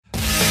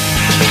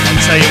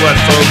tell you what,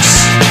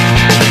 folks.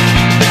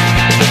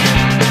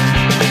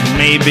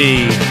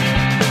 Maybe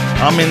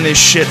I'm in this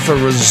shit for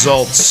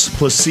results,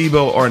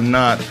 placebo or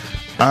not.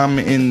 I'm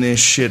in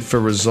this shit for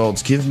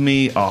results. Give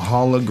me a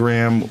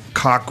hologram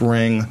cock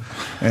ring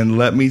and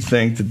let me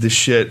think that this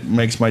shit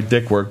makes my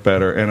dick work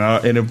better.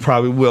 And it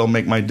probably will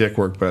make my dick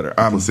work better.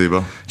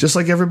 Placebo. Just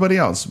like everybody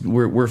else.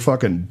 We're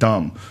fucking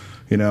dumb.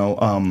 You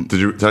know.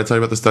 Did I tell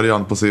you about the study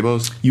on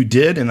placebos? You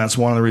did, and that's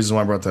one of the reasons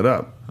why I brought that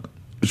up.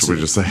 Should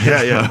we just say?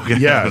 Yeah. Okay.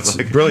 Yeah, it's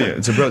like, brilliant.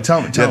 It's a brilliant.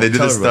 Tell me. Yeah, they did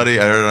a everybody. study.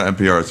 I heard it on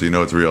NPR, so you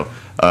know it's real.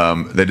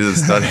 They did a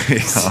study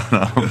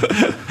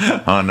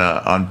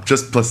on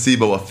just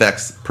placebo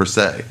effects per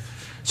se.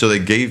 So they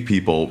gave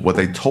people what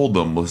they told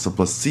them was a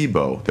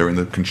placebo. They're in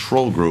the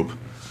control group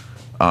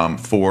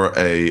for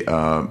a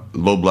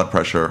low blood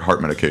pressure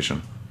heart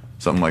medication,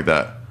 something like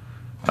that.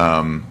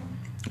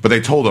 But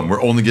they told them,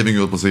 we're only giving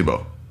you a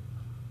placebo.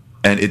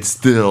 And it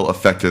still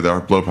affected their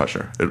blood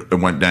pressure. It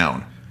went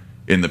down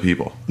in the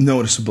people.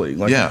 Noticeably.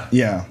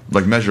 Yeah.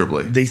 Like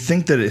measurably. They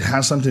think that it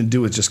has something to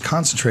do with just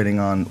concentrating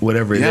on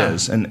whatever it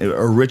is. And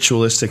a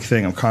ritualistic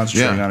thing of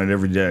concentrating on it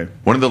every day.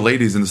 One of the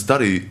ladies in the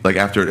study, like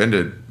after it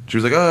ended, she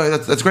was like, oh,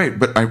 that's great,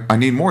 but I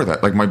need more of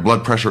that. Like, my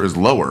blood pressure is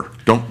lower.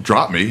 Don't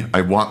drop me.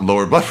 I want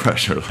lower blood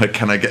pressure. Like,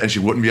 can I get... And she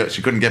couldn't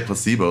get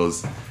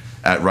placebos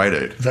at Rite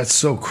Aid. That's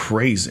so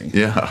crazy.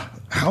 Yeah.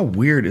 How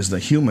weird is the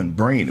human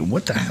brain?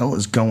 What the hell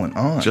is going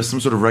on? Just some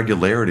sort of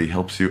regularity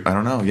helps you. I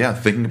don't know. Yeah,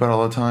 thinking about it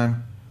all the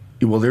time.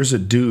 Well, there's a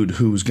dude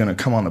who's going to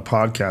come on the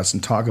podcast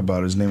and talk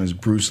about it. His name is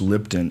Bruce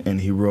Lipton, and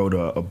he wrote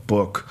a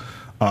book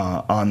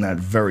on that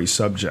very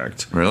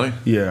subject. Really?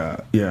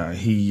 Yeah.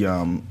 He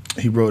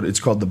wrote, it's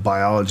called The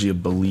Biology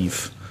of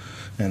Belief.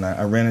 And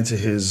I ran into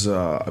his,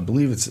 I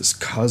believe it's his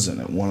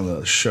cousin at one of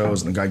the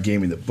shows, and the guy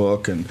gave me the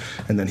book, and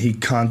then he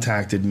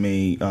contacted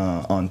me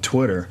on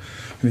Twitter,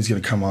 and he's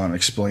going to come on and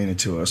explain it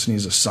to us. And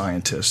he's a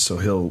scientist, so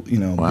he'll, be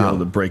able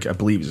to break. I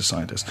believe he's a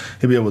scientist.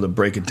 He'll be able to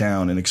break it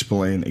down and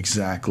explain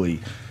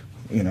exactly,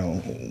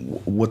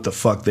 what the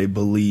fuck they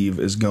believe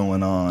is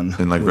going on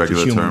in like with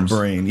regular the human terms.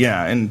 brain.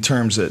 Yeah, in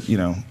terms that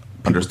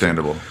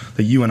understandable.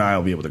 That you and I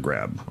will be able to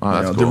grab. Oh,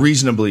 that's cool. The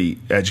reasonably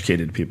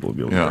educated people will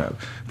be able to grab.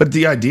 But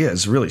the idea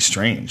is really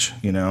strange,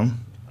 Yeah,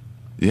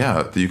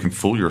 that you can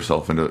fool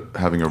yourself into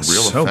having a real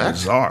so effect.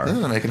 Bizarre. That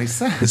doesn't make any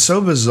sense. It's so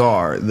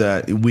bizarre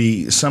that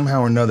we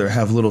somehow or another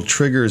have little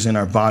triggers in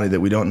our body that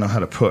we don't know how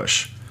to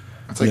push.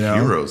 It's like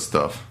Heroes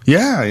stuff.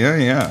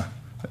 Yeah.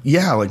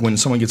 Yeah, like when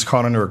someone gets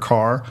caught under a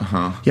car.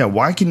 Uh-huh. Yeah,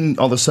 why can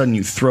all of a sudden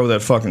you throw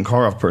that fucking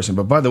car off person?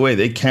 But by the way,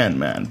 they can,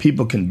 man.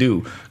 People can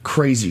do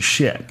crazy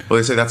shit. Well,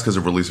 they say that's because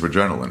of release of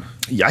adrenaline.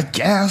 Yeah, I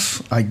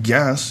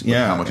guess.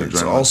 Yeah. How much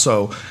it's adrenaline?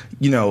 Also,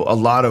 a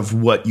lot of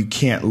what you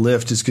can't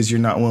lift is because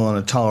you're not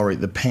willing to tolerate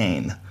the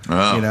pain.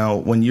 Oh.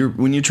 When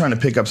you're trying to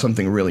pick up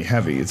something really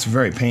heavy, it's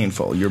very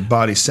painful. Your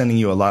body's sending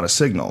you a lot of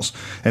signals,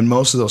 and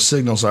most of those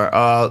signals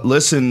are,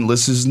 listen,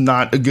 this is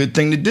not a good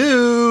thing to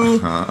do.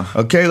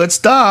 Uh-huh. Okay, let's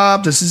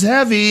stop. This is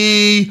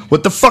heavy.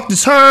 What the fuck?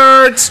 This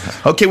hurts.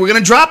 Okay, we're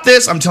gonna drop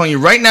this. I'm telling you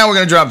right now, we're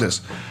gonna drop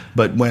this.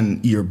 But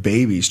when your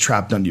baby's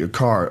trapped under your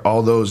car,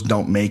 all those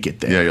don't make it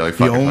there. Yeah, you're like,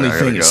 the fuck it, only I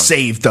gotta thing go. is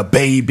save the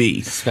baby.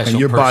 Special and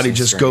your body person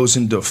just strength. goes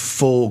into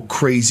full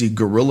crazy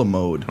gorilla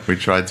mode. We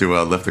tried to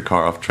lift a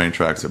car off train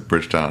tracks at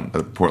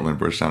Portland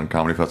Bridgetown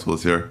Comedy Festival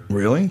this year.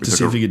 Really? To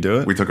see if you could do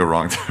it? We took a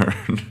wrong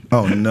turn.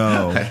 Oh,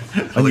 no.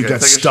 And you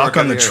got stuck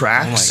on the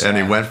tracks? And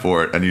he went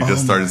for it, and you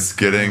just started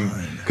skidding.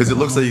 Because it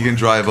looks like you can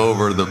drive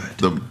over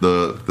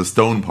the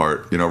stone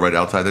part, right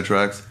outside the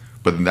tracks.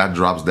 But then that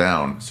drops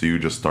down, so you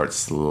just start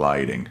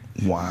sliding.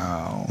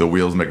 Wow. The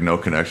wheels make no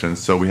connection.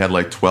 So we had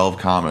like 12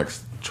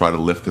 comics try to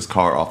lift this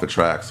car off the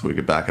tracks so we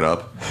could back it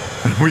up.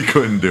 We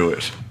couldn't do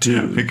it.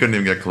 Dude. We couldn't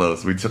even get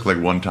close. We took like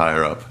one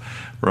tire up.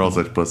 We're all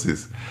such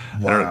pussies.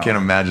 Wow. I can't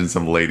imagine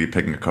some lady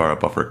picking a car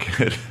up off her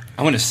kid.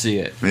 I want to see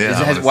it.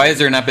 Yeah, Why has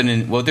there not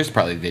been? Well, there's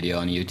probably video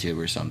on YouTube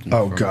or something.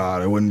 Oh,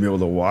 God. I wouldn't be able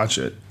to watch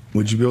it.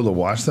 Would you be able to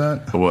watch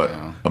that? What?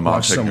 Yeah. A mom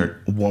Watch taking some her...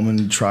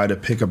 woman try to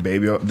pick a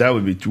baby up? That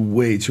would be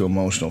way too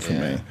emotional for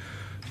me.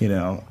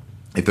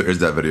 If there is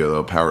that video,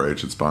 though, Powerade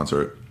should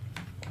sponsor it.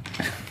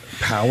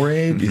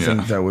 Powerade? You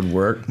think that would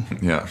work?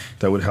 Yeah.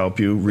 That would help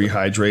you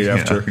rehydrate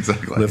after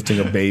exactly. lifting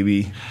a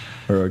baby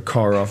or a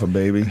car off a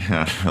baby?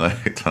 Yeah.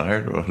 Like,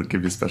 tired? Well, it'll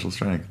give you special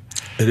strength.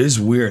 It is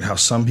weird how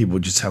some people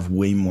just have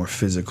way more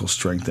physical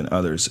strength than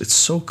others. It's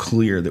so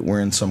clear that we're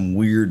in some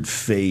weird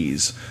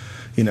phase.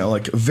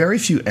 Like very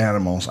few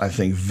animals, I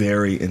think,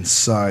 vary in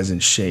size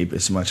and shape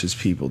as much as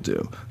people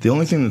do. The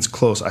only thing that's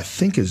close, I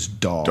think, is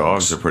dogs.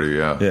 Dogs are pretty,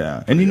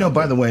 Yeah. And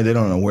by the way, they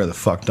don't know where the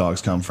fuck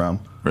dogs come from.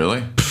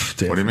 Really?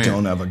 They What do you mean?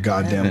 don't have a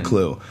goddamn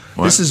clue.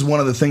 What? This is one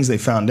of the things they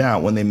found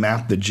out when they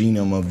mapped the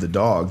genome of the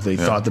dog. They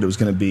thought that it was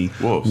going to be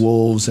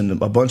wolves and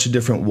a bunch of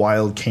different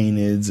wild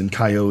canids and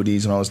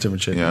coyotes and all this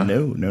different shit. Yeah.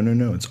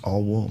 No. It's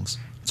all wolves.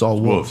 It's all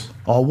wolves.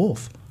 All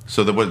wolf.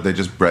 So they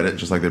just bred it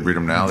just like they breed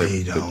them now?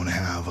 They don't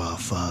have a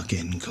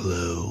fucking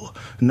clue.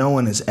 No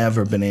one has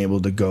ever been able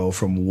to go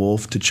from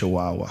wolf to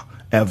Chihuahua.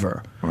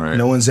 Ever. Right.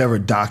 No one's ever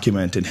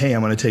documented, hey,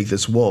 I'm going to take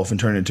this wolf and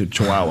turn it into a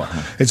Chihuahua.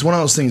 It's one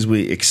of those things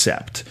we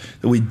accept.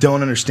 That we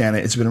don't understand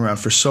it. It's been around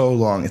for so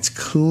long. It's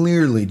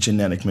clearly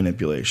genetic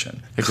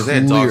manipulation. Because they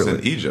had dogs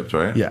in Egypt,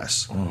 right?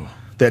 Yes. Oh.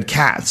 They had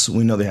cats.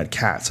 We know they had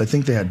cats. I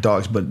think they had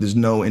dogs, but there's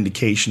no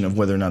indication of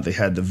whether or not they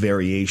had the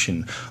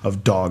variation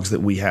of dogs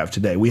that we have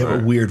today. We have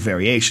a weird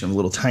variation of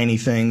little tiny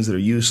things that are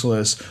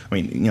useless.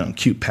 I mean,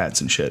 cute pets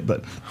and shit,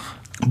 but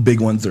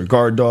big ones, they're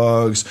guard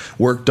dogs,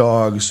 work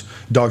dogs,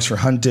 dogs for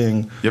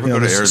hunting. You ever go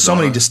to Arizona? So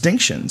many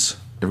distinctions.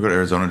 You ever go to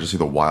Arizona and just see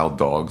the wild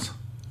dogs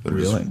that are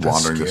Really? just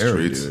wandering That's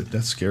scary, the streets? dude.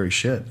 That's scary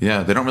shit.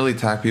 Yeah, they don't really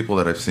attack people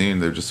that I've seen.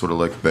 They're just sort of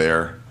like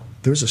there.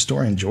 There was a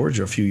story in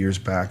Georgia a few years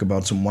back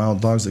about some wild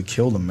dogs that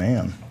killed a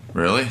man.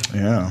 Really?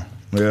 Yeah.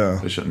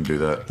 They shouldn't do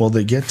that. Well,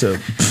 they get to...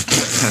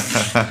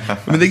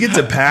 they get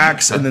to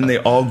packs, and then they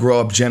all grow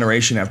up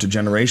generation after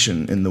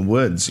generation in the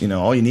woods.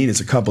 All you need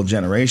is a couple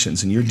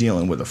generations, and you're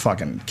dealing with a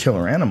fucking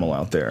killer animal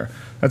out there.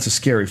 That's a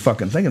scary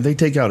fucking thing. If they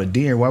take out a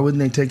deer, why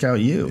wouldn't they take out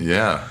you?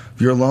 Yeah.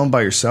 If you're alone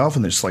by yourself,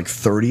 and there's like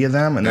 30 of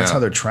them, and that's how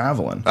they're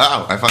traveling.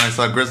 Oh, I finally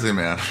saw a grizzly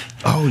man.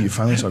 Oh, you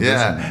finally saw a grizzly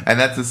man. And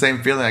that's the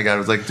same feeling I got. I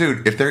was like,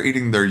 dude, if they're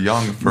eating their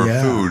young for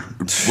food,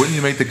 wouldn't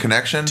you make the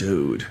connection?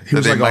 Dude. He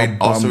was that they might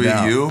also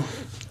eat you?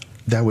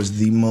 That was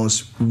the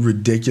most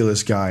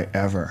ridiculous guy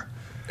ever.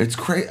 It's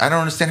crazy. I don't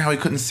understand how he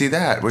couldn't see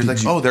that. Where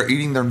he's like, they're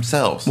eating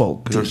themselves.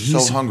 Well, they're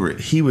so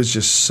hungry. He was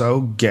just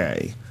so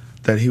gay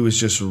that he was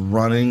just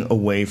running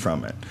away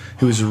from it.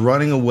 He was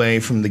running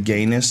away from the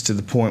gayness to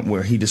the point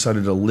where he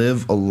decided to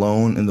live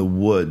alone in the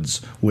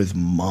woods with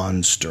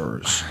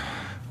monsters.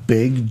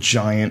 Big,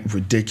 giant,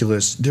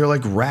 ridiculous. They're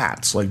like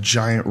rats, like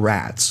giant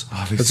rats.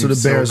 Oh, they That's seem what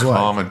a bear's so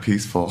calm like. and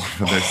peaceful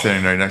when they're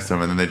standing right next to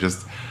him, and then they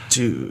just...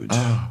 Dude.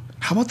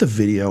 How about the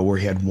video where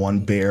he had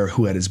one bear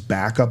who had his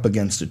back up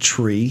against a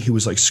tree? He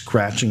was like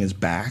scratching his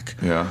back.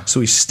 Yeah. So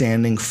he's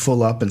standing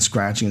full up and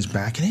scratching his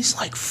back, and he's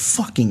like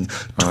fucking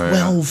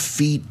 12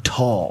 feet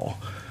tall.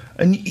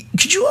 And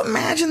could you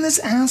imagine this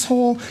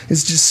asshole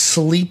is just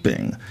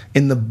sleeping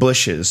in the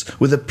bushes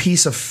with a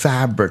piece of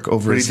fabric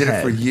over his head? But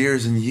he did it for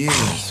years and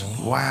years.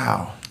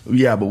 Wow.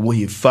 Yeah, but what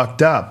he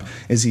fucked up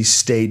is he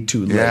stayed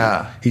too late.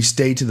 Yeah. He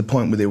stayed to the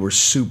point where they were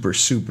super,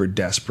 super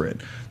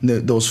desperate.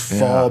 Those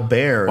fall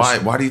bears.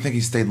 Why do you think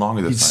he stayed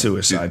longer this time?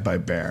 Suicide by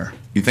bear.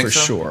 You think for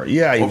so? sure.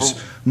 Yeah, he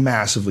was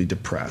massively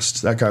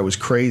depressed. That guy was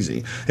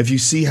crazy. If you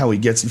see how he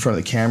gets in front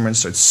of the camera and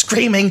starts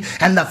screaming,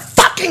 and the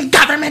fucking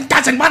government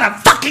doesn't want to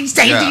fucking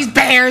save these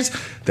bears,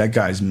 that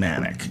guy's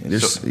manic. You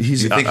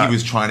think he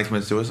was trying to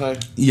commit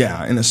suicide?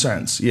 Yeah, in a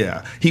sense.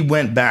 Yeah, he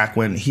went back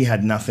when he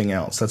had nothing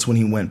else. That's when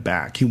he went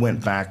back. He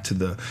went back to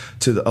the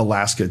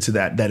Alaska, to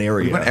that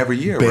area. He went every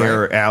year,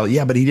 Bear Alley.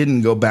 Yeah, but he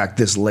didn't go back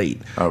this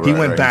late. Oh, right, he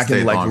went back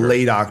in like longer.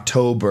 late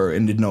October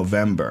into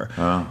November.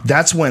 Oh.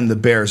 That's when the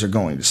bears are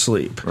going to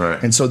sleep.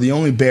 Right. And so the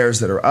only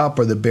bears that are up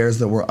are the bears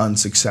that were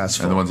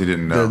unsuccessful. And the ones he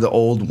didn't know. They're the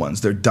old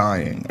ones. They're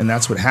dying. And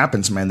that's what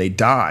happens, man. They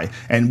die.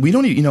 And we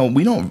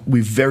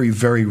very,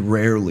 very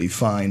rarely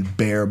find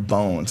bear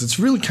bones. It's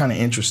really kind of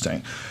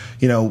interesting.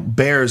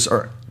 Bears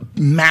are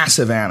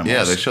massive animals.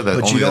 Yeah, they show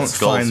that only that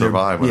skull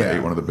survived when they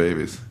ate one of the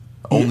babies.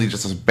 Only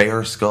just a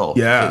bare skull,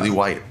 completely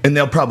white. And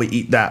they'll probably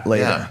eat that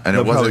later. Yeah, and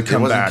they'll it wasn't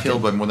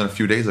killed by more than a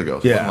few days ago.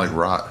 So it wasn't like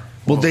rot.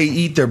 Well, they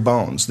eat their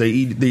bones. They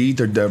eat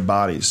their dead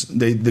bodies.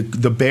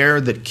 The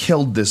bear that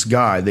killed this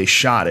guy, they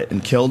shot it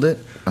and killed it,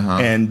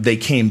 and they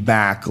came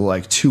back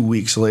like 2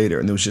 weeks later,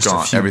 and there was just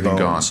a few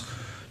bones.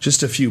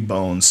 Just a few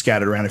bones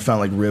scattered around. I found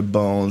like rib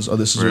bones. Oh,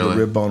 this is where the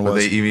rib bone was.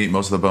 They eat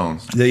most of the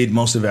bones. They eat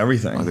most of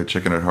everything. Like the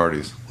chicken at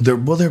Hardee's. They're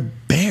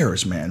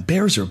bears, man.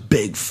 Bears are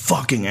big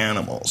fucking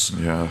animals.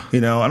 Yeah.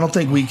 I don't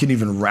think we can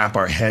even wrap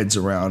our heads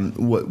around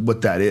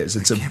what that is.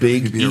 It's a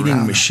big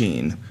eating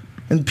machine.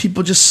 And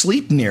people just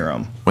sleep near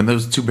them. When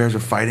those two bears were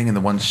fighting and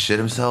the one shit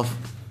himself.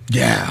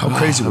 Yeah, how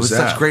crazy was that?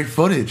 It was such great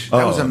footage.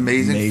 That was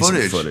amazing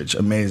footage.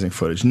 Amazing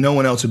footage. No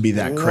one else would be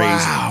that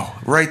crazy. Wow,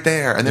 right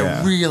there. And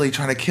they're really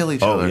trying to kill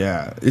each other. Oh,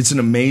 yeah. It's an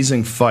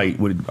amazing fight,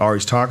 what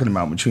Ari's talking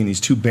about, between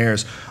these two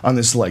bears on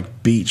this,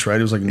 like, beach, right?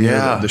 It was, like,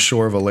 near the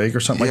shore of a lake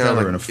or something like that,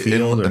 or in a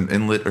field. An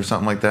inlet or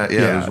something like that.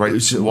 Yeah, it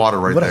was water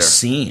right there. What a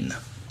scene.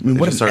 I mean,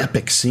 what an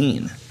epic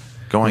scene.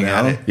 Going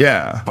at it,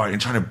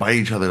 and trying to bite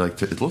each other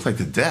it looks like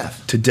to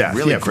death. To death,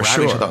 really for grab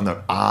sure. each other in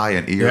the eye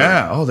and ear.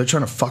 Yeah. Oh, they're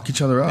trying to fuck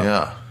each other up.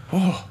 Yeah.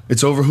 Oh,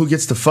 it's over who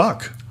gets to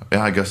fuck.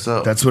 Yeah, I guess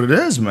so. That's what it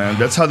is, man.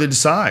 That's how they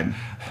decide.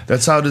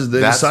 That's how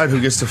they decide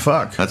who gets to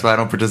fuck. That's why I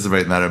don't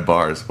participate in that at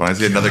bars. When I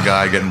see another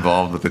guy get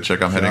involved with the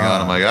chick I'm hitting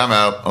on, I'm like, I'm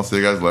out. I'll see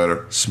you guys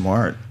later.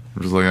 Smart.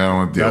 I'm just like, I don't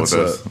want to deal with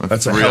this.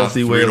 That's a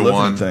healthy way of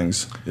looking at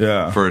things.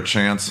 Yeah. For a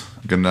chance.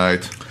 Good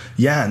night.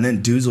 Yeah, and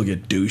then dudes will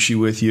get douchey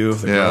with you.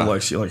 If the girl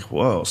likes you, like,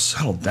 whoa,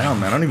 settle down,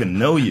 man. I don't even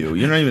know you.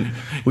 You're not even.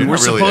 We're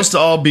supposed to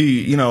all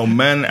be,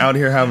 men out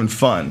here having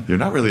fun. You're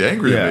not really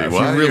angry at me.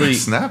 Why are you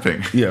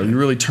snapping? Yeah, you're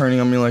really turning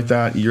on me like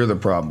that. You're the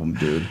problem,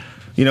 dude.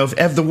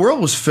 If the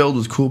world was filled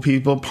with cool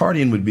people,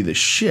 partying would be the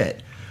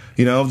shit.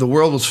 You know, the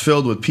world was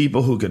filled with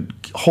people who could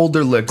hold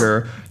their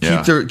liquor,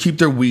 keep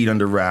their weed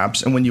under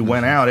wraps, and when you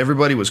went out,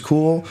 everybody was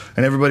cool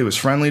and everybody was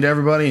friendly to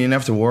everybody, and you didn't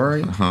have to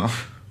worry.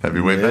 That'd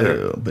be way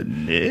better. But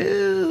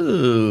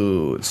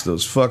no, it's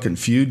those fucking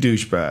few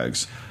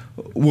douchebags.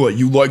 What,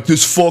 you like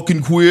this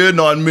fucking queer,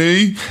 not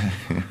me?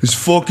 This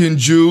fucking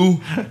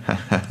Jew?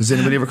 Has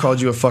anybody ever called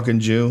you a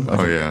fucking Jew?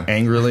 Oh, yeah.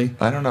 Angrily?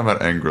 I don't know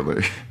about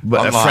angrily.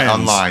 But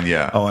online,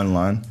 yeah. Oh,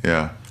 online?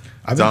 Yeah.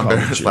 Don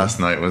Barris last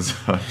night was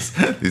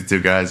these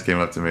two guys came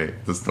up to me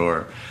at the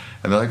store.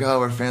 And they're like, oh,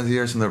 we're fans of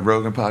yours from the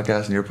Rogan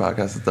podcast and your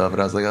podcast and stuff.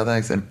 And I was like, oh,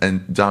 thanks.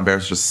 And Don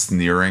Barris just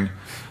sneering.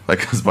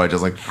 Like, his body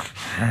just like...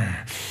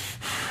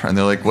 And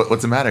they're like,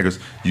 what's the matter? He goes,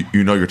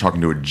 you know you're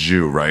talking to a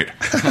Jew, right?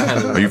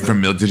 Are you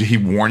familiar? Did he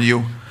warn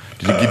you?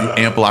 Did he give you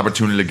ample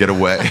opportunity to get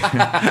away?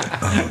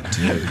 Oh,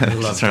 dude. I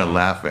just started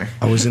laughing.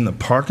 I was in the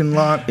parking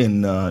lot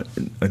in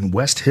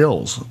West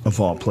Hills, of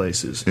all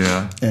places.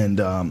 Yeah.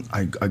 And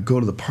I go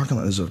to the parking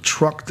lot. There's a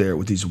truck there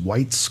with these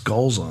white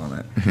skulls on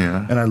it.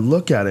 Yeah. And I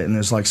look at it, and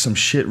there's like some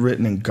shit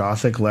written in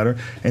Gothic letter,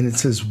 and it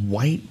says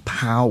 "White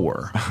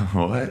Power."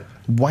 What?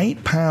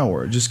 White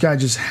Power. This guy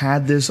just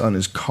had this on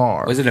his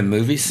car. Was it a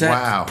movie set?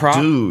 Wow. Prop?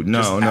 Dude,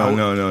 no.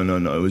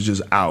 It was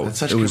just out. That's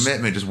such it was,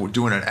 commitment, just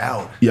doing it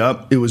out.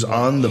 Yep. It was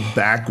on the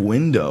back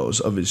windows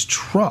of his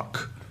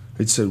truck.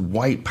 It said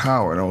 "White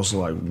Power," and I was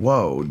like,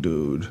 "Whoa,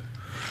 dude."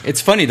 It's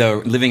funny though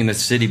living in the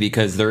city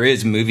because there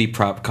is movie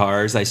prop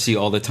cars I see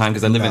all the time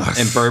because I live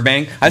in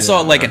Burbank. I saw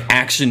like an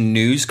Action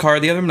News car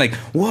the other day. I'm like,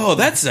 whoa,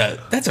 that's a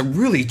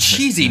really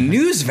cheesy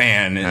news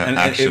van,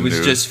 and it was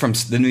just from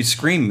the new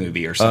Scream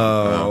movie or something.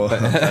 Oh,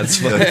 that's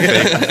funny.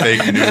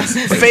 Fake news.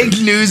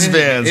 Fake news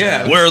vans.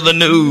 Yeah. Where are the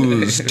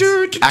news?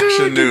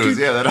 Action News.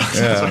 Yeah, that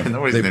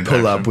also. They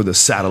pull up with a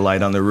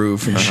satellite on the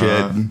roof and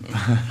shit.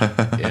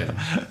 Yeah.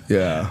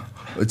 Yeah.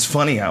 It's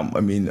funny how, I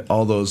mean,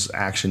 all those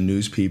Action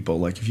News people,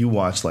 like if you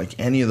watch like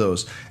any of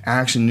those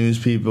Action News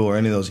people or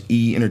any of those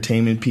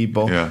entertainment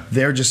people,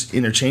 they're just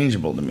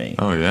interchangeable to me.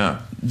 Oh,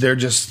 yeah. They're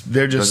just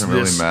Doesn't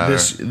really matter.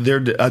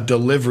 they're a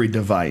delivery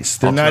device.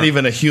 They're not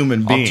even a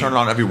human being. I'll turn it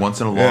on every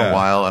once in a long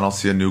while and I'll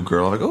see a new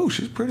girl. I'm like, oh,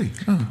 she's pretty.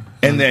 Oh.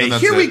 And then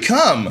here we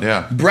come.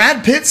 Yeah.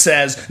 Brad Pitt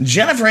says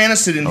Jennifer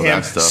Aniston and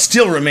him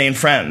still remain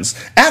friends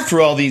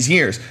after all these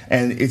years.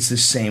 And it's the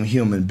same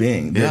human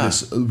being. They're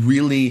this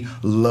really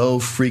low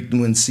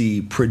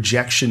frequency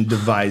projection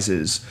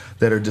devices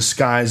that are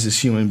disguised as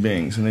human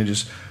beings. And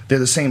they're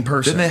the same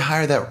person. Didn't they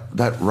hire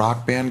that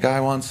rock band guy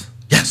once?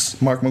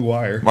 Yes, Mark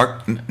McGuire.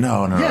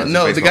 No. Yeah,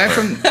 no, the guy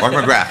from Mark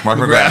McGrath.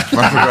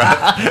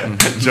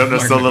 Joe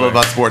knows so little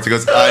about sports. He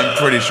goes, I'm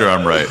pretty sure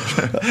I'm right.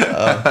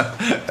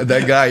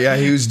 That guy, yeah,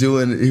 he was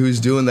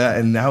doing that,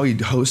 and now he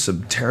hosts a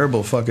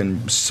terrible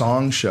fucking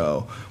song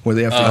show where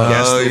they have to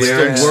guess the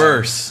lyrics. It's the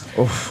worst.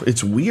 Oh,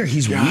 it's weird.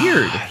 He's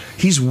weird.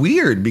 He's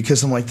weird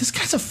because I'm like, this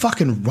guy's a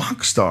fucking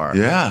rock star.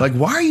 Yeah. Like,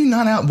 why are you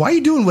not out? Why are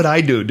you doing what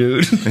I do,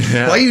 dude?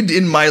 Yeah. Why are you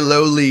in my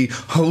lowly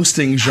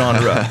hosting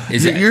genre?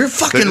 You're a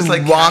fucking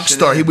like rock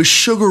star. He was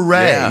Sugar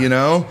Ray, you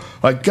know?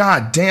 Like,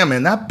 god damn,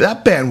 man,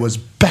 that band was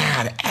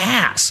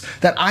badass.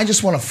 That "I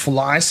Just Want to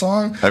Fly"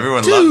 song.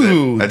 Everyone dude,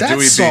 loved it. At that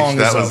Dewey song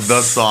Beach, that was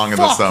the song of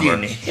the summer.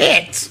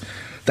 Hit.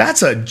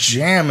 That's a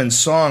jamming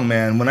song,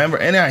 man.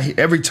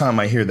 Every time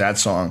I hear that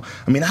song,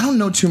 I mean, I don't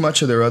know too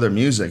much of their other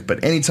music,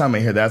 but anytime I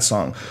hear that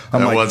song,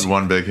 I'm like, was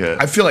one big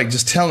hit. I feel like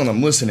just telling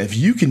them, listen, if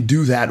you can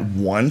do that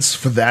once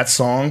for that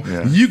song,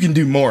 you can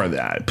do more of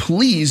that.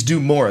 Please do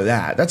more of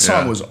that. That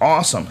song was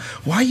awesome.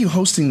 Why are you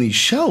hosting these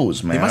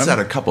shows, man? He must have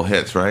had a couple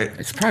hits, right?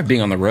 It's probably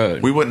being on the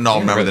road. We wouldn't all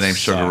remember the name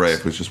Sugar Ray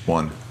if it was just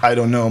one. I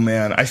don't know,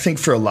 man. I think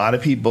for a lot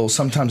of people,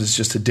 sometimes it's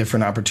just a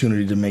different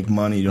opportunity to make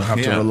money. You don't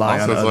have to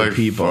rely on other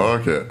people.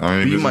 Fuck it.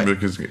 I mean,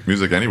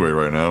 music anyway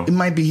right now. It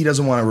might be he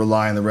doesn't want to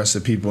rely on the rest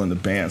of the people in the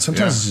band.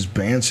 Sometimes it's just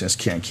bands just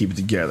can't keep it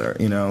together.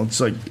 You know, it's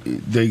like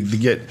they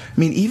get. I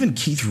mean, even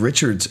Keith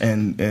Richards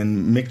and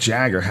Mick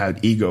Jagger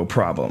had ego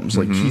problems.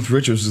 Like Keith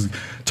Richards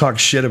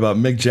talked shit about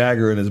Mick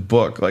Jagger in his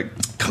book. Like,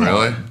 come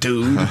on,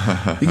 dude,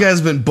 you guys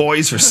have been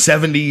boys for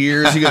 70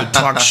 years. You got to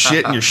talk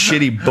shit in your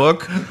shitty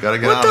book. Gotta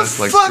get what honest,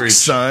 the like fuck, Screech.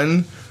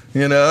 son?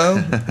 You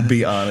know,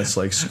 be honest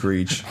like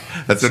Screech.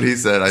 That's what he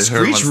said.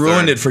 Screech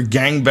ruined it for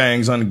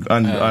gangbangs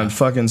on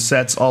fucking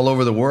sets all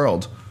over the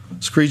world.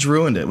 Screech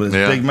ruined it with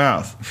his big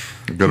mouth.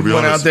 Gotta be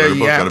went honest. out there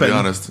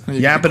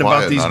Yapping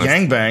about these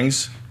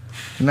gangbangs.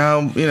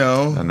 Now, you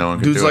know,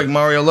 dudes like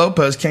Mario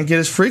Lopez can't get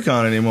his freak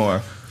on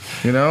anymore.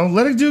 You know,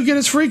 let a dude get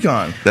his freak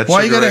on.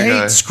 Why you gotta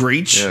hate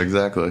Screech? Yeah,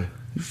 exactly.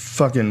 You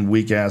fucking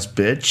weak ass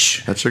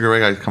bitch. That Sugar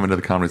Ray guy come into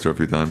the Comedy Store a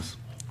few times.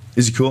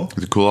 Is he cool?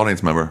 He's a cool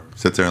audience member.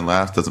 Sits there and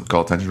laughs. Doesn't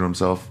call attention to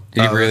himself.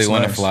 Did he really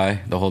want to fly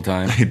the whole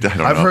time?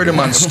 I've heard him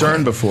on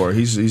Stern before.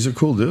 He's a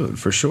cool dude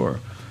for sure.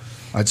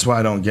 That's why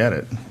I don't get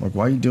it. Like,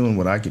 why are you doing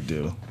what I could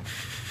do?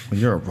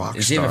 You're a rock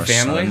Does star. he have a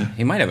family? Son.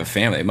 He might have a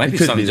family. It might It be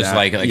could something be just that.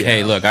 like Yeah.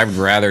 hey, look, I'd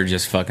rather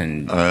just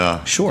fucking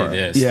Sure. do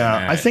this. Yeah, All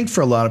I right. think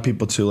for a lot of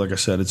people too, like I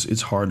said,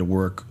 it's hard to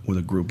work with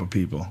a group of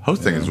people.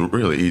 Hosting is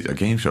really easy. A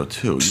game show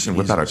too. You can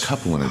whip out a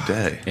couple in a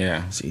day.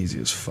 Yeah. It's easy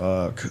as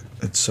fuck.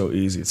 It's so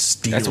easy. It's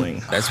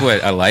stealing. That's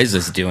what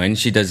Eliza's doing.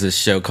 She does this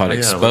show called Oh, yeah,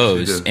 what she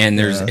Exposed, did. and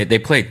Yeah. they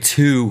play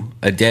 2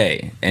 a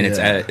day, and it's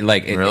Yeah.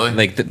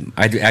 Really?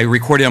 I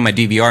recorded on my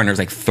DVR, and there's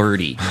like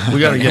 30. We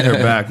got to get her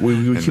back. We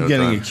keep no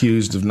getting time.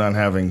 accused of not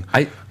having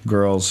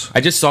girls.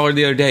 I just saw her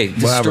the other day.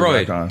 We'll have her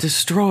Destroyed. back on.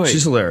 Destroyed.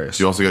 She's hilarious.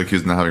 You also get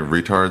accused of not having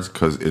retards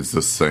because it's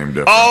the same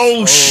difference.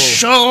 Oh,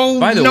 show!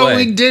 By the no, way,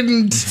 we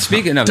didn't.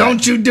 Speaking of Don't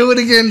that, you do it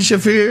again,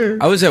 Shaffir.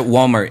 I was at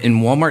Walmart,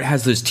 and Walmart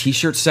has those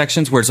T-shirt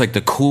sections where it's like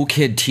the cool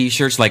kid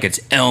T-shirts, like it's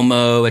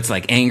Elmo, it's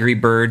like Angry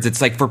Birds, it's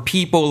like for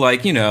people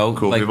like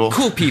Cool people?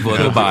 cool people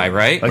to buy,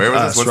 right? Where was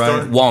us, this? What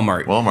right? store?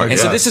 Walmart. Walmart, And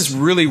so yes. this is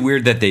really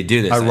weird that they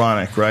do this.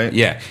 Ironic, right?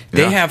 Yeah.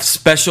 They Yeah. have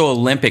Special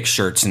Olympic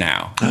shirts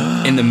now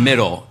in the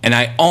middle. And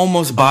I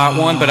almost bought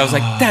one, but I was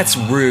like, that's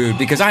rude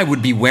because I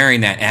would be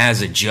wearing that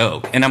as a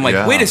joke. And I'm like,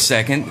 Yeah. wait a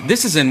second.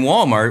 This is in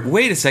Walmart.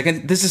 Wait a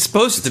second. This is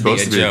supposed to be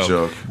supposed a to be a joke.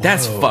 joke.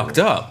 That's fucked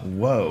up.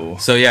 Whoa.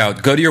 So yeah,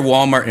 go to your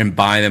Walmart and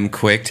buy them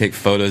quick. Take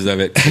photos of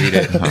it. Tweet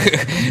it.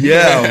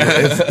 Yeah,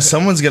 if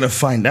someone's gonna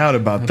find out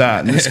about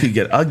that, and this could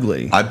get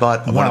ugly. I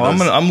bought one Wow, of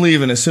those. I'm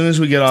leaving as soon as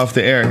we get off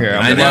the air here.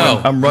 I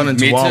know. I'm running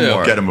to Me too.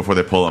 Walmart. Get them before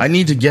they pull them. I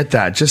need to get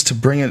that just to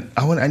bring it.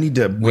 I need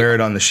to wear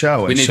it on the show.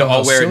 And We need show to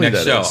all how wear it silly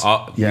next that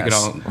show. is. We Yes.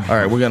 can all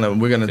right,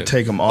 we're gonna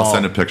take them all. I'll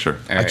send a picture.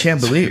 All I right.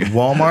 can't believe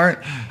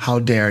Walmart. How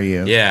dare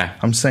you? Yeah.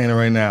 I'm saying it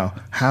right now.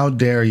 How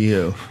dare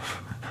you?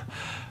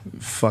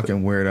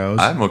 Fucking weirdos.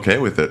 I'm okay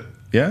with it.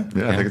 Yeah.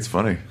 Yeah, I think it's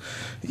funny.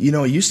 You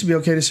know, it used to be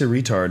okay to say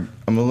retard.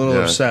 I'm a little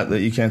Yeah. upset that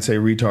you can't say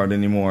retard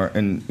anymore,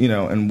 and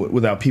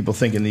without people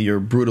thinking that you're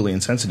brutally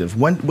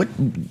insensitive.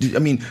 I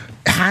mean,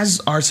 has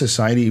our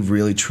society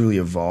really truly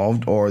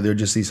evolved, or are there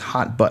just these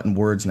hot button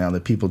words now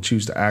that people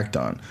choose to act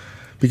on?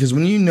 Because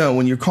when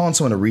you're calling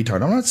someone a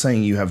retard, I'm not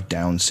saying you have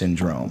Down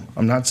syndrome.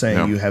 I'm not saying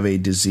No. you have a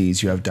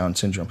disease. You have Down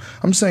syndrome.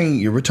 I'm saying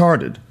you're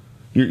retarded.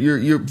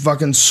 You're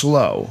fucking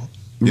slow.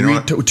 You know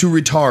what? To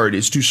retard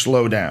is to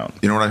slow down.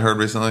 You know what I heard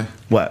recently?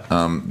 What?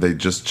 They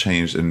just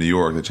changed in New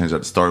York. They changed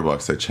at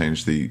Starbucks. They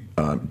changed the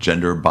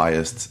gender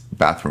biased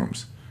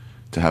bathrooms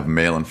to have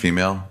male and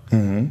female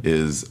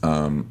is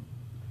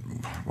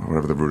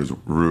whatever the root is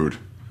rude.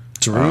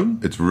 It's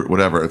rude? It's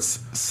whatever. It's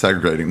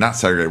segregating, not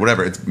segregating.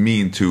 Whatever. It's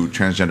mean to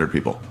transgendered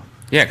people.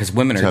 Yeah, because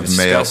women are have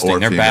male disgusting. or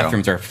Their female.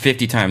 bathrooms are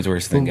 50 times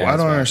worse than guys' I don't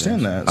bathrooms.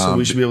 understand that. So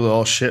we should be able to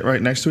all shit right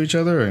next to each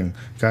other, and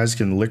guys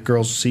can lick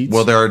girls' seats.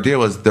 Well, their idea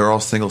was they're all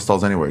single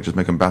stalls anyway. Just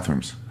make them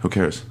bathrooms. Who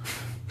cares?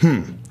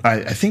 I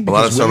think A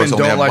lot because of women Starbucks only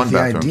don't have like one the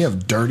bathrooms. idea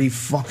of dirty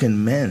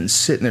fucking men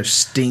sitting their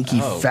stinky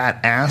fat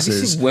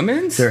asses, seen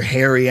women's? their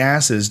hairy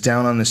asses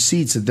down on the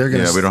seats that they're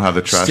gonna Yeah, we don't have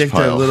the trash stick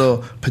their pile.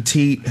 little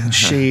petite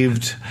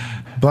shaved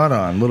butt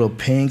on, little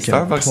pink and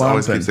Starbucks plump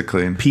always and keeps it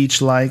clean.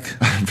 peach-like.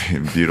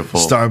 Being beautiful.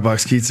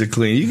 Starbucks keeps it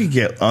clean. You could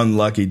get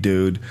unlucky,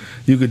 dude.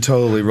 You could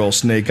totally roll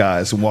snake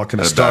eyes and walk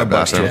into At a bad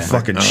Starbucks to a bathroom.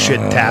 fucking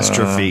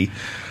shit-tastrophe.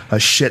 A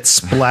shit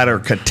splatter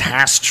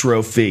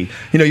catastrophe.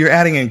 You know, you're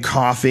adding in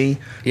coffee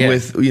Yeah.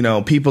 with,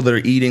 people that are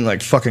eating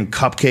like fucking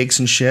cupcakes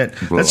and shit.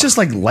 Blah. That's just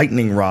like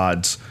lightning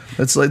rods.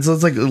 It's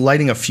like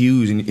lighting a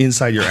fuse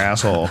inside your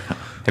asshole.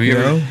 Have you, You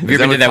ever, know? have you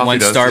Is ever that been to what that coffee one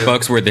does to you?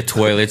 Starbucks where the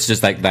toilet's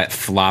just like that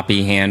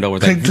floppy handle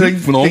with like,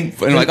 Clink, clink,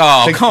 clink, and like,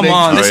 oh, clink, come clink.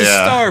 on, this Oh, is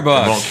yeah.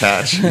 Starbucks. It won't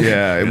catch.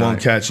 Yeah, it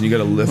won't catch, and you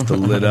got to lift the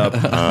lid up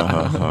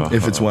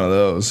if it's one of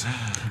those.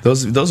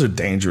 Those are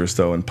dangerous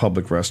though in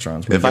public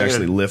restaurants where If you I could-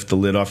 actually lift the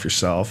lid off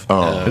yourself.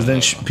 Oh. Because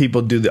then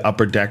people do the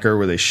upper decker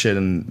where they shit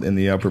in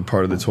the upper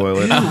part of the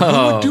toilet.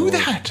 Who would do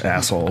that?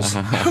 Assholes.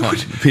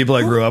 People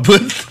I grew up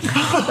with.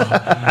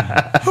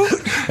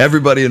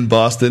 Everybody in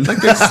Boston. They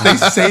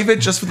save it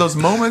just for those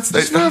moments.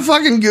 It's not a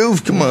fucking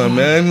goof. Come on,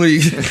 man.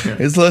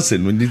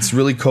 Listen, when it's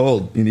really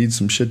cold, you need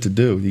some shit to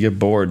do. You get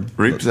bored.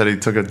 Reap said he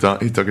took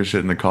a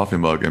shit in a coffee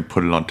mug and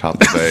put it on top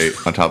of a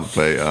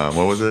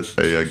what was it?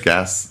 A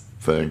gas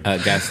thing. A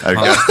gas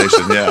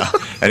station, yeah.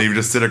 And he would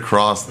just sit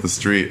across the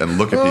street and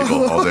look at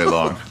people all day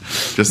long.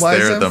 Just Why is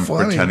stare that at them,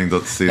 funny? pretending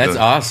to see That's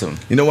them. awesome.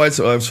 You know why it's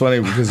funny?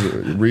 Because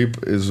Reap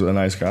is a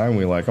nice guy and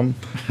we like him.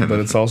 But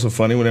it's also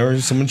funny whenever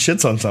someone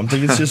shits on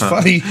something. It's just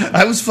funny.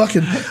 I was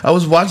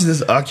watching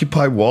this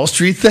Occupy Wall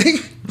Street thing,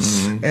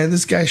 and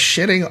this guy's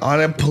shitting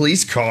on a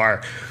police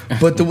car.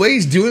 But the way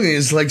he's doing it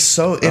is like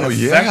so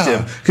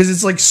ineffective because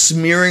it's like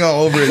smearing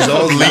all over his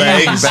own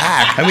legs.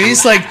 back. I mean,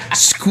 he's like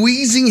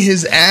squeezing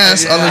his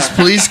ass on this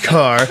police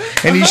car,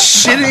 and he's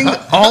shitting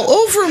all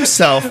over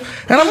himself.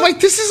 And I'm like,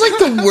 this is like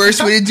the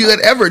worst way to do that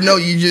ever. No,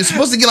 you're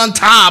supposed to get on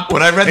top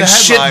When I read the and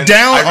headline, shit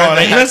down I read on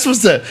the it. You're not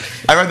supposed to.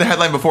 I read the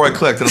headline before I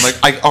clicked, and I'm like,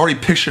 I already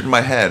pictured in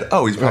my head.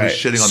 Oh, he's probably Right.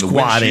 shitting on the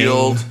Squatting.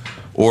 windshield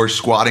or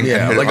squatting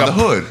and hit like it on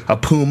the hood. a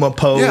puma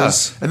pose. Yeah.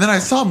 And then I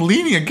saw him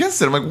leaning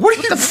against it. I'm like, what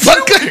are you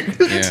fuck?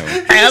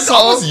 doing? He's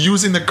almost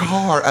using the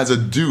car as a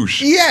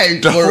douche. Yeah,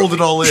 to hold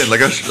it all in,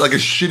 like a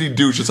shitty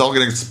douche. It's all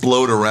going to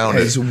explode around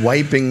it. He's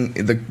wiping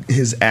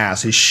his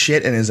ass, his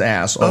shit and his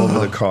ass all over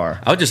the car.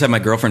 I would just have my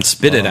girlfriend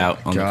spit it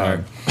out on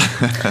God.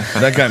 the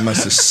car. That guy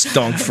must have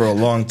stunk for a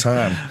long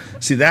time.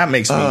 See, that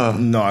makes me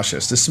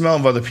nauseous. The smell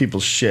of other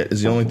people's shit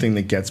is the only thing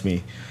that gets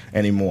me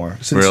anymore.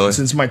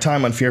 Since my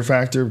time on Fear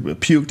Factor,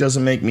 puke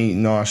doesn't make me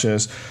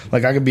nauseous.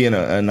 Like, I could be in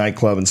a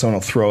nightclub and someone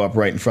will throw up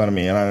right in front of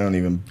me and I don't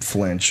even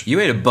flinch. You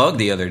ate a bug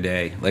the other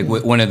day, like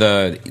one of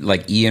the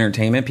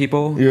E-entertainment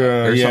people,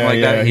 or something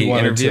like that. He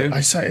interviewed. I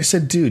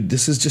said, dude,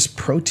 this is just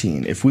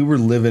protein. If we were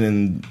living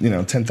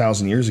in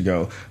 10,000 years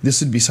ago,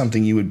 this would be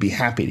something you would be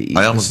happy to eat.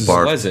 I almost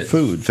barfed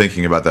food.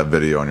 Thinking about that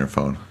video on your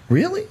phone.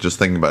 Really? Just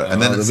thinking about it.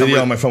 And then the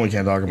video on my phone we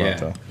can't talk about,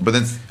 though. But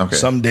then, okay.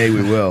 Someday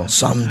we will.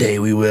 Someday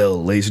we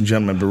will, ladies and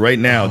gentlemen. But right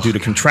now, due to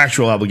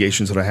contractual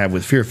obligations that I have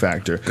with Fear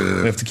Factor,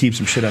 we have to keep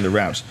some shit under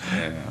wraps.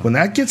 Yeah. When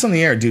that gets on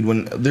the air, dude,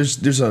 when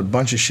there's a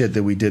bunch of shit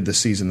that we did this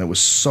season that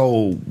was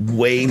so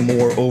way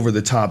more over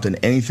the top than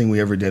anything we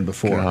ever did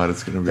before. God,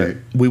 it's going to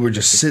be. We were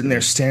just sitting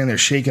there, standing there,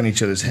 shaking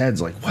each other's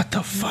heads like, what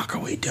the fuck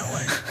are we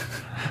doing?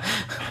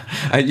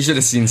 You should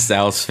have seen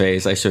Sal's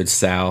face. I showed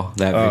Sal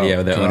that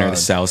video, the owner of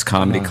Sal's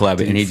Comedy Club,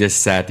 and he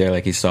just sat there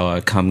like he saw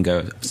a cum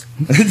ghost.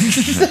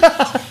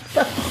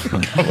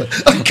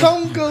 A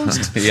cum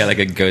ghost? Yeah, like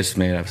a ghost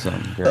made of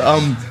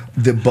something.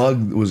 The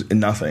bug was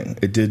nothing.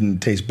 It didn't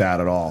taste bad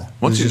at all.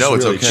 Once you know,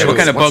 it's okay. What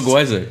kind of bug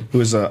was it? It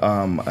was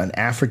an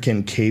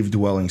African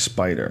cave-dwelling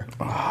spider.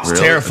 Oh, it's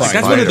terrifying.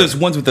 That's one of those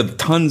ones with the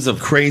tons of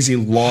crazy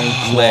long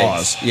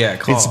claws. Yeah,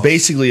 claws. It's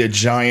basically a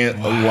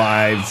giant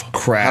live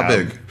crab. How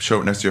big? Show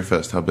it next to your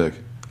fist. How big?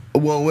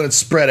 Well, when it's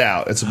spread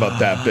out, it's about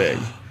that big.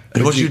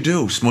 And what did you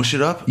do? Smush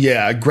it up?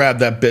 Yeah, I grabbed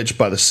that bitch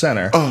by the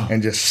center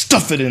and just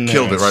stuffed it in there.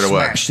 Killed it right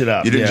away. Smashed it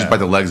up. You didn't just bite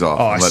the legs off.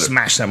 Oh, I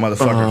smashed that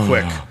motherfucker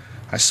quick.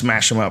 I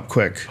smashed him up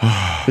quick.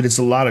 But it's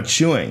a lot of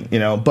chewing,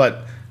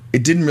 but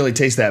it didn't really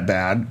taste that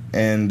bad.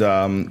 And,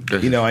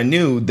 I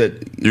knew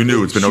that... You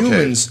knew it's been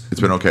okay. It's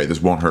been okay. This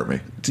won't hurt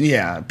me.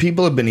 Yeah,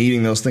 people have been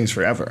eating those things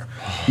forever.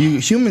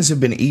 Humans have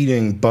been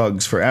eating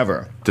bugs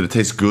forever. Did it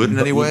taste good in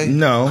any way?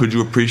 No. Could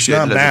you appreciate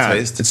it as a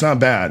taste? It's not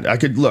bad. I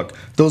could look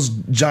those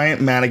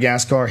giant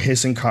Madagascar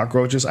hissing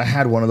cockroaches. I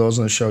had one of those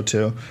on the show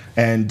too,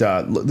 and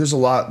there's a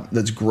lot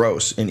that's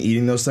gross in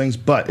eating those things,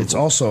 but it's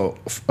also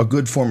a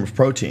good form of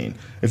protein.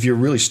 If you're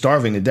really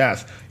starving to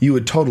death, you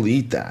would totally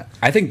eat that.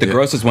 I think the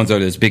grossest ones are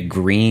those big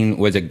green.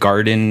 Was it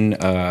garden?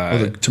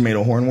 The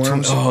tomato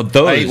hornworms. Oh,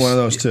 those! I ate one of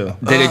those too.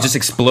 Did it just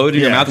explode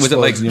in your mouth? Was it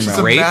like just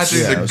grapes?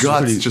 imagine the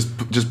guts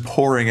just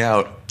pouring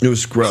out. It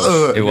was gross.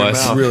 It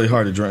was really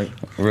hard to drink.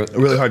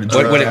 Really hard to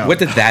drink. What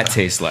did that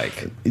taste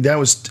like? It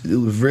was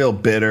real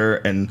bitter,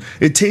 and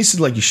it tasted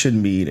like you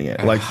shouldn't be eating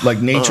it.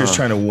 Like nature's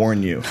trying to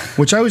warn you,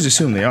 which I always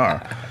assume they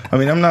are. I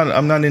mean, I'm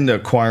not into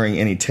acquiring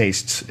any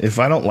tastes. If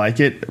I don't like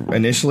it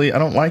initially, I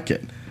don't like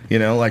it.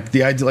 Like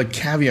the idea, like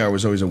caviar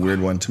was always a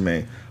weird one to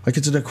me. Like,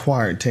 it's an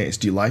acquired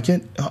taste. Do you like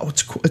it? Oh,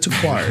 it's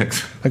acquired.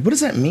 Like, what does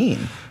that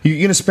mean? You're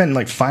going to spend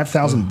like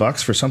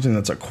 $5,000 for something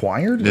that's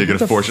acquired? You're going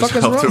to force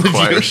yourself to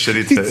acquire a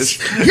shitty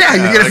taste? Yeah,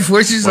 you're going to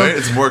force yourself. Wait,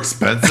 it's more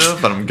expensive,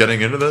 but I'm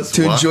getting into this?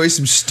 To enjoy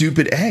some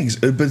stupid eggs.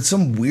 But it's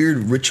some weird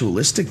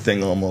ritualistic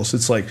thing almost.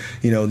 It's like,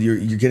 you're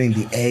getting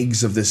the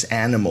eggs of this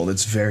animal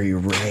that's very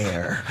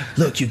rare.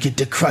 Look, you get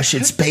to crush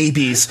its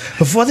babies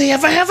before they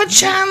ever have a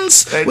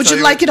chance. Would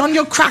you like it on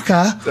your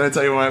cracker? Did I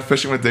tell you when I went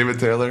fishing with David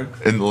Taylor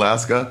in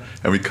Alaska,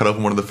 and we cut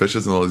open one of the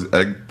fishes and all these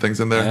egg things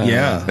in there?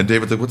 Yeah. And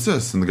David's like, what's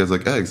this? And the guy's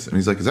like, eggs. And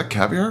he's like, is that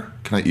caviar?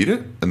 Can I eat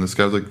it? And this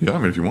guy's like, yeah, I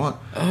mean, if you want.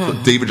 So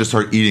David just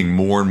started eating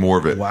more and more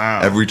of it.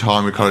 Wow. Every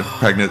time we caught a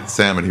pregnant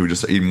salmon, he would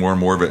just eat more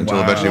and more of it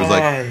until eventually he was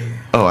like,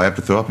 oh, I have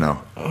to throw up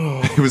now.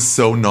 He was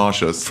so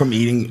nauseous. From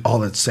eating all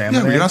that salmon Yeah,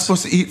 but eggs? you're not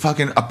supposed to eat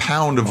fucking a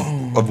pound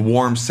of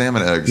warm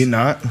salmon eggs. You're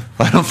not?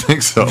 I don't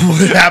think so.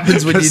 What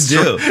happens when you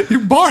do?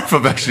 You barf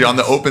eventually on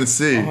the open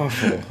sea.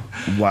 Awful.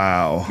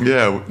 Wow.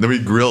 Yeah, then we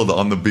grilled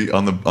on the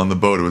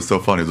boat. It was so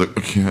funny. He was like,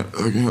 I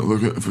can't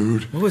look at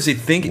food. What was he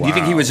thinking? Do you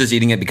think he was just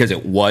eating it because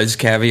it was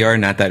caviar,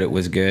 not that it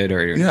was good?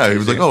 Or yeah, he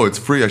was like, oh, it's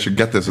free. I should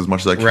get this as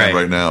much as I can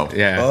right now.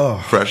 Yeah.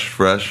 Oh.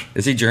 Fresh.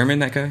 Is he German,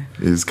 that guy?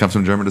 He comes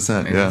from German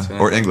descent, yeah.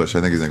 Or English.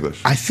 I think he's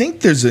English. I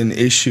think there's an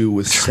issue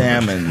with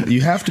salmon.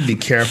 You have to be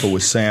careful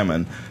with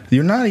salmon.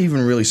 You're not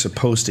even really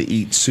supposed to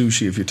eat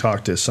sushi if you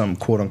talk to some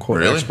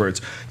quote-unquote experts.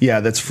 Yeah,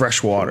 that's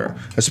fresh water,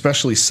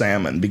 especially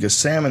salmon, because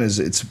salmon is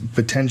it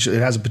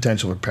has a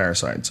potential for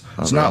parasites.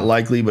 It's not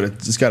likely, but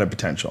it's got a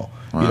potential.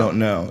 Wow. You don't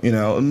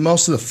know.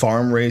 Most of the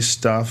farm-raised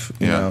stuff,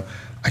 I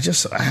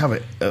have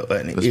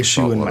an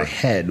issue in my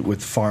head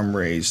with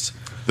farm-raised.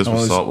 This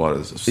was saltwater.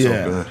 This is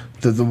so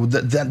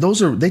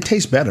good. They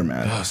taste better,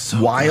 man. Oh,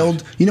 so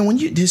wild.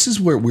 Good. This is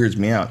where it weirds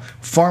me out.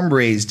 Farm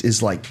raised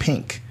is like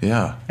pink.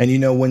 Yeah.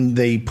 And when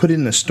they put it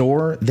in the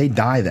store, they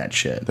dye that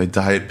shit. They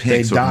dye it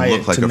pink. They dye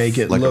it to make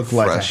it look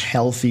like a fresh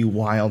healthy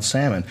wild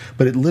salmon,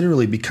 but it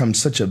literally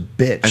becomes such a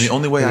bitch. And the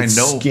only way I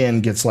know skin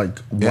gets like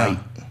white.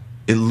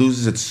 it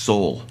loses its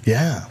soul.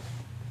 Yeah.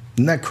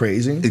 Isn't that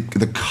crazy?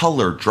 The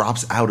color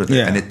drops out of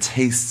it, and it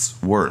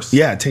tastes worse.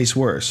 Yeah, it tastes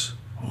worse.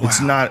 Wow.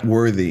 It's not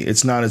worthy.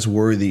 It's not as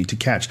worthy to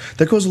catch.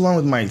 That goes along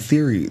with my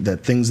theory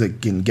that things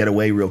that can get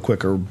away real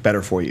quick are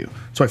better for you.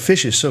 That's why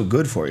fish is so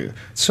good for you.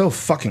 It's so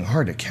fucking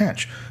hard to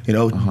catch. You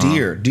know,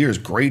 deer is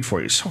great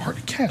for you. It's so hard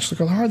to catch. Look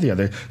how hard they are.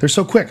 They're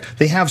so quick.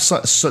 They have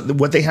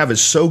what they have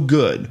is so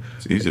good.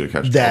 It's easy to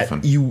catch that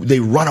dolphin.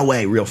 They run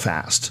away real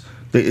fast.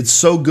 It's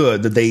so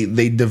good that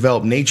they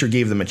develop. Nature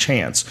gave them a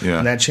chance,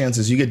 and that chance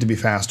is you get to be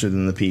faster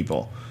than the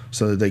people,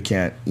 so that they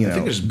can't. I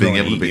think just being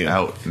able to be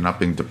out and not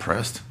being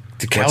depressed.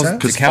 The cows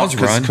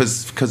run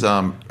because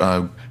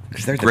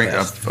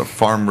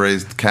farm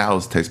raised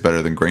cows taste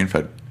better than grain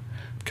fed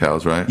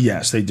cows, right?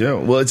 Yes, they do.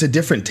 Well, it's a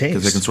different taste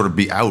because they can sort of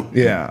be out.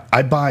 Yeah,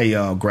 I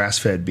buy grass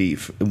fed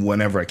beef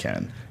whenever I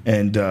can.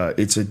 And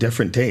it's a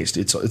different taste.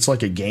 It's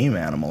like a game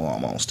animal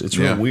almost. It's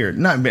really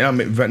weird. I'm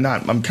kind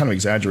of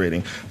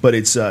exaggerating, but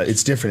it's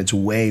different. It's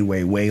way,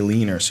 way, way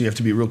leaner. So you have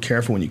to be real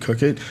careful when you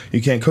cook it.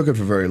 You can't cook it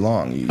for very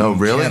long. You can't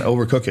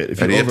overcook it. If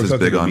you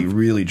overcook it, it'll be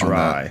really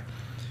dry.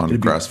 On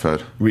grass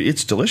fed.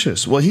 It's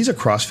delicious. Well, he's a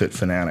CrossFit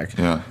fanatic.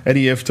 Yeah.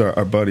 Eddie Iftar,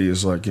 our buddy,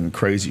 is like in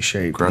crazy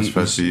shape. Grass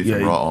fed beef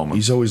and raw almonds.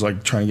 He's always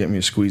like trying to get me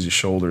to squeeze his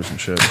shoulders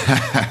and shit.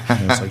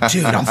 And it's like,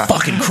 dude, I'm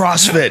fucking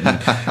CrossFit. And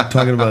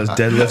talking about his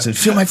deadlifts and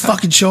feel my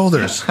fucking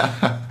shoulders.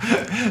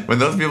 When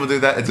those people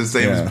do that, it's the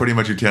same as pretty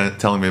much you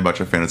telling me about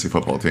your fantasy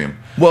football team.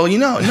 Well,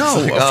 no.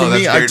 For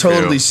me, I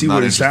totally see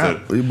what he's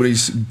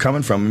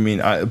coming from. I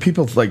mean,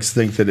 people like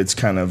think that it's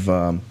kind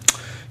of.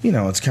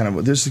 There's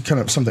kind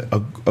of something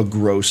a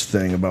gross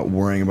thing about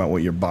worrying about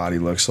what your body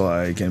looks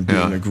like and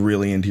being like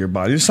really into your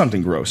body. There's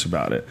something gross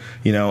about it,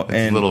 It's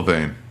a little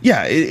vain.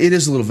 Yeah, it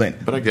is a little vain.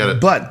 But I get it.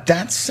 But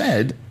that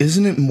said,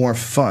 isn't it more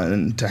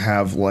fun to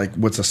have like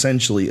what's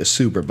essentially a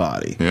super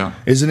body? Yeah.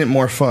 Isn't it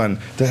more fun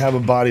to have a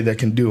body that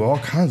can do all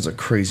kinds of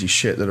crazy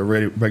shit that a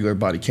regular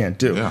body can't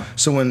do? Yeah.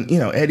 So when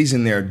Eddie's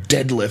in there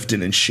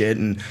deadlifting and shit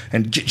and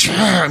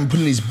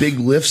putting these big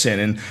lifts in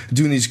and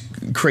doing these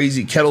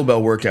crazy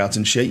kettlebell workouts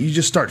and shit, you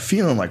just start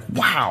feeling like,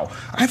 wow,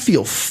 I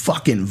feel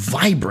fucking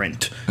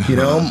vibrant.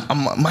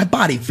 My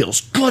body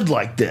feels good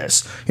like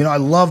this. I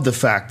love the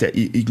fact that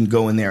you can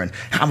go in there and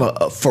have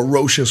a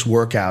ferocious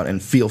workout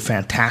and feel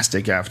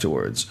fantastic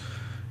afterwards.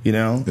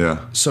 Yeah.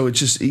 So it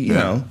just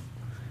it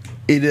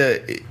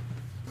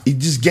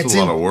just gets a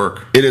lot of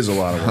work. It is a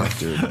lot of work,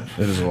 dude.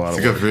 It is a lot of work.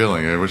 It's a good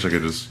feeling. I wish I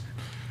could just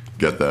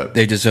get that.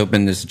 They just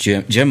opened this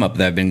gym up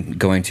that I've been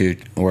going to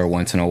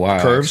once in a while.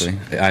 Curves?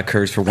 Actually.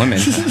 Curves for women.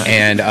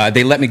 And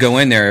they let me go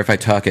in there if I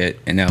tuck it.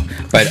 No.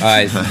 But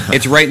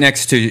it's right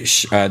next to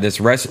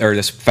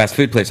this fast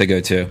food place I go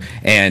to.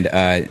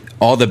 And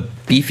all the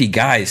beefy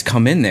guys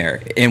come in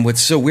there. And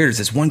what's so weird is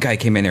this one guy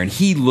came in there and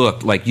he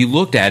looked like, you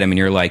looked at him and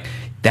you're like,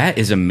 that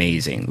is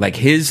amazing. Like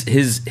his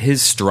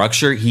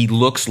structure, he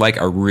looks like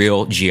a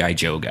real G.I.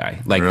 Joe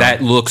guy. Like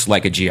that looks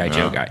like a G.I.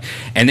 Joe guy.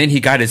 And then he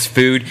got his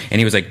food and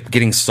he was like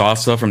getting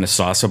salsa from the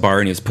salsa bar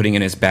and he was putting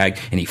in his bag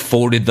and he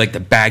folded like the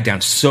bag down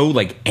so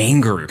like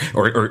angry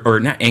or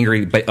not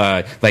angry, but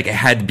like it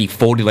had to be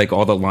folded, like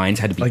all the lines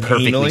had to be like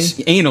perfectly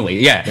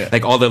anally. Yeah.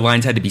 Like all the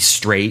lines had to be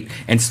straight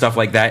and stuff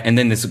like that. And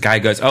then this guy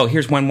goes, oh,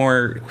 here's one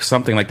more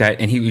something like that.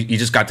 And he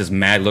just got this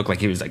mad look like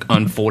he was like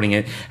unfolding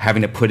it,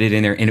 having to put it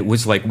in there. And it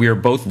was like we were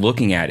both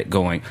looking at it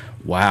going,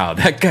 wow,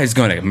 that guy's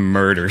going to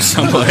murder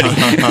somebody.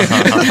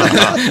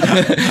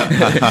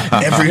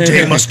 Every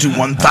day must do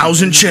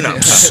 1,000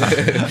 chin-ups.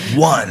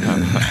 1.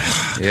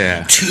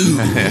 Yeah. 2.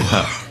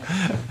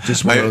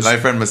 Just my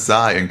friend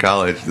Masai in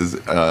college, this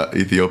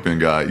Ethiopian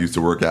guy, used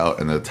to work out,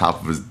 and the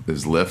top of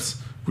his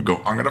lifts would go,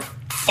 I'm going to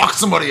fuck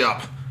somebody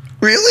up.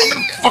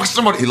 Really? Fuck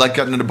somebody. He liked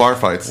getting into bar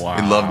fights. Wow.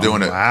 He loved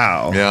doing it.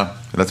 Wow. Yeah.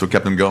 That's what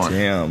kept him going.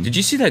 Damn. Did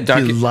you see that He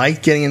documentary?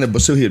 liked getting into...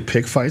 So he would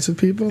pick fights with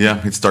people?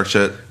 Yeah, he'd start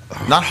shit.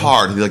 Not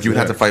hard. Like you would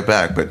have to fight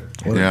back, but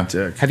What a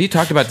dick. Have you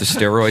talked about the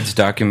steroids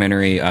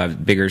documentary,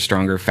 Bigger,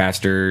 Stronger,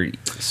 Faster,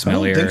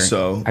 Smellier? I don't think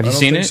so. Have you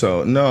seen it?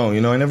 So. No,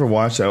 I never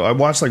watched that. I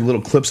watched like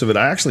little clips of it.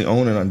 I actually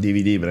own it on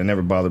DVD, but I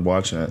never bothered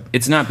watching it.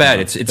 It's not bad.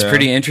 It's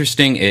pretty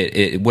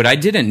interesting. What I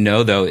didn't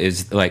know though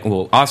is like,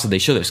 well, also they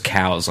show those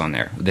cows on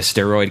there, the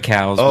steroid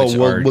cows. Oh,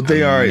 well, what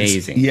they are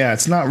amazing.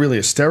 It's not really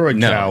a steroid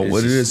cow.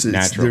 What it is,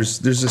 natural. there's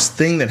this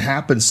thing that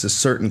happens to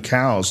certain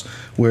cows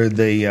where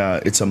they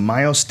it's a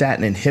myostatin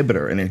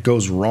inhibitor and it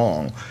goes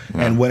wrong.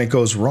 Yeah. And when it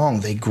goes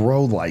wrong, they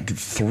grow like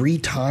 3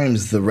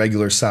 times the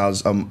regular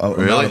size amount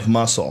of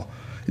muscle.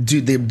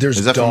 Dude, there's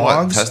is that dogs.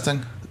 From what,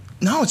 testing?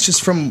 No, it's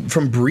just from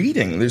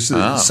breeding. There's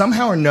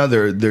somehow or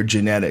another their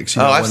genetics.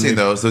 I've seen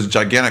those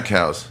gigantic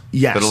cows.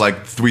 Yes. That are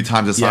like 3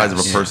 times the size of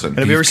a person. And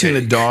have you ever seen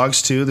the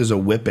dogs too? There's a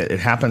whippet. It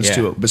happens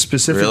to, but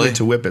specifically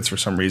to whippets for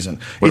some reason.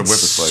 What are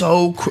whippets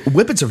like?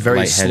 Whippets are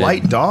very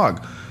slight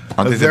dog.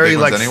 Aren't a they very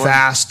the big ones like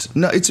fast.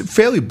 No, it's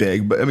fairly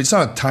big, but I mean it's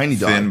not a tiny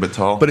dog. Thin but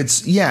tall. But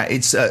it's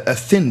a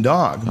thin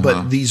dog.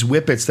 But these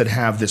whippets that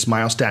have this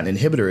myostatin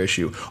inhibitor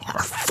issue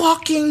are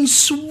fucking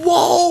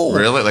swole.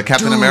 Really? Like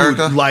Captain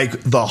America?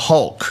 Like the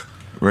Hulk.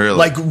 Really?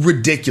 Like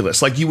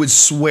ridiculous. Like you would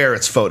swear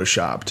it's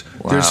photoshopped.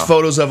 Wow. There's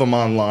photos of them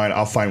online.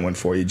 I'll find one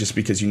for you just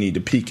because you need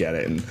to peek at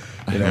it. And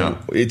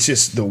it's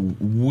just the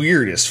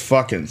weirdest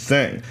fucking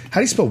thing. How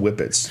do you spell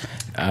whippets?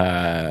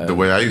 The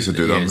way I used to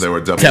do them, they were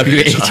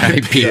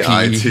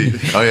W-H-I-P-P-I-T.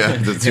 Oh yeah,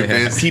 the two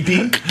P's.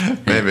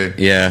 PP? Maybe.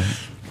 Yeah.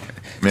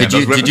 Man,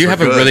 Did you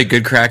have a really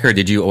good cracker, or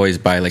did you always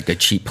buy like the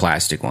cheap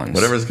plastic ones?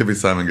 Whatever Skippy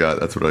Simon got,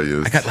 that's what I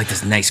used. I got like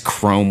this nice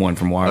chrome one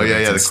from Walmart. Oh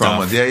yeah, the chrome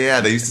ones.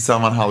 Yeah. They used to sell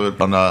them on Hollywood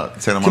on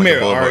Santa Monica Come here,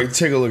 Boulevard. Ari.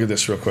 Take a look at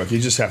this real quick. You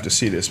just have to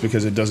see this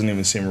because it doesn't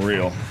even seem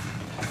real.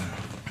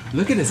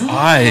 Look at his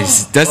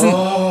eyes. Doesn't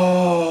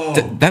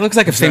that looks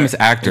like a famous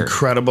actor?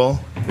 Incredible.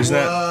 Isn't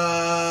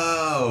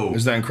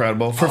that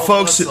incredible? For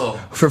folks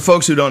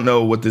who don't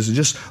know what this is,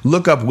 just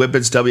look up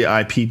Whippets,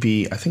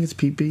 W-I-P-P. I think it's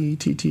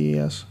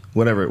P-P-T-T-E-S,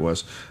 whatever it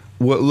was.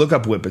 Look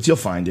up Whippets. You'll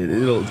find it.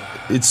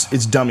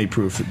 It's dummy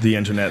proof. The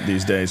internet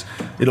these days.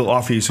 It'll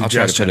offer you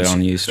suggestions. I'll try to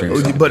put it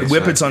on Ustream. But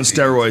Whippets on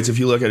steroids. If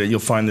you look at it, you'll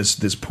find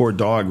this poor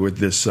dog with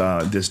this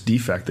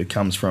defect that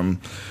comes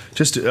from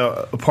just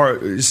a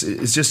part. It's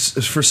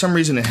just for some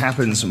reason it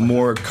happens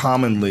more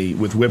commonly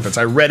with Whippets.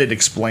 I read it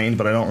explained,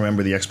 but I don't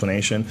remember the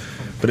explanation.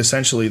 But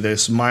essentially,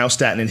 this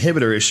myostatin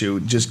inhibitor issue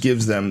just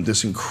gives them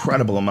this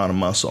incredible amount of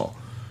muscle.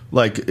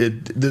 Like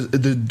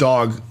the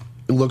dog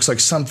looks like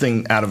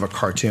something out of a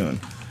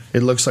cartoon.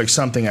 It looks like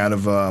something out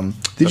of.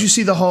 Did you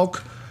see the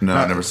Hulk? No,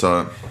 I never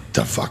saw it.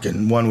 The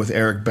fucking one with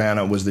Eric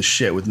Bana was the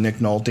shit with Nick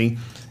Nolte,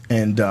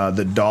 and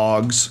the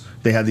dogs.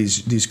 They had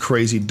these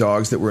crazy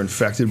dogs that were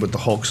infected with the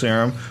Hulk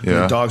serum. Yeah.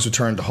 And the dogs would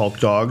turn to Hulk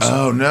dogs.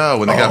 Oh no!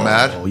 When they got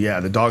mad. Oh yeah,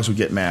 the dogs would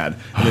get mad,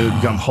 and they would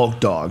become Hulk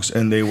dogs,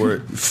 and they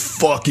were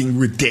fucking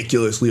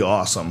ridiculously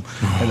awesome.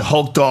 And the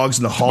Hulk dogs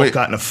and the Hulk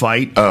got in a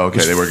fight. Oh, okay, It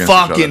was they were against each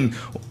other. fucking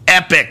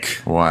epic.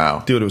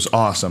 Wow, dude, it was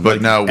awesome.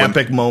 But now,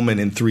 epic moment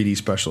in 3D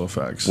special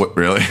effects. What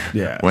really?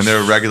 Yeah. When they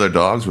were regular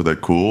dogs, were they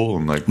cool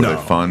and like were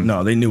they fun?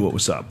 No, they knew what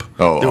was up.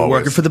 Oh, they were always.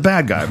 working for the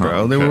bad guy,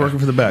 bro. They were working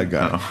for the bad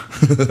guy.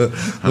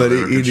 But they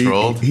were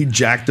controlled? he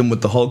jacked them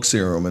with the Hulk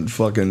serum and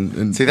fucking.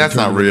 And See, that's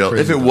not turned them real.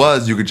 crazy If it dogs.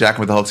 was, you could jack them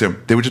with the Hulk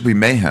serum. They would just be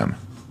mayhem.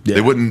 Yeah.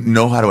 They wouldn't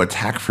know how to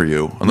attack for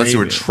you unless you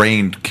were Maybe.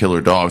 trained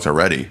killer dogs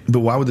already. But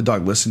why would the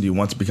dog listen to you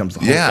once it becomes the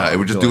Hulk Yeah, dog? it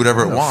would just You're do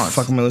whatever it "Why the wants."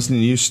 Fuck am I listening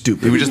to you,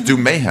 stupid? It would just do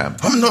mayhem.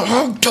 I'm the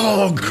Hulk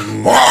dog.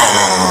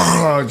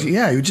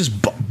 Yeah, he would just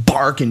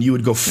bark, and you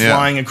would go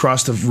flying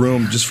across the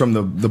room just from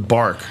the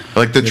bark.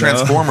 Like the You know?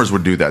 Transformers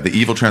would do that. The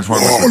evil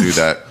Transformers would do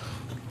that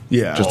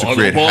Yeah, just to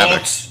create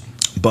havoc.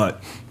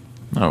 but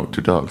Oh,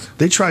 two dogs.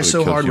 they try Really so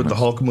kills hard with the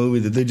humans. Hulk movie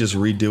that they just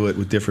redo it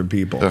with different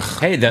people.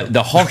 Hey,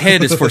 the Hulk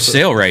head is for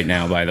sale right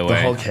now. By the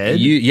way, Hulk head?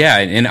 Yeah,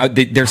 and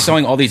they're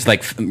selling all these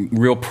like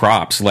real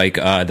props, like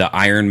the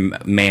Iron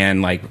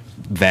Man like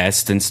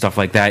vest and stuff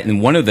like that.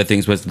 And one of the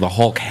things was the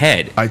Hulk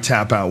head. I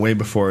tap out way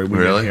before we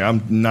Really? get here.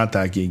 I'm not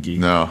that geeky.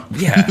 No.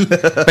 Yeah,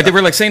 but they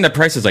were like saying the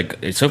prices like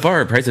so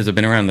far prices have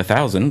been around the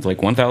thousands, like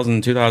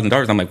 $1,000,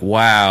 $2,000. I'm like,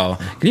 wow.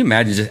 Can you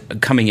imagine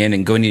just coming in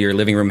and going to your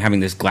living room having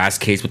this glass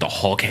case with the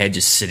Hulk head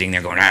just sitting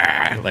there going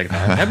like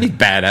that'd be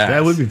badass.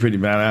 That would be pretty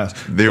badass.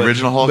 The But-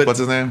 original Hulk, but what's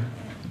his name?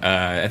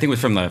 I think it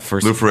was from the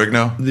first. Lou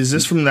Ferrigno? Is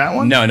this from that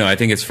one? No, I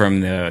think it's from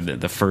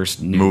the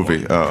first new Movie.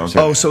 one. Oh, okay.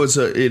 Oh, so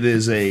it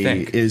is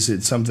Think. is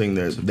it something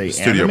that they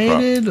Studio prop.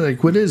 animated?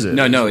 Like what is it?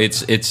 No,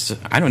 it's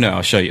I don't know.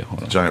 I'll show you.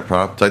 Hold on. Giant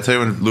prop. Did I tell you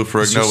when Lou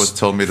Ferrigno just was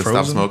told me to stop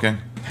frozen? smoking?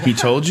 He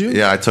told you?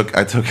 Yeah, I took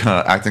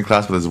acting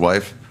class with his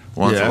wife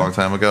once Yeah. a long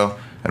time ago,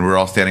 and we were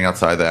all standing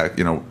outside that,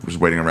 just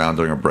waiting around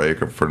during a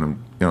break or for them,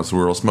 so we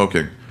were all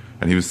smoking,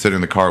 and he was sitting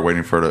in the car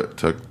waiting for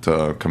her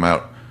to come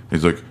out.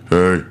 He's like,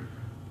 "Hey,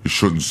 you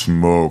shouldn't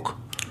smoke."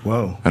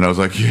 Whoa. And I was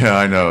like, "Yeah,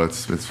 I know,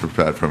 it's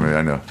bad for me,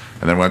 I know."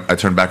 And then when I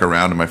turned back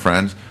around to my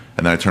friend,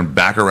 and then I turned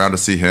back around to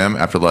see him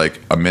after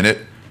like a minute,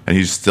 and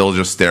he's still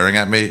just staring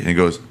at me, and he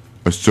goes,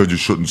 "I said you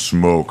shouldn't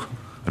smoke,"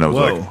 and I was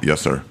Whoa. like,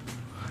 "Yes, sir."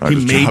 I He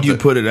just made dropped you it.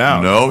 put it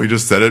out. No, he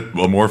just said it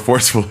more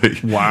forcefully.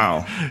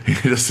 Wow. He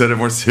just said it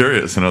more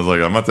serious, and I was like,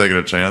 "I'm not taking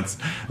a chance.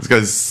 This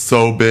guy's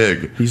so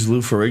big." He's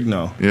Lou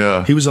Ferrigno.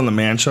 Yeah. He was on the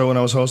Man Show when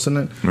I was hosting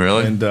it.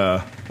 Really? And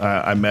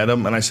I met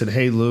him, and I said,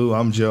 "Hey, Lou,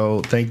 I'm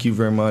Joe. Thank you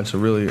very much.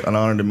 Really an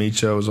honor to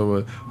meet you. I was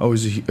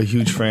always a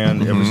huge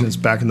fan ever since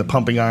back in the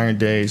Pumping Iron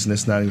days and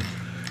this and that."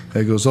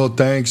 He goes, "Oh,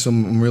 thanks.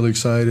 I'm really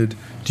excited.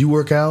 Do you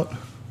work out?"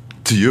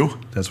 To you?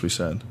 That's what he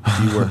said.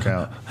 Do you work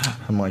out?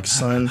 I'm like,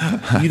 son,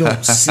 you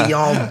don't see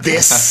all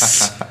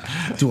this.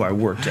 Do I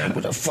work out?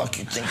 Where the fuck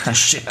you think this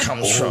shit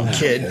comes from,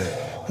 kid?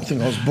 You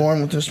think I was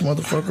born with this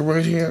motherfucker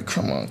right here?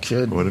 Come on,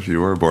 kid. What if you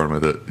were born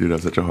with it? You'd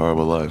have such a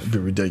horrible life. It'd be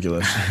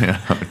ridiculous. Yeah,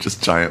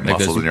 just giant Like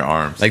muscles those- in your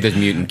arms. Like those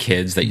mutant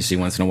kids that you see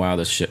once in a while.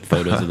 Those shit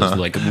photos of those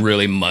like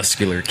really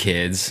muscular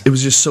kids. It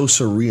was just so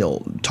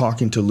surreal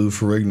talking to Lou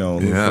Ferrigno.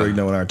 Lou Yeah.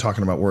 Ferrigno and I are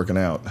talking about working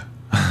out.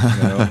 You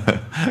know?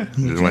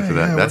 Just went to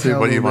that. Yeah, That's work out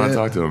what a you little want to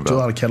bit. talk to him Do a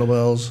lot about. of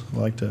kettlebells. I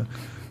like to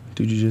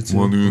Do jiu-jitsu.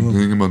 What do you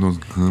think about those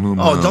kettlebells?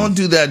 Oh, don't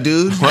do that,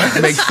 dude.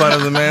 Make fun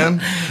of the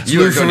man. It's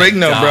You Lou are gonna Ferrigno,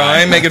 bro. die.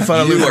 I ain't making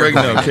fun of You Lou are Ferrigno,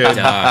 gonna kid.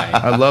 die.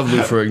 I love Lou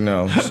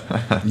Ferrigno. You You're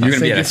gonna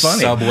think be at you're a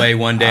funny. Subway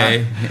one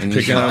day, and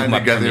you're Picking gonna up come I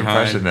up got from the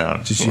impression behind.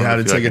 now. Just you had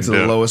to take it to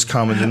the lowest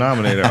common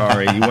denominator,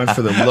 Ari. You went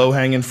for the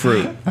low-hanging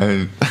fruit. I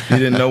You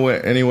didn't know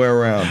anywhere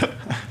around.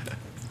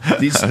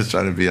 was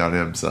trying to be on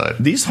his side.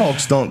 These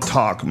Hulks don't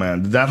talk,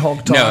 man. Did that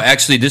Hulk talk? No,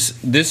 actually,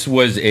 this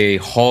was a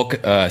Hulk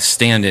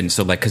stand-in.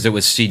 So, like, because it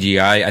was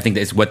CGI, I think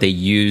that's what they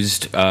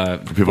used for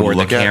people to the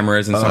look at?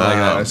 cameras and stuff like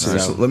I that. see.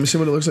 So, Let me see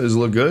what it looks like. Does it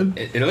look good?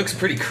 it looks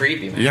pretty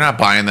creepy, man. You're not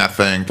buying that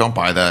thing. Don't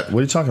buy that. What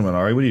are you talking about,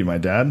 Ari? What are you, my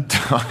dad?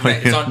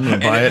 It's on, I'm gonna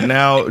buy it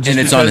now. and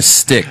it's on a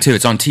stick too.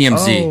 It's on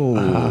TMZ.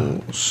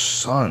 Oh,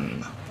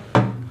 son.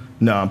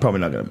 No, I'm probably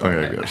not gonna buy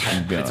Okay, it. good.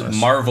 To be honest.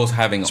 Marvel's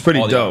having It's pretty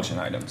all the dope. action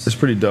items. It's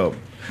pretty dope.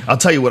 I'll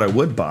tell you what I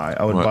would buy.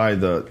 I would What? buy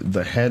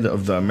the head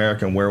of the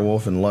American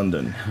Werewolf in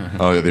London.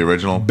 Oh, yeah, the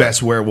original.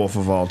 Best werewolf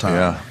of all time.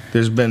 Yeah.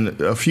 There's been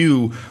a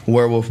few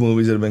werewolf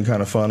movies that have been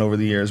kind of fun over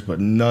the years,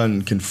 but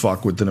none can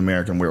fuck with an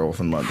American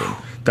Werewolf in London.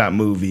 That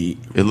movie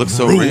It looks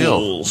so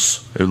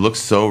rules. real. It looks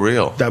so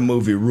real. That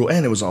movie rule,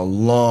 and it was a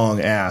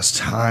long ass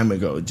time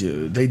ago,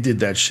 dude. They did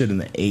that shit in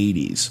the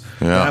 80s.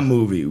 Yeah. That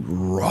movie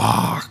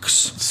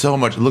rocks. So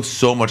much. It looks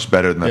so much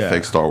better than that Yeah.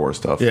 fake Star Wars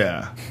stuff.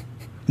 Yeah.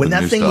 When The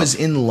that new thing stuff. was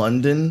in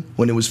London,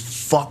 when it was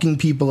fucking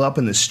people up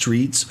in the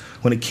streets,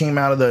 when it came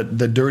out of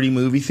the dirty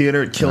movie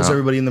theater, it kills Yeah.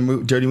 everybody in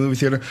the dirty movie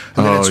theater,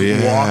 and then Oh, it's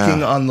yeah.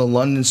 walking on the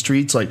London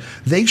streets. Like,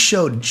 they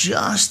showed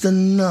just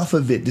enough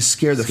of it to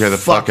scare the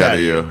fuck out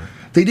of you.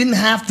 They didn't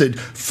have to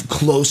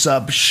close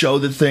up, show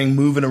the thing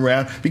moving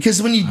around,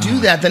 because when you do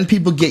that, then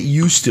people get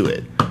used to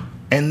it.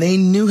 And they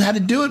knew how to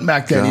do it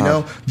back then. You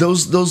know,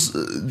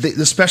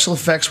 the special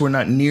effects were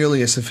not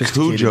nearly as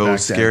sophisticated Cujo back then.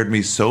 scared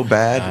me so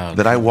bad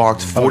that I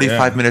walked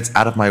 45 minutes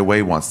out of my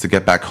way once to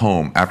get back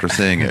home after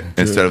seeing it,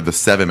 instead of the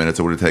 7 minutes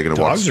it would have taken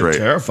to walk Dogs are straight.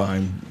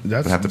 terrifying.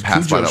 That's have to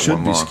pass by Cujo that should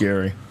one be lawn.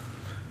 scary.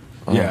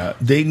 Yeah,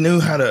 they knew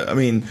how to. I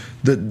mean,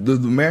 the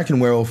American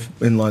Werewolf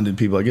in London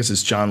people. I guess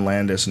it's John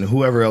Landis and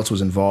whoever else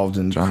was involved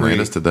in. John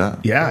Landis did that?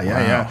 Yeah, yeah, Wow.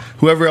 yeah.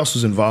 Whoever else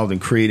was involved in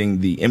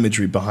creating the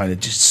imagery behind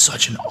it, just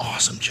such an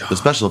awesome job. The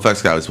special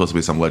effects guy was supposed to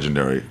be some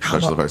legendary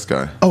special effects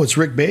guy. Oh, it's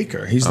Rick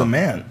Baker. He's the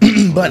man. But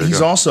there you he's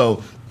go.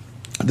 also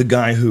the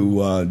guy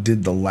who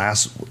did the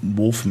last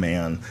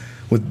Wolfman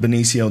with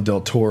Benicio del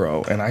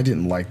Toro, and I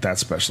didn't like that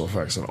special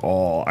effects at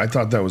all. I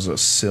thought that was a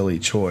silly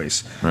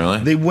choice. Really?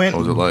 They went. What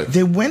was it like?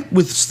 They went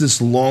with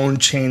this Lon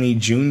Chaney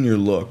Jr.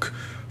 look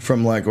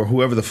from or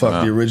whoever the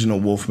fuck the original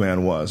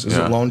Wolfman was. Is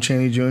Yeah. it Lon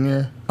Chaney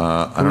Jr.?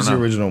 I don't Who's the know.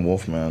 original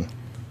Wolfman?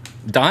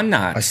 Don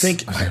Knotts. I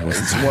think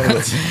it's one of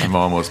the. I'm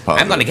almost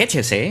positive. I'm gonna get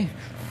you, see?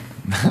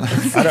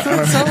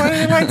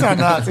 Somebody likes on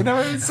nuts. He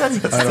never even says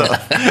it.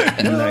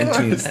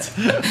 19th.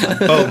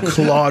 Oh,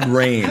 Claude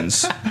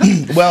Rains.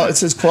 Well, it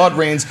says Claude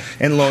Rains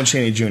and Lon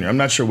Chaney Jr. I'm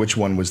not sure which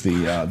one was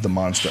the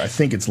monster. I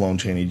think it's Lon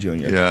Chaney Jr.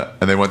 Yeah,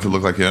 and they went to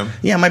look like him.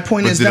 Yeah, my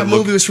point But is did that it look-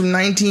 movie was from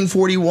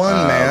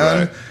 1941,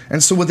 man. right.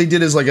 And so what they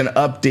did is like an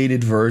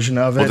updated version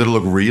of it. Well, did it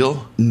look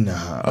real? No.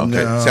 Okay.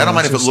 No, See, I don't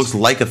mind if it's it looks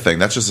like a thing.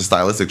 That's just a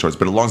stylistic choice.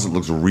 But as long as it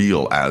looks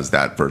real as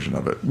that version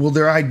of it. Well,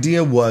 their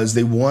idea was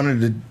they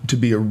wanted it to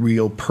be a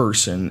real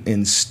person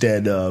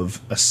instead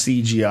of a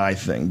CGI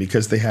thing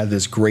because they had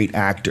this great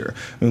actor.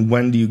 I mean,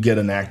 when do you get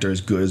an actor as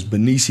good as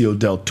Benicio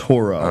del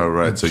Toro Oh,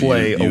 right. to So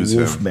play you a use him.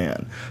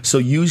 wolfman? So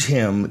use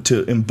him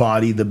to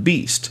embody the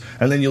beast.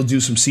 And then you'll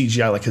do some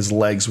CGI, like his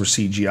legs were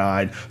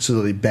CGI'd so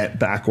that they bent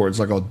backwards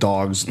like a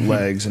dog's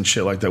legs and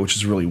shit like that, which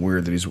is really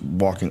weird that he's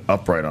walking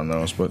upright on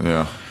those. But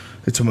Yeah.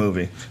 it's a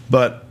movie.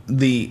 But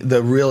the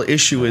real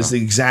issue is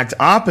the exact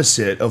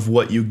opposite of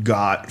what you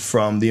got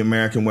from the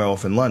American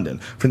Werewolf in London.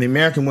 From the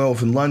American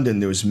Werewolf in London,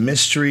 there was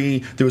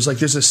mystery. There's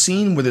a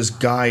scene where this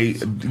guy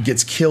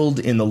gets killed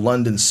in the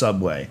London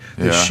subway.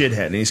 This Yeah.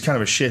 shithead, and he's kind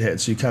of a shithead,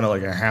 so you kind of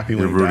like are happy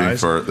when You're he rooting dies.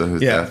 for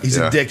his yeah, death, he's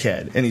yeah. a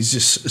dickhead, and he's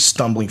just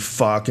stumbling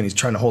fuck, and he's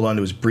trying to hold on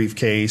to his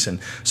briefcase, and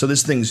so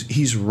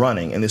he's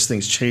running, and this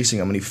thing's chasing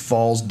him, and he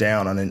falls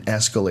down on an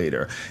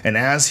escalator, and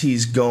as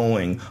he's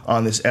going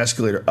on this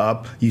escalator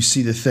up, you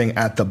see the thing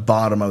at the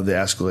bottom of the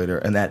escalator,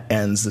 and that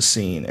ends the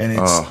scene, and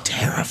it's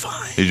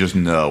terrifying. You just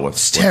know what's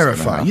It's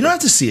terrifying. You don't Know. have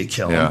to see it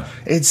kill him. Yeah.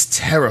 It's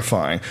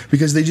terrifying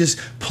because they just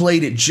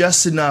played it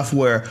just enough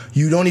where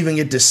you don't even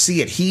get to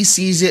see it. He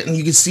sees it and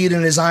you can see it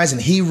in his eyes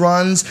and he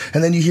runs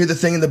and then you hear the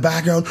thing in the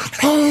background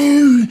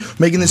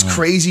making this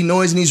crazy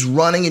noise and he's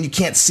running and you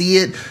can't see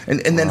it. And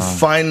then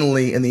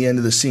finally in the end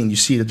of the scene you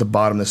see it at the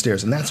bottom of the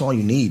stairs. And that's all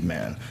you need,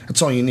 man.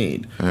 That's all you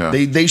need. Yeah.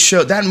 They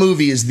show that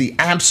movie is the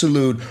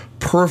absolute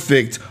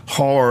perfect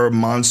horror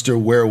monster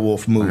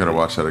werewolf movie. I gotta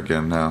watch that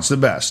again now. It's the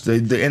best,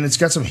 and it's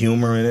got some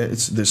humor in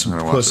it. There's some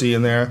gonna watch pussy it.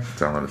 in there.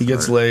 Download it He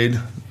gets tonight. laid.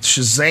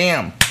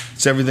 Shazam!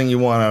 It's everything you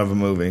want out of a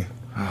movie.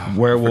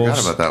 Werewolves,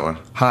 Forgot about that one.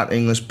 hot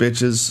English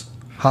bitches.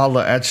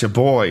 Holla at your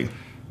boy.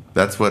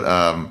 That's what.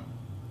 I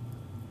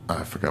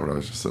forgot what I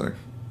was just saying.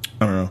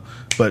 I don't know.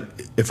 But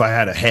if I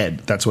had a head,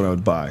 that's what I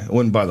would buy. I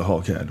wouldn't buy the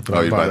Hulk head. But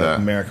I'd you'd buy buy the that.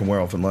 American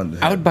Werewolf in London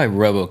head. I would buy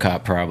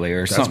RoboCop probably,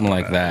 or something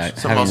like that.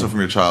 Something also from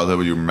your childhood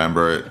where you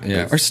remember it.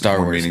 Yeah, It's or Star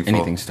more Wars. meaningful.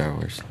 Anything Star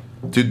Wars.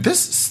 Dude,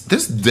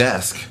 this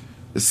desk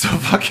is so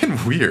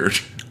fucking weird.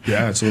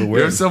 Yeah, it's a little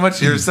weird.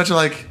 You're such a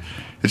like.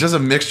 It's just a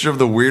mixture of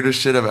the weirdest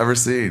shit I've ever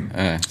seen.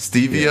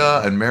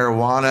 Stevia and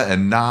marijuana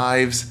and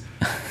knives,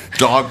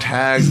 dog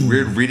tags,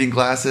 weird reading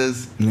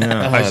glasses,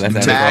 Yeah.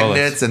 That's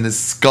magnets, and the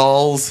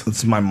skulls.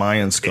 It's my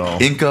Mayan skull.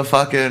 Inca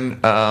fucking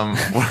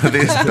what are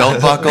these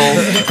belt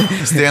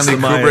buckles? Stanley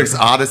Kubrick's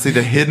Odyssey,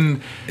 the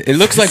hidden. It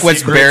looks like what's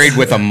secrets. buried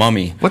with a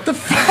mummy. What the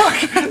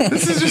fuck?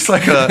 This is just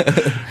like a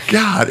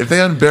God. If they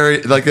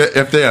unbury, like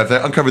if they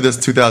uncovered this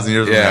 2,000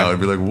 years from now, it'd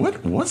be like,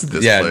 what was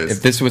this place?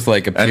 If this was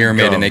like a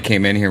pyramid go. and they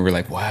came in here, we're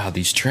like, wow,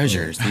 these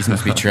treasures. These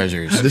must be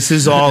treasures. This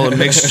is all a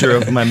mixture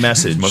of my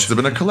message. Must have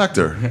been a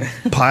collector.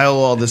 Pile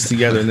all this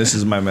together, and this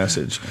is my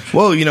message.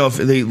 Well, you know, if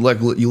they like,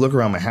 you look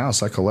around my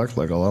house, I collect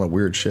like a lot of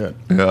weird shit.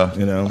 Yeah,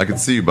 You know? I could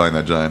see you buying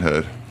that giant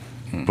head,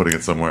 putting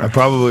it somewhere. I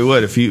probably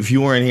would if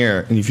you weren't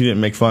here and if you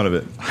didn't make fun of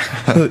it.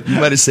 You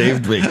might have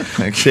saved me,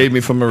 saved me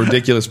from a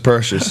ridiculous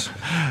purchase.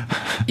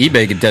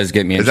 eBay does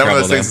get me in Is that one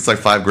trouble, of those things? It's like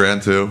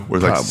 $5,000 too, where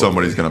like Probably.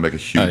 somebody's gonna make a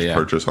huge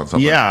purchase on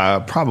something. Yeah,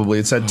 probably.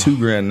 It's at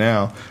 $2,000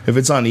 now. If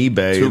it's on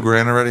eBay,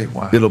 $2,000 already.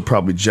 Wow. it'll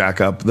probably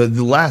jack up. The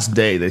last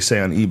day they say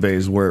on eBay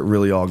is where it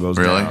really all goes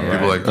Really? down.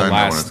 People like the I know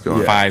when last it's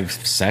going. 5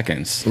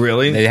 seconds.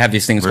 Really? They have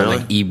these things Really?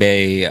 called like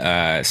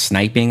eBay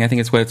sniping, I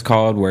think it's what it's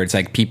called, where it's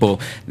like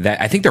people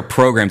that I think they're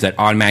programs that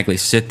automatically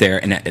sit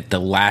there and at the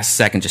last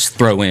second just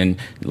throw in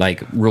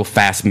like real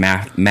fast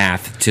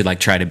math to like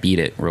try to beat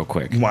it real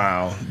quick.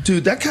 Wow,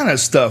 dude, that kind of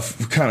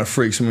stuff kind of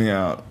freaks me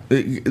out.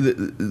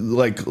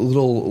 Like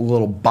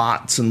little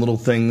bots and little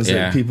things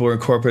that people are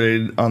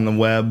incorporated on the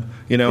web.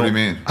 You know, What do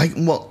you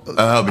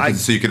mean?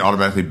 So you can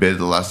automatically bid at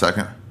the last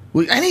second.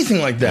 Well, anything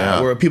like that,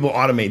 Yeah. where people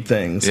automate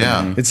things.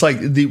 Yeah. It's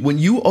like when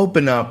you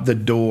open up the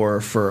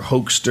door for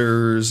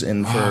hoaxsters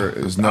and for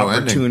There's no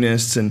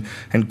opportunists and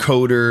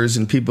coders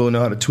and people who know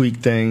how to tweak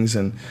things.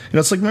 And, you know,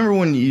 it's like, remember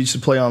when you used to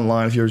play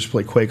online, if you ever used to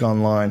play Quake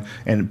Online,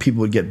 and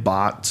people would get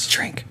bots?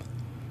 Drink.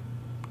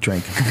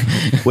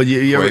 Well,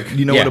 you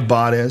know Yeah. what a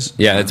bot is?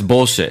 Yeah, that's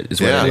bullshit. Is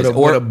what Yeah. it is.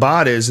 What a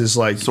bot is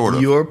like Sort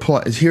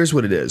of. here's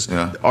what it is.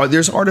 Yeah.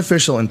 There's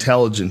artificial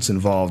intelligence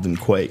involved in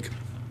Quake.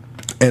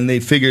 And they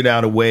figured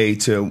out a way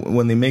to,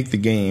 when they make the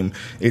game,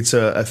 it's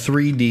a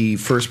 3D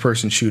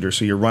first-person shooter.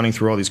 So you're running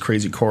through all these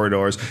crazy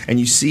corridors, and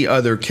you see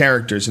other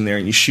characters in there,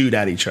 and you shoot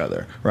at each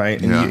other,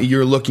 right? And Yeah.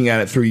 you're looking at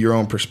it through your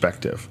own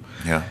perspective.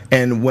 Yeah.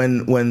 And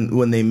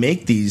when they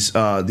make these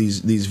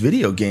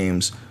video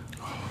games,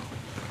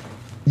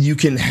 you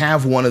can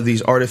have one of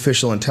these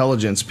artificial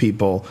intelligence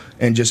people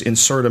and just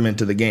insert them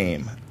into the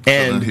game.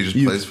 And then he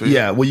just plays for you?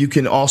 Yeah, well, you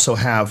could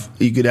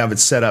have it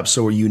set up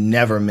so where you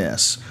never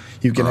miss.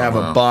 You can have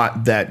a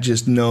bot that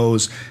just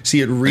knows. See,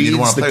 it reads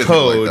wanna the play with people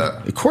code. like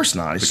that. Of course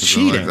not. It's Because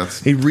they're like, cheating.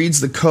 that's- It reads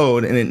the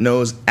code and it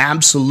knows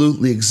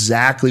absolutely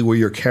exactly where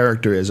your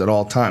character is at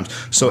all times.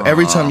 So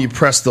every time you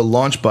press the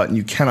launch button,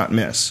 you cannot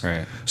miss.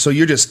 Right. So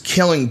you're just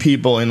killing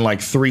people in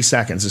like 3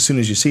 seconds as soon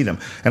as you see them.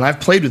 And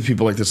I've played with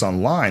people like this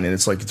online, and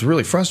it's like it's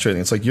really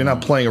frustrating. It's like you're not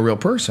playing a real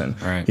person.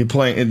 Right. You're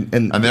playing,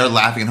 and And they're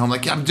laughing at home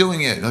like, yeah, I'm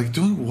doing it. Like,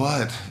 doing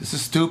what? This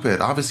is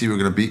stupid. Obviously, you were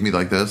going to beat me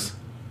like this.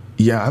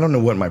 yeah, I don't know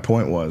what my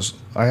point was.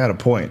 I had a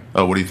point.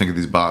 Oh, what do you think of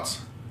these bots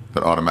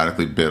that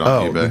automatically bid on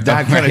Oh, eBay?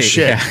 that kind of Right,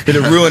 shit. yeah. Did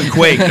it ruin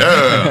Quake?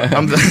 Yeah.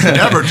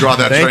 Never draw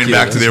that Thank train you.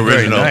 back to the That's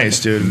original. Very nice,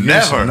 dude. Give me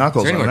Never. some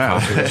knuckles Training on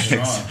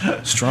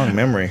that. Strong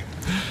memory.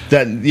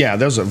 That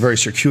was a very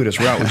circuitous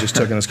route we just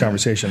took in this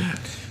conversation.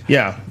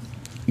 Yeah,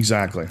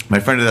 exactly.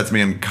 My friend did that to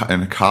me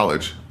in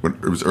college. When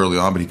it was early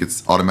on, but he could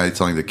automatically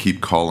tell me to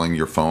keep calling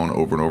your phone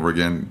over and over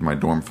again, my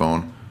dorm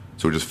phone.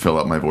 So it would just fill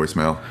up my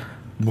voicemail.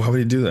 Why would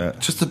he do that?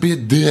 Just to be a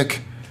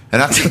dick.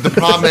 And that's the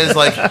problem is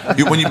like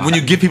when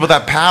you give people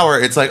that power,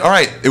 it's like, all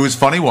right, it was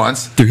funny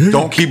once.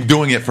 Don't keep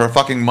doing it for a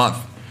fucking month.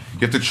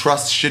 You have to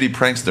trust shitty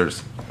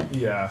pranksters.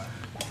 Yeah.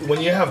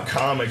 When you have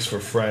comics for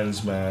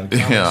friends, man,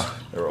 Yeah.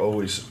 they're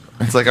always.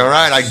 It's like, all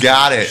right, I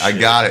got it.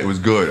 It was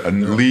good.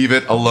 And leave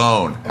it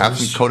alone. Have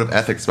some code of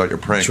ethics about your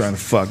pranks. Trying to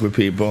fuck with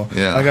people.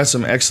 Yeah. I got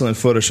some excellent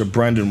footage of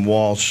Brendan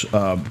Walsh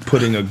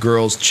putting a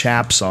girl's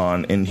chaps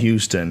on in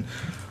Houston.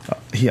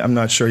 I'm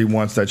not sure he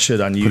wants that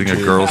shit on YouTube.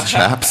 Putting a girl's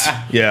chaps.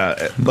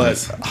 Yeah, but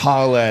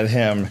holla at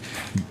him,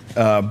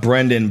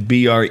 Brendan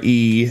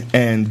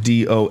BRENDON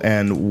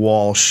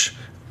Walsh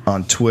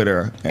on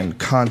Twitter, and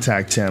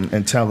contact him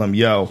and tell him,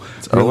 yo,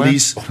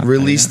 release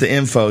the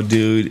info,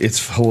 dude.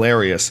 It's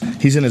hilarious.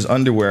 He's in his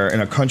underwear in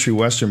a country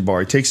western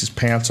bar. He takes his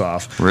pants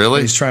off.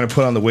 Really? He's trying to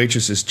put on the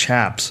waitress's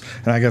chaps,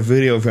 and I got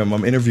video of him.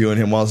 I'm interviewing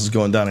him while this is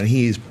going down, and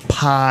he's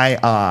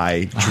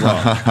pie-eyed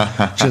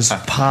drunk. Just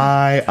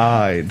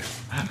pie-eyed.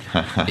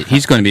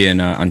 He's going to be in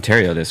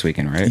Ontario this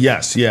weekend, right?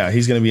 Yes, yeah.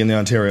 He's going to be in the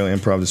Ontario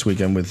Improv this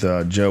weekend with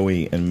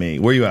Joey and me.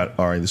 Where are you at,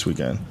 Ari, this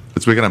weekend?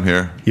 This weekend I'm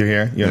here. You're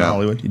here? You're in Yeah.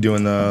 Hollywood? You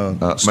doing the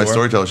My store?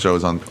 storyteller show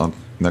is on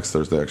next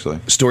Thursday, actually.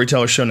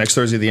 Storyteller show next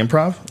Thursday at the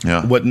Improv?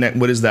 Yeah.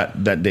 What is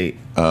that date?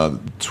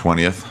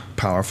 20th.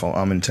 Powerful.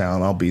 I'm in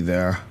town. I'll be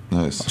there.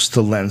 Nice. Just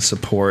to lend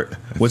support.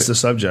 What's the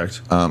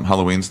subject?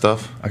 Halloween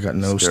stuff. I got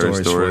no Scary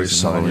stories for you,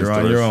 son. Halloween You're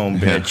on your own,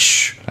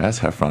 bitch. Yeah. Let's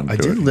have fun. I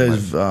did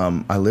live.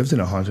 I lived in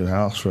a haunted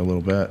house for a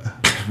little bit.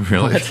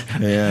 Really?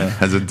 Yeah.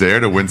 As a dare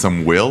to win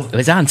some will? It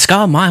was on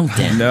Skull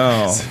Mountain.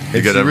 No. If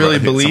you gotta really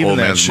hit believe some in old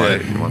that man's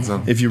shit. money. You want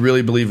some? If you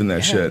really believe in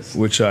that shit,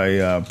 which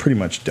I pretty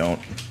much don't.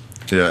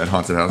 Yeah, at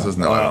haunted houses?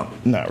 No, I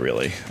don't. Not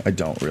really. I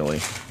don't really.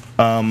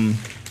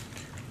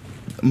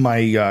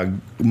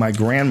 My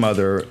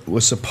grandmother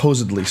was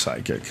supposedly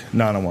psychic.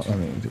 No, I don't want. I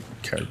mean,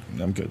 okay,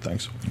 I'm good,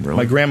 thanks. Really?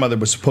 My grandmother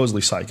was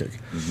supposedly psychic.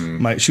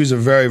 She was a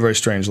very, very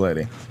strange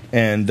lady,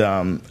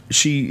 and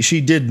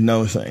she did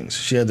know things.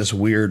 She had this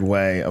weird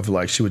way of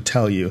like she would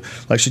tell you.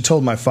 Like she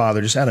told my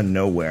father just out of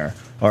nowhere,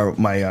 or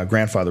my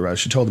grandfather rather.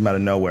 She told him out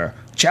of nowhere,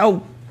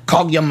 Joe,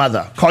 call your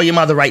mother. Call your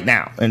mother right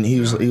now. And he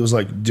was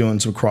like doing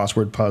some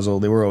crossword puzzle.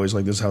 They were always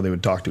like, this is how they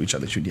would talk to each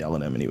other. She would yell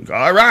at him, and he would go,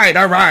 all right,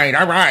 all right,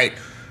 all right.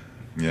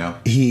 Yeah.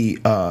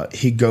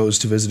 He goes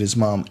to visit his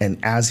mom, and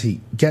as he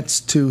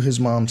gets to his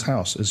mom's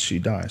house, as she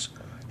dies,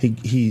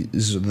 he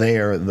is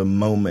there the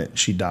moment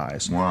she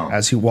dies. Wow.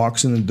 As he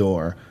walks in the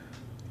door,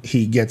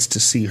 he gets to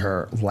see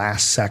her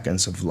last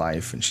seconds of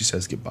life, and she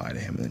says goodbye to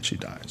him, and then she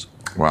dies.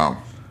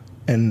 Wow.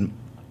 And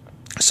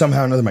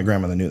somehow or another, my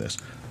grandmother knew this.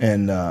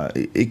 And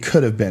it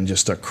could have been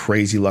just a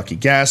crazy lucky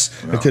guess.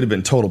 Yeah. It could have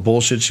been total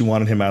bullshit. She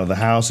wanted him out of the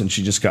house, and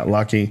she just got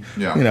lucky.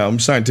 Yeah. You know,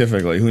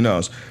 scientifically, who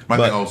knows? My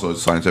thing also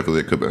is scientifically,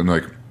 it could have been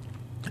like,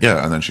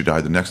 yeah, and then she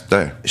died the next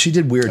day. She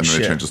did weird And then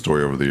shit. they changed the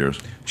story over the years.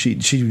 She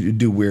would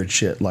do weird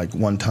shit. Like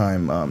one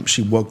time,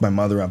 she woke my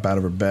mother up out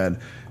of her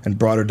bed and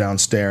brought her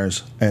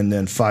downstairs, and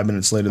then 5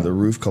 minutes later, the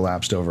roof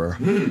collapsed over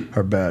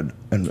her bed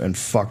and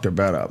fucked her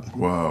bed up.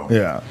 Wow.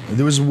 Yeah,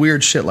 there was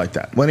weird shit like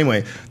that. Well,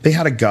 anyway, they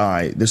had a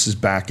guy. This is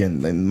back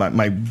in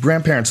my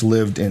grandparents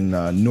lived in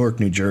Newark,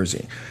 New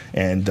Jersey,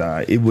 and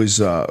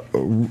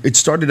it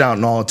started out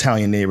an all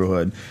Italian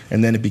neighborhood,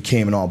 and then it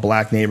became an all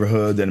black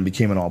neighborhood. Then it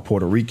became an all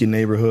Puerto Rican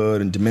neighborhood,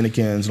 and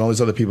Dominicans and all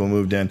these other people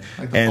moved in.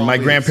 Like and my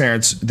Follies.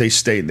 grandparents, they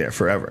stayed there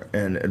forever.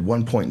 And at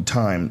one point in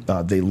time,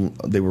 they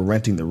were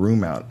renting the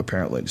room out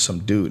apparently to some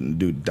dude, and the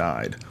dude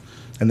died,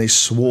 and they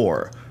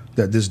swore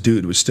that this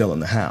dude was still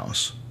in the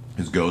house.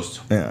 His ghost.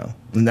 Yeah,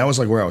 and that was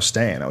like where I was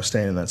staying. I was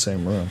staying in that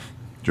same room.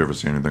 Did you ever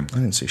see anything? I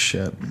didn't see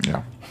shit.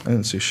 Yeah. I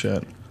didn't see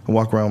shit. I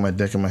walk around with my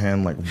dick in my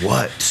hand like,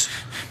 what?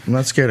 I'm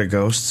not scared of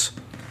ghosts.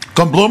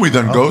 Come blow me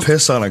then, I'll ghost.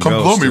 piss on a Come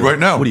ghost. blow me dude. right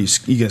now. What are you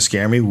gonna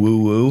scare me?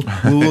 Woo woo.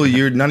 Woo woo,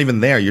 you're not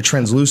even there. You're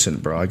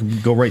translucent, bro. I can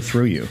go right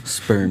through you.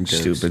 Sperm ghost.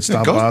 Stupid.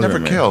 Stop Ghosts bothering never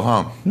me. kill,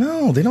 huh?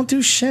 No, they don't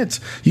do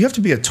shit. You have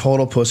to be a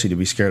total pussy to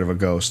be scared of a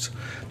ghost.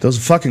 Those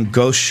fucking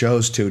ghost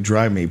shows too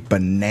drive me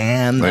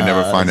bananas. They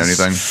never find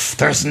anything.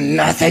 There's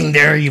nothing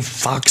there, you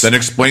fucks. Then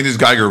explain these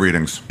Geiger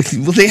readings.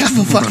 Well, they have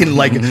a fucking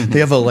like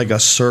a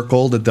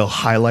circle that they'll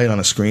highlight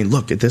on a screen.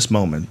 Look, at this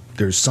moment,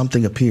 there's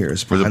something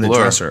appears Where's the behind the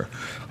blur? dresser.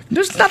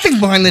 There's nothing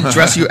behind the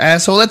dresser, you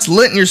asshole. That's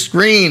lit in your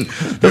screen.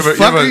 The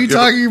fuck are you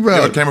talking You have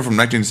about? a camera from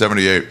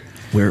 1978.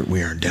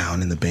 We are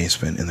down in the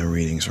basement, and the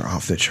readings are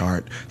off the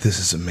chart. This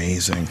is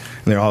amazing.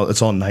 And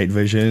it's all night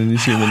vision. You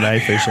see the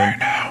night vision.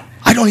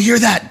 I don't hear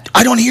that.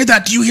 I don't hear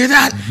that. Do you hear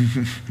that?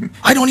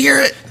 I don't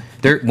hear it.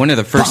 One of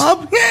the first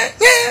Bob?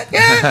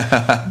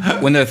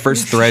 one of the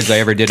first threads I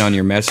ever did on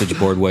your message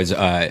board was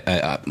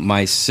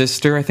my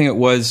sister, I think it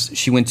was,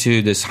 she went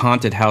to this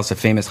haunted house, a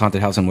famous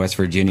haunted house in West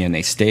Virginia, and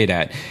they stayed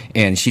at,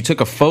 and she took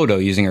a photo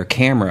using her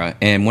camera,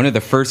 and one of the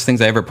first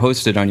things I ever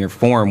posted on your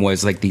forum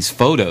was like these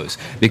photos,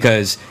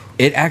 because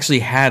it actually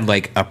had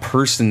like a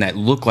person that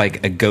looked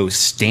like a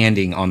ghost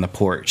standing on the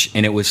porch,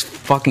 and it was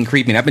fucking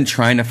creepy. And I've been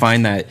trying to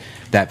find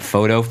that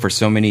photo for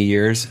so many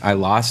years. I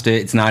lost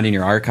it. It's not in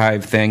your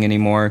archive thing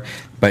anymore,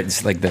 but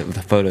it's like the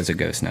photo's a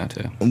ghost now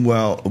too.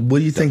 Well, what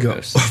do you think of?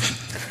 Ghost.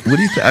 What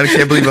do you? I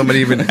can't believe I'm going to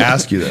even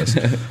ask you this.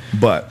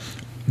 But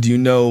do you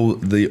know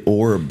the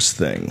orbs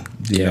thing?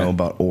 Do you Yeah. know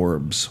about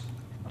orbs?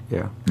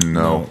 Yeah.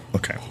 No.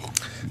 Okay.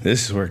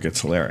 This is where it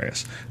gets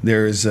hilarious.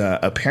 There's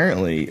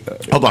apparently.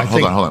 Hold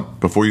on.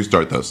 Before you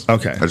start this,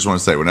 Okay. I just want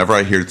to say, whenever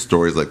I hear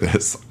stories like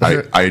this,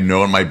 I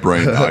know in my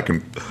brain now I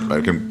can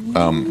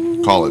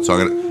call it. So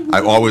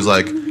I'm always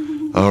like,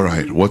 all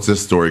right, what's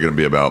this story going to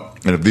be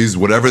about? And if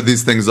whatever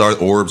these things are,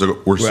 orbs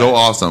were so Right.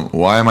 awesome,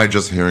 why am I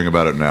just hearing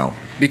about it now?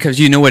 Because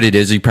you know what it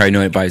is. You probably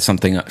know it by some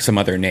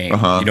other name. You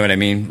know what I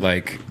mean?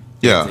 Like,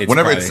 Yeah,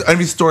 whenever probably- it's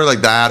any story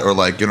like that, or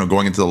like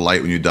going into the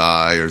light when you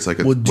die, or it's like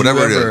Well, do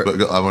whatever you it ever- is.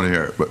 But I want to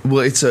hear it. But, Well,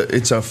 it's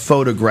a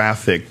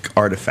photographic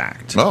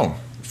artifact. oh,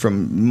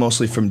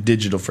 Mostly from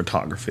digital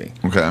photography.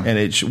 Okay. And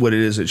it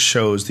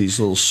shows these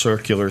little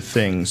circular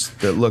things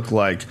that look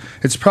like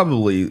it's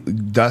probably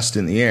dust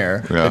in the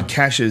air. Yeah. It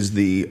catches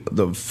the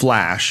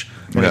flash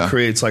and Yeah. it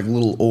creates like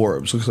little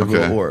orbs. Looks like Okay.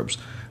 little orbs.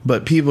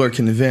 But people are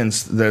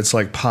convinced that it's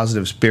like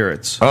positive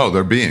spirits. oh,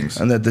 they're beings.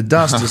 And that the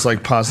dust is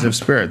like positive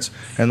spirits,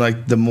 and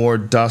like the more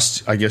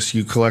dust, I guess,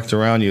 you collect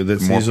around you, More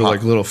these are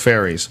like little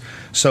fairies.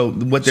 So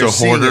what they're So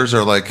seeing hoarders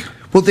are like,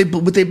 Well,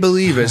 what they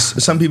believe is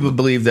some people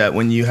believe that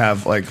when you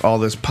have like all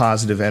this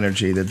positive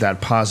energy, that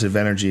positive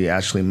energy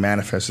actually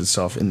manifests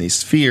itself in these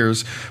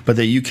spheres, but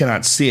that you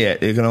cannot see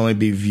it. It can only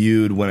be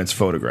viewed when it's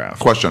photographed.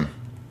 Question.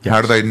 Yes.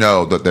 How do they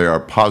know that they are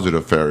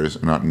positive fairies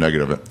and not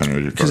negative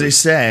energy Because they fairies?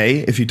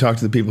 say, if you talk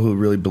to the people who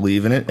really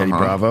believe in it, Eddie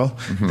Bravo,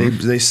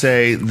 they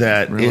say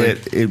that Really?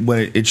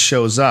 it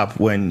shows up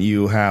when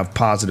you have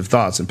positive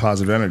thoughts and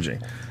positive energy.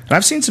 And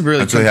I've seen some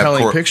really And so they have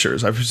compelling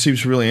pictures. I've seen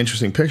some really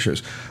interesting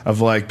pictures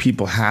of like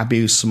people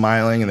happy,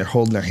 smiling, and they're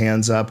holding their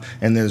hands up,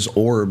 and there's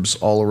orbs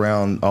all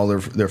around all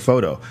their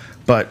photo.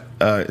 But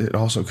it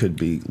also could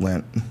be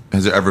lent.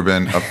 Has there ever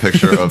been a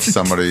picture of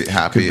somebody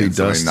happy and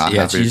somebody dust. not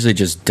Yeah, happy? it's usually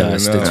just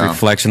dust. I know. It's Yeah.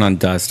 reflection on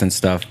dust and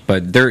stuff.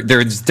 But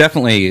there's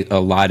definitely a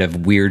lot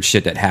of weird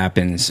shit that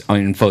happens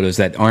in photos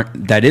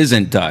that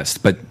isn't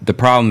dust. But the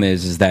problem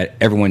is that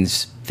everyone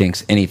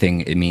thinks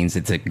anything it means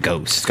it's a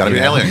ghost. It's got to be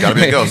an alien. Got to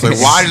be a ghost. Like,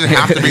 why does it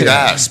have to be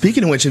that?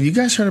 Speaking of which, have you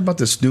guys heard about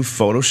this new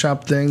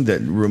Photoshop thing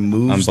that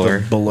removes Blur.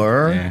 the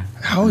blur? Yeah.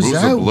 How is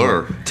Removes that? the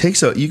blur.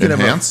 Takes a you can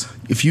Enhance? have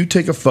if you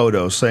take a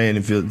photo, saying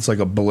if it's like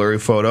a blurry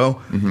photo,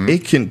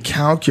 it can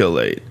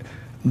calculate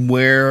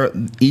where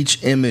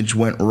each image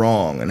went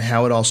wrong and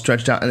how it all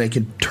stretched out, and it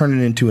can turn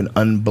it into an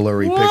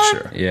unblurry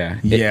picture. Yeah,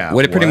 Yeah.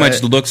 What it pretty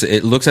much looks,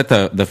 it looks at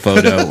the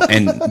photo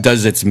and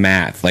does its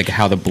math, like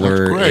how the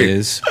blur That's great.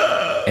 is,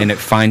 and it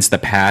finds the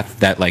path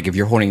that, like, if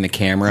you're holding the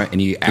camera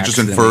and you It just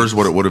accidentally- infers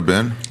what it would have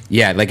been.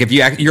 Yeah, like if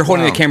you're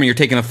holding Wow. the camera, and you're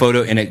taking a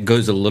photo, and it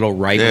goes a little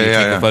right when you Yeah,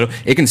 take yeah, the photo.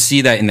 It can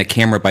see that in the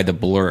camera by the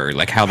blur,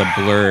 like how the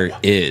blur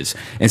is,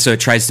 and so it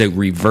tries to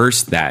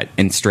reverse that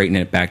and straighten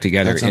it back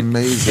together. That's And-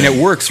 amazing. and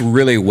it works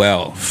really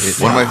well.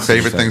 One of my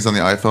favorite things on the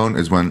iPhone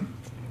is when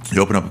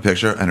you open up a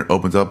picture and it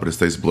opens up, but it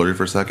stays blurry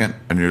for a second,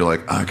 and you're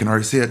like, I can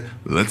already see it.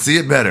 Let's see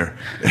it better.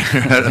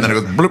 And then it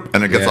goes bloop,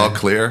 and it gets Yeah. all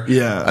clear.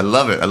 Yeah. I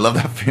love it. I love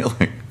that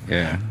feeling.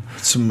 Yeah.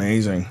 It's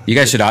amazing. You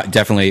guys should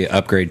definitely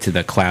upgrade to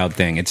the cloud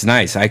thing. It's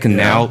nice. I can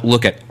now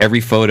look at every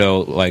photo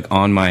like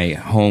on my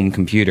home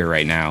computer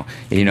right now.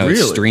 You know, it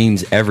Really?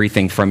 streams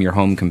everything from your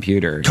home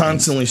computer.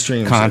 Constantly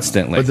streams. it.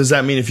 Constantly. But does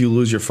that mean if you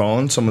lose your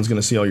phone, someone's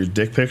going to see all your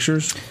dick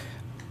pictures?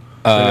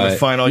 They're gonna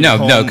find all your No,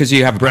 home because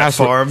you have a Brett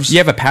password. Favre's? You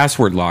have a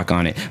password lock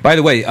on it. By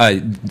the way,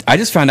 I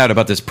just found out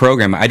about this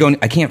program. I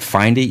can't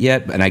find it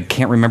yet, and I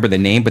can't remember the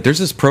name. But there's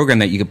this program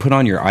that you can put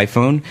on your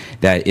iPhone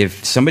that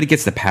if somebody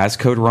gets the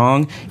passcode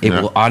wrong, it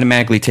Yeah. will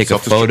automatically take a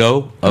Self-destruct.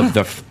 photo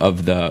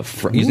of the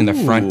using the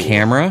front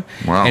camera.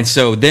 Wow. And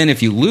so then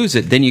if you lose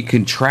it, then you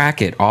can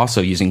track it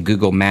also using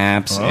Google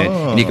Maps,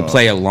 and you can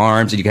play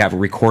alarms, and you can have it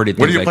recorded.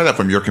 Where do things you play that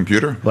from? Your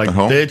computer Like, at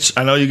home? bitch,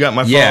 I know you got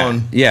my Yeah,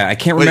 phone. yeah. I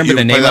can't Wait, remember you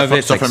the play name that of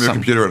it. stuff Like from your some-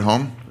 computer at home?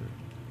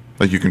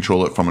 Like you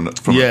control it from a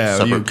Yeah,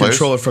 separate you place?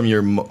 control it from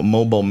your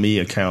mobile me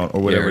account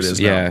or whatever it is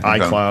Yeah. now. Okay.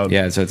 iCloud.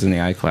 Yeah, so it's in the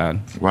iCloud.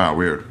 Wow,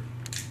 weird.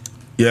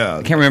 Yeah.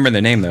 I can't remember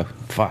the name though.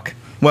 Fuck.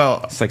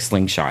 Well, It's like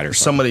Slingshot or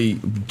something. somebody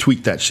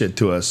tweet that shit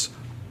to us,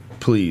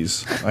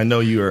 please. I know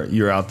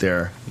you're out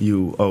there.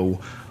 You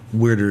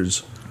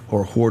weirders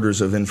or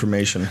hoarders of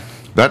information.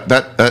 That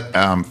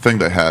thing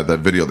they had, that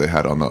video they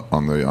had on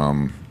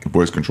the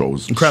voice control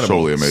was Incredible.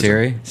 solely amazing.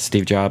 Siri,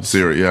 Steve Jobs.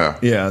 Siri, yeah.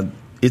 Yeah.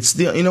 It's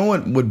the you know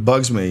what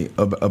bugs me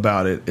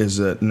about it is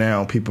that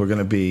now people are going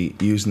to be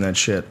using that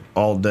shit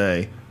all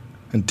day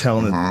and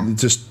telling it,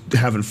 just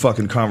having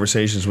fucking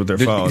conversations with their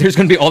phone. There's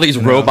going to be all these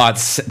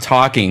robots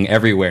talking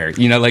everywhere.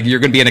 You know, like you're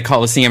going to be in a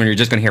coliseum and you're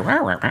just going to hear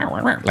 "Wah, wah, wah,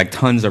 wah, wah," like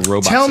tons of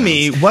robots. Tell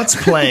me what's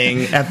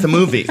playing at the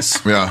movies.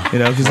 Yeah. You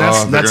know, because Oh,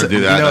 they're that's gonna do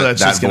you that, know that-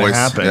 that's that just going voice, to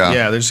happen. yeah.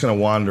 Yeah, they're just going to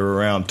wander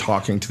around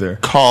talking to their.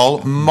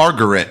 Call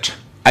Margaret.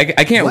 I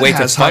can't What wait to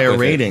has fuck higher with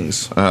it.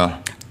 ratings?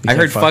 I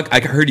heard can't fuck. I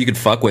heard you could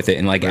fuck with it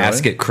and like Really?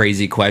 ask it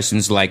crazy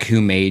questions like who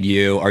made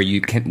you?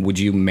 Would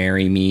you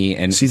marry me?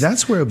 And See,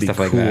 that's where it'd be stuff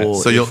like that. cool.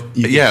 So if you'll-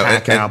 you could yeah,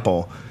 hack and-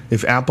 Apple.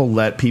 If Apple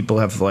let people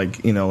have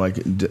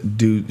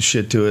do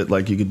shit to it,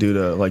 like you could do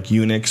to like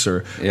Unix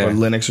or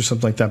Linux or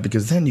something like that,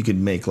 because then you could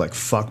make like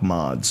fuck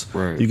mods.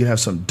 Right. You could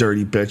have some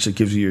dirty bitch that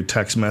gives you your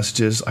text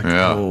messages. Like,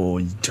 Yeah. oh,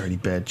 you dirty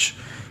bitch.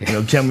 You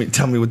know,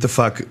 tell me what the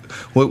fuck,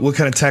 what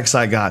kind of text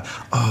I got.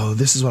 Oh,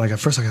 this is what I got.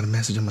 First, I got a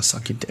message. I'm gonna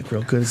suck your dick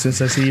real good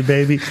since I see you,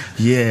 baby.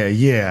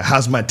 Yeah.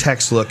 How's my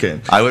text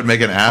looking? I would make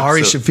an app.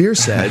 Ari so- Shaffir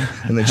said,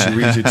 and then she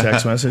reads your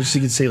text message.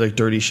 She could say like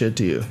dirty shit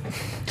to you.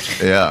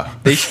 Yeah.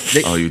 They-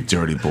 Oh, you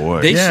dirty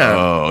boy. Yeah.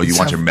 Oh, you Let's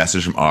want have- your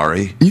message from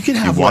Ari? You can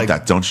have, You want like-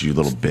 that, don't you, you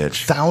little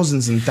bitch?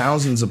 Thousands and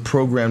thousands of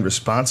programmed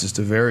responses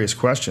to various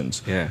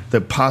questions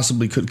that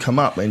possibly could come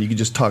up, and you could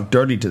just talk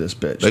dirty to this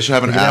bitch. They should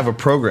have an you could app. have a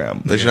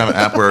program. They should have an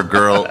app where a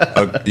girl,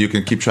 you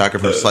can keep track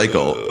of her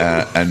cycle,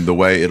 and the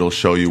way it'll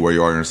show you where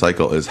you are in your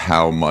cycle is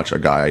how much a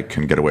guy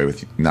can get away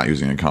with not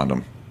using a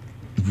condom.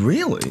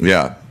 Really?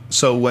 Yeah.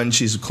 So when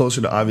she's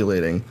closer to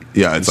ovulating,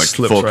 Yeah, it's it like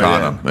slips full right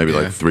condom. in. Maybe Yeah.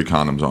 like 3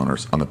 condoms on her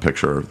on the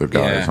picture of the guy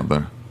or Yeah.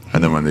 something.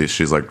 And then when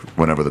she's like,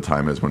 whenever the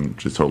time is when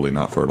she's totally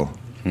not fertile,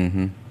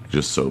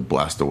 just so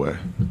blast away.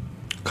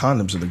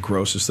 Condoms are the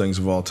grossest things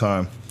of all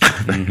time.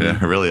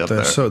 Yeah, really up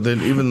They're there.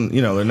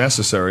 they're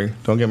necessary.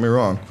 Don't get me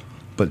wrong,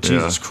 but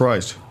Jesus Yeah.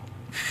 Christ,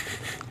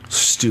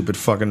 stupid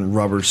fucking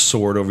rubber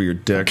sword over your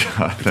dick.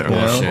 God, that You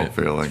was know? so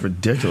feeling. It's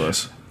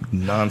ridiculous.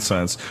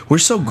 Nonsense. We're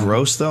so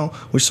gross, though.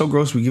 We're so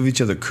gross. We give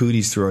each other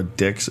cooties through our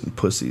dicks and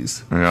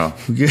pussies. Yeah.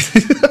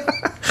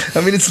 I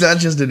mean, it's not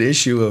just an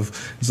issue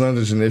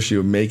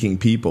of making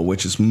people,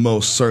 which is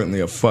most certainly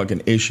a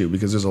fucking issue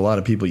because there's a lot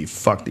of people you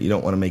fuck that you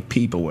don't want to make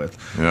people with.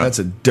 Yeah. That's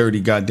a dirty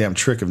goddamn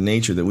trick of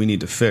nature that we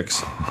need to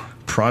fix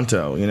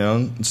pronto, you know?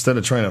 Instead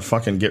of trying to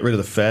fucking get rid of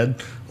the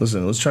Fed,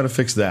 listen, let's try to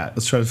fix that.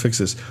 Let's try to fix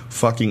this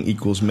fucking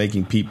equals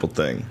making people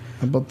thing.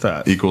 How about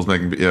that? Equals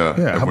making, yeah.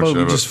 Yeah, how about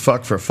we just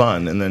fuck for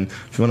fun, and then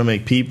if you want to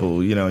make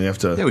people, you know, you have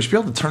to... Yeah, we should be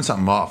able to turn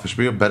something off. We should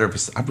be a better...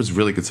 I was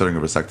really considering a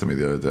vasectomy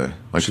the other day.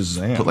 Like,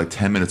 Shazam. put like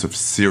 10 minutes of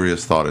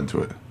serious thought into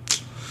it.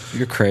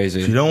 You're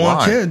crazy. If you don't want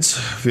Why? kids,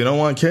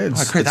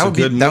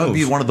 That would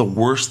be one of the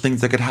worst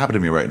things that could happen to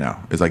me right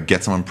now, is like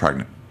get someone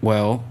pregnant.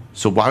 Well,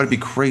 So why would it be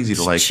crazy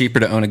to like... it's cheaper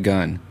to own a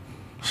gun.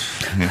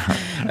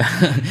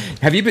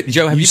 Have you been,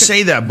 Joe? Have You you been,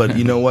 say that, but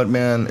you know what,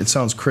 man? It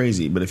sounds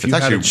crazy. But if you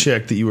It's had a actually-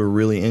 chick that you were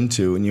really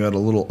into and you had a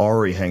little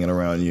Ari hanging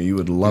around you, you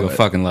would love you'll it.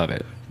 fucking love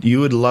it. You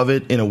would love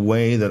it in a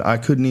way that I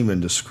couldn't even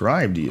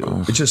describe to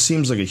you. It just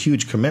seems like a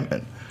huge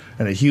commitment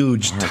and a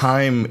huge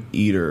time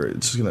eater.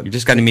 It's gonna. You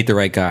just got to meet the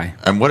right guy.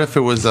 And what if it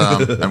was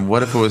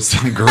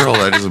some girl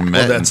that I just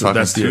met in fucking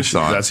that's the issue.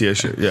 Tucson? That's the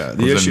issue. Yeah, It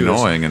the was issue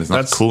annoying, and it's not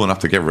that's- cool enough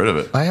to get rid of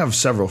it. I have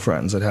several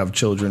friends that have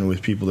children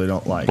with people they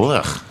don't like.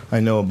 Blech. I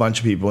know a bunch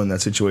of people in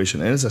that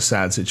situation, and it's a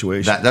sad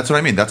situation. That's what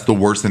I mean. That's the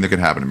worst thing that could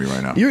happen to me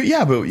right now.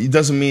 Yeah, but it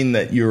doesn't mean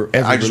that your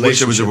every I just wish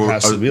there was relationship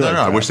has to be like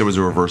I that. wish there was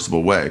a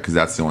reversible way, because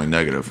that's the only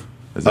negative.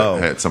 Is that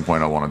hey, at some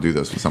point I want to do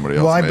this with somebody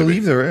else? Well, I maybe.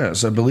 believe there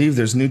is. I believe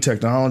there's new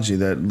technology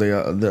that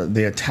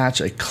they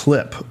attach a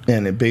clip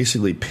and it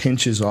basically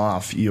pinches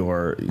off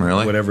your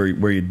Really? whatever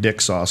where your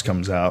dick sauce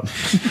comes out.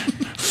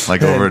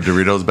 Like over a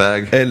Doritos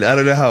bag. And I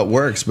don't know how it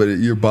works, but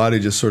your body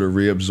just sort of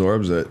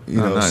reabsorbs it. You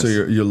know, nice. so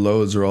your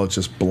loads are all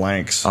just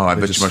blanks. Oh, I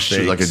They're bet just you must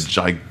shoot like a fakes.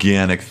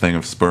 gigantic thing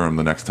of sperm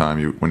the next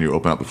time when you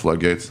open up the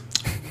floodgates.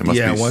 It must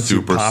be once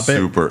super, you pop it,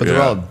 super. but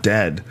they're all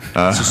dead.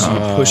 It's just you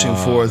pushing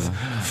forth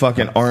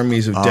fucking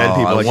armies of dead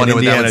people, I like an wonder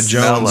what that Indiana would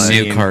smell Jones like.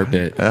 scene. New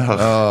carpet.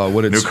 Oh,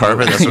 what it's New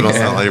carpet. That's what it'll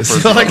smell like.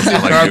 First Smell like it'll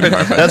smell new like new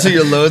carpet. That's what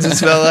your loads would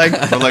smell like.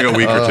 For like a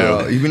week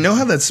or two. You know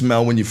how that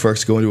smell when you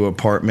first go into an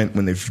apartment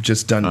when they've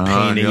just done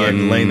painting you're it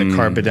and like, laying the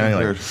carpet down? You're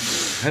Weird.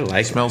 like, I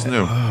like It smells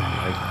new.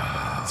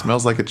 It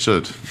smells like it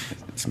should.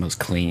 It smells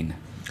clean.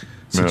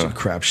 such a Yeah.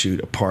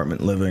 crapshoot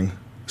apartment living.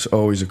 It's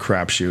always a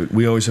crapshoot.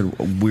 We always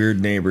had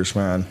weird neighbors,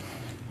 man.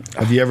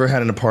 Have you ever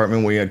had an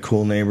apartment where you had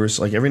cool neighbors?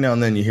 Like every now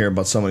and then you hear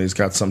about somebody who's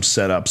got some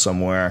setup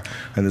somewhere,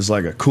 and there's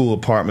like a cool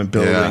apartment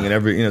building, Yeah.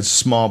 and it's a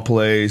small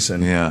place,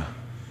 and Yeah.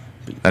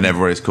 And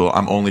everybody's cool.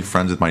 I'm only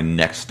friends with my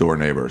next door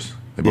neighbors.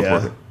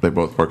 They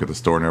both work at the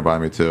store nearby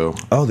me too.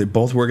 oh, they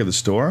both work at the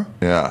store.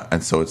 Yeah,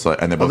 and so it's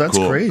like, and they're both that's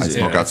cool. crazy. I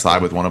smoke Yeah.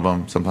 outside with one of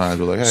them. Sometimes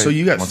we're like, hey. So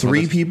you got want some of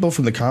 3 this? people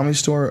from the comedy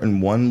store in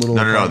one little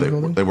No. apartment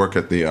building? They work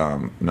at the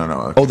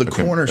no. Oh, the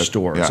corner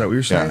store. Yeah, Is that what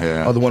you're saying?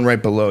 Yeah. Oh, the one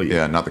right below you.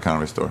 Yeah, not the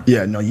comedy store.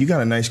 Yeah, no, you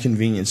got a nice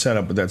convenient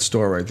setup with that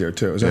store right there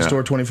too. Is that Yeah.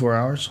 store 24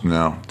 hours?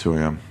 No, 2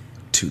 a.m.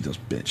 Dude, those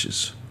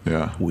bitches.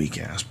 Yeah. Weak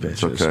ass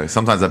bitches. It's okay.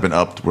 Sometimes I've been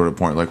up to a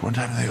point like, one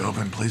time they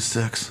open, please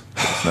 6.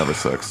 It's never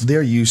 6.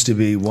 There used to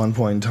be one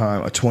point in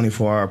time a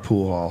 24-hour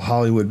pool hall,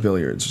 Hollywood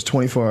Billiards. It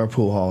was a 24-hour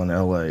pool hall in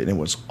LA, and it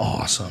was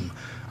awesome.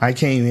 I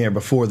came here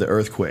before the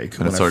earthquake.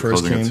 And when it started I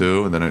first closing came. at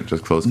 2, and then it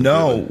just closed.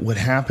 No, completely. what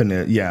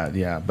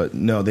happened? But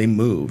no, they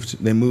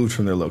moved. They moved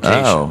from their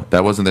location. Oh,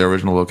 that wasn't their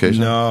original location?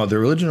 No, the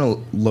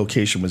original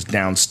location was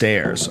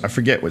downstairs. I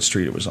forget what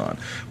street it was on,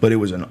 but it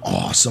was an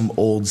awesome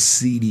old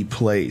seedy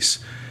place.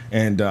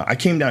 And I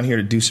came down here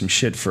to do some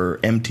shit for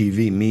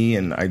MTV. Me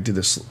and I did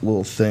this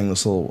little thing,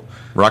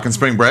 Rockin'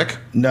 Spring Break?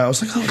 No, it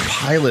was like a little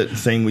pilot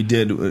thing we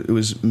did. It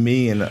was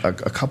me and a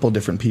couple of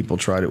different people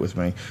tried it with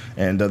me,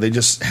 and they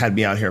just had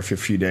me out here for a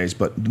few days.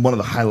 But one of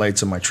the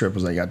highlights of my trip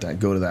was I got to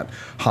go to that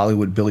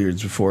Hollywood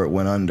Billiards before it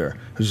went under.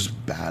 It was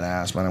just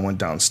badass, man. I went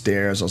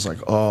downstairs. I was like,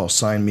 oh,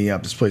 sign me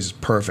up. This place is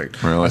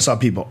perfect. Really? I saw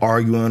people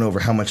arguing over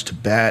how much to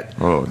bet.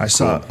 Oh, I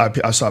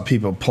saw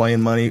people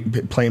playing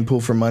pool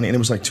for money, and it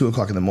was like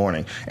 2:00 in the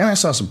morning. And I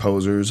saw some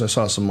posers. I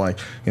saw some I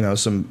don't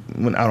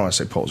want to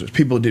say posers.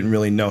 People who didn't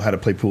really know how to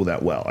play pool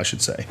that well, I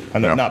should say.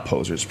 Yeah. Not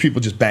posers.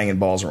 People just banging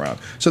balls around.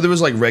 So there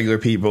was like regular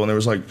people, and there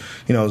was like,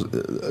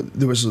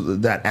 there was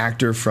that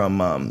actor from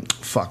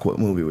what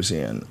movie was he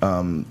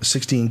in?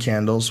 16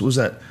 Candles. What was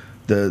that?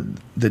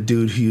 The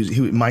dude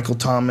who Michael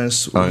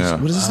Thomas. Yeah.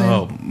 What is his name?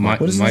 Oh,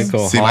 What is his name?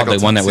 Michael See Hall, Michael-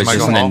 the one that see was just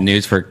Michael in the Hall?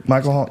 news for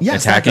Michael Hall.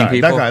 Yes, attacking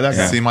people. That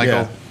guy. See Michael?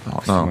 Yeah.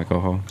 Oh,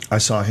 Michael Hall. I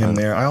saw him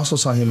there. I also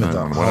saw him at the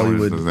I don't know his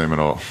Hollywood name at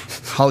all.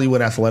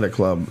 Hollywood Athletic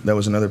Club. That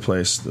was another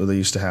place where they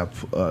used to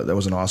have. That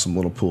was an awesome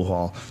little pool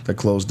hall that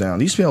closed down.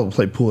 They used to be able to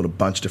play pool at a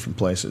bunch of different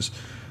places.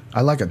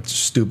 I like a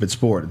stupid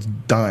sport. It's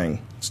dying.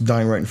 It's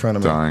dying right in front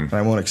of me. Dying. And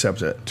I won't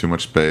accept it. Too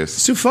much space.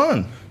 It's too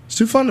fun. It's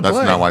too fun to That's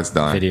play. not why it's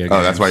dying. Video Oh,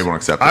 that's games. why you won't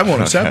accept it. I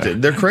won't accept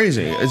it. They're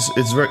crazy.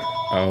 It's very.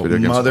 Oh, Video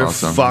games are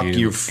awesome. Motherfuck You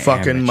your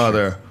fucking amateur.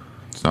 mother.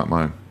 It's not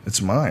mine. It's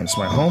mine. It's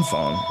my home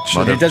phone.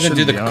 It doesn't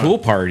do the cool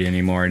part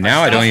anymore.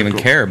 Now I don't even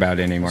care about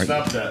it anymore.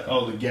 Stop that.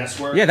 Oh, the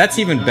guesswork? Yeah, that's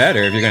even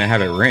better if you're going to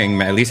have it ring.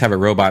 At least have a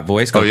robot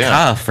voice. Go,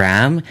 call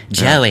from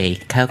Joey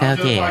Coco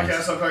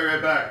Gears. I'll call you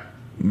right back.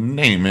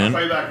 Damon I'll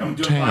call you back. I'm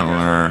doing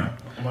Taylor.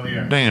 I'm on the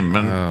air.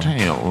 Damon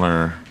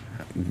Taylor.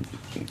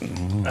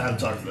 I have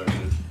to talk to that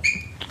dude.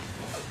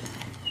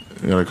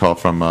 You got a call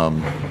from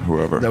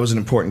whoever. That was an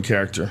important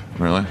character.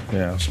 Really?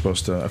 Yeah, I was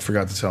supposed to. I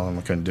forgot to tell him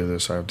I couldn't do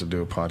this. I have to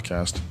do a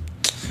podcast.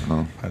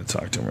 Oh. I had to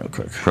talk to him real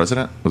quick.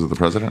 President? Was it the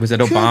president? Was it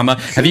Obama?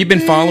 Have you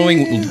been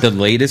following the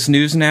latest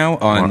news now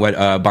on what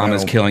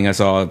Obama's killing us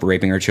all,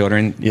 raping our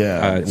children?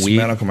 Yeah, it's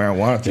medical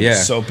marijuana thing.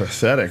 It's so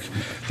pathetic.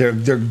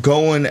 They're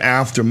going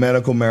after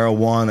medical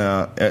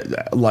marijuana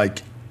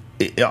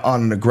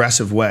on an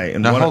aggressive way.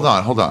 And now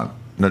hold on.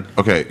 No,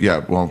 okay,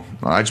 yeah. Well,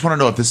 I just want to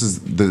know if this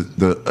is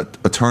the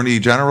Attorney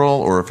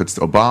General or if it's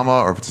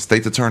Obama or if it's the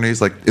state's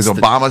attorneys. Like, is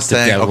Obama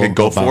saying, "Okay,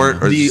 go for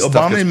it"? Or the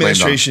Obama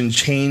administration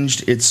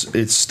changed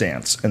its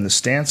stance, and the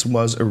stance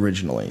was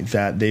originally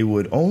that they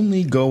would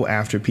only go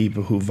after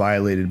people who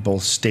violated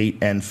both state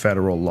and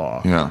federal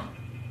law. Yeah.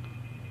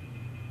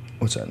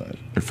 What's that noise?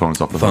 Your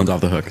phone's off the hook. Off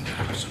the hook.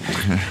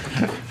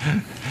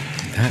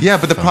 Yeah,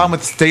 but the problem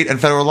with state and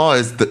federal law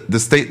is the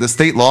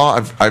state law.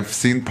 I've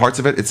seen parts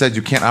of it. It says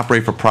you can't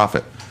operate for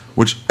profit,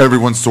 which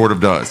everyone sort of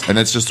does, and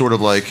it's just sort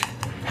of like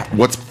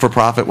what's for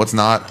profit, what's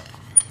not.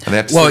 And they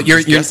have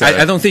to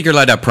I don't think you're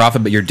allowed to have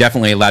profit, but you're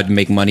definitely allowed to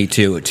make money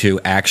to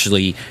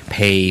actually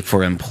pay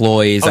for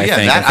employees. I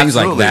think and things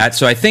like that.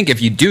 So I think if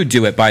you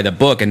do it by the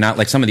book and not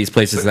like some of these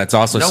places that's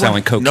also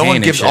selling cocaine. No one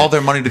gives all their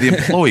money to the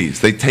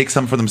employees. They take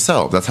some for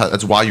themselves.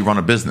 That's why you run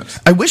a business.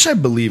 I wish I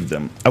believed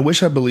them. I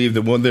wish I believed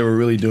that what they were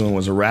really doing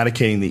was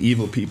eradicating the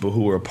evil people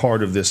who were a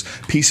part of this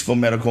peaceful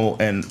medical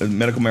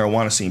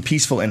marijuana scene,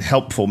 peaceful and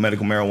helpful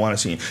medical marijuana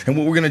scene. And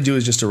what we're going to do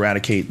is just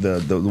eradicate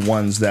the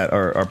ones that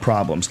are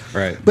problems.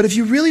 Right. But if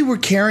you really were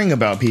caring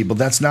about people,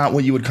 that's not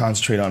what you would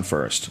concentrate on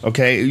first.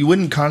 Okay, you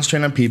wouldn't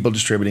concentrate on people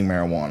distributing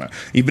marijuana,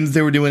 even if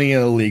they were doing it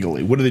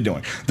illegally. What are they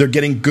doing? They're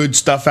getting good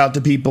stuff out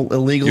to people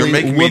illegally. You're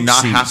making me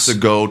not have to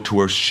go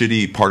to a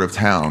shitty part of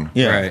town,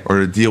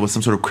 or to deal with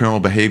some sort of criminal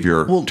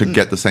behavior to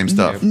get the same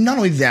stuff. Not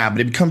only that, but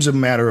it becomes a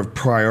matter of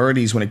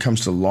priorities when it comes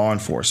to law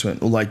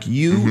enforcement. Like,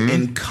 you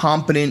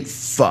incompetent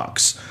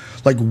fucks.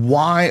 Like,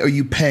 why are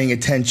you paying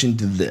attention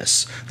to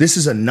this? This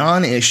is a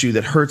non-issue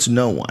that hurts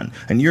no one,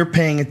 and you're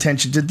paying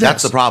attention to this.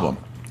 That's the problem.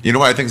 You know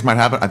what I think this might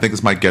happen? I think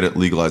this might get it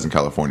legalized in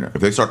California.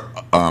 If they start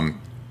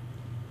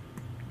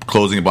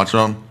closing a bunch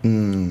of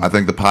them, I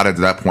think the potheads at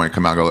that point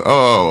come out and go,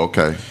 oh,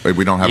 okay,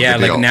 we don't have a good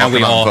deal. Like now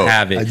we all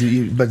have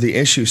it. But the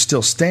issue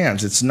still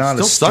stands. It's not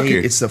a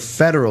state. It's a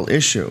federal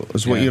issue,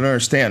 is what you don't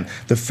understand.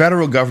 The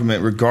federal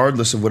government,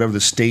 regardless of whatever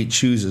the state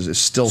chooses, is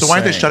still So why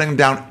aren't they shutting them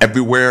down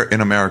everywhere in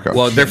America?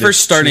 Well, they're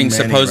first starting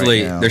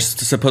supposedly, they're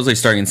supposedly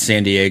starting in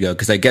San Diego,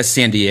 because I guess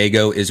San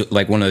Diego is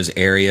like one of those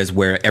areas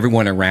where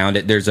everyone around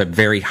it, there's a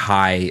very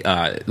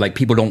high, like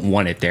people don't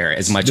want it there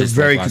as much as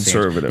very like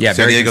conservative. Yeah,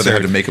 San Diego, they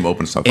had to make them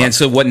open stuff up. And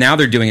so what now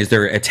they're doing is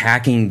they're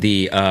attacking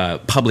the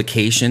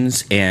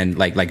publications and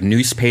like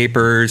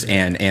newspapers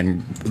and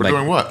for like,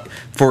 doing what?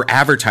 For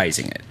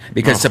advertising it,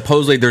 because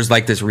supposedly there's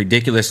like this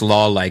ridiculous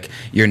law, like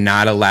you're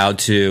not allowed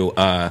to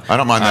I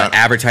don't mind that.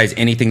 advertise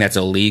anything that's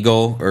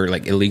illegal or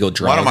like illegal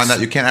drugs. Well, I don't mind that.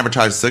 You can't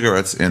advertise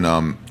cigarettes in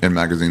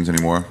magazines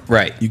anymore.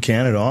 Right. You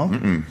can at all? I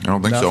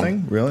don't think so.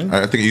 Nothing? Really?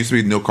 I think it used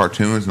to be no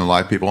cartoons and the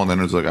live people, and then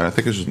it's like I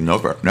think it's just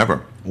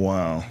never.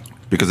 Wow.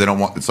 Because they don't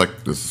want. It's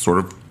like this sort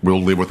of.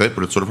 We'll live with it,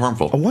 but it's sort of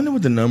harmful. I wonder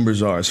what the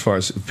numbers are as far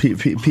as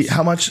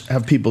how much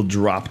have people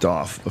dropped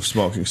off of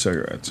smoking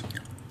cigarettes?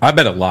 I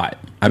bet a lot.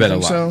 I bet a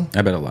lot. So?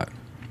 I bet a lot.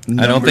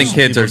 Numbers I don't think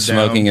kids are down.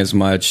 smoking as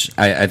much.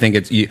 I think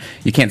it's you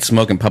can't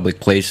smoke in public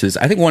places.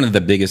 I think one of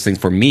the biggest things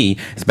for me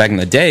is back in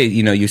the day,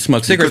 you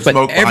smoke cigarettes,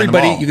 but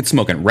everybody, you could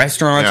smoke in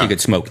restaurants, you could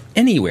smoke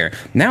anywhere.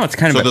 Now it's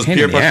kind of a pain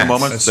in the ass. So those peer pressure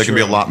moments, there can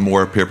be a lot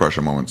more peer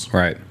pressure moments.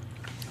 Right.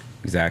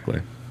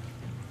 Exactly.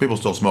 People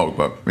still smoke,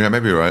 but yeah,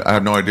 maybe you're right. I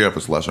have no idea if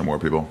it's less or more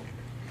people.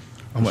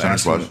 I'm going to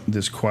ask you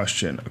this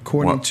question.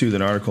 According to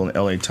an article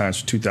in LA Times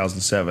from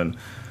 2007,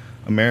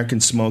 American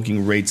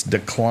smoking rates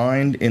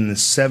declined in the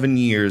 7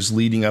 years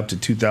leading up to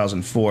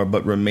 2004,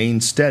 but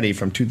remained steady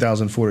from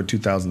 2004 to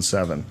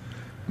 2007.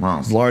 Wow.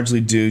 It's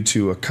largely due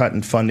to a cut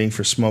in funding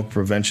for smoke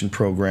prevention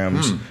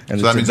programs. And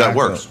so that means that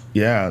works.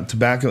 Yeah,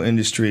 tobacco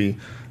industry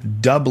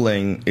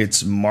doubling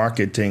its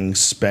marketing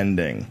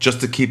spending. Just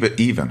to keep it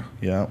even.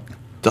 Yeah.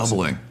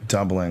 Doubling.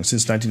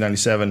 Since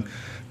 1997,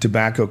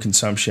 tobacco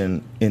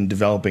consumption in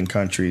developing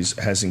countries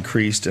has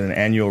increased at an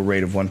annual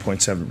rate of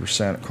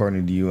 1.7%,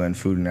 according to the UN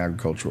Food and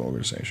Agriculture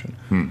Organization.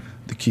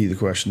 The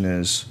question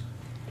is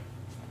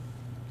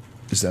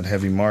that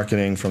heavy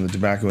marketing from the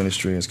tobacco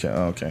industry?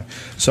 Okay.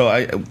 So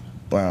I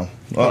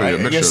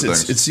guess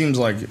it seems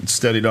like it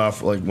steadied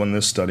off like when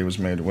this study was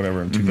made or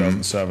whatever in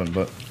 2007.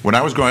 But when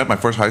I was growing up, my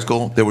first high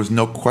school, there was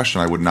no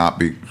question I would not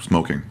be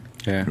smoking.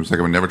 Yeah. It was like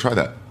I would never try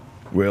that.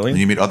 Really? And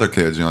you meet other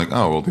kids, and you're like,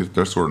 oh, well,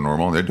 they're sort of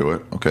normal. They do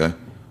it. Okay.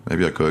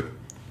 Maybe I could.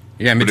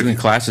 Yeah, in between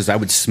classes, I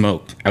would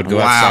smoke. I would go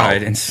Wow.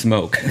 outside and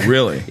smoke.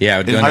 Really? Yeah, I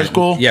would In go high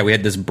school? Yeah, we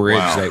had this bridge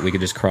Wow. that we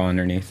could just crawl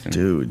underneath. And,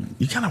 Dude,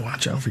 you gotta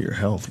watch out for your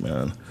health,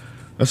 man.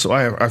 That's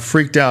why I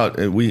freaked out.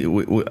 We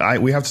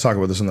have to talk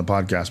about this on the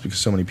podcast because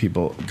so many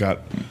people got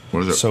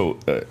What is it? so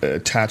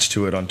attached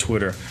to it on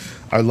Twitter.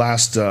 Our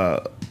last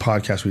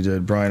podcast we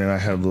did, Brian and I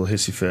had a little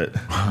hissy fit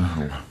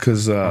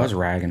because I was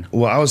ragging.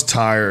 Well, I was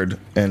tired,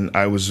 and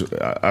I was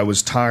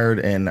tired,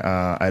 and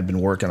I'd been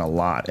working a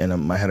lot,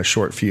 and I had a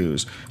short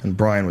fuse, and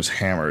Brian was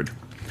hammered.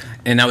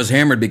 And I was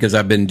hammered because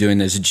I've been doing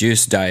this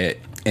juice diet.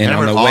 And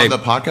Hammered on the way, on the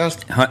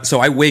podcast? so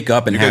I wake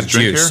up and You have guys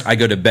drink juice. here? I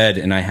go to bed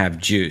and I have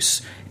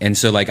juice. And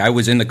so like I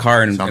was in the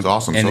car and Sounds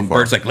awesome and so far.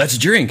 Bert's like, let's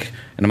drink.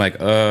 And I'm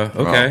like,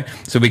 okay. Oh.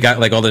 So we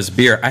got like all this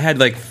beer. I had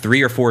like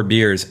 3 or 4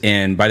 beers,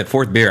 and by the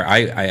 4th beer,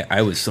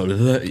 I was sort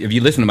of. If you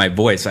listen to my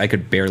voice, I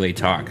could barely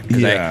talk. 'Cause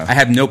Yeah. I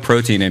have no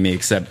protein in me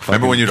except.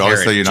 Remember when you'd always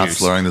carrot say you're not juice.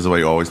 slurring? This is the way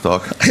you always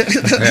talk.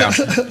 Yeah.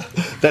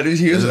 That is,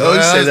 he was Yeah,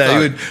 always say that's that. not- He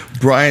would.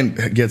 Brian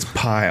gets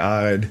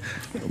pie-eyed.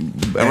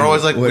 And we're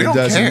always like, What we he don't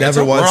does, care. he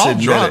never It's- wants we're to all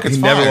admit drunk. it. It's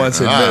He never fine. wants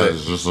to admit it.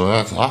 It's just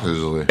talk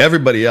easily.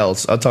 Everybody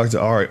else, I'll talk to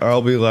Ari.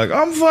 I'll be like,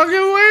 I'm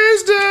fucking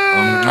wasted.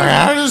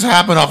 That just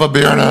happened off a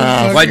beer and a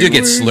half. Well, I do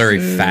get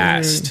slurry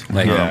fast,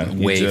 like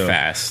You way do.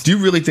 fast. Do you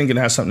really think it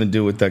has something to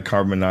do with that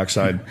carbon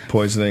monoxide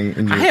poisoning?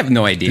 In your, I have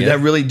no idea. Did that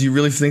really? Do you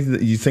really think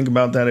that you think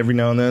about that every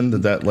now and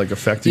then? That like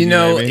affected you? You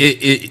know,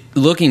 maybe?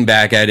 looking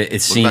back at it,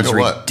 it seems back at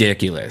what?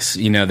 ridiculous.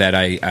 You know that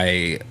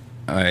I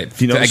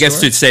you know I the guess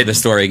story? to say the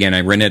story again,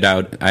 I rented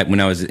out when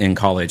I was in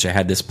college. I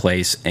had this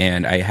place,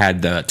 and I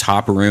had the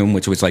top room,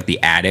 which was like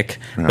the attic,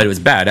 but it was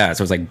badass. It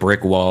was like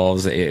brick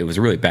walls. It was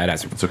really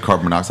badass. So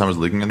carbon monoxide was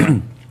leaking in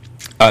there?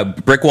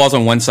 Brick walls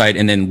on one side,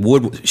 and then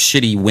wood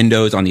shitty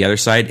windows on the other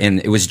side, and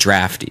it was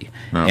drafty.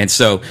 Oh. And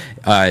so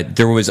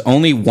there was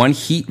only one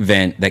heat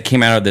vent that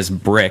came out of this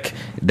brick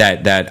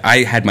that I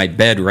had my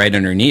bed right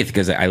underneath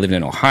because I lived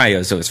in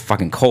Ohio, so it was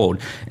fucking cold.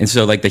 And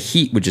so like the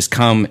heat would just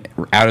come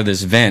out of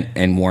this vent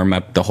and warm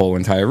up the whole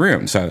entire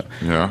room. So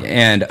Yeah.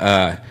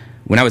 and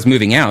when I was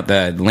moving out,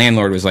 the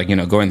landlord was like,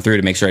 going through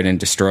to make sure I didn't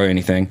destroy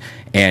anything.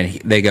 And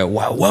they go,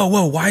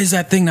 whoa, why is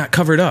that thing not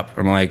covered up?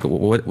 I'm like,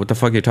 what the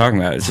fuck are you talking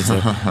about? It's just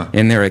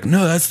and they're like,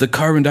 no, that's the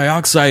carbon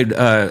dioxide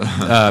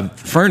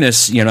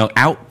furnace,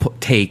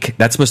 outtake.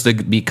 That's supposed to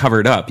be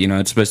covered up.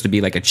 It's supposed to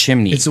be like a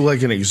chimney. It's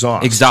like an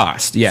exhaust.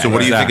 Exhaust, yeah. So what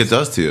do you think it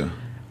exhaust. does to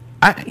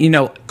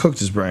you? Cooked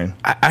his brain.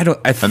 I don't.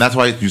 And that's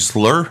why you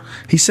slur?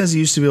 He says he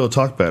used to be able to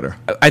talk better.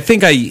 I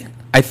think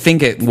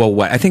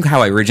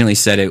how I originally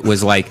said it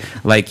was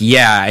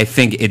yeah, I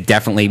think it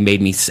definitely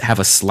made me have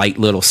a slight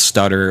little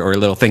stutter or a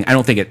little thing. I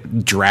don't think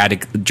it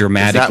dramatically Is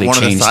that one of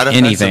the changed side effects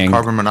anything. of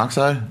carbon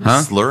monoxide?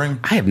 Huh? Slurring?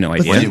 I have no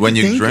But idea. When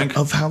you think drink?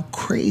 of how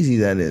crazy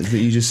that is that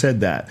you just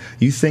said that.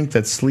 You think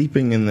that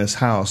sleeping in this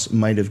house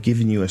might have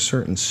given you a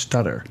certain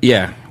stutter.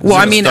 Yeah. Well,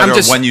 I mean, I'm Stutter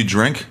just when you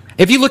drink?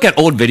 if you look at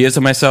old videos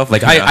of myself,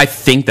 like Yeah. I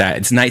think that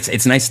it's nice.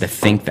 It's nice to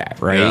think that,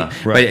 right? Yeah.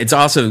 Right. But it's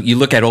also you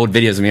look at old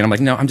videos of me, and I'm like,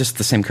 no, I'm just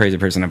the same crazy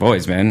person I've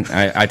always been.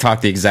 I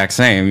talk the exact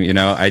same.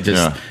 I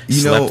just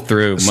slept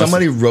through.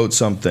 Somebody wrote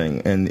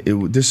something, and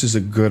this is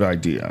a good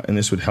idea, and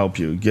this would help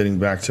you. Getting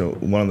back to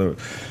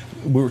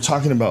we were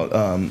talking about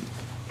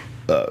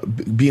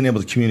being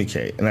able to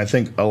communicate, and I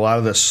think a lot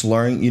of the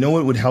slurring. You know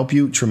what would help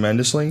you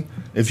tremendously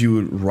if you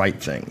would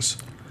write things.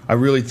 I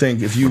really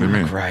think if you, What do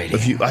you mean? Right.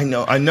 if you, I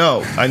know what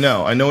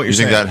you're You saying.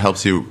 think that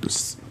helps you?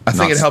 I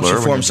think not it helps slur you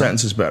when form you drink?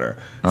 sentences better,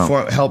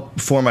 Oh. help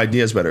form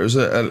ideas better. It was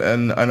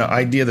an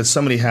idea that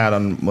somebody had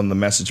on the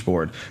message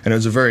board, and it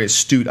was a very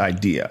astute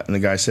idea. And the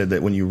guy said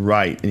that when you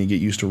write and you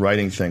get used to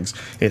writing things,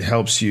 it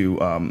helps you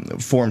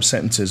form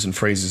sentences and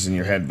phrases in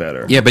your head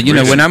better. Yeah, but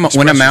Really when I'm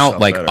express out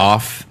yourself like better.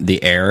 off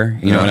the air,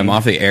 when I'm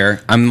off the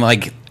air, I'm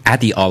like at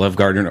the Olive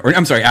Garden or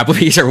I'm sorry,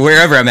 Applebee's or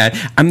wherever I'm at.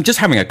 I'm just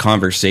having a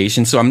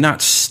conversation, so I'm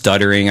not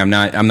stuttering. I'm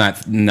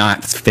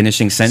not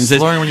finishing sentences.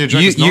 Slurring when you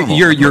drink is normal.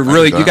 You're I'm not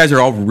really like you that. guys are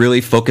all really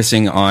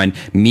focusing on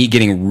me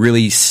getting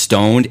really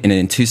stoned and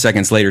then 2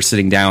 seconds later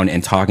sitting down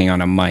and talking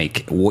on a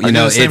mic. I do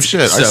the same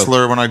shit. I so-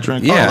 slur when I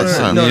drink. Yeah, all the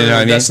time. No, You know what I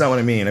mean? that's not what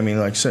I mean. I mean,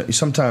 like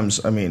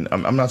sometimes. I mean,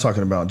 I'm not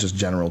talking about just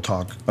general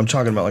talk. I'm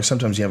talking about like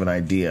sometimes you have an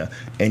idea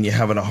and you're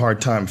having a hard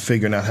time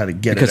figuring out how to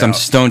get because it I'm out.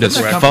 stoned as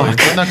Doesn't that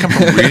fuck. come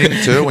from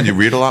reading too? When you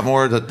read a lot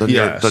more, doesn't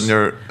Yes.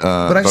 your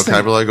But I think-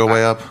 vocabulary go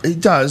way up? It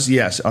does,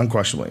 yes,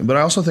 unquestionably. But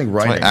I also think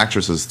Like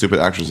writing stupid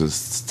actresses,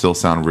 still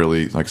sound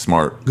really like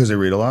smart because they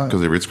read a lot.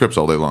 because they read scripts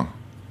all day long.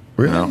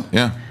 Really? You know?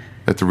 Yeah,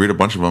 they have to read a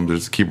bunch of them. They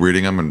just keep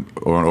reading them and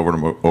over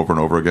and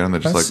over again. They're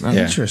just That's like,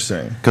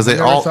 interesting. because they I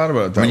never all thought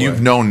about it that I mean, way.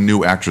 you've known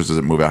new actresses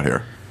that move out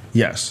here.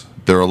 Yes.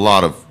 There are a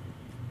lot of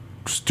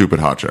stupid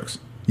hot chicks,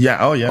 Yeah.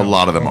 Oh, yeah. A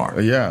lot of them are.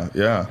 Yeah.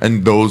 Yeah.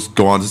 and those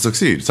go on to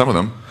succeed. Some of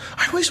them.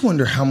 I always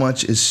wonder how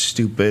much is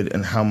stupid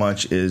and how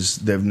much is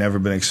they've never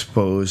been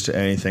exposed to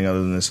anything other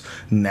than this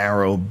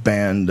narrow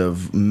band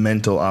of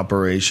mental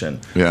operation.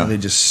 Yeah. And they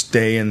just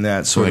stay in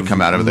that sort they of come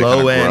out of it, they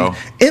low kinda end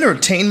grow.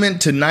 entertainment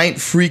tonight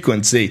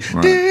frequency.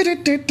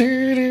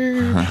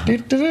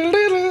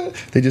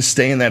 They just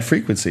stay in that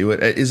frequency.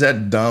 Is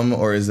that dumb,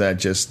 or is that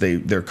just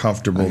they're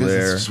comfortable there?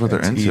 That's just what they're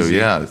into. Easy.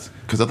 Yeah,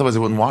 because otherwise they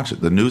wouldn't watch it.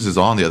 The news is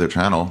on the other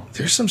channel.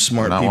 There's some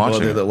smart They're not people out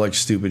watching there it. that like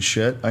stupid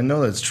shit. I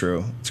know that's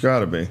true. It's got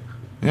to be.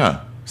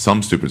 Yeah,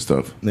 some stupid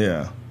stuff.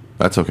 Yeah.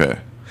 That's okay.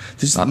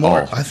 There's Not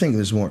more. all. I think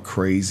there's more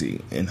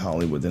crazy in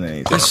Hollywood than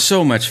anything. There's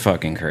so much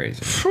fucking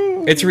crazy.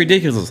 It's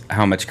ridiculous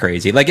how much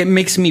crazy. Like, it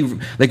makes me,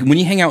 like, when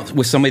you hang out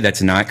with somebody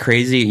that's not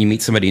crazy and you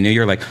meet somebody new,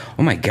 you're like,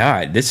 oh my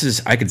God,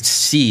 I could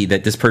see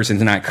that this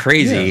person's not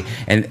crazy. Yeah.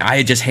 And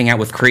I just hang out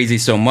with crazy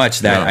so much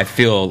that Yeah. I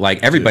feel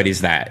like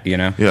everybody's that, you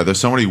know? Yeah, there's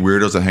so many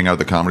weirdos that hang out at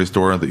the Comedy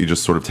Store that you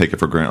just sort of take it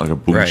for granted, like a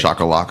boom Right.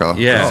 shakalaka.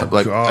 Yeah.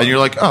 Like, God. and you're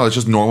like, oh, it's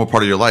just a normal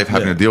part of your life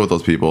having Yeah. to deal with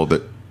those people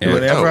that. You're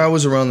like, Whenever oh. I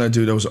was around that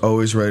dude, I was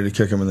always ready to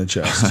kick him in the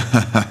chest.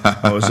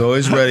 I was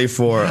always ready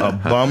for a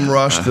bum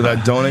rush that I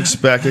don't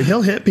expect.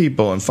 He'll hit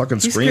people and fucking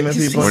scream at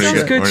people. When He he sells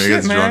gets- good when he shit,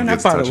 gets man. drunk, I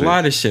gets bought touchy. a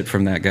lot of shit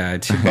from that guy.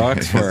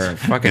 $2 for a He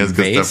fucking has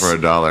good vase. stuff for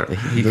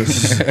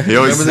 $1. He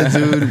always Remember the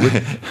dude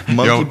with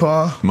monkey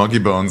paw? Monkey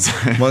bones.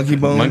 Monkey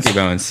bones? Monkey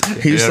bones. He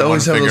used He to had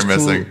always have one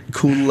those finger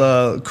cool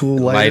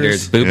lighters.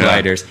 Lighters, boob Yeah.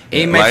 lighters.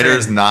 Hey, my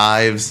Lighters, friend-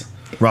 knives,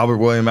 Robert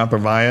William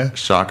Apavaya.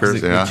 shockers.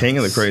 He's the Yeah, king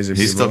of the crazy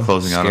He's people. still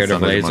closing out on Scared of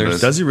Sundays, lasers.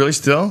 Mondays. Does he really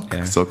still?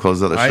 Yeah. Still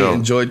closes out the I show.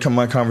 enjoyed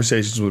my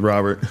conversations with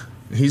Robert.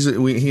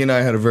 He and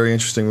I had a very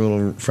interesting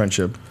little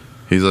friendship.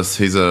 He's a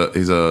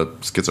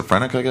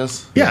schizophrenic, I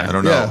guess. Yeah, I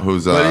don't know yeah.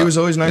 who's. But he was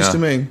always nice yeah. to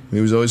me. He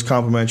was always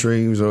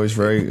complimentary. He was always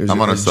very.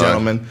 I'm on a his side.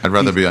 gentleman. I'd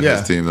rather be on yeah.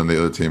 his team than the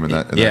other team in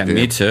that. In Yeah, that game.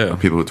 me too.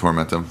 People who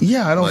torment him.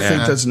 Yeah, I don't Like,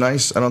 think eh. that's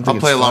nice. I don't think I'll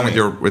play it's along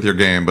funny. with your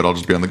game, but I'll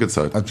just be on the good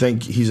side. I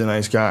think he's a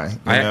nice guy.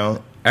 You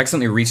know. I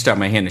accidentally reached out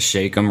my hand to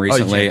shake him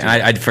recently. can't do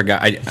that. I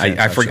forgot. I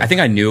touch him.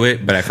 think I knew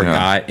it, but I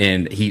forgot,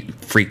 and he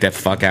freaked the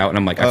fuck out. And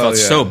I'm like, I Oh, felt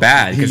yeah. so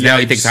bad because now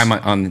he Yikes. thinks I'm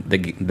on the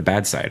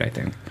bad side. I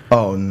think.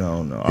 Oh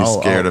no. He's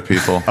scared of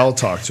people. I'll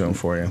talk to him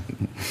for you.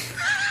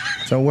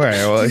 Don't worry.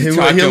 Well, he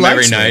Talk to him likes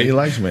every me. night. He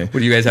likes me.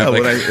 Would you guys have,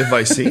 like- if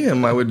I see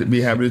him, I would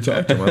be happy to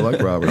talk to him. I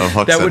like Robert. Oh,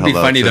 Huck That said would be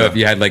hello, funny too. though if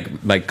you had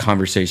like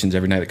conversations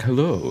every night. Like,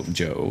 hello,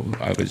 Joe.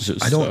 I was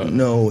just. I don't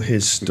know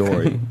his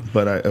story,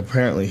 but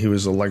apparently he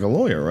was like a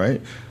lawyer,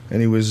 right? And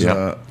he was.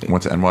 Yeah,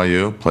 went to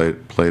NYU.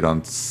 Played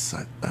on.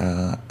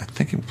 I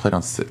think he played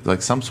on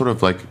like some sort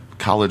of like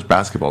college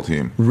basketball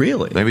team.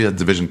 Really? Maybe a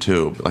Division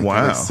II, like,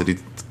 Wow. like City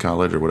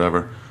College or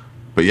whatever.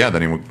 But yeah,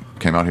 then he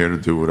came out here to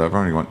do whatever,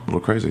 and he went a little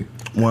crazy.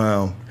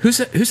 Wow. Who's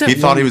that? He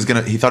thought he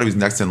was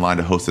next in line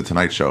to host the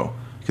Tonight Show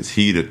because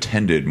he'd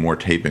attended more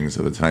tapings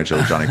of the Tonight Show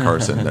with Johnny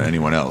Carson than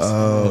anyone else.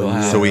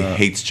 wow. So he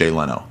hates Jay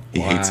Leno. He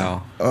hates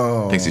him.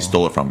 Wow. Thinks he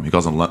stole it from him. He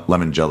calls him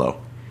Lemon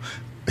Jello.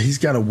 He's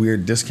got a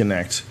weird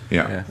disconnect,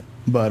 Yeah.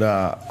 but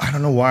I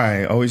don't know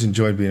why. I always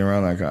enjoyed being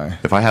around that guy.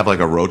 If I have like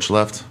a roach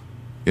left,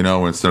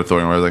 instead of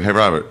throwing it away, like, hey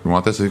Robert, you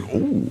want this? He's like,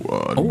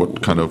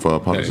 what kind of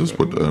pot is this?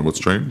 What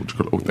strain?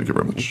 Thank you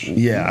very much.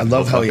 Yeah, I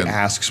love how he fucking-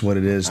 asks what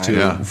it is too.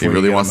 Yeah, he before you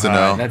really get wants him to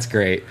high. know. That's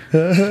great.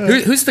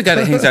 Who's the guy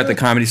that hangs out at the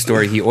Comedy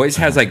Store? He always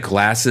has like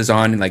glasses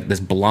on and like this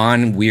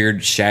blonde,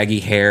 weird, shaggy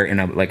hair and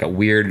a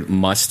weird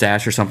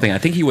mustache or something. I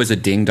think he was a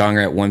ding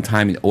donger at one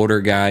time, an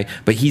older guy.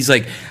 But he's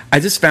like, I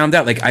just found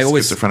out like I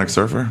always Schizophrenic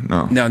surfer?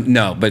 No.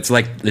 no, but it's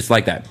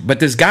like that. But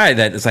this guy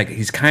that is like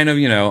he's kind of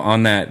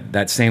on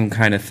that same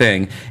kind of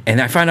thing. And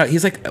I found out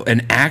he's like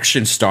an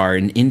action star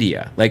in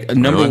India, like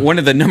Really? one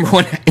of the number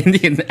one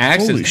Indian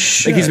actions. Holy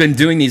shit. Like he's been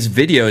doing these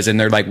videos and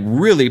they're like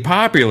really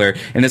popular.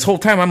 And this whole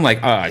time I'm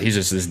like, he's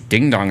just this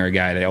ding donger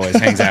guy that always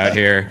hangs out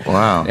here.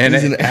 Wow. And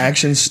He's an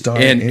action star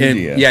in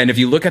India. yeah, and if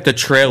you look at the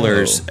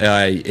trailers,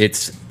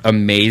 it's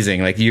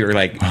amazing. Like you're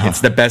like, it's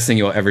the best thing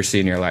you'll ever see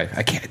in your life.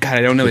 I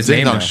don't know his The name.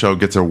 Ding Dong though. Show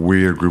gets a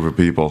weird group of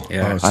people.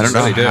 Yeah, I don't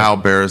know really do. how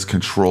Barris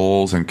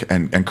controls and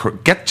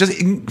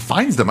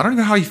finds them. I don't even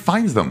know how he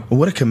finds them.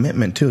 What a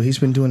commitment too. He's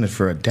been doing it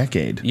for a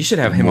decade. You should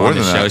have him More on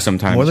the than show that.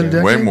 sometime. More than a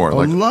Joe. decade. Way more, I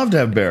like- would love to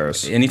have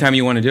Barris. Anytime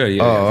you want to do it.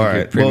 Oh, all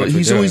right. Well,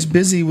 he's always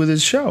busy with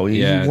his show.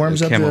 He Yeah,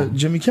 warms up Kimmel. the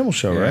Jimmy Kimmel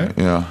show, right?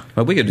 Yeah.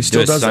 But we could do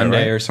still a does that,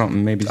 Sunday right? or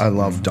something. Maybe I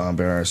love Don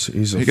Barris.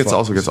 He's He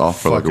also gets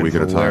off for like a week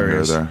at a time here or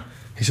hilarious. there.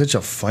 He's such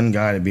a fun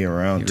guy to be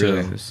around He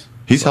really too. is.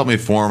 He's helped me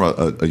form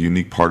a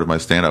unique part of my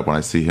stand-up when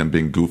I see him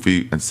being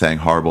goofy and saying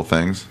horrible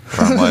things.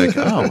 I'm like,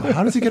 oh,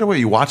 how does he get away?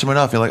 You watch him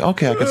enough, you're like,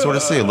 okay, I can sort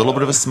of see a little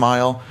bit of a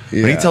smile.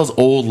 When he Yeah. tells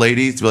old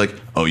ladies to be like,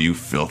 oh, you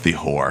filthy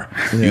whore.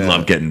 You Yeah.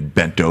 love getting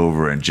bent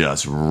over and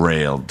just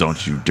railed,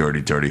 don't you,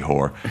 dirty, dirty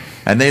whore.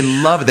 And they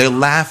love it. They're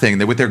laughing.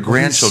 They're with their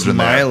grandchildren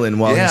He's there. smiling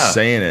while Yeah. he's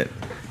saying it.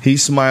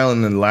 He's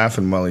smiling and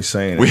laughing while he's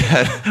saying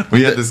it.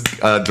 We had this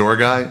door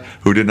guy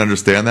who didn't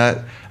understand that,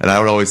 and I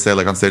would always say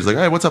like on stage like,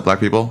 "Hey, what's up, black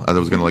people?" I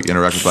was going to like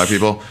interact with black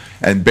people,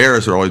 and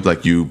Barris would always be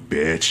like, "You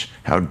bitch,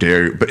 how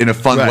dare you?" But in a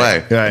fun Right,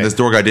 way. right. And this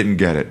door guy didn't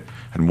get it,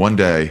 and one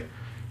day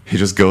he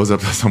just goes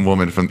up to some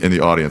woman from in the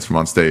audience from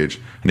on stage,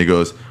 and he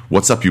goes,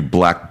 "What's up, you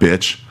black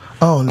bitch?"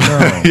 Oh no!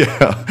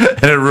 Yeah,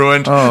 and it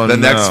ruined Oh, the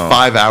next no.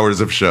 5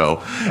 hours of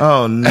show.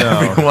 Oh no!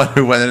 Everyone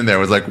who went in there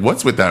was like,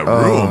 "What's with that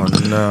Oh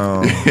room?"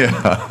 no!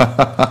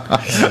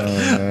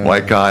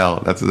 White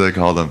Kyle, that's what they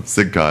called him,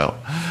 Sig Kyle.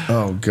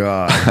 Oh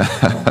god!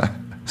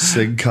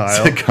 Sig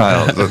Kyle. Sig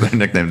Kyle, so they're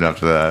nicknamed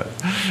after that.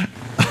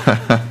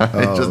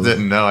 He just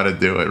didn't know how to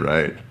do it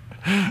right.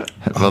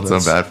 I felt so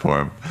bad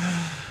for him.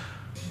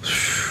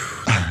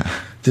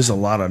 There's a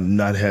lot of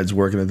nutheads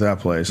working at that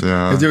place.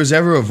 Yeah. If there was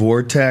ever a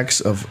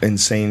vortex of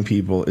insane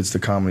people, it's the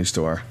Comedy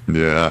Store.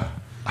 Yeah.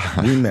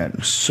 We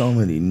met so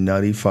many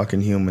nutty fucking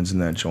humans in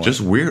that joint.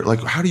 Just weird.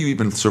 Like, how do you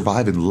even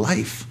survive in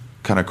life?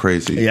 Kind of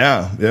crazy.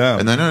 Yeah.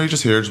 And then you're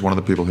just here, just one of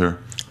the people here.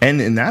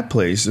 And in that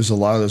place, there's a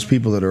lot of those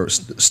people that are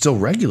still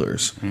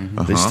regulars.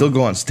 Mm-hmm. They still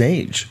go on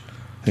stage.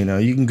 You know,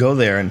 you can go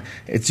there and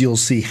you'll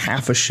see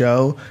half a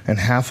show and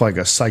half like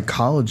a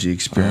psychology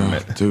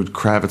experiment. Dude,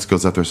 Kravitz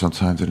goes up there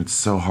sometimes and it's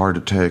so hard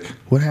to take.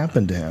 What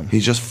happened to him?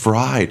 He's just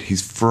fried.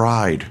 He's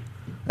fried.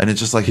 And it's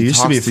just like he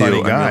used talks to be a funny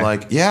you guy. and you're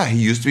like, yeah, he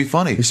used to be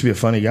funny. He used to be a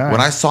funny guy. When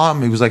I saw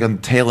him, he was like on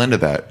the tail end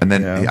of that. And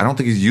then I don't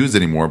think he's used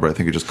anymore, but I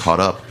think it just caught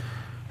up.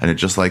 And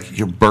it's just like,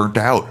 you're burnt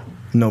out.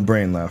 No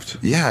brain left.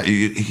 Yeah,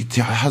 he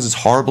has his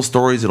horrible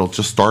stories. It'll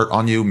just start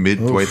on you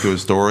midway through a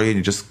story and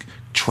he just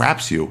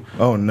traps you.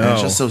 Oh, no. And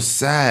it's just so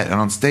sad. And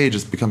on stage,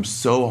 it's become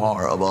so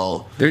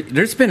horrible.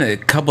 There's been a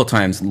couple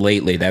times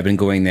lately that I've been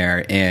going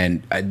there,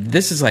 and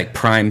this is like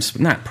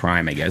not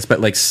prime, I guess,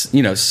 but like,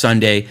 you know,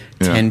 Sunday,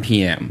 10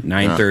 p.m.,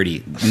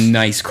 9:30,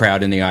 nice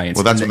crowd in the audience.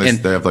 Well, that's when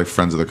they have like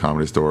Friends of the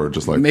Comedy Store,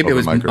 just like maybe it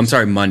was. micers. I'm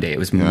sorry, Monday. It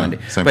was Monday.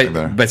 Same thing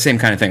there. But same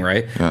kind of thing,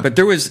 right? Yeah. But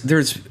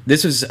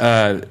this was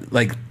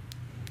like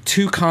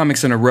 2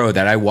 comics in a row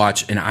that I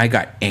watched, and I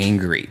got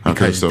angry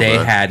because they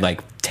had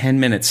like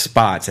 10-minute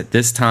spots at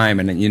this time,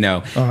 and you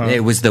know,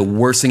 it was the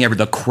worst thing ever.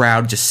 The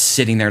crowd just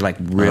sitting there like,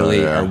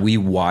 really, are we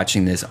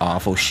watching this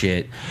awful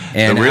shit?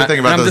 And the weird thing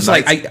about I'm those just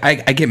nights,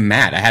 like, I get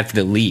mad. I have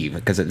to leave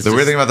because it's the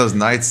weird thing about those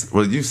nights.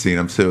 Well, you've seen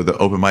them too. The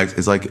open mics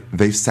is like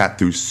they've sat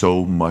through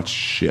so much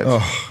shit.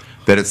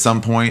 That at some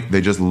point they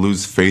just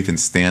lose faith in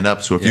stand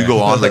up. So if you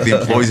go on, like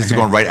the employees used to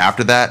go on right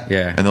after that,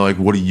 and they're like,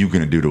 "What are you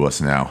going to do to us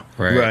now?"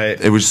 Right.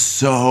 It was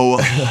so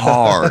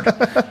hard.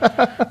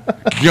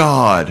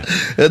 God,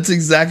 that's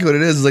exactly what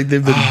it is. It's like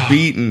they've been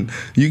beaten.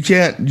 You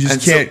can't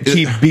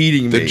keep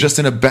beating me. They're just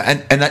in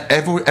a and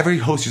every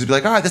host used to be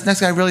like, "All right, this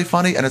next guy really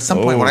funny." And at some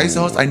point, when I used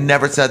to host, I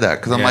never said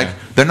that because I'm like,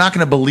 they're not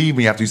going to believe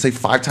me after you say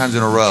 5 times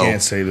in a row. You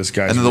can't say this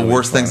guy's and they're the really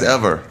worst funny. things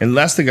ever.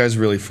 Unless the guy's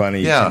really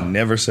funny, you can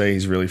never say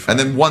he's really funny.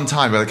 And then one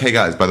time, you're like, "Hey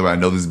guys, by the way, I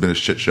know this has been a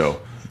shit show.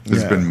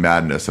 This has been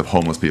madness of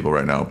homeless people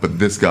right now, but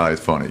this guy is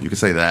funny." You can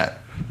say that.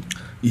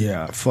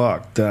 Yeah,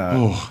 fuck that.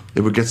 Oh,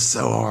 it would get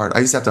so hard. I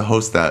used to have to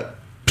host that.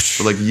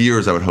 For like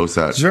years, I would host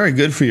that. It's very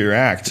good for your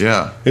act.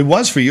 Yeah. It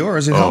was for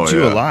yours. It helped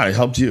you a lot. It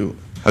helped you.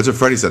 That's what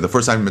Freddie said. The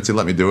first time Mitzi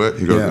let me do it,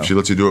 he goes, if she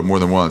lets you do it more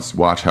than once,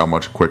 watch how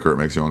much quicker it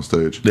makes you on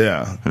stage.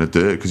 Yeah. And it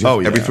did. Because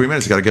every 3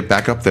 minutes, you got to get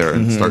back up there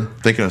and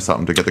start thinking of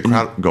something to get the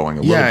crowd going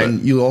a little bit. Yeah,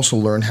 and you also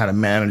learn how to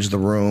manage the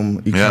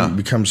room. You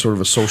become sort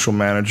of a social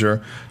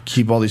manager.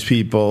 Keep all these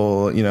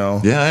people, you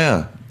know.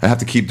 Yeah. I have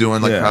to keep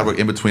doing like crowd work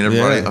in between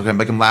everybody. Okay,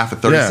 make them laugh for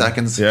 30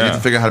 seconds. You have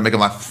to figure out how to make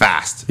them laugh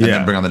fast. And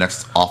then bring on the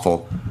next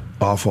awful.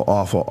 That's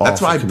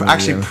why I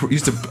actually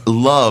used to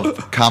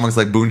love comics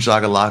like Boone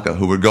Shakalaka,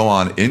 who would go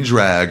on in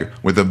drag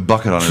with a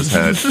bucket on his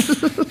head.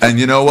 And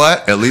you know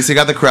what? At least he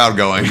got the crowd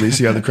going. At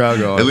least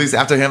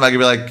after him, I could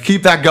be like,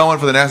 keep that going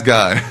for the next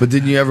guy. But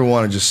didn't you ever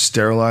want to just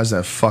sterilize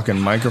that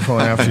fucking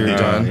microphone after you're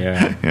done?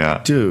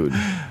 Yeah. Dude.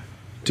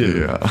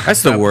 Yeah.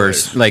 That's the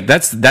worst. Like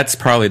that's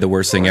probably the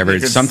worst thing ever.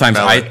 Sometimes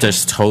I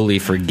just totally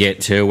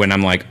forget too when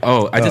I'm like,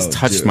 I just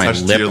touched my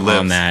lip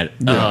on that.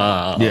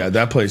 Yeah,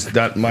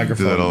 that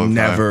microphone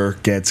never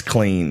gets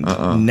cleaned.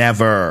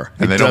 Never.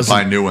 And they don't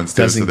buy new ones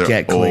too, so they're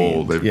old.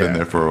 Cleaned. They've been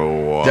there for a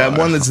while. That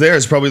one that's there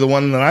is probably the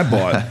one that I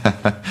bought.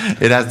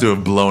 It has to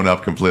have blown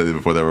up completely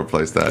before they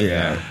replaced that.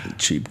 Yeah.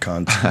 Cheap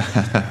cunt.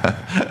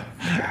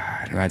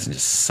 Imagine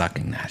just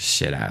sucking that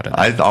shit out of it.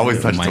 I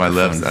always touch it to my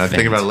lips, and I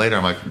think about it later.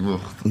 I'm like,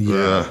 ugh.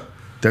 Yeah,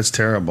 that's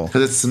terrible.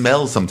 Because it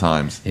smells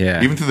sometimes.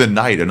 Yeah. Even through the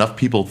night, enough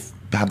people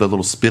have that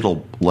little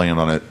spittle laying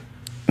on it.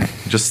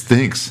 It just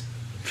stinks.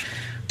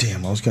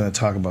 Damn, I was going to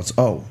talk about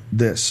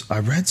this. I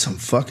read some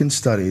fucking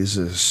studies,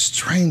 the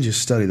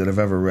strangest study that I've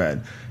ever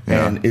read.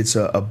 Yeah. And it's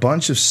a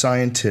bunch of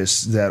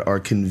scientists that are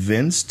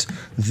convinced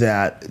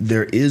that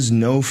there is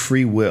no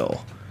free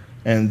will,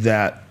 and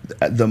that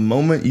at the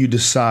moment you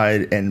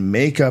decide and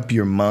make up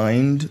your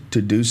mind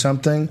to do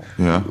something,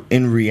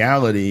 in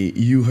reality,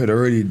 you had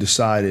already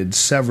decided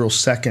several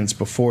seconds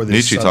before this.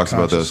 Nietzsche talks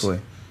about this.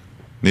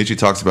 Nietzsche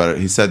talks about it.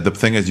 He said the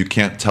thing is you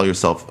can't tell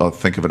yourself,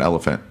 think of an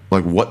elephant.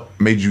 Like, what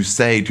made you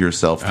say to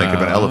yourself, think of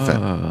an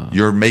elephant?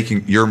 You're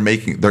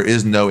making. There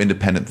is no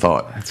independent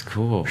thought. That's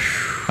cool.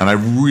 And I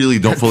really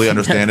don't fully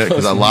understand it,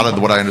 because a lot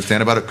of what I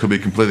understand about it could be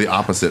completely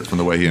opposite from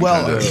the way he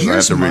intended it. I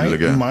have to read it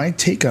again. My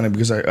take on it,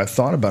 because I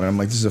thought about it. I'm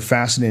like, this is a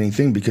fascinating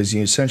thing, because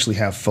you essentially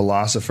have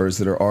philosophers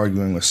that are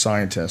arguing with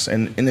scientists.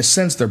 And in a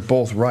sense, they're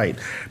both right.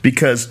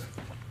 Because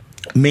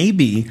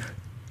maybe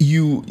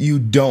you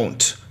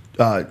don't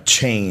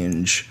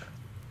change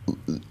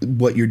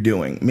what you're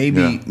doing.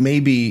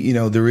 Maybe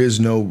there is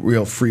no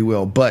real free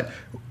will, but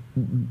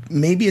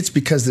maybe it's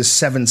because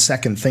this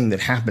 7-second thing that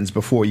happens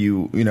before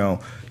you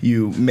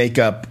make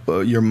up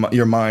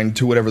your mind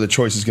to whatever the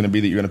choice is going to be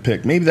that you're going to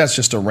pick. Maybe that's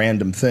just a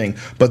random thing,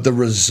 but the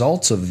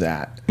results of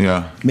that,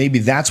 maybe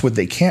that's what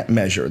they can't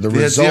measure. The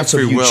results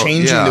of you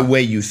changing the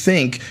way you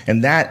think,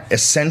 and that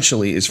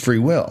essentially is free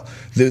will.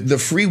 The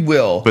free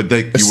will, but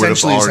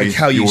essentially is like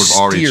how you would have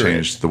already steer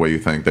changed it. The way you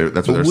think.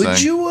 That's what they're saying.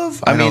 Would you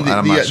have? I'm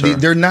not sure.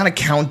 They're not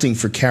accounting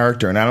for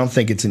character, and I don't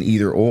think it's an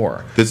either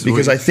or.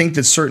 Because I think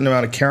that certain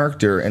amount of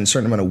character and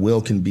certain amount of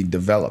will can be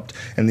developed.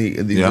 And the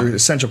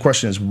essential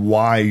question is,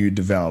 why are you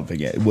developing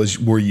it?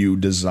 Were you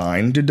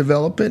designed to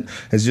develop it?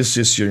 Is this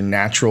just your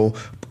natural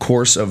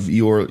course of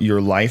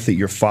your life that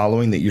you're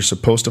following, that you're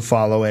supposed to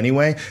follow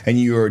anyway, and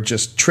you're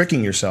just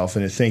tricking yourself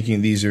into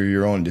thinking these are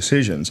your own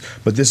decisions?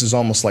 But this is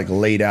almost like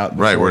laid out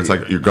before where it's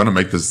like you're going to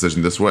make this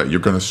decision this way. You're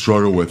going to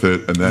struggle with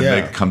it, and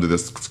then come to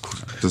this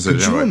decision.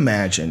 Could you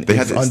imagine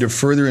if under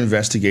further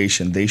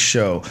investigation they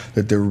show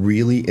that there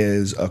really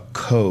is a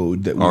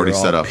code that we're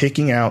all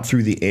picking out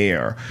through the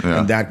air,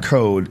 and that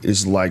code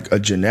is like a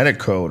genetic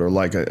code or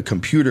like a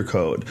computer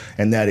code,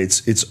 and that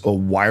it's a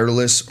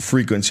wireless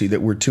frequency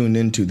that we're tuned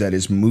into that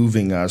is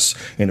moving us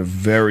in a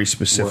very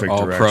specific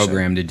direction. We're all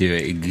programmed to do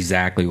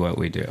exactly what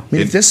we do. I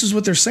mean, if this is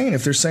what they're saying,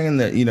 if they're saying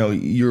that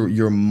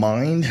your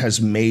mind has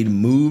made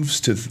moves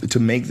to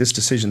make this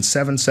decision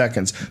 7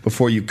 seconds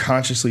before you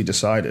consciously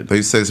decided.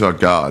 They say this about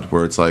God,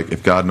 where it's like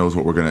if God knows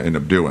what we're going to end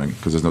up doing,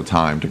 because there's no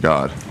time to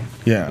God.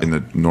 In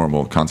the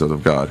normal concept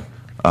of God,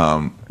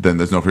 then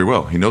there's no free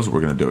will. He knows what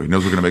we're going to do. He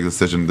knows we're going to make a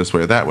decision this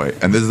way or that way.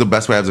 And this is the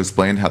best way I've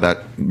explained how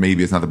that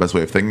maybe it's not the best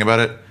way of thinking about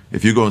it.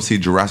 If you go and see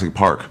Jurassic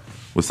Park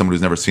with somebody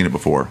who's never seen it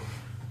before,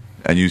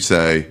 and you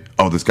say,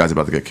 oh, this guy's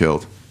about to get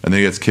killed, and then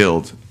he gets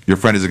killed, your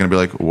friend is going to be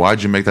like,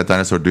 why'd you make that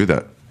dinosaur do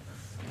that?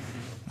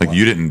 Like,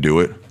 you didn't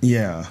do it.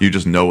 Yeah. You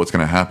just know what's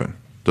going to happen.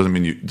 Doesn't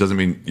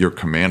mean you're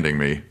commanding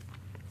me.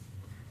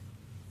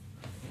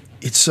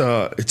 It's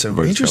an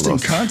interesting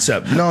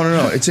concept.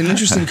 No. It's an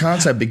interesting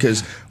concept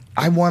because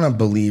I want to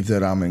believe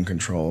that I'm in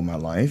control of my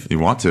life. You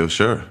want to,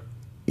 sure.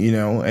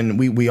 And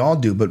we all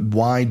do, but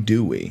why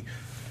do we?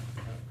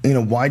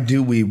 Why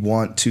do we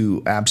want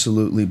to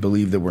absolutely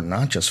believe that we're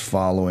not just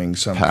following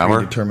some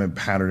predetermined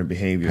pattern of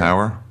behavior?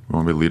 Power? We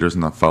want to be leaders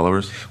and not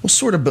followers? Well,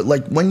 sort of, but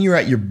like when you're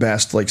at your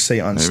best, like say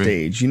on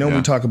stage,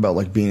 we talk about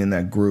like being in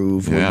that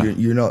groove where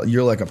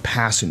you're like a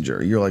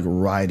passenger. You're like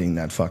riding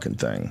that fucking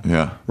thing.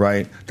 Yeah.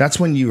 Right? That's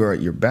when you are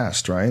at your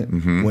best, right?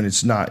 Mm-hmm. When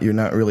you're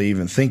not really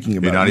even thinking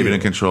about it. You're not even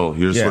in control.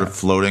 You're just sort of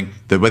floating.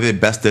 The way they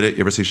best did it, you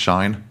ever see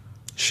Shine?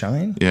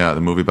 Shine? Yeah,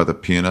 the movie about the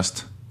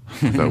pianist.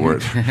 That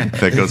word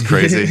that goes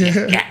crazy.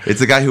 It's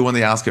the guy who won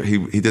the Oscar.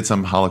 He did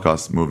some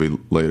Holocaust movie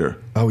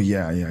later. Oh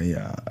yeah.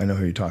 I know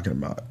who you're talking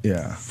about.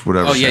 Yeah.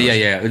 Whatever. Oh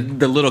yeah.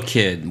 The little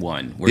kid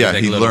one. Yeah,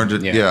 he learned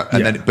it. Yeah,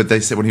 then but they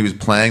said when he was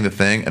playing the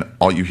thing, and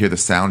all you hear the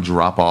sound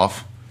drop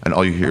off, and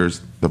all you hear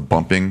is the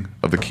bumping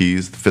of the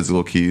keys, the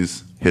physical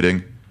keys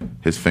hitting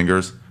his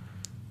fingers.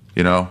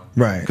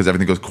 Right? Because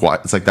everything goes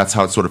quiet. It's like that's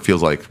how it sort of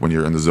feels like when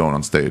you're in the zone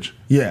on stage.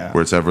 Yeah.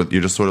 Where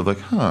you're just sort of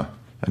like, huh.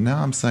 And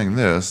now I'm saying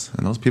this,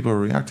 and those people are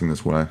reacting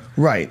this way.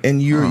 Right,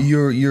 and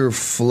you're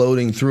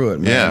floating through it,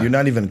 man. Yeah. You're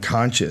not even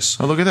conscious.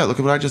 Oh, look at that! Look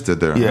at what I just did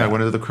there. Yeah. I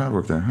went into the crowd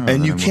work there.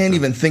 And you can't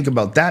even think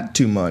about that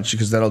too much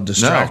because that'll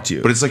distract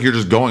you. But it's like you're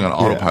just going on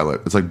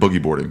autopilot. It's like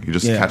boogie boarding. You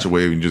just catch a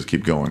wave and you just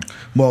keep going.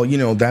 Well,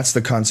 that's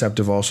the concept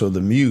of also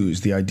the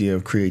muse, the idea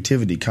of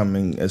creativity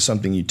coming as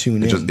something you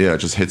tune in. It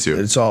just hits you.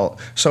 It's all.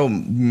 So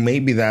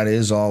maybe that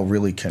is all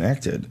really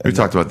connected. We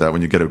talked about that.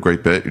 When you get a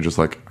great bit, you're just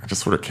like, it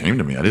just sort of came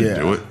to me. I didn't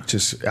do it.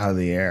 Just out of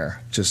the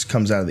air. Just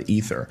comes out of the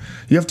ether.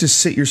 You have to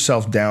sit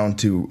yourself down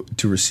to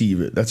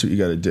receive it. That's what you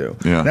got to do.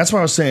 Yeah. And that's why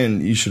I was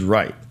saying you should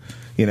write.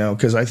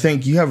 Because I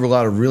think you have a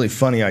lot of really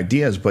funny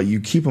ideas, but you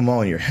keep them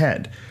all in your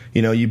head.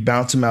 You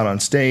bounce them out on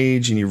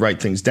stage and you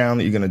write things down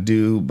that you're going to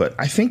do. But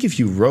I think if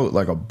you wrote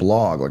like a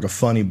blog, like a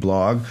funny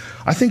blog,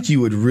 I think you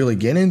would really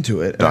get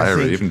into it.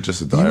 Diary, even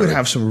just a diary. You would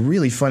have some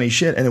really funny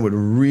shit, and it would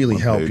really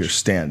help your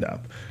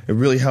stand-up. It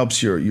really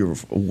helps your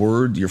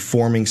word, your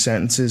forming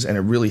sentences, and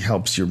it really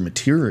helps your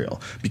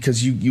material.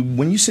 Because you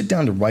when you sit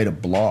down to write a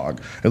blog,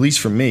 at least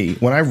for me,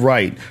 when I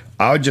write,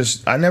 I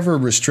never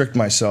restrict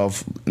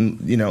myself,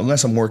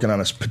 unless I'm working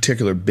on a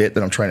particular bit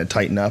that I'm trying to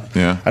tighten up.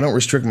 Yeah. I don't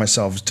restrict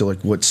myself to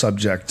like what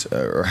subject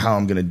or how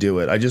I'm going to do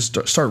it. I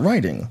just start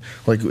writing.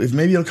 Like if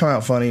maybe it'll come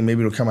out funny,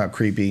 maybe it'll come out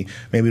creepy,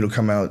 maybe it'll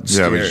come out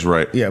scared. Yeah, but just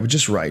write. Yeah, but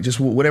just write.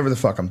 Just whatever the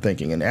fuck I'm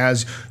thinking. And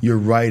as you're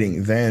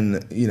writing,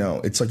 then,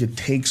 it's like it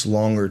takes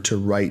longer to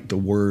write the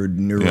word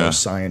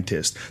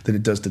neuroscientist than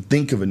it does to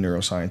think of a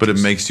neuroscientist. But it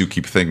makes you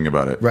keep thinking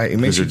about it. Right. It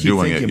makes you keep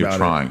doing thinking it. You're about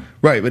trying. it.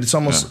 Right. But it's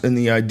almost, and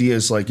the idea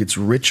is like it's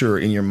richer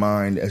in your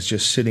mind as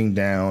just sitting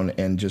down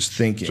and just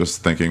thinking.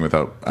 Just thinking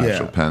without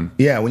pen.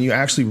 Yeah. When you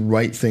actually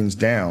write things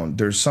down,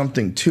 there's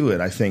something to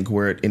it, I think,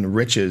 where it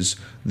enriches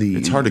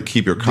It's hard to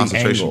keep your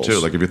concentration too.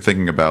 Like if you're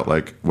thinking about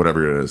like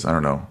whatever it is, I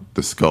don't know,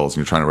 the skulls, and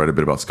you're trying to write a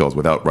bit about skulls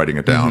without writing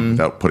it down,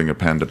 without putting a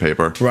pen to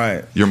paper.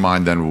 Right. Your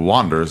mind then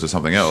wanders to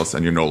something else,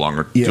 and you're no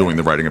longer doing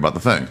the writing about the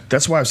thing.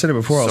 That's why I've said it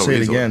before. I'll say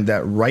it easily. again.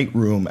 That Write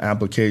Room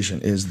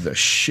application is the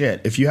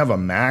shit. If you have a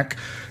Mac,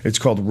 it's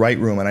called Write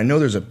Room, and I know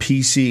there's a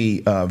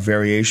PC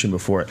variation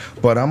before it,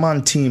 but I'm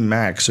on Team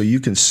Mac, so you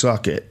can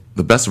suck it.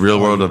 The best real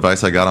world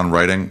advice I got on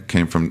writing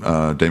came from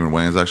Damon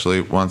Wayans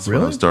actually once when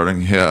I was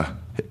starting. Yeah.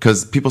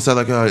 Because people say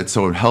like, oh, it's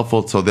so helpful,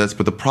 it's so this.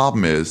 But the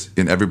problem is,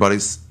 in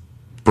everybody's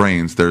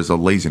brains, there's a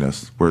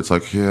laziness where it's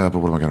like, yeah, but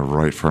what am I going to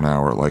write for an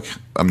hour? Like,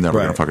 I'm never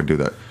going to fucking do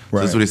that. So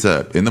this is what he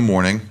said. In the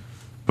morning,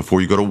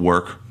 before you go to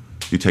work,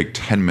 you take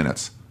 10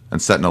 minutes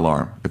and set an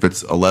alarm. If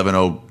it's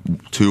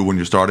 11:02 when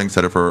you're starting,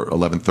 set it for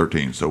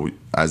 11:13. So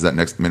as that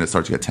next minute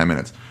starts, you get 10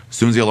 minutes. As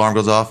soon as the alarm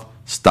goes off,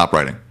 stop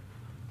writing.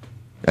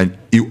 And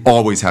you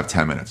always have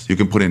 10 minutes. You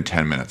can put in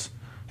 10 minutes.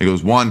 He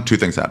goes, two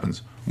things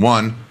happens.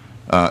 One,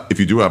 if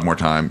you do have more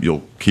time,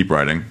 you'll keep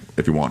writing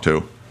if you want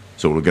to.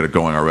 So it'll get it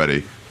going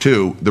already.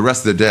 Two, the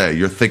rest of the day,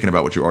 you're thinking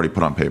about what you already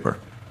put on paper.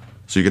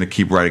 So you're going to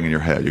keep writing in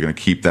your head. You're going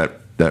to keep the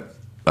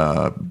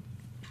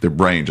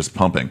brain just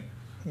pumping.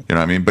 You know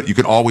what I mean? But you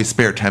can always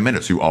spare 10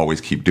 minutes. You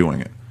always keep doing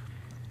it.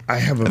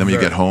 And then when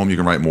you get home, you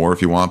can write more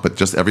if you want. But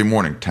just every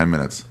morning, 10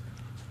 minutes.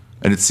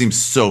 And it seems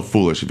so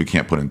foolish if you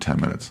can't put in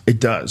 10 minutes. It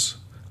does.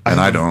 And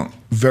I don't.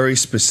 Very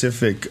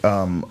specific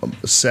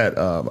mindset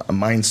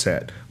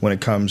when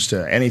it comes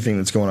to anything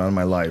that's going on in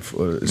my life,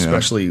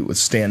 especially with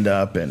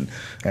stand-up and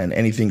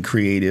anything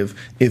creative.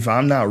 If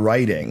I'm not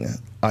writing,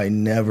 I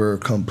never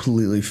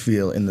completely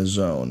feel in the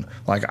zone.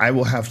 Like I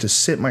will have to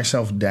sit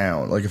myself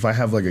down. Like if I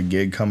have like a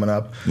gig coming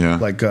up,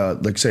 like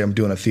say I'm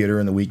doing a theater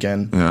in the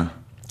weekend,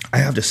 I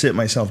have to sit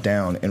myself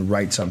down and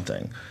write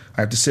something.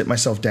 I have to sit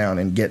myself down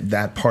and get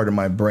that part of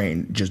my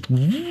brain just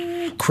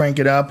crank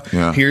it up.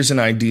 Yeah. Here's an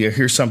idea.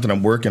 Here's something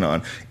I'm working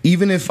on.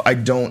 Even if I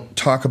don't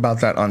talk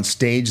about that on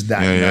stage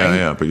that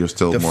night, but you're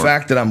still the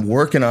fact that I'm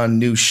working on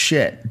new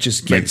shit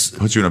just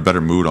puts you in a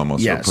better mood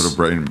almost. Yes.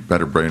 Put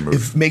better brain mood.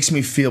 It makes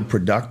me feel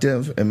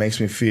productive. It makes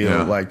me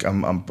feel like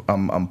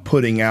I'm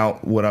putting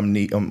out what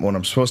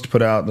I'm supposed to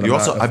put out.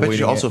 I bet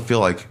you also feel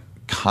like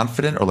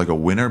confident or like a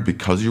winner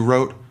because you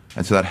wrote,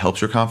 and so that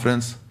helps your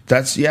confidence.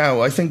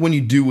 I think when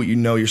you do what you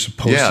know you're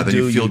supposed to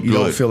do, you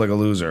don't feel like a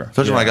loser.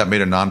 Especially when I got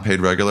made a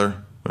non-paid regular,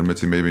 when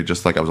Mitzi made me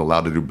just like I was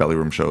allowed to do belly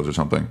room shows or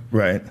something.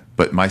 Right.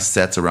 But my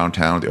sets around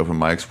town at the open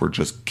mics were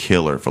just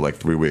killer for like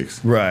 3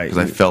 weeks. Right. Because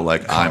I felt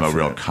like I'm a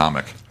real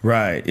comic.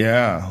 Right,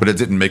 yeah. But it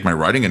didn't make my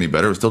writing any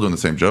better. I was still doing the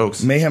same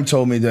jokes. Mayhem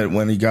told me that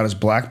when he got his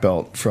black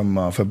belt from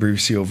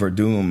Fabricio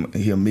Verdum,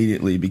 he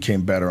immediately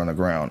became better on the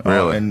ground.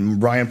 Really?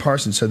 And Ryan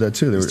Parsons said that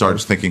too. He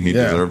started thinking he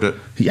deserved it?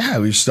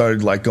 Yeah, he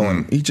started like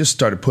going, he just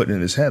started putting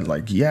in his head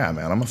like, yeah,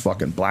 man, I'm a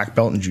fucking black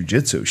belt in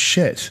jiu-jitsu.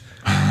 Shit.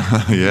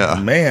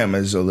 Yeah. Mayhem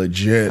is a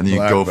legit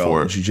black belt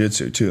for in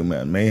jiu-jitsu too,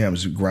 man.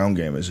 Mayhem's ground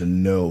game is a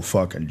no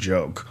fucking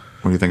joke.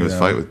 What do you think of his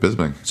fight with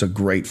Bisping? It's a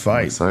great fight.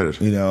 I'm excited.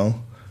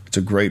 It's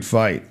a great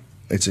fight.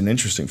 It's an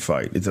interesting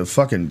fight.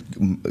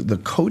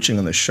 The coaching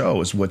on the show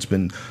is what's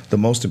been the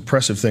most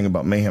impressive thing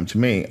about Mayhem to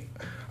me.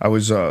 We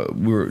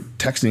were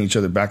texting each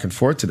other back and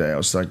forth today. I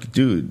was like,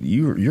 dude,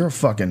 you're a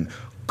fucking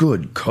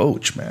good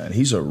coach, man.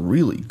 He's a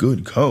really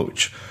good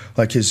coach.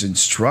 Like his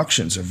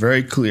instructions are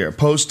very clear.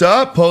 Post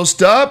up.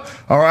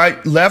 All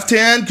right, left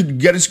hand,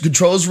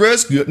 control his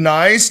wrist. Good,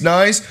 nice.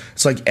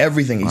 It's like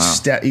everything.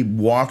 He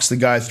walks the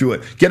guy through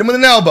it. Get him with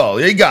an elbow.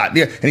 There you got.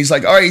 Yeah. And he's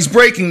like, all right, he's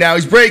breaking now.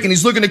 He's breaking.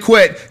 He's looking to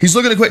quit.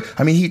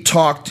 I mean, he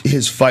talked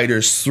his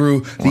fighters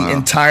through the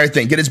entire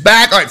thing. Get his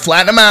back. All right,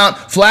 flatten him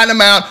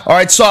out. All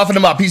right, soften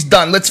him up. He's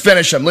done. Let's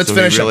finish him.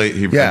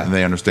 And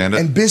they understand it?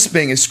 And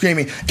Bisping is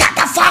screaming, get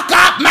the fuck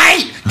up,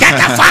 mate! Get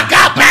the fuck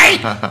up, mate!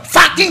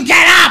 Fucking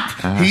get up!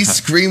 He's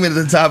screaming at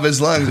the top of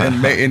his lungs,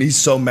 and he's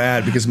so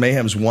mad because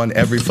Mayhem's won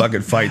every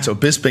fucking fight. So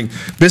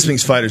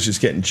Bisping's fighter's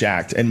just getting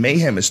jacked, and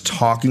Mayhem is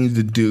talking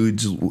the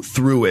dudes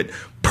through it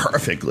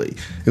perfectly.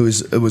 It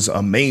was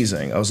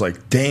amazing. I was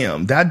like,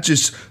 damn, that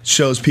just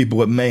shows people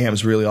what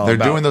Mayhem's really all about.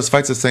 They're doing those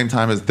fights at the same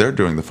time as they're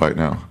doing the fight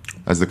now.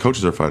 As the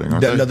coaches are fighting,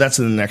 aren't they? No, that's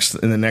in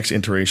the next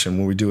iteration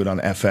when we do it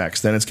on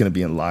FX. Then it's going to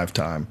be in live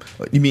time.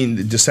 You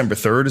mean December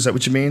 3rd? Is that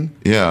what you mean?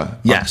 Yeah.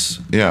 Yes.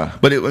 Yeah.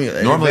 But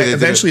normally,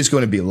 eventually, it's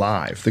going to be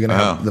live. They're going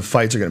to have the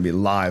fights are going to be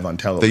live on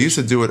television. They used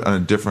to do it on a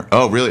different.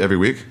 Oh, really? Every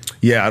week?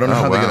 Yeah, I don't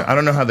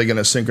know how they're going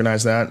to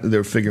synchronize that.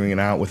 They're figuring it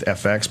out with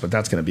FX, but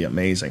that's going to be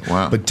amazing.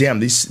 Wow. But damn,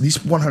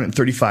 these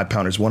 135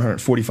 pounders,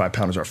 145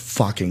 pounders are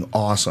fucking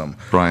awesome.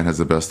 Brian has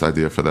the best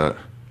idea for that.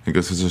 He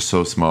goes, "They're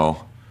so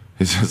small."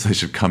 He says they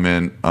should come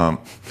in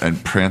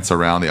and prance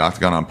around the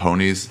octagon on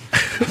ponies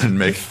and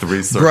make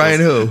 3 circles. Brian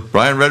who?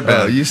 Brian Redband.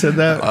 Oh, you said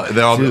that?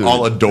 They're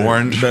all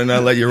adorned. Better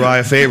not let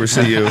Uriah Faber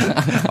see you.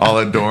 All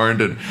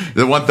adorned, and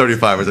the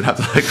 135ers would have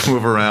to like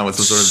move around with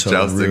some sort of So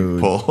jousting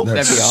rude. pole.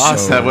 That'd be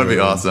awesome. That would be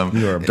awesome.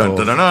 You are Dun, both.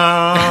 dun, dun,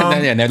 dun.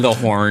 And their little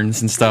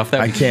horns and stuff.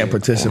 I can't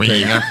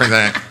participate.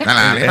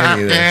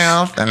 I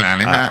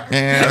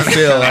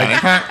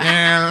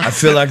I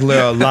feel like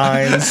there are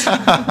lines,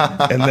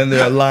 and then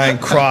there are line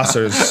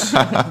crossers.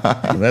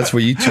 And that's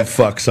where you two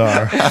fucks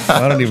are.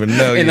 I don't even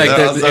know you. And like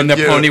They're all so the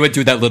cute. pony would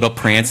do that little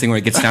prancing where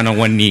it gets down on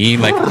one knee,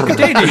 like good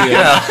day to you.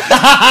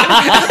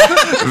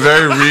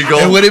 Very regal.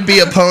 And would it be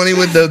a pony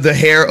with the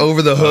hair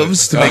over the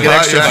hooves to make it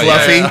extra yeah,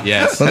 fluffy? yeah.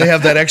 Yes. When they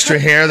have that extra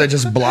hair that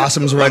just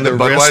blossoms around Like the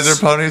their Budweiser wrists.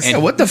 ponies. Yeah,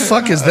 what the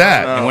fuck is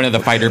that? And one of the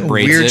fighter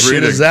braids Weird it.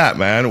 shit is that,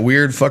 man?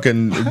 Weird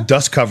fucking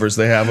dust covers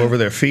they have over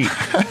their feet.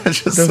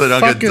 Just The so they don't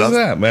fuck get is dust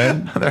that,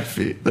 man? on their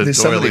feet. The Did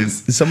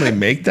doilies. somebody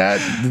make that?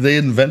 Did they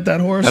invent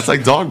that horse? That's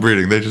like dog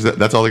breeding.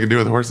 That's all they can do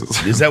with horses.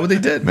 Is that what they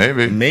did?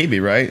 Maybe.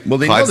 Right? Well,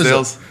 they know there's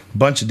Clydesdales? a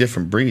bunch of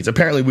different breeds.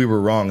 Apparently, we were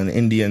wrong, and the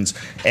Indians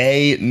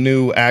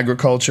knew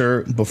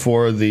agriculture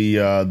before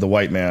the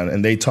white man,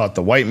 and they taught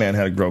the white man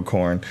how to grow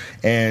corn.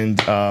 And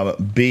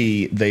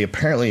B, they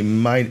apparently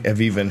might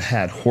have even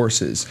had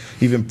horses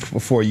even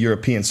before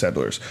European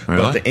settlers,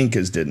 Really? but the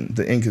Incas didn't.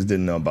 The Incas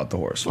didn't know about the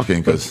horse. Fuck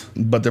Incas.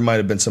 But there might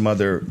have been some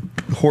other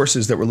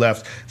horses that were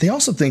left. They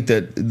also think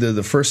that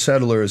the first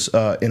settlers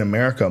in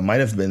America might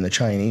have been the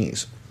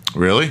Chinese.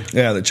 Really?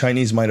 Yeah, the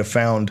Chinese might have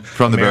found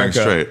From the Bering America.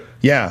 Strait.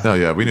 Yeah. Oh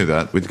yeah, we knew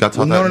that. We got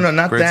taught Well, that. no, in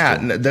not grade that.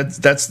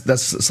 school.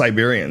 That's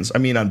Siberians. I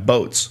mean, on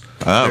boats.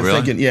 Oh, They're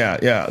really? Thinking,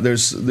 yeah.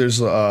 There's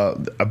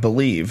I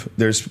believe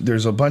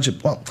there's a bunch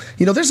of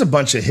there's a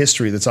bunch of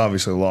history that's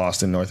obviously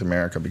lost in North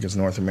America because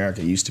North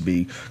America used to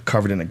be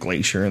covered in a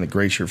glacier, and the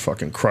glacier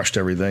fucking crushed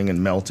everything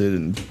and melted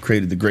and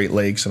created the Great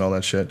Lakes and all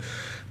that shit.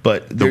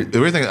 But The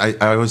weird thing, I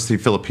always see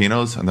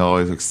Filipinos, and they're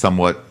always like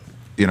somewhat,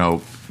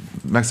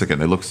 Mexican.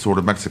 They look sort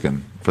of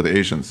Mexican for the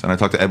Asians. And I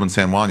talked to Edwin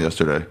San Juan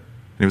yesterday, and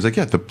he was like,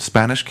 "Yeah, the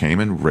Spanish came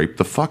and raped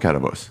the fuck out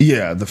of us.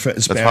 yeah,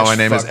 That's how my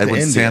name is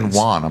Edwin San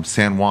Juan. I'm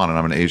San Juan, and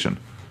I'm an Asian.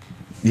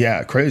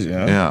 Yeah, crazy,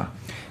 huh? Yeah.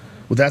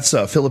 Well, that's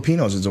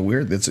Filipinos.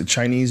 It's a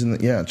Chinese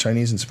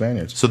Chinese and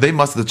Spaniards. So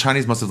the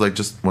Chinese must have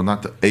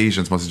not the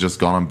Asians must have just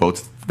gone on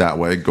boats that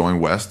way,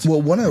 going west.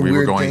 Well, one of the We were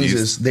weird going things east.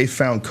 is they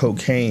found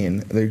cocaine.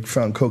 They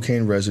found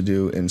cocaine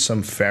residue in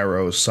some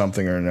pharaoh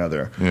something or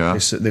another. Yeah.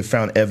 They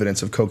found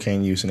evidence of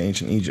cocaine use in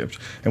ancient Egypt.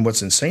 And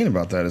what's insane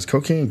about that is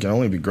cocaine can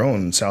only be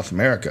grown in South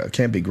America. It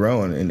can't be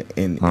grown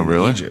in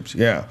really? Egypt.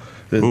 Yeah.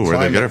 Ooh,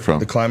 where'd they get it from?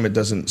 The climate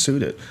doesn't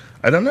suit it.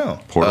 I don't know.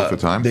 Port at the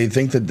time? They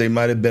think that they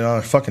might have been on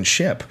a fucking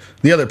ship.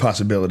 The other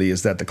possibility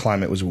is that the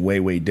climate was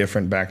way, way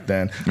different back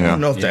then. I Yeah.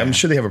 don't know if Yeah. I'm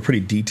sure they have a pretty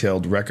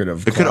detailed record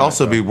of. It could climate,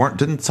 also though. be.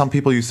 Didn't some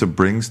people used to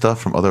bring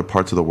stuff from other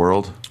parts of the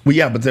world? Well,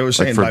 yeah, but they were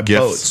saying for by gifts.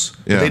 boats.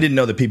 Yeah. They didn't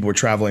know that people were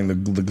traveling the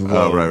globe.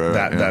 Oh, right,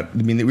 that, yeah. that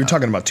I mean, we were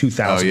talking about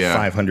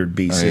 2,500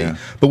 BC. Oh, yeah.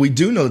 But we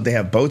do know that they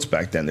have boats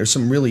back then. There's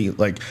some really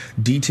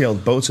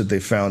detailed boats that they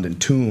found in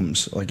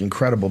tombs,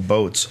 incredible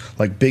boats,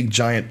 big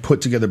giant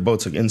put together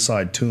boats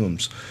inside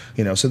tombs.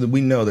 So that we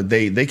know that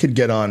they could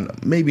get on,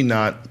 maybe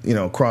not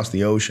across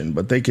the ocean,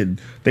 but they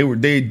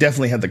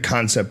definitely had the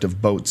concept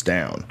of boats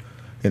down.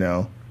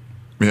 Yeah.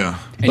 And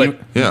But-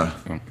 Yeah.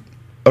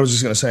 I was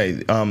just gonna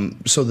say,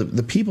 so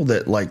the people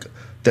that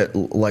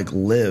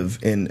live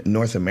in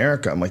North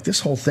America, I'm like, this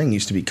whole thing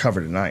used to be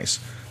covered in ice.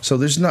 So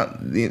there's not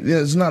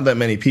that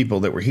many people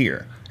that were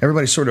here.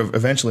 Everybody sort of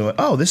eventually went,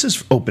 oh, this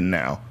is open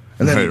now,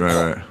 and then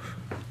Right.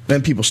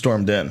 then people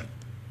stormed in.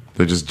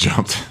 They just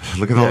jumped.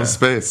 Look at all the It's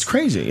space.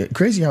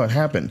 crazy how it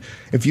happened.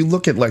 If you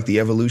look at the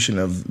evolution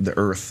of the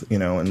Earth,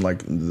 and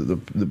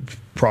the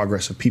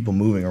progress of people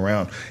moving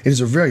around, it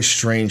is a very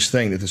strange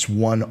thing that this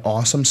one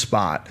awesome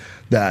spot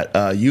that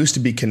used to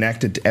be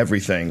connected to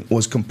everything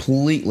was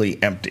completely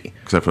empty,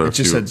 Except for it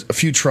just had a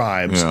few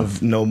tribes Yeah.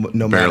 of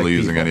nomadic Barely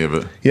using people. any of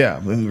it. Yeah,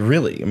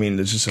 really. I mean,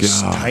 it's just a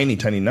God.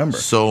 tiny number.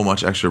 So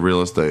much extra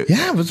real estate.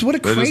 Yeah, but what a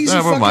They crazy just,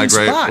 we'll fucking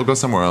migrate. spot. We'll go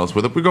somewhere else.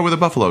 We go where the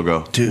buffalo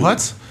go. Dude.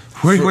 What?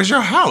 Where's your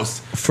house?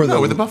 For the-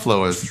 where the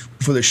buffalo is.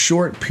 For the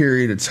short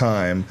period of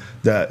time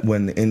that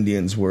when the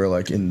Indians were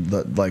in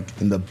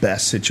the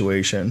best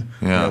situation,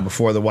 Yeah.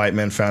 before the white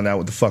men found out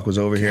what the fuck was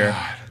over here,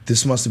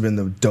 this must have been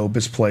the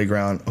dopest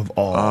playground of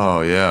all.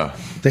 Oh yeah.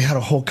 They had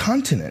a whole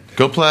continent.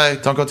 Go play.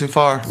 Don't go too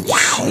far.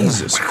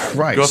 Jesus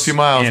Christ! Go a few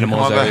miles.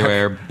 animals Come on back.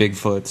 everywhere,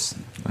 Bigfoots.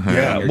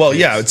 Yeah, Your well, kids.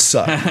 yeah, it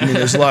sucks. I mean,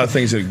 there's a lot of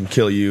things that can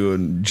kill you,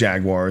 and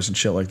jaguars and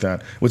shit like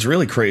that. What's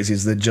really crazy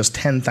is that just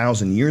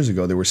 10,000 years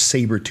ago, there were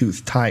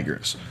saber-toothed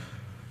tigers.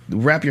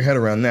 Wrap your head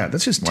around that.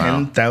 That's just Wow.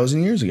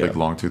 10,000 years ago. Big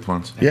long tooth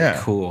ones. Yeah.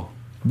 Cool.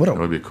 What That a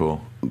would be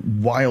cool.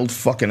 wild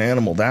fucking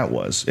animal that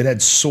was. It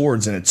had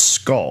swords in its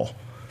skull.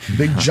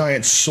 Big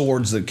giant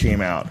swords that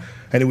came out.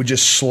 And it would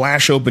just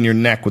slash open your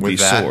neck with With these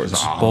that, swords.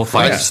 just,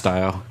 Bullfighter yeah.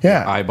 style. Yeah.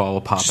 Your eyeball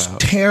will pop Just out.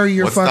 tear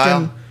your What fucking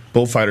style?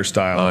 bullfighter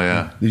style. Oh,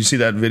 yeah. Did you see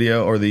that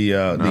video or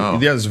No.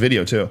 there's a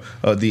video too?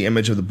 The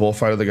image of the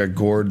bullfighter that got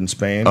gored in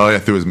Spain. Oh yeah,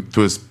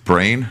 through his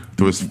brain,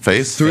 through his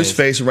face, Through his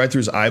face, right through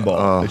his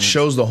eyeball. It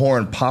shows the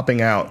horn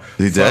popping out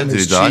Is he from dead?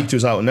 his Did he die? cheek to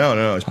his eye.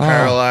 No, he's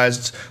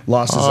paralyzed,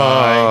 lost his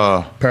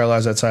eye,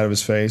 paralyzed that side of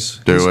his face.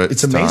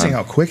 It's amazing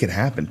how quick it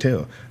happened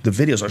too. The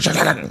videos are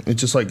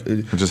it's just like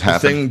it just the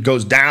happened. thing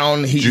goes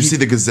down. Did you see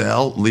the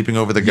gazelle leaping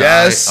over the guy?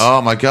 Yes.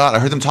 Oh my god, I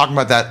heard them talking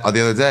about that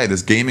the other day.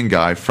 This gaming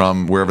guy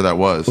from wherever that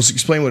was. Let's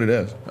explain what it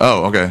is.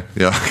 Oh, okay,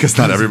 yeah, because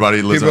not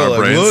everybody lives in People our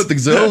are like, brains. what, the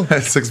gazelle?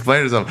 Let's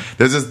explain it to them.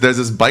 There's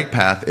this bike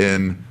path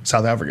in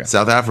South Africa.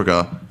 South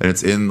Africa, and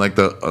it's in like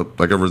a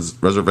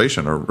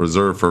reservation or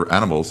reserve for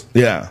animals.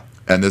 Yeah.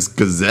 And this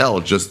gazelle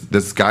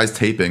this guy's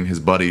taping his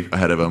buddy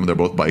ahead of him. They're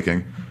both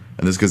biking.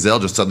 And this gazelle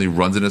just suddenly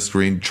runs in his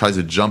screen, tries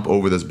to jump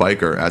over this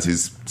biker as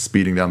he's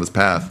speeding down this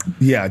path.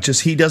 Yeah,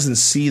 just he doesn't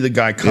see the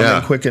guy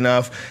coming quick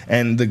enough,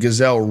 and the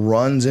gazelle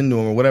runs into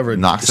him or whatever.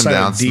 Knocks him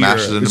down,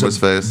 smashes into his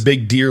face.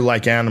 Big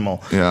deer-like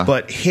animal. Yeah.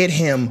 But hit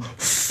him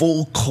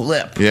full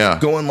clip. Yeah.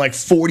 Going like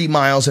 40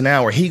 miles an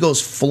hour. He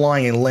goes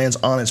flying and lands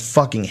on his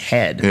fucking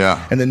head.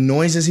 Yeah. And the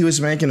noises he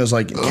was making was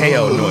like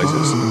KO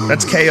noises.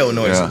 That's KO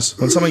noises.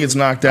 Yeah. When someone gets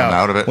knocked out,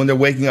 out of it. When they're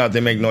waking up, they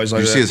make noise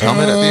like Did that. you see his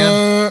helmet at the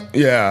end?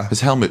 Yeah.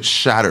 His helmet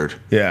shattered.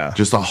 Yeah.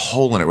 Just a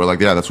hole in it. We're like,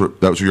 yeah, that's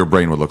what your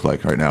brain would look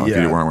like right now if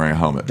Yeah. you weren't wearing a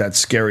helmet. That's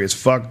scary as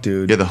fuck,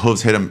 dude. Yeah, the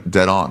hooves hit him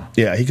dead on.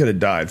 Yeah, he could have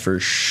died for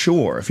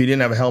sure. If he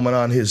didn't have a helmet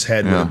on, his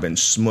head would Yeah. have been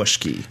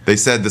smushky. They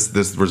said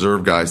this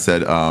reserve guy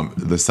said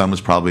the sun was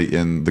probably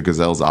in the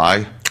gazelle's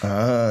eye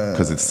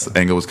because its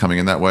angle was coming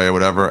in that way or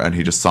whatever, and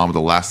he just saw him at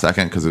the last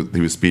second because he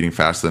was speeding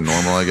faster than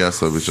normal, I guess.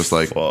 So it was just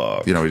like,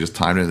 Fuck. he just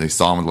timed it, and he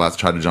saw him at the last,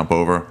 tried to jump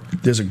over.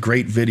 There's a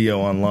great video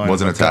online.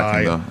 Wasn't of a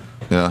attacking guy- though.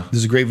 Yeah.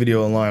 There's a great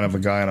video online of a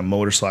guy on a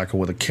motorcycle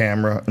with a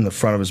camera in the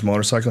front of his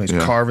motorcycle. And he's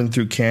Yeah. carving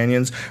through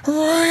canyons.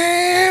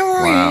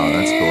 Wow,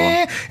 that's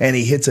cool. And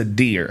he hits a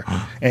deer.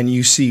 And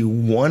you see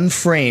one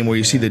frame where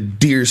you see the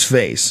deer's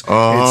face.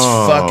 Oh.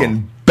 It's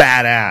fucking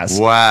badass.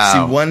 Wow.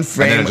 See one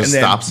frame And and then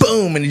then, it just stops.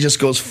 boom, and he just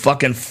goes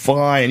fucking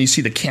flying. You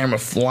see the camera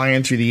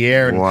flying through the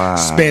air and Wow.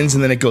 spins,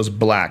 and then it goes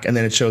black. And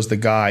then it shows the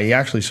guy. He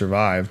actually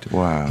survived.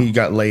 Wow. He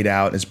got laid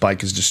out. His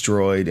bike is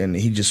destroyed, and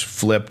he just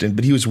flipped.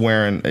 But he was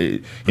wearing,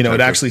 it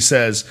Protective. actually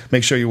says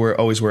make sure you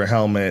always wear a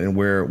helmet and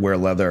wear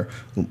leather.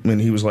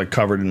 And he was like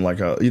covered in like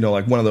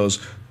like one of those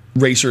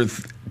racer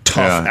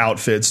tough Yeah.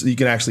 outfits. You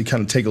can actually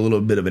kind of take a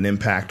little bit of an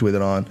impact with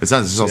it on. It's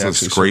not. It's So he also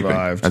actually scraping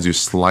survived. as you're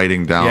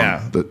sliding down.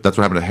 Yeah. That's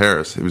what happened to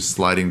Harris. He was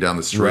sliding down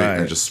the street Right.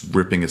 and just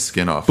ripping his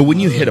skin off. But when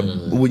you hit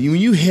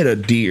a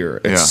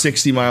deer at Yeah.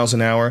 60 miles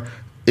an hour,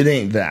 it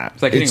ain't that.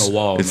 It's like hitting a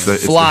wall. It's man.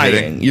 the Flying.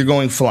 hitting. You're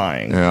going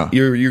flying. Yeah.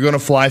 You're going to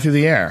fly through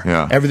the air.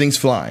 Yeah. Everything's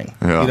flying.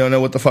 Yeah. You don't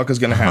know what the fuck is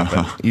going to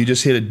happen. You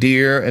just hit a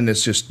deer, and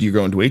it's just you're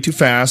going way too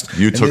fast.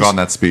 You And took on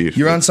that speed.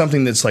 You're on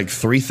something that's like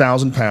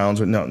 3,000 pounds.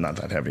 No, not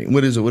that heavy.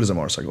 What is it? What is a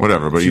motorcycle?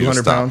 Whatever, but A you few just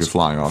hundred stop. pounds. You're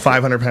flying off it.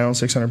 500 pounds,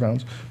 600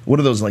 pounds. What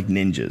are those like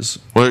ninjas?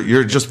 Well,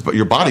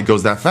 your body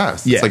goes that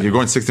fast. Yeah. It's like you're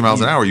going 60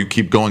 miles an hour. You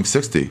keep going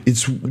 60.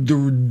 They're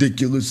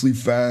ridiculously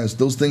fast.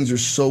 Those things are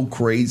so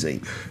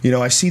crazy.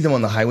 I see them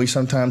on the highway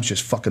sometimes,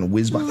 just fucking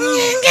whiz by.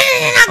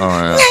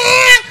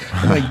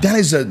 I'm like, that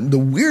is the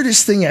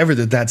weirdest thing ever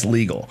that's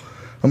legal.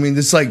 I mean,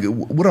 it's like,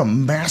 what a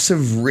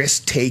massive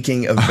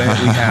risk-taking event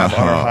we have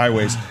on our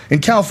highways. In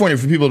California,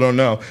 for people who don't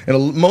know,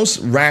 in most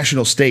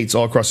rational states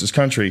all across this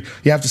country,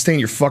 you have to stay in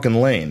your fucking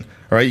lane.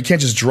 All right, you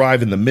can't just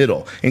drive in the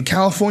middle. In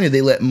California,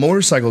 they let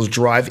motorcycles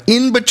drive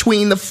in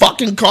between the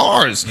fucking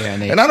cars. Yeah,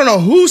 and I don't know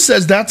who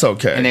says that's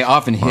okay. And they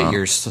often hit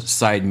your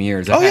side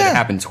mirrors. I've had it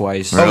happen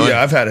twice. Oh,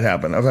 yeah, I've had it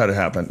happen.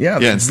 Yeah,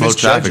 Yeah, in slow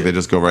misjudge traffic, it. they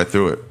just go right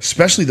through it.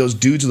 Especially those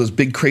dudes with those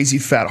big, crazy,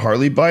 fat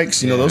Harley bikes.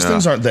 Those Yeah.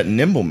 things aren't that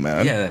nimble,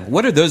 man. Yeah,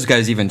 what are those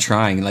guys even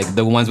trying? Like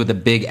the ones with the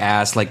big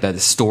ass, like the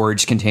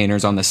storage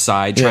containers on the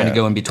side, trying Yeah. to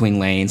go in between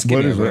lanes. Give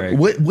What me a is break.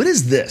 it? What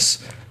is this?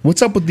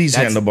 What's up with these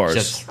That's handlebars?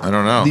 just- I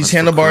don't know. These That's for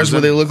handlebars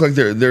where cruising. they look like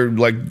they're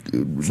like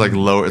It's like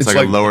lower. It's, it's like,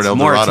 like- a lowered It's El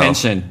more Dorado.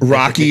 attention.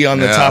 Rocky on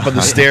the Yeah. top of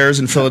the stairs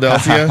in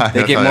Philadelphia. They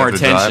That's get how you more have to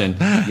drive.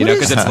 attention,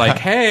 because it's like,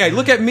 hey,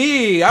 look at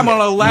me, I'm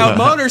on a loud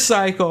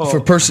motorcycle.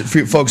 For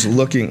folks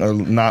looking or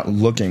not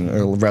looking,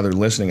 or rather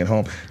listening at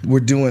home,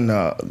 we're doing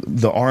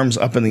the arms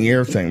up in the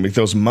air thing. Like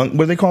those what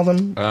do they call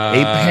them?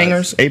 Ape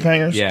hangers? Ape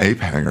hangers? Yeah. Ape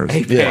hangers.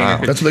 Yeah,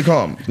 Wow. that's what they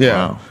call them. Yeah,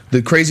 Wow.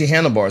 the crazy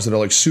handlebars that are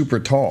like super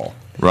tall.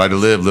 Ride to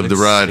live to It's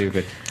ride.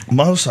 stupid.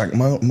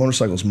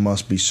 Motorcycles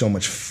must be so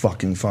much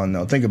fucking fun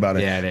now. Think about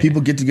it. Yeah, People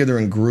get together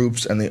in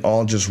groups and they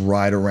all just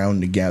ride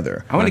around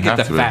together. I want to They get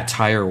the have to be. fat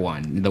tire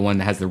one, the one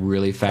that has the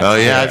really fat. Oh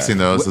yeah, tire. I've seen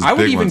those. Those I would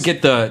big even ones.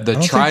 get the don't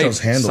think those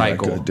handle that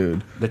tricycle, good,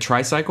 dude. The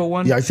tricycle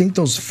one. Yeah, I think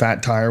those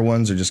fat tire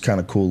ones are just kind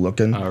of cool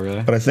looking. Oh,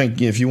 really? But I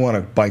think if you want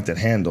a bike that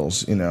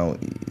handles,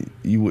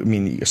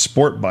 a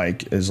sport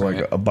bike is like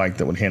Right. a bike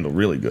that would handle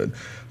really good.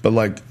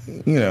 But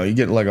you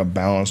get like a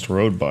balanced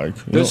road bike.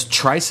 Those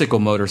tricycle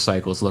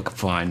motorcycles look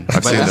fun. I've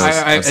But seen those.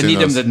 I I've seen need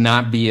those. them to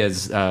not be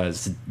as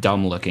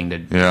dumb looking to,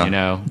 Yeah. you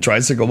know.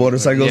 Tricycle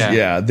motorcycles? Yeah.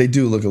 Yeah, they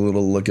do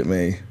look at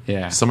me.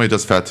 Yeah. Somebody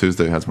does Fat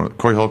Tuesday has one.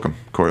 Corey Holcomb.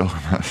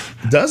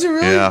 Does he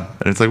really? Yeah,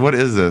 and it's like, what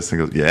is this? He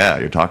goes, yeah,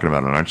 you're talking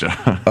about it, aren't you?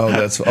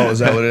 Is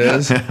that what it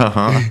is?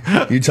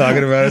 You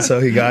talking about it, so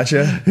he got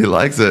you? He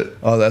likes it.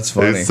 Oh, that's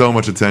funny. There's so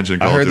much attention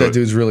called I heard to that it.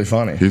 dude's really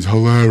funny. He's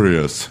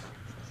hilarious.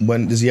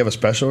 When does he have a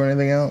special or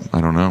anything out?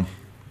 I don't know.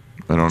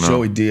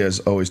 Joey Diaz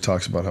always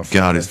talks about how funny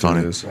God, he's that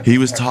dude funny. is. He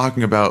was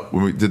talking about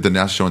when we did the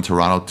Nest show in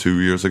Toronto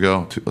 2 years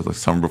ago, like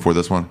summer before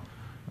this one,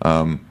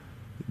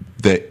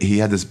 that he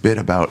had this bit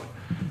about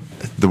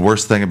the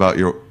worst thing about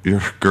your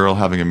girl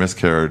having a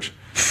miscarriage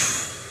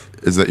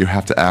is that you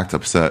have to act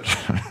upset.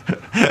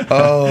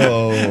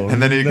 Oh,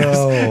 and then he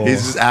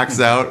just acts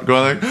out,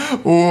 going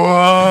like,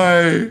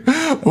 "Why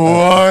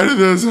did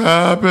this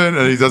happen?"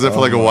 And he does it for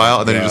like a while,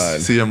 and then you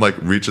just see him like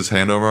reach his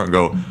hand over and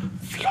go,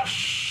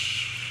 "Flush."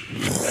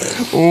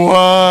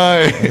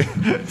 Why?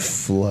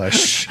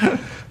 Flush.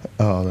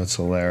 Oh, that's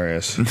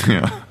hilarious.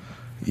 Yeah.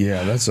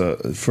 Yeah, that's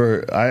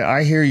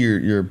I hear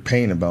your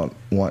pain about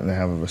wanting to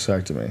have a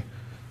vasectomy.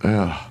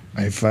 Yeah.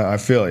 I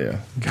feel you.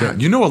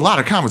 God, you know a lot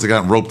of comics that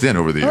got roped in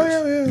over the years.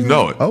 Yeah. You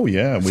know it. Oh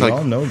yeah, we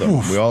all know them.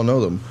 Oof. We all know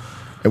them.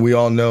 And we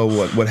all know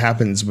what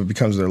happens, what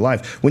becomes of their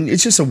life. When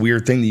it's just a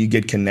weird thing that you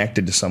get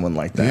connected to someone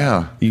like that.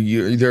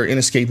 Yeah, they're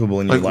inescapable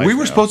in your life. We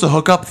were supposed to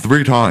hook up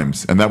 3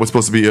 times, and that was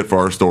supposed to be it for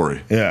our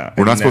story. Yeah,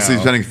 we're not supposed to be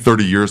spending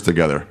 30 years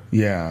together.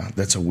 Yeah,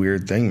 that's a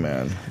weird thing,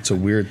 man. It's a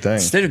weird thing.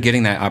 Instead of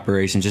getting that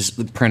operation,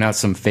 just print out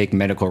some fake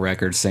medical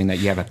records saying that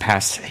you have a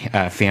past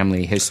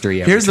family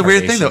history of Here's the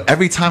weird thing, retardation. though.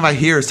 Every time I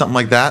hear something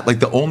like that, like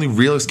the only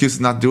real excuse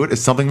to not do it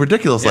is something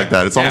ridiculous like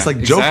that. It's almost like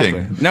joking.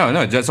 Exactly.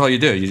 No, that's all you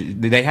do.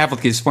 They have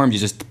like these forms. You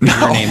just put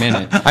your name in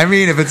it. I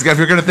mean, if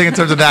you're going to think in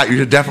terms of that, you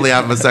should definitely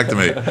have a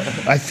vasectomy.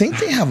 I think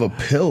they have a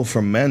pill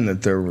for men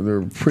that they're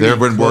pretty. They've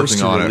been close working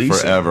to on it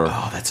releasing. forever.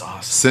 Oh, that's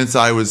awesome. Since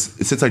I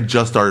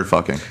just started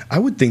fucking. I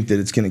would think that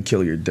it's going to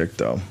kill your dick,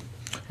 though.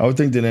 I would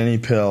think that any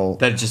pill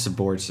That just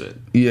aborts it.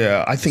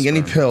 Yeah, I think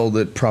any pill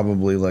that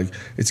probably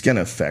it's going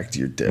to affect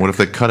your dick. What if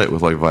they cut it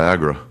with like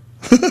Viagra?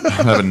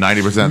 Have a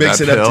 90% Mix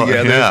that it up pill.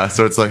 together. Yeah,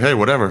 so it's like, hey,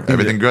 whatever,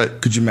 everything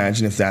good. Could you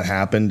imagine if that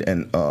happened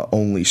and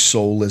only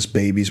soulless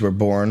babies were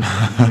born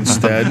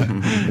instead?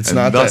 It's And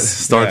not thus that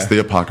starts the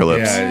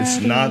apocalypse. Yeah,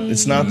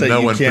 it's not that No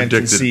you one can't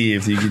predicted.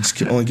 conceive. You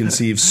can only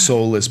conceive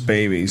soulless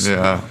babies.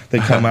 Yeah. They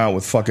come out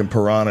with fucking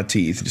piranha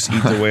teeth, just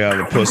eat their way out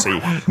of the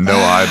pussy. No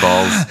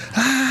eyeballs.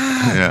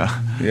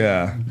 Yeah.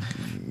 Yeah.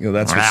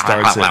 That's what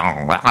starts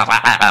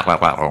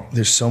it.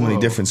 There's so many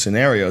different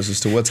scenarios as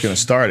to what's going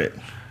to start it.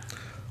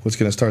 What's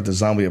going to start the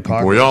zombie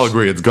apocalypse? We all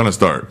agree it's going to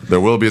start.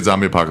 There will be a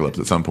zombie apocalypse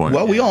at some point.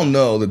 Well, we all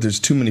know that there's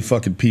too many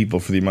fucking people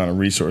for the amount of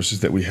resources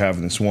that we have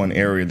in this one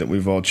area that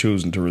we've all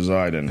chosen to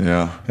reside in.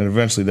 Yeah. And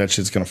eventually that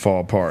shit's going to fall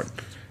apart.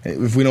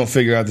 If we don't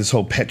figure out this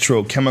whole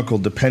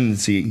petrochemical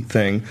dependency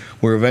thing,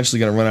 we're eventually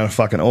going to run out of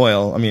fucking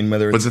oil. I mean,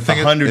 whether it's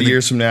 100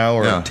 years from now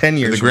or 10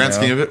 years from now. In the grand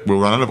scheme of it, we'll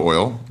run out of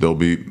oil. There'll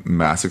be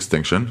mass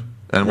extinction.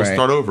 And we'll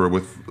start over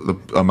with the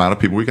amount of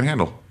people we can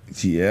handle.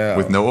 Yeah.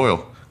 With no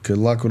oil. Good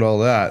luck with all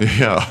that.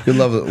 Yeah. Good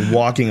luck with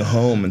walking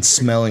home and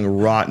smelling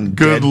rotten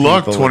Good dead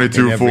luck, people in every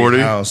 2240.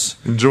 house.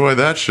 Enjoy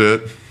that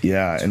shit.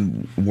 Yeah,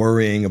 and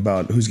worrying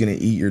about who's going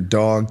to eat your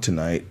dog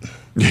tonight.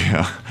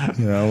 Yeah.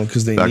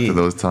 Because they Back need, to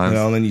those times.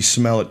 and then you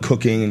smell it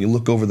cooking, and you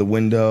look over the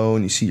window,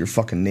 and you see your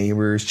fucking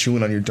neighbors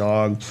chewing on your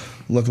dog,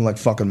 looking like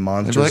fucking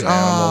monsters Like, and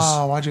animals.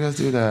 oh, why'd you guys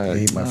do that?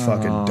 They ate my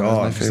fucking that's dog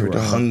my because they were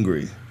favorite dog.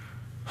 hungry.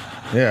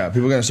 Yeah,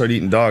 people are going to start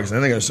eating dogs, and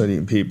then they're going to start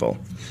eating people.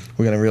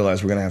 We're going to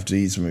realize we're going to have to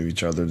eat some of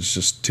each other. There's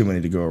just too many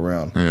to go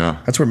around. Yeah.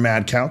 That's where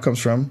mad cow comes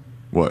from.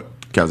 What?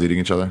 Cows eating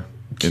each other?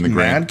 In the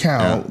grain? Mad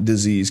cow Yeah.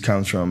 disease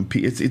comes from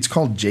it's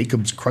called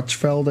Jacob's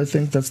Crutchfeld. I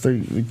think that's the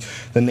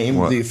name,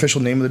 What? the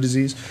official name of the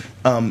disease.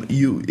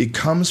 It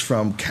comes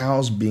from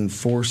cows being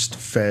forced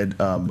fed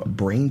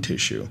brain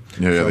tissue.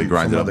 Yeah, they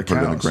grind from it up other and put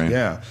it in the cows. grain.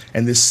 Yeah,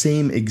 and this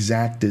same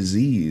exact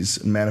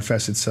disease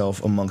manifests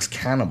itself amongst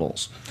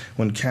cannibals.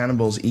 When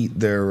cannibals eat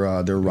their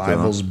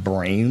rivals'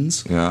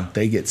 brains, Yeah.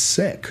 they get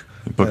sick.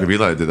 The Book of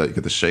Eli did that. You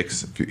get the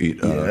shakes if you eat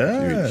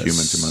human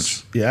too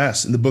much.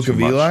 Yes, in the Book of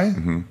much. Eli,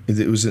 Mm-hmm.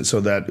 it was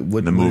so that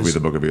what The movie, was- The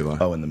Book of Eli.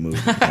 Oh, in the movie.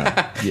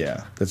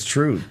 Yeah, that's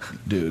true,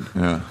 dude.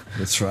 Yeah.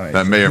 That's right.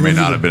 That may or may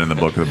not have been in the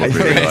book of the Book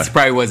of Eli. It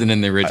probably wasn't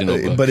in the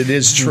original book. But it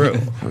is true.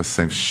 The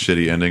same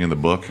shitty ending in the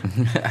book.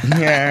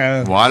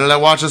 Yeah, Why did I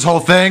watch this whole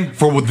thing?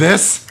 For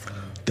this?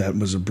 that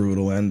was a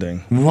brutal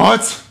ending.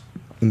 What?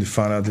 When you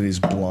find out that he's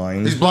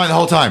blind, He's blind the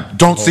whole time.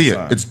 Don't see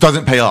time. it. It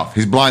doesn't pay off.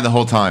 He's blind the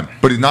whole time.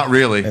 But he's not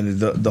really. and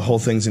the whole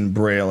thing's in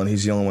Braille, and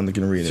he's the only one that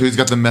can read So it. he's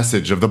got the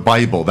message of the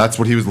Bible. That's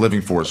what he was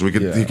living for. So he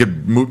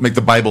could make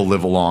the Bible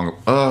live along.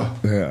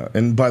 Yeah.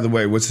 And by the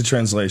way, what's the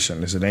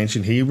translation? Is it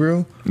ancient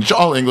Hebrew? It's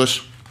all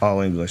English.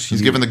 All English.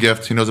 He's given the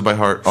gift. He knows it by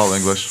heart. All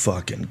English.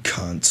 fucking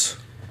cunts.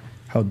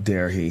 How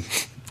dare he?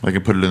 I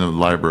can put it in the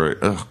library.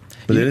 Ugh.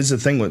 But it is a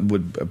thing.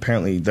 Would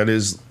apparently that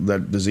is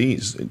that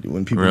disease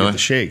when people Really? get the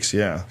shakes.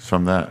 Yeah.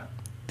 From that.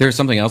 There's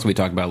something else we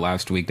talked about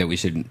last week that we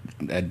should.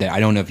 That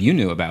I don't know if you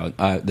knew about.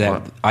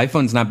 That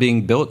iPhone's not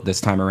being built this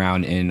time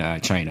around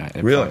in China.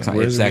 Really?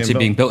 It's actually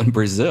being built in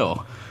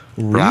Brazil.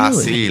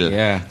 Brazil.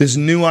 Yeah. There's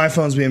new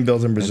iPhones being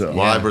built in Brazil.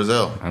 Why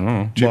Brazil? I don't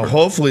know. Well,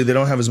 hopefully they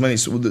don't have as many.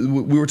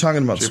 We were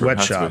talking about Cheaper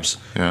sweatshops.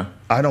 Yeah.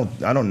 I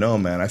don't know,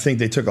 man. I think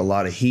they took a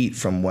lot of heat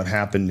from what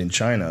happened in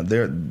China.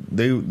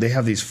 They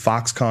have these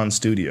Foxconn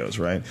studios,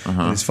 right?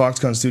 And these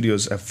Foxconn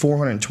studios have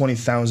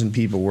 420,000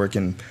 people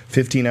working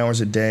 15 hours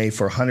a day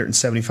for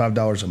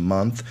 $175 a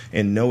month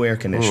and no air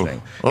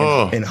conditioning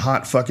in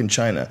hot fucking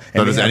China.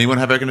 So does anyone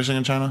have air conditioning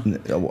in China?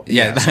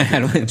 Yeah.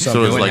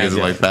 So is it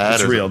like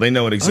bad? It's real. They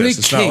know it exists.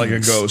 It's not like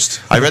a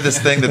ghost. I read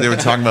this thing that they were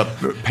talking about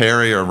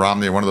Perry or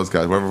Romney or one of those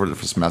guys, whoever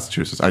was from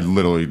Massachusetts. I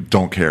literally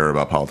don't care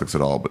about politics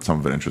at all, but some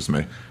of it interests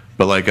me.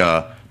 But like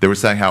they were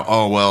saying how,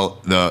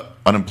 the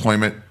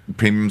unemployment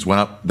premiums went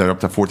up. They're up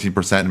to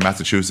 14% in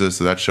Massachusetts,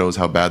 so that shows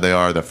how bad they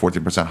are. They're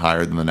 14%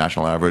 higher than the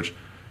national average.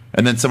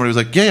 And then somebody was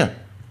like, yeah.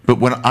 But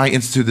when I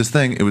instituted this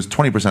thing, it was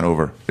 20%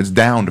 over. It's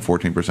down to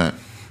 14%. Like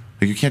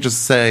you can't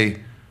just say,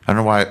 I don't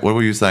know why. What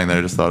were you saying there?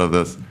 I just thought of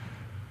this.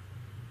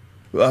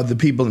 The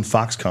people in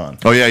Foxconn.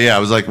 Oh yeah. I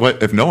was like,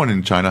 what? If no one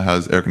in China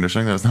has air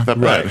conditioning, then it's not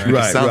that bad.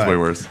 It sounds way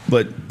worse.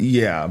 But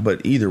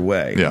either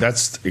way,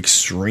 that's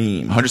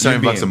extreme.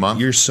 $170 a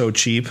month. You're so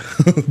cheap.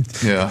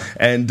 Yeah.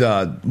 And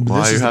why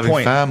this is the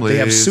point. Families, they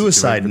have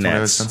suicide $25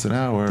 nets. an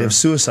hour. They have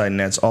suicide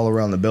nets all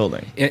around the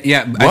building.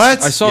 Yeah.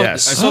 What? I saw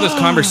Yes. this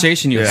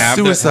conversation you have.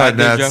 Suicide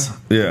there, nets. Joe.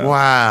 Yeah.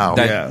 Wow.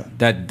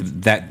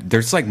 That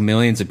there's like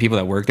millions of people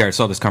that work there. I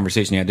saw this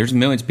conversation. Yeah, there's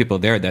millions of people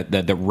there.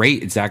 That the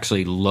rate is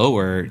actually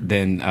lower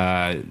than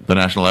the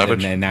national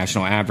average. The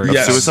national average.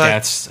 Yes.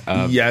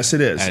 Suicide? Yes,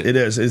 it is. It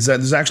is.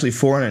 There's actually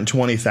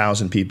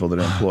 420,000 people that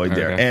are employed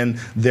there, and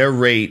their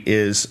rate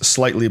is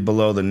slightly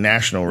below the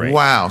national rate.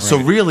 Wow. Right. So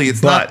really,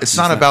 it's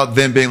not about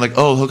them being like,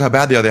 oh, look how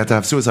bad they are. They have to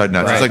have suicide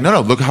nets. Right. It's like,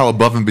 no, look how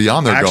above and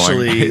beyond they're going.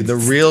 Actually, the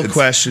real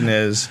question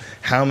is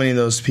how many of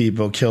those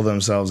people kill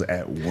themselves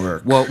at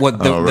work. Well,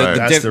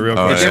 that's the real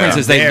question. The difference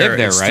is they live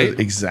there, right?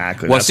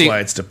 Exactly. Well, that's why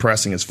it's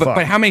depressing as fuck.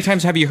 But how many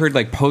times have you heard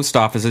like post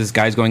offices,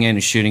 guys going in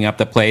and shooting up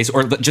the place,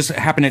 or just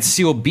happened at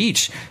Seal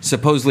Beach?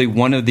 Supposedly,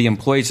 one of the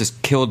employees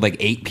just killed like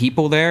 8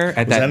 people there.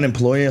 Was that an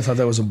employee? I thought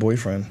that was a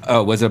boyfriend.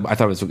 Oh, was it? I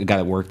thought it was a guy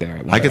that worked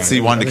there. I could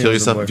see wanting to kill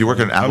yourself if you work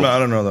at an Apple. I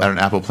don't know though. At an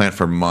Apple plant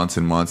for months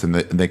and months, and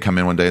they come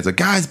in one day. It's like,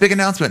 guys, big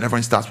announcement. And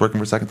everyone stops working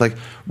for a second. It's like,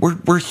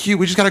 we're huge.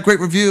 We just got a great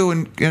review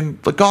and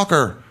like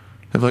Gawker.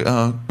 They're like,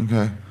 oh,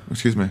 okay,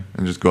 excuse me,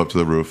 and just go up to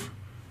the roof.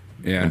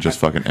 Yeah, and just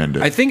fucking end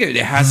it. I think it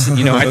has.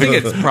 I think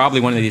it's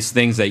probably one of these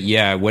things that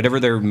whatever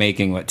they're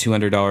making,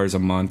 $200 a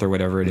month or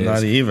whatever it is,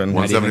 not even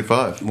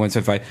 $175.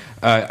 $175.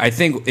 I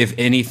think if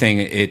anything,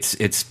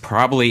 it's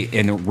probably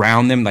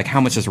around them. Like how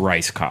much does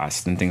rice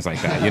cost and things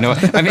like that.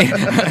 I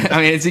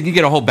mean, you can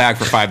get a whole bag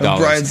for $5.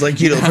 Brian's like,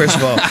 first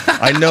of all,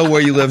 I know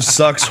where you live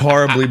sucks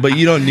horribly, but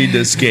you don't need to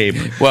escape.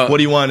 Well, what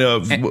do you want?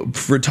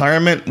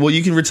 Retirement? Well,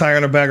 you can retire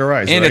on a bag of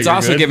rice. And right? it's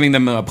also giving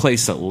them a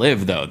place to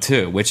live, though,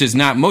 too, which is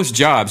not most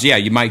jobs. Yeah,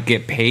 you might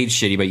get paid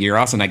shitty, but you're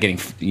also not getting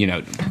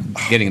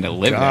to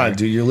live there.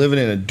 Dude, you're living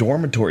in a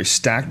dormitory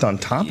stacked on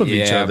top of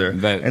each other,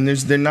 and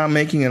they're not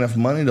making enough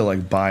money to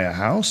like buy a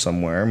house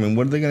somewhere. I mean,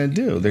 what are they going to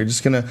do? They're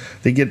just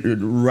they get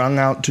wrung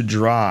out to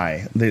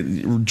dry, they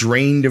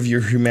drained of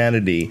your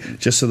humanity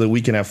just so that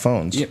we can have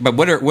phones. Yeah, but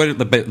what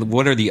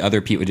are the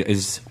other people?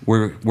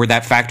 Where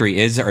that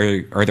factory is?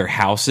 Are there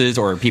houses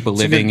or are people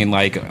living in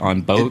like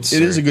on boats?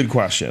 It is a good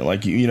question.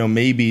 Like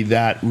maybe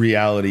that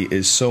reality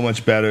is so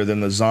much better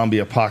than the zombie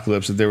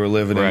apocalypse that they were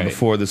living in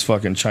before this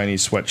fucking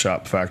Chinese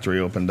sweatshop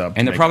factory opened up.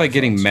 And they're probably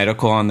getting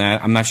medical on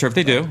that. I'm not sure if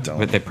they do,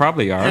 but they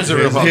probably are. Here's the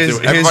real problem.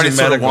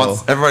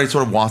 Everybody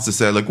sort of wants to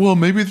say like, well,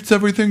 maybe it's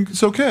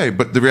okay,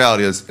 but the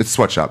reality is it's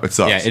sweatshop. It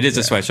sucks. Yeah, it is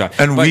a sweatshop.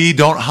 And we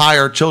don't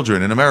hire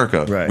children in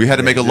America. Right. We had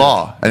to make a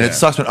law, and it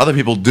sucks when other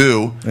people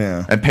do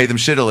and pay them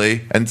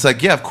shittily. And it's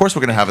like, yeah, of course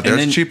we're going to have it there.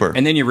 It's cheaper.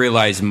 And then you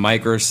realize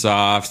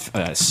Microsoft,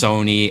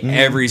 Sony,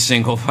 every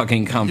single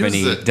fucking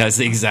company does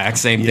the exact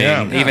same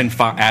thing, even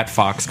at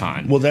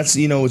Foxconn. Well, that's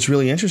what's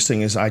really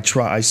interesting is I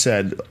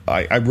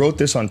wrote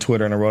this on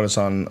Twitter and I wrote this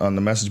on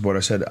the message board. I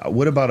said,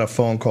 what about a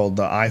phone called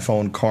the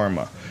iPhone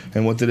Karma?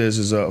 And what it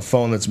is a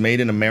phone that's made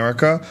in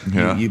America.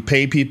 Yeah. You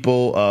pay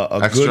people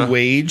a good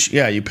wage.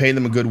 Yeah, you pay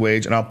them a good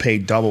wage, and I'll pay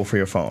double for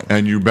your phone.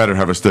 And you better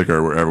have a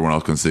sticker where everyone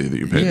else can see that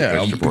you paid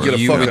the extra for it.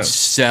 You would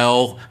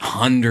sell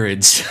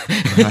hundreds.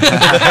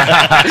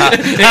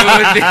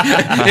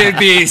 It'd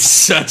be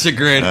such a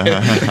great.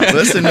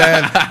 Listen,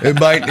 man, it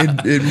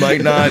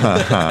might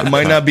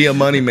not be a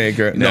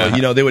moneymaker.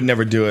 No, they would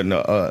never do it.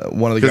 No,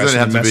 one of the guys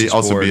from the message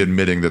board be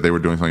admitting that they were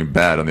doing something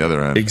bad on the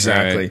other end.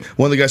 Exactly. Right.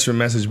 One of the guys from the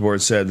message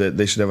board said that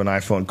they should have an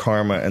iPhone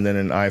Karma and then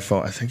an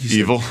iPhone. I think he said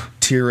Evil.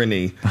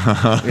 tyranny,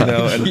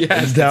 and,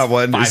 and that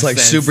one is like 5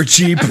 cents. super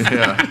cheap.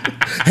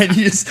 And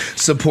you just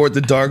support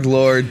the Dark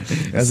Lord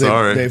as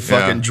they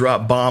fucking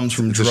drop bombs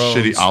from drones. a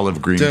shitty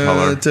olive green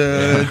color.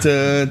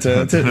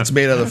 It's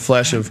made out of the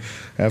flesh of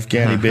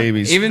Afghani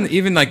babies.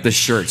 Even like the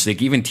shirts,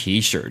 like even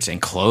T-shirts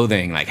and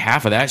clothing, like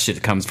half of that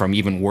shit comes from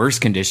even worse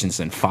conditions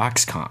than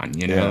Foxconn.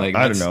 Like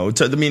I don't know.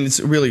 It's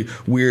really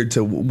weird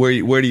to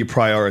where do you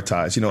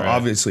prioritize?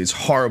 Obviously it's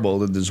horrible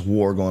that there's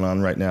war going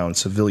on right now and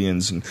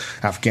civilians in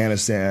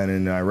Afghanistan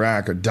and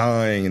Iraq are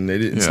dying and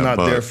it's not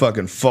their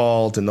fucking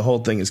fault and the whole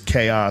thing is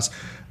chaos.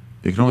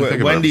 You can only think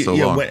about it for so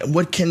long.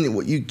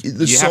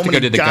 There's so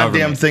many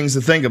goddamn things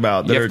to think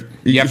about.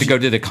 You have to go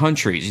to the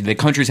countries. The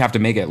countries have to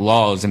make it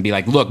laws and be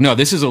like, look, no,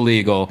 this is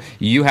illegal.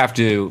 You have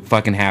to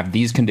fucking have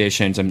these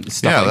conditions and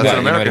stuff like that. That's what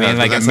America has.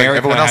 Like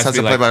everyone else has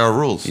to play by our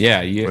rules.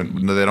 Yeah.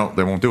 No, they don't.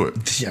 They won't do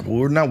it. Yeah, but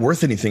we're not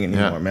worth anything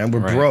anymore, man.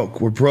 We're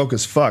broke. We're broke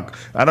as fuck.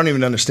 I don't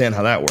even understand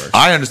how that works.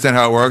 I understand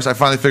how it works. I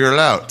finally figured it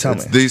out. Tell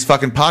me. These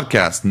fucking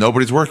podcasts.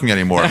 Nobody's working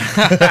anymore.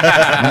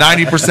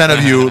 90%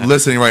 of you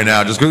listening right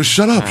now just go,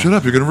 shut up. You're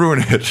going to ruin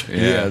it.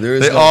 Yeah,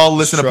 they all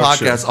listen to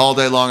podcasts all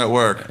day long at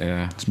work.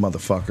 Yeah, it's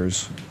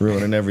motherfuckers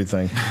ruining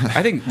everything.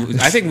 I think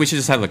we should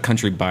just have a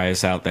country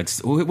bias out.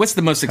 What's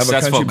the most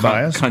successful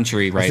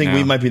country right now? I think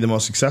we might be the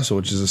most successful,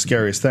 which is the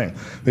scariest thing.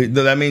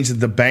 That means that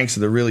the banks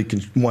are the really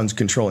ones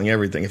controlling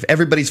everything. If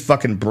everybody's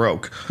fucking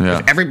broke,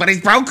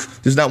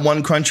 there's not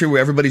one country where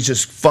everybody's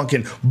just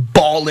fucking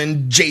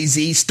balling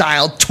Jay-Z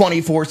style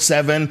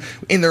 24/7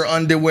 in their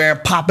underwear,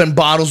 popping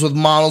bottles with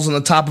models on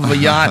the top of a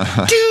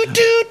yacht.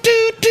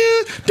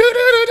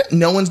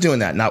 No one's doing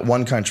that. Not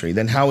one country.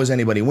 Then how is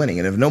anybody winning?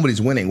 And if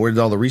nobody's winning, where did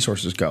all the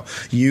resources go?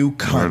 You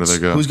cunts. Where do they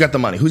go? Who's got the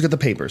money? Who's got the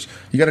papers?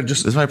 You got to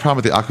just. This is my problem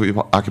with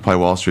the Occupy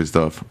Wall Street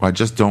stuff. I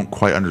just don't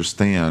quite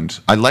understand.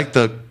 I like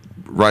the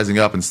rising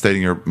up and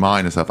stating your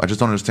mind and stuff. I just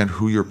don't understand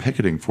who you're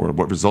picketing for,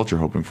 what result you're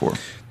hoping for.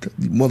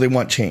 Well, they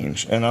want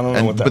change, and I don't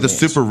know what that means. But the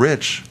super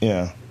rich,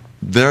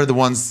 they're the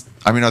ones.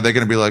 I mean, are they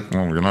going to be like,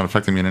 well, you're not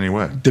affecting me in any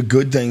way? The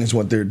good thing is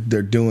what they're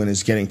doing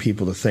is getting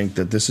people to think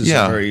that this is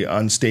a very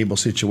unstable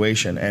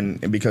situation,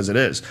 and because it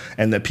is,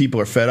 and that people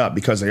are fed up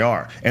because they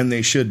are, and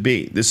they should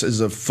be. This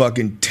is a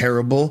fucking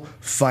terrible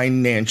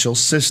financial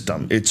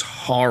system. It's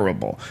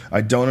horrible.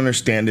 I don't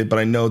understand it, but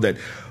I know that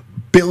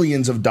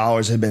billions of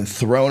dollars have been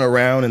thrown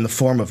around in the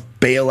form of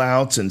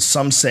bailouts, and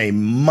some say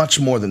much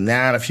more than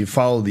that if you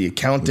follow the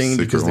accounting,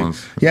 because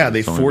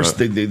they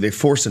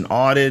forced an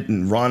audit,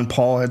 and Ron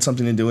Paul had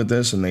something to do with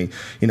this, and they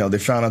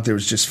found out there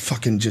was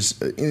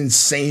just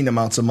insane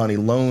amounts of money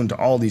loaned to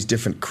all these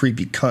different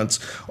creepy cunts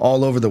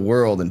all over the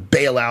world, and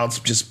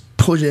bailouts just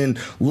put in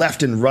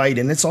left and right,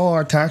 and it's all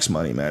our tax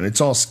money, man. It's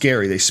all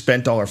scary. They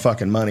spent all our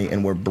fucking money,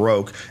 and we're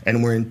broke,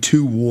 and we're in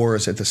 2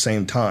 wars at the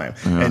same time.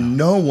 And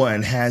no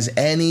one has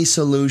any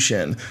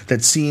solution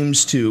that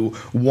seems to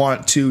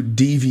want to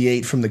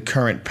deviate from the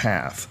current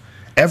path.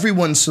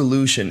 Everyone's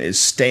solution is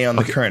stay on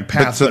the current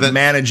path, but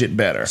manage it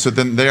better. So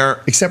then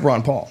except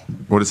Ron Paul.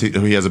 What is he?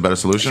 He has a better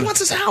solution? He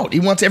wants us out. He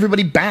wants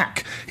everybody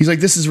back. He's like,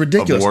 this is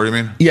ridiculous. Of war, you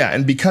mean? Yeah,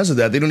 and because of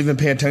that, they don't even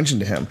pay attention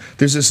to him.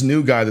 There's this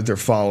new guy that they're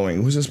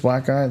following. Who's this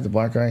black guy? The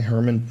black guy,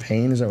 Herman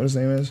Payne, is that what his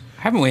name is?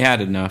 Haven't we had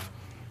enough?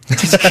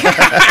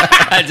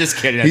 Just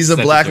kidding. He's a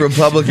black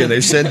Republican.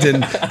 They've sent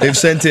in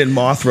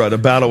Mothra to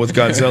battle with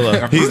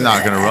Godzilla. He's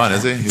not going to run,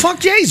 is he?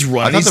 Fuck yeah, he's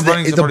running.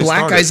 The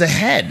black guy's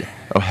ahead.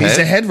 He's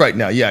ahead right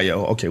now. Yeah.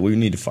 Okay, we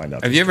need to find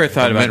out. Have you ever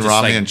thought about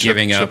just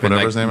giving up and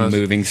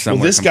moving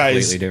somewhere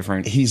completely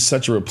different? He's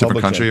such a Republican.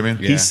 Different country, you mean?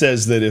 He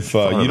says that if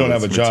you don't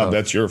have a job,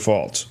 that's your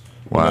fault.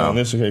 Wow.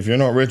 If you're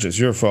not rich, it's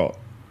your fault.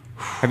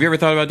 Have you ever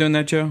thought about doing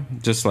that, Joe?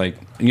 Just what?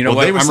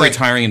 I'm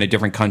retiring in a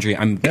different country.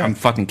 I'm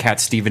fucking Cat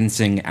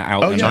Stevenson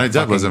out. Oh, Johnny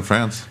Depp lives in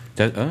France.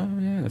 Yeah,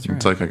 that's right.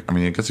 It's like,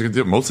 I guess you could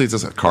do it. Mostly it's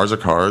just cars are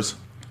cars.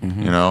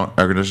 Air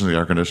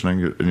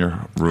conditioning in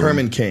your room.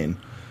 Herman Cain.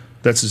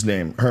 That's his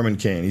name, Herman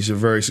Cain. He's a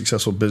very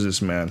successful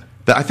businessman.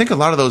 I think a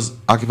lot of those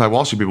Occupy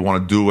Wall Street people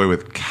want to do away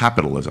with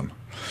capitalism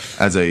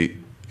as a,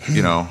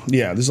 Yeah,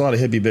 there's a lot of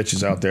hippie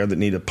bitches out there that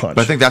need a punch.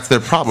 But I think that's their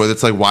problem.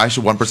 It's like, why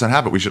should 1%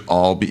 have it? We should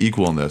all be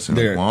equal in this.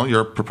 Well,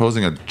 you're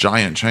proposing a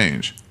giant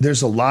change.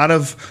 There's a lot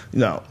of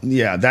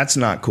that's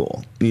not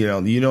cool. You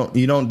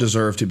don't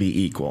deserve to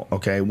be equal.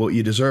 Okay, what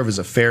you deserve is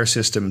a fair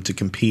system to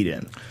compete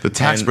in. The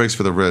tax breaks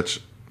for the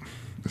rich.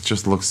 It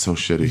just looks so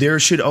shitty. There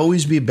should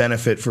always be a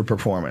benefit for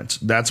performance.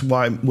 That's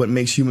what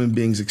makes human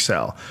beings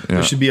excel. Yeah.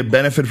 There should be a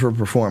benefit for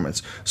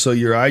performance. So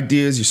your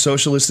ideas, your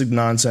socialistic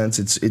nonsense,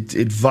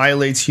 it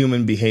violates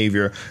human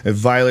behavior. It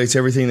violates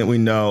everything that we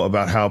know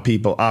about how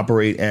people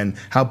operate and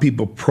how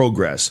people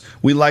progress.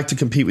 We like to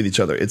compete with each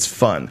other. It's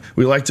fun.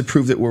 We like to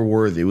prove that we're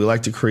worthy. We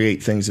like to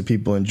create things that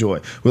people enjoy.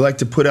 We like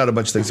to put out a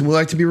bunch of things, and we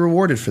like to be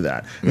rewarded for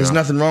that. There's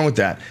nothing wrong with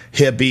that.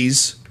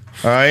 Hippies.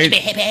 All right?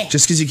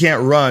 Just because you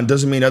can't run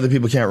doesn't mean other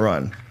people can't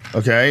run.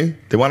 Okay?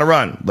 They want to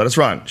run. Let us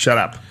run. Shut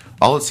up.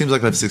 All it seems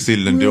like they've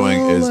succeeded in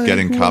doing is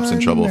getting cops in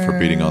trouble for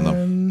beating on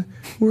them.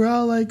 We're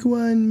all like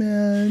one,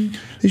 man.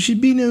 There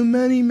should be no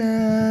money,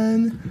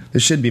 man.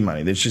 There should be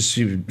money. There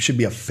should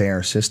be a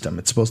fair system.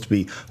 It's supposed to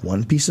be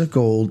one piece of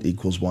gold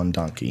equals one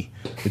donkey.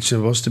 It's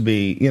supposed to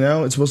be,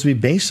 it's supposed to be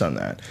based on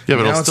that. Yeah,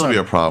 but it'll still be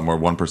a problem where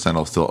 1%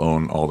 will still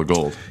own all the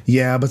gold.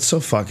 Yeah, but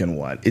so fucking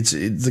what? It's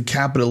a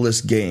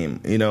capitalist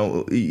game.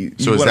 So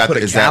is that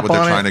what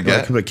they're trying to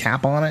get? Put a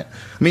cap on it?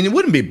 I mean, it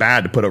wouldn't be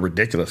bad to put a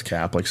ridiculous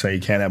cap, like say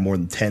you can't have more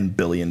than $10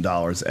 billion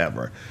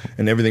ever.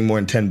 And everything more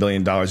than $10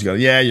 billion, you go,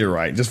 yeah, you're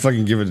right. Just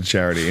fucking give it to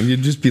charity. And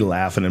you'd just be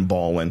laughing and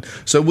bawling.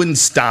 So it wouldn't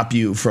stop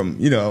you from,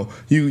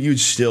 you'd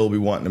still be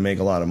wanting to make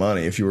a lot of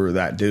money if you were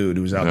that dude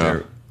who was out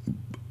there,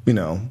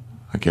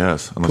 I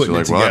guess. Unless you're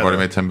like, well, I've already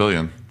made $10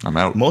 billion. I'm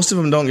out. Most of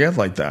them don't get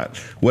like that.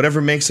 Whatever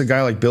makes a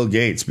guy like Bill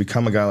Gates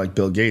become a guy like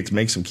Bill Gates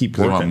makes them keep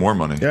working. They want more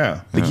money.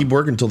 Yeah. They keep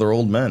working until they're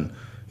old men.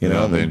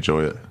 They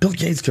enjoy it. Bill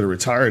Gates could have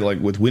retired like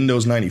with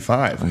Windows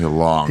 95. Like a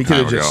long time ago.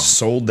 He could have just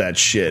sold that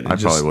shit. I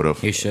probably would have.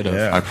 He should have.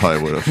 Yeah. I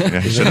probably would have. Yeah,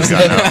 he should have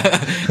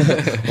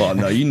gotten out. Well,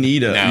 no, you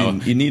need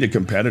a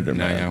competitor,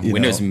 man.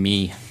 Windows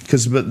Me.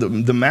 Because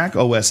the Mac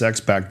OS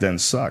X back then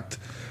sucked.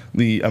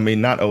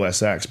 Not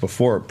OS X,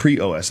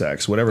 pre-OS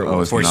X, whatever it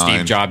was. Before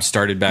Steve Jobs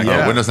started back.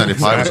 Yeah. Windows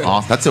 95 was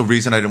awful. That's the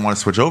reason I didn't want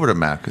to switch over to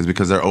Mac, is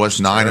because their OS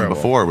 9 and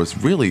before was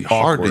really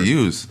hard to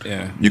use.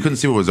 Yeah. You couldn't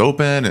see what was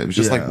open. It was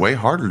just like way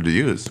harder to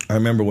use. I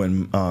remember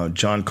when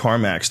John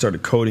Carmack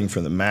started coding for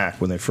the Mac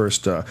when they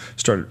first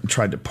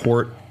tried to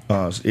port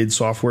id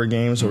Software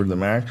games over to the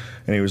Mac,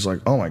 and he was like,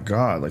 "Oh my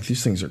god, like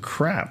these things are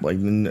crap." Like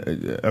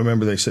I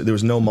remember they said there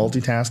was no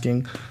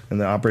multitasking in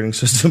the operating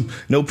system,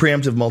 no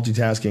preemptive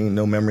multitasking,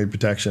 no memory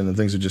protection, and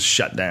things would just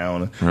shut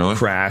down,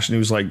 crash. And he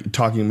was like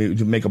talking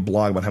to make a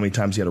blog about how many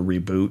times he had to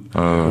reboot,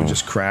 it would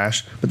just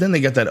crash. But then they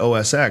got that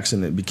OS X,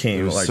 and it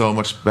became like so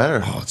much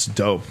better. Oh, it's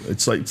dope.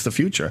 It's like it's the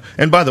future.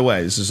 And by the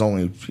way, this is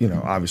only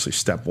obviously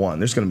step one.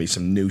 There's going to be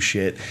some new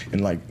shit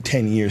in like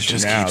 10 years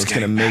from now. It's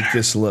going to make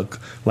this look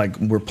like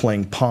we're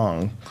playing Pong.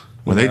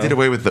 When they did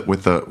away with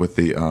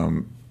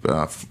the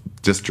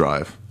disk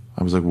drive,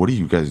 I was like, "What are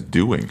you guys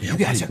doing? You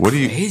guys are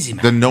crazy,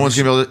 man." Then no one's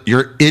gonna be able to.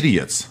 You're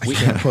idiots. I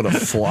can't put a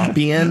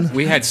floppy in.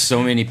 We had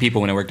so many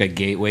people when I worked at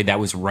Gateway. That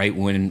was right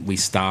when we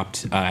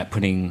stopped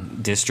putting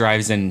disk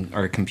drives in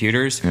our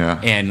computers. Yeah.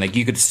 And like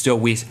you could still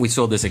we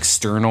sold this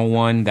external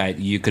one that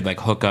you could like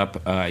hook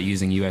up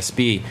using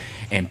USB.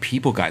 And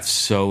people got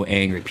so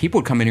angry. People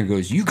would come in here and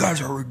goes, "You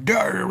guys are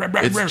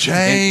it's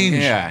change.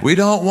 Yeah. We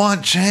don't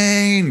want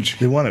change."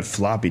 They wanted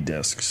floppy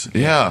disks.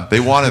 Yeah, they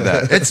wanted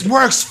that. It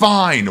works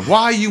fine.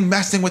 Why are you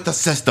messing with the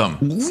system?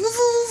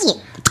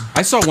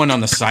 I saw one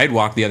on the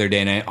sidewalk the other day,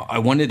 and I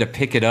wanted to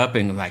pick it up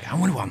and like, I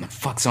wonder what the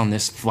fuck's on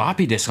this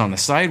floppy disk on the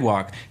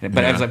sidewalk.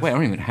 But I was like, wait, I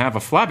don't even have a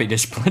floppy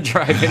disk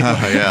drive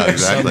anymore. Yeah,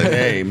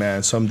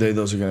 exactly. Someday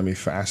those are going to be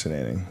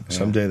fascinating.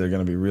 Someday they're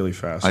going to be really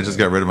fascinating. I just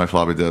got rid of my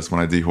floppy disk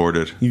when I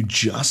dehoarded. You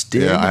just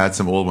did? Yeah, I had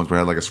some old ones where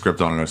I had like a script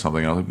on it or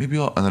something. I was like, maybe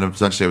I'll. And then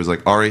eventually I was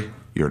like, Ari,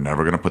 you're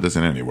never going to put this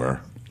in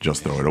anywhere.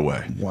 Just throw it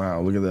away.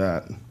 Wow, look at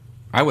that.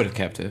 I would have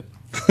kept it.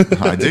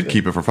 I did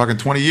keep it for fucking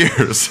 20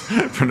 years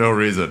for no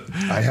reason.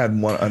 I had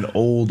an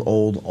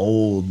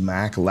old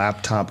Mac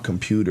laptop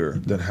computer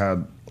that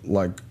had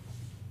like,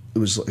 it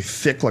was like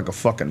thick like a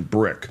fucking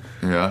brick.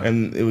 Yeah.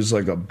 And it was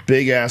like a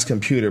big ass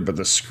computer, but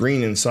the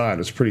screen inside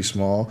was pretty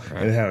small,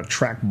 and it had a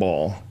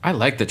trackball. I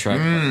like the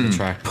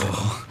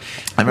trackball.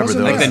 I remember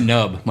those. Like the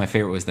nub. My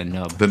favorite was the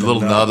nub. The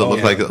little nub that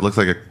looked like a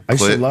clit. I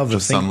used to love the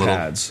just some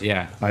ThinkPads.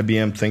 Yeah.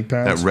 IBM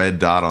ThinkPads. That red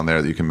dot on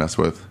there that you can mess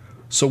with.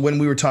 So when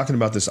we were talking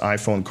about this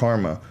iPhone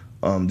Karma,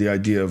 the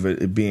idea of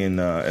it being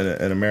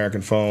an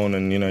American phone,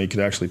 and you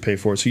could actually pay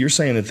for it. So you're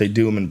saying that they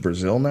do them in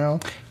Brazil now?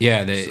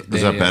 Yeah,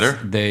 is that better?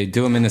 They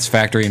do them in this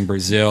factory in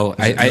Brazil.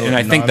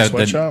 I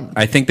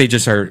think they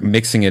just are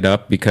mixing it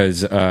up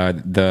because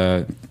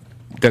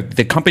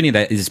the company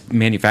that is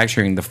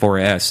manufacturing the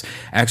 4S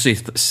actually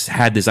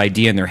had this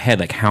idea in their head,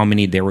 like how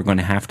many they were going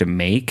to have to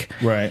make.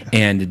 Right.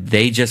 And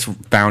they just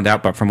found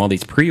out, but from all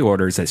these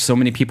pre-orders, that so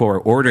many people are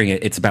ordering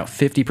it, it's about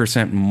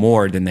 50%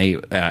 more than they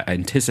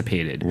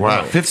anticipated.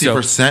 Wow,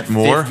 50%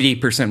 more?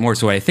 50% more.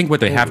 So I think what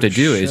they have to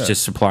do is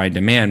just supply and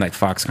demand. Like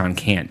Foxconn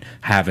can't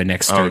have an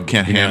extra.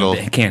 Can't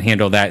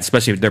handle that,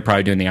 especially if they're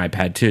probably doing the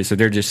iPad too. So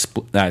they're just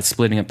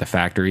splitting up the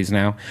factories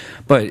now.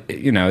 But,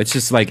 it's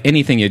just like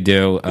anything you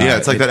do.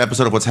 It's like that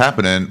episode of What's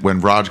Happening when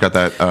Raj got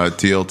that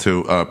deal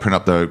to print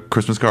up the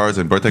Christmas cards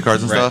and birthday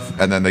cards and stuff,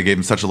 and then they gave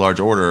him such a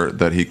large order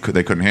that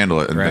they couldn't handle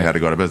it, and they had to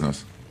go out of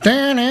business. Was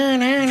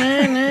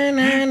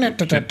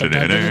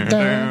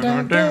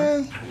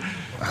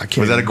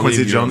that a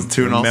Quincy Jones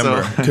tune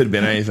also? Could have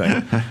been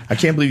anything. I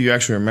can't believe you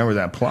actually remember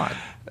that plot.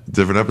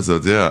 Different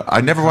episodes, yeah.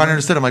 I never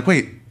understood. I'm like,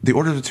 wait, the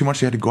orders were too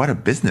much. You had to go out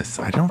of business.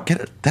 I don't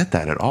get that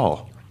at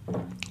all.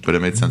 But it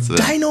made sense to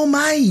them.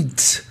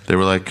 Dynamite! They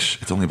were like,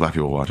 it's only black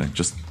people watching.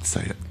 Just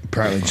say it.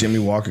 Apparently, Jimmy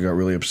Walker got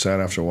really upset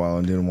after a while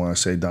and didn't want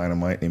to say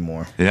dynamite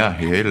anymore. Yeah,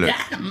 he hated it.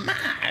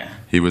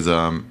 He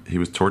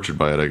was tortured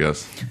by it, I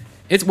guess.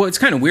 It's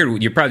kind of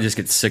weird. You probably just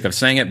get sick of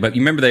saying it, but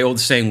you remember the old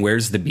saying,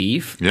 "Where's the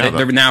beef?" Yeah,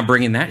 They're now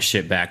bringing that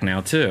shit back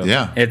now too.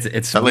 Yeah,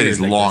 it's that lady's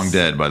weird, long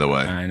dead, by the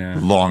way. I know,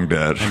 long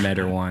dead. I met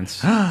her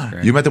once.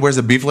 You met the Where's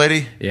the Beef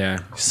lady? Yeah,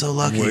 so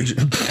lucky.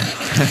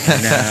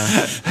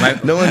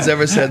 No one's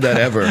ever said that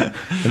ever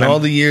in all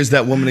the years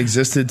that woman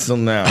existed till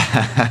now.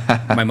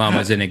 My mom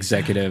was an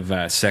executive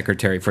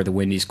secretary for the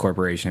Wendy's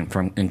Corporation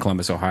in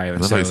Columbus, Ohio. I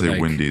love how you say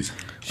Wendy's.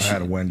 I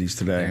had a Wendy's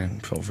today.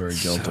 Felt very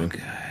guilty. So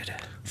good.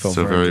 Felt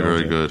So very, guilty.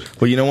 very good.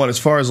 But you know what? As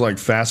far as like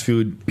fast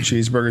food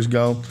cheeseburgers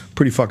go,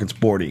 pretty fucking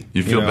sporty.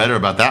 You feel know? better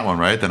about that one,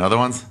 right, than other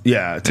ones?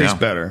 Yeah, it tastes Yeah.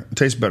 better. It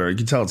tastes better. You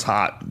can tell it's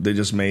hot. They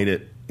just made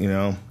it. You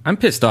know, I'm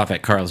pissed off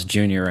at Carl's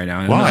Jr. right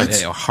now. I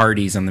What? know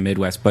Hardee's on the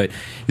Midwest, but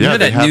you Yeah, know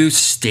they that have- new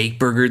steak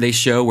burger they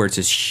show where it's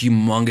this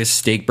humongous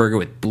steak burger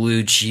with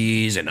blue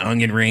cheese and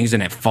onion rings,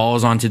 and it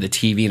falls onto the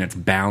TV and it's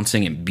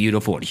bouncing and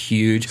beautiful and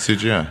huge.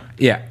 CGI.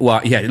 Yeah,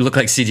 well, yeah, it looked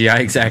like CGI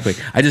exactly.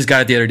 I just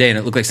got it the other day and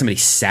it looked like somebody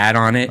sat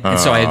on it, and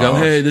so I go,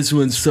 "Hey, this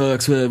one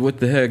sucks.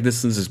 What the heck?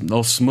 This is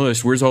all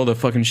smushed. Where's all the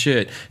fucking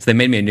shit?" So they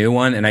made me a new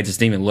one, and I just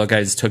didn't even look.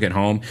 I just took it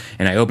home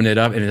and I opened it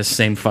up, and it's the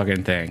same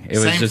fucking thing. It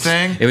was Same just,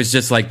 thing? It was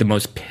just like the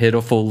most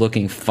pitiful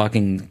looking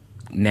fucking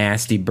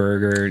nasty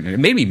burger. It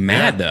made me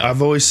mad though.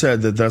 I've always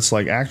said that that's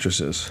like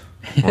actresses.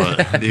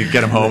 What? You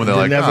get them home and they're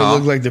They like, never "Oh."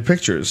 look like their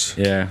pictures.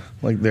 Yeah.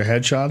 Like their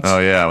headshots. Oh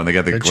yeah, when they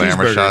get the They're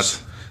glamour cheeseburgers.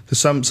 shots.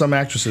 Some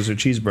actresses are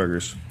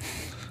cheeseburgers.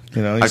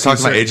 You know, you I see talked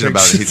to my certain agent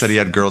about it. He pictures- said he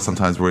had girls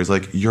sometimes where he's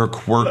like, "You're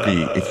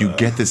quirky. If you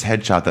get this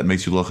headshot that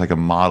makes you look like a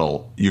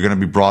model, you're going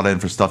to be brought in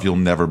for stuff you'll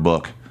never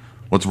book.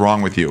 What's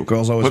wrong with you?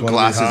 Girls always put want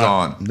glasses to be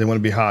hot. on." They want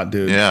to be hot,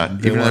 dude. Yeah,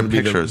 they even in want to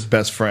be pictures. the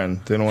best friend.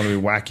 They don't want to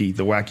be wacky,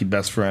 the wacky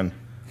best friend.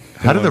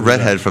 How did the wanna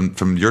be redhead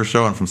from your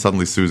show and from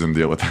Suddenly Susan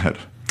deal with that?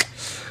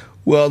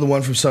 Well, the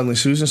one from Suddenly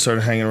Susan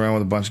started hanging around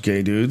with a bunch of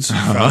gay dudes. So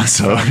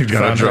you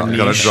gotta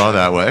draw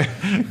that way.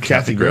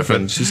 Kathy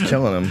Griffin, she's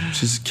killing him.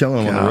 She's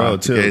killing him on the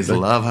road too. Gays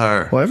love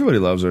her. Well, everybody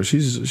loves her.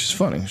 She's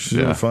funny. She's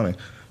Yeah. really funny.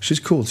 She's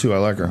cool too. I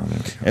like her.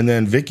 And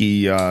then Vicky,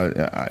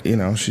 you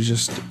know, she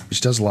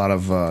does a lot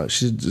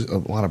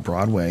of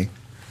Broadway.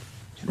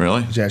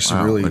 Really? Yeah, she's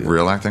Wow, really like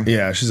real acting.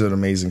 Yeah, she's an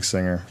amazing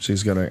singer.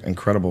 She's got an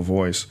incredible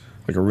voice.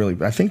 Like a really,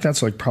 I think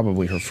that's like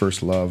probably her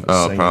first love.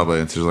 Oh, singing. probably.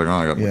 And she's like, "Oh,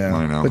 I got Yeah,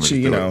 money now." but Let she, me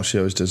you do know, it. she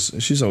always does.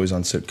 She's always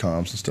on sitcoms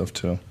and stuff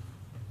too.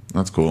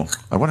 That's cool.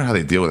 I wonder how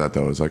they deal with that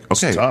though. It's like,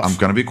 okay, tough. I'm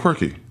gonna be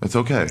quirky. That's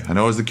okay. I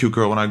know I was the cute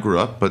girl when I grew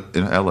up, but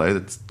in LA,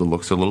 the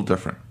looks are a little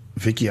different.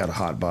 Vicky had a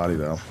hot body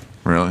though.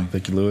 Really?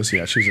 Vicky Lewis,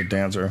 yeah, she was a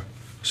dancer.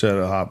 She had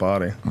a hot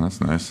body. Oh, that's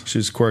nice. She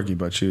was quirky,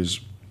 but she was.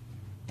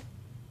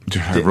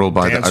 Dude, I rolled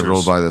by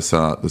dancers.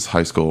 this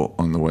high school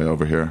on the way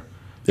over here.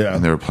 Yeah.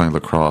 And they were playing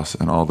lacrosse,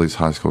 and all these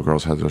high school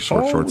girls had their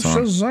shorts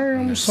on.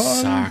 Shazam,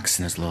 son. Socks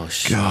and his little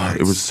shorts. God,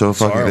 it was so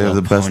fucking. Sorry, They have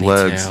the best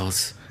legs.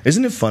 Ponytails.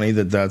 Isn't it funny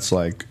that that's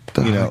like,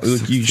 you know, Like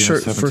 16 you or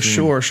for 17.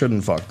 sure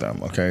shouldn't fuck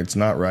them, okay? It's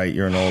not right.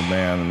 You're an old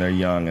man and they're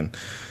young and,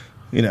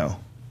 you know,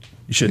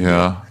 you shouldn't.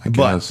 Yeah, I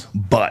guess.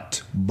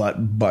 But.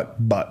 But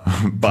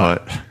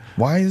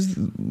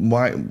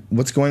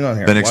What's going on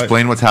here? then Why-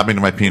 explain what's happening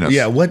to my penis.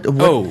 Yeah, what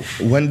Oh,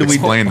 when do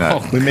Explain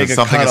that. we make a Because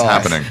something is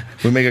cutoff? happening.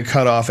 We make a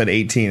cutoff at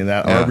 18, and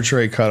that Yeah.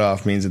 arbitrary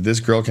cutoff means that this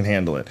girl can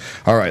handle it.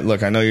 All right,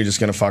 look, I know you're just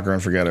gonna fuck her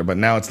and forget her, but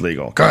now it's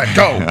legal. Go ahead,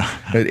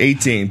 go. At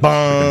 18,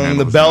 bong, handle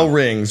the this bell now.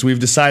 rings. We've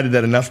decided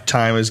that enough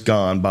time has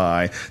gone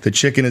by. The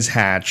chicken is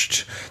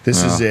hatched.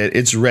 This is it.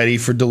 It's ready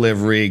for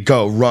delivery.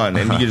 Go, run,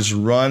 and you just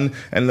run.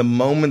 And the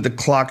moment the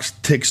clock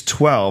ticks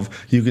 12,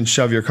 you can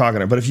shove your cock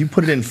in her. But if you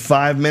put it in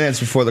 5 minutes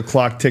before the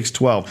clock ticks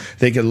 12,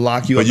 they can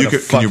lock you But up. you in a can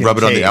you fucking rub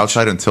it on the cage.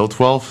 outside until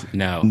 12?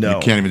 No. No, You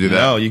can't even do that.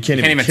 No, you can't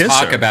You can't even kiss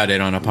talk her. about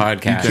it on a podcast.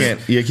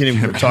 You can't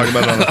even talk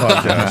about it on the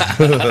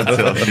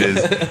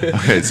podcast.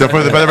 Okay, so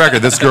by the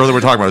record, this girl that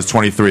we're talking about is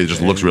 23. It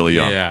just looks really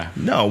young. Yeah.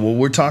 No, what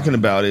we're talking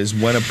about is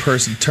when a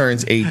person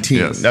turns 18.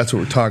 Yes. That's what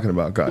we're talking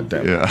about.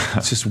 Goddamn. Yeah.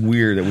 It's just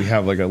weird that we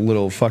have like a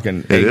little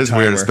fucking. It is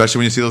weird, timer. especially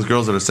when you see those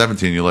girls that are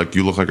 17. You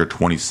look like you're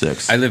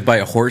 26. I live by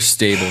a horse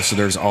stable, so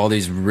there's all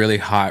these really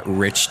hot,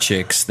 rich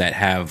chicks that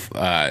have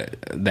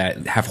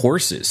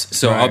horses.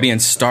 So Right. I'll be in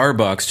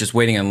Starbucks just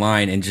waiting in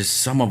line, and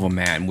just some of them,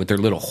 man, with their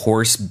little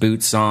horse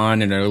boots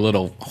on and their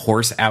little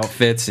horse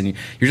outfits, and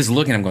you're just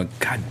looking. I'm going,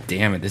 God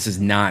damn it, this is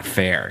not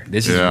fair.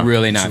 This is Yeah.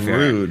 really not It's fair.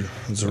 rude.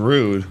 It's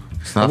rude.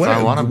 It's not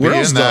I want to be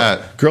in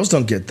that. Girls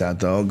don't get that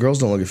though. Girls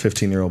don't look at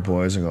 15-year-old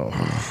boys and go,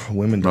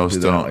 women don't Most do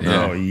that. don't,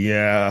 no. Oh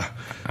yeah,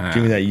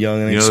 give me that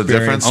young and You know the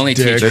difference? experienced Only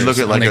dick. teachers. They look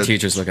at like Only a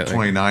teachers look at like-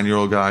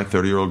 29-year-old guy,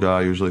 30-year-old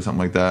guy, usually something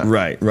like that.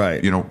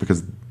 Right. You know,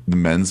 because the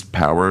men's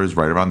power is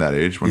right around that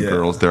age when Yeah.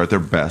 girls, they're at their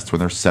best when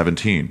they're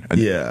 17. And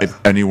Yeah. if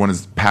anyone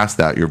is past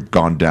that, you're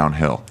gone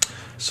downhill.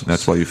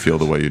 That's why you feel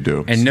the way you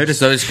do. And notice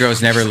those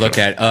girls never look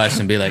at us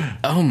and be like,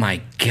 "Oh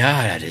my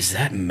God, is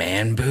that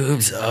man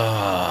boobs?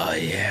 Oh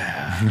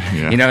yeah."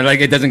 Yeah. You know, like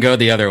it doesn't go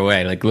the other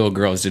way. Like little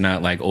girls do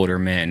not like older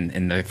men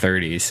in their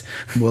 30s.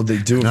 Well, they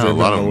do if No, a they've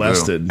lot been of them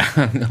molested.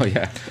 Oh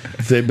yeah.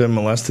 If they've been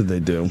molested, they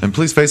do. And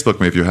please Facebook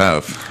me if you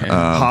have.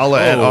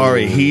 Holla at Oh,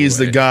 Ari. He's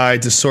the guy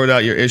to sort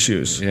out your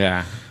issues.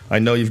 Yeah. I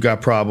know you've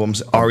got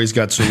problems. Ari's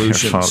got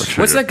solutions.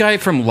 What's that guy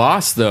from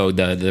Lost, though?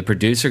 The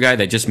producer guy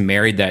that just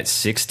married that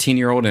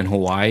 16-year-old in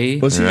Hawaii?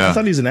 Was he? I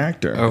thought he was an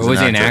actor. Oh, was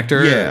he an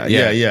actor?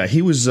 Yeah.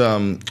 He was,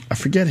 I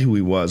forget who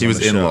he was. He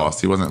was in show.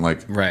 Lost. He wasn't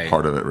like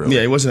part of it, really.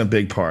 Yeah, he wasn't a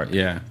big part.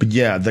 Yeah. But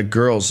yeah, the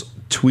girl's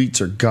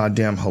tweets are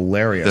goddamn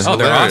hilarious. Oh,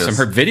 they're awesome.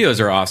 Her videos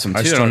are awesome, too.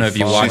 I don't know if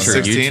you watch her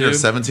She's 16 YouTube. or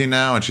 17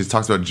 now, and she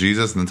talks about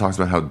Jesus and then talks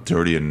about how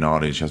dirty and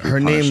naughty she has to be Her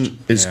punished. name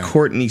is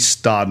Courtney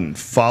Stodden.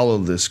 Follow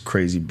this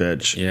crazy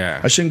bitch.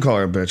 Yeah. I shouldn't call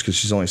her a bitch because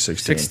she's only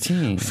 16.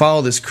 16.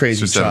 Follow this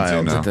crazy She's 17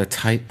 child. now. The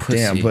tight pussy.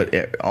 Damn,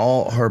 but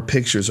all her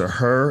pictures are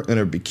her in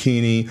her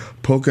bikini,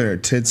 poking her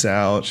tits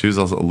out. She was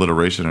also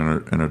alliteration in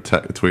her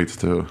tweets,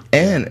 too.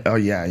 And,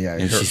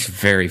 And she's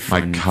very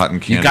fun. My cotton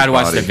candy You gotta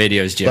watch body. the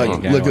videos, Joe.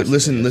 Like,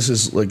 listen, this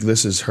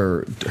is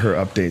her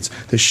updates.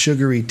 The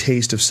sugary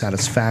taste of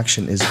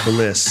satisfaction is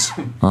bliss.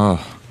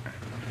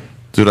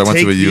 Dude, I went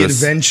Take to a the US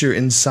adventure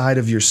inside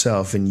of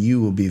yourself and you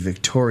will be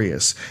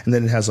victorious. And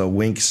then it has a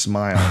wink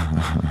smile.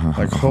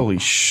 Like, holy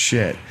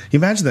shit. You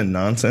imagine the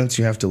nonsense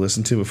you have to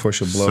listen to before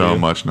she'll blow so you?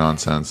 much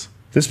nonsense.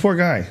 This poor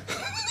guy.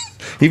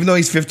 Even though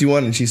he's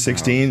 51 and she's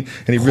 16, and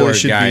he Poor really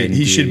should guy be,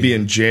 he should be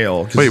in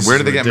jail. Wait, where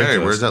did they get married?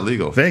 Where is that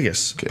legal?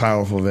 Vegas.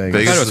 Powerful Vegas.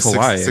 Vegas I thought it was is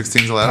Hawaii.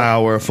 16's allowed?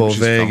 Powerful She's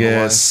from Hawaii?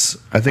 Vegas.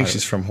 I think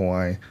she's from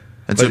Hawaii.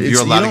 And so But you're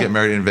it's- allowed you to don't- get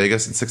married in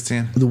Vegas at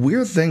 16? The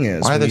weird thing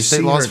is, Why are when there you state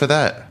see laws her- for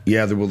that?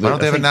 Yeah, Why don't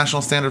they have a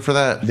national standard for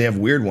that? They have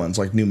weird ones,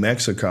 like New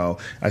Mexico.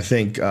 I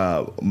think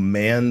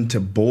man to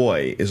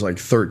boy is like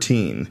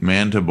 13.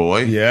 Man to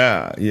boy?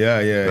 Yeah.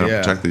 They don't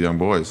protect the young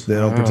boys. They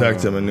don't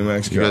protect them in New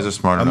Mexico. You guys are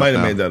smart I enough might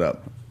have now. made that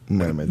up.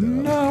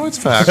 No, it's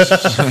fact.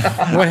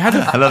 Wait, how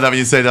did I love that when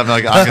you say that. I'm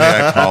like, I'm going to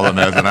get called on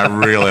this, and I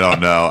really don't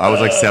know. I was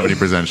like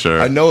 70%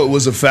 sure. I know it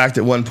was a fact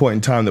at one point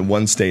in time that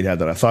one state had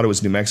that. I thought it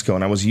was New Mexico,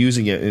 and I was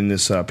using it in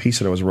this piece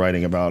that I was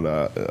writing about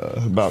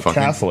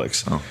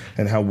Catholics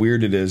and how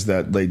weird it is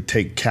that they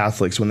take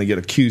Catholics when they get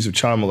accused of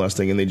child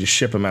molesting and they just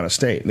ship them out of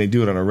state, and they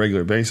do it on a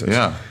regular basis.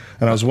 Yeah.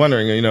 And I was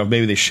wondering, if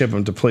maybe they ship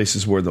them to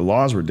places where the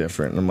laws were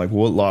different. And I'm like,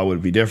 well, what law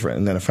would be different?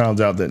 And then I found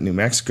out that New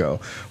Mexico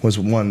was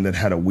one that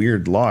had a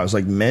weird law. It was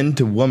like men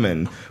to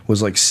woman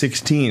was like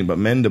 16, but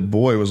men to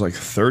boy was like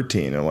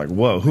 13. And I'm like,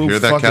 whoa, who You hear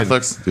that, fucking...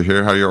 Catholics? Do you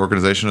hear how your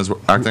organization is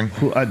acting?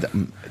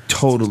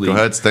 Totally. Go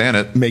ahead, stay in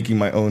it. Making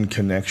my own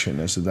connection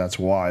as to that's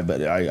why.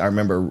 But I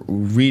remember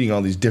reading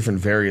all these different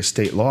various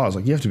state laws.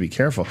 Like, you have to be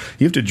careful.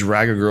 You have to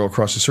drag a girl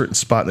across a certain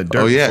spot in the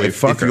dirt. Oh, yeah. before you If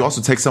fuck her. you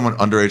also take someone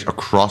underage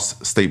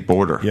across state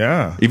border.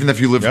 Yeah. Even if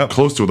you live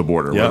close to the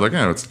border. Yep. We're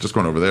like, it's just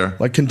going over there.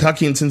 Like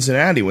Kentucky and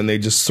Cincinnati, when they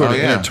just sort of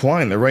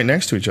intertwine, they're right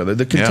next to each other.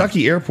 The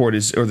Kentucky airport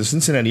or the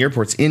Cincinnati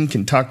airport's in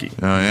Kentucky.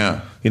 Oh,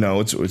 yeah.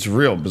 It's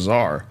real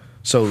bizarre.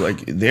 So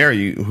like there,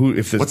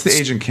 what's the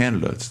age in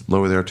Canada? It's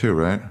lower there too,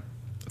 right?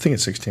 I think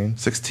it's 16.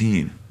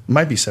 16.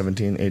 Might be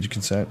 17, age of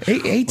consent.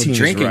 18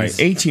 is right.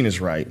 18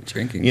 is right.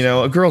 Drinking.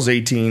 A girl's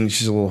 18,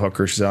 she's a little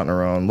hooker, she's out on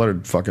her own. Let her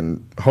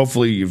fucking,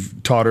 hopefully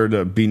you've taught her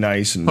to be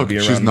nice and be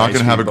around she's not nice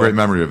going to have a people. great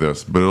memory of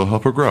this, but it'll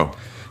help her grow.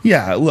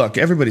 Yeah, look,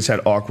 everybody's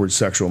had awkward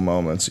sexual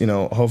moments.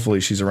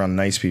 Hopefully she's around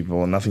nice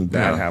people and nothing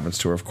bad happens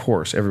to her. Of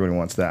course, everybody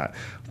wants that.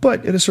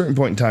 But at a certain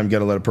point in time, you got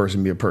to let a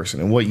person be a person.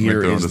 And what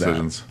year is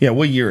that? Yeah,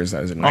 what year is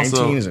that? Is it 19?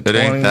 Also, is it 20?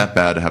 it ain't that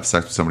bad to have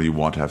sex with somebody you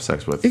want to have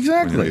sex with.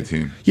 Exactly. When you're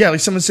 18. Yeah,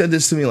 like someone said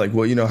this to me, like,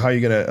 well, how are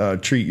you going to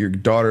treat your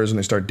daughters when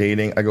they start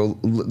dating? I go,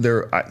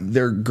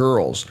 they're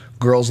girls.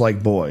 Girls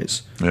like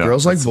boys. Yeah,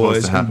 girls like that's supposed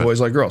boys to and happen.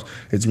 boys like girls.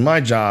 It's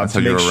my job That's to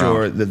how you're make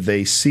sure around. that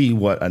they see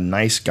what a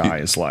nice guy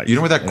is like. You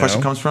know where that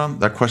question comes from?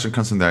 That question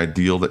comes from the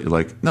ideal that you're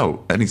like,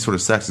 no, any sort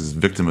of sex is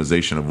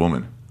victimization of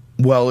woman.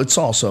 Well, it's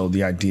also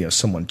the idea of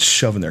someone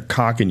shoving their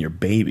cock in your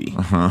baby.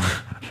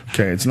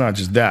 Okay, it's not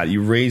just that.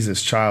 You raise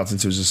this child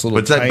since there's this little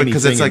tiny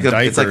because thing it's like in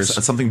it's like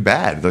diapers. something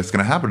bad that's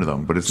going to happen to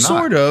them, but it's not.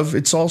 Sort of.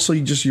 It's also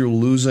you're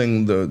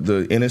losing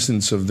the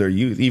innocence of their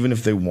youth, even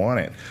if they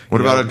want it.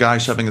 What about a guy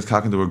shoving his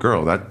cock into a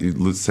girl? That you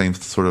lose the same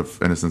sort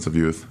of innocence of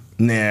youth.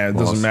 Nah, it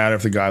doesn't matter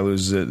if the guy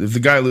loses it. If the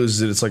guy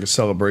loses it, it's like a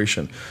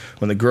celebration.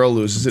 When the girl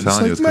loses it, it's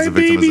like, my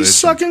baby's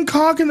sucking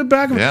cock in the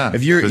back of me. Yeah,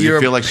 if you're you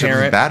feel a like parent,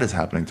 something bad is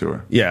happening to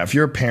her. Yeah, if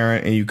you're a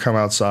parent and you come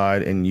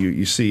outside and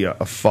you see a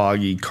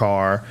foggy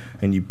car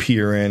and you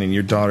peer in and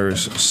your daughter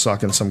is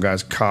sucking some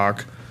guy's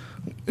cock,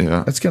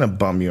 that's going to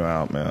bum you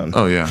out, man.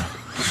 Oh, yeah.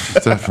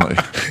 Definitely.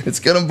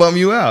 It's going to bum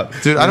you out.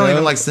 Dude, I don't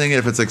even like saying it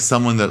if it's like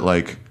someone that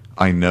like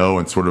I know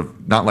and sort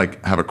of not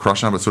like have a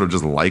crush on, but sort of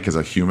just like as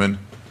a human.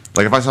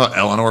 Like if I saw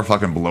Eleanor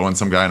fucking blowing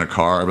some guy in a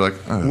car, I'd be like,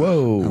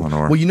 whoa,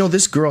 Eleanor. Well,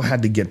 this girl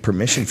had to get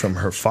permission from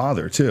her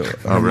father too. Her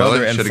Oh, really?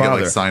 mother and Should father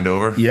get like signed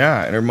over?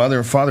 Yeah, and her mother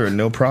and father had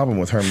no problem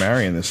with her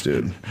marrying this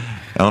dude.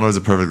 Eleanor's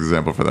a perfect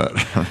example for that.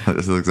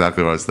 This is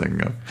exactly what I was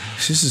thinking of.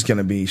 She's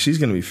gonna be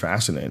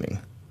fascinating.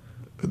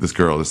 This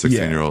girl, this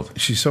 16-year-old.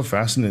 She's so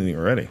fascinating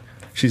already.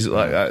 She's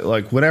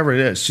like whatever it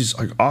is, she's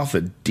like off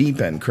the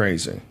deep end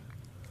crazy.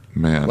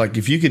 Man. Like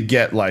if you could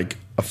get like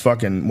a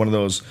fucking one of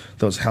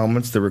those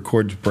helmets that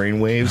records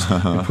brainwaves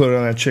and put it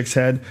on that chick's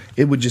head,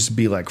 it would just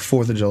be like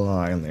 4th of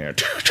July in there.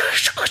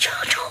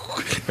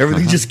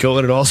 Everything's just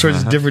going in all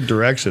sorts of different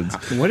directions.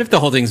 What if the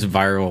whole thing's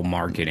viral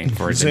marketing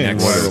for the Saying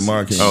next viral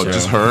marketing. Oh, show.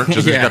 just her?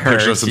 Just yeah, got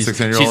pictures of some She's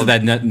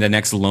 16-year-old? the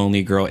next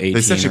lonely girl 18.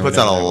 They said she or puts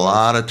out a whatever.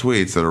 lot of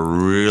tweets that are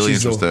really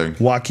She's the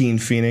interesting. Joaquin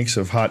Phoenix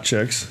of hot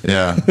chicks.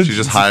 Yeah, she's just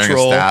It's a hiring a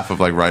troll. staff of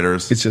like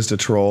writers. It's just a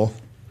troll.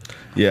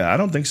 Yeah, I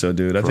don't think so,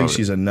 dude. I think Probably.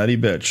 she's a nutty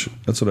bitch.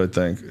 That's what I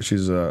think.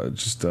 She's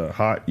just a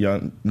hot,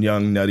 young,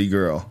 nutty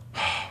girl.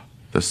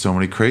 There's so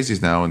many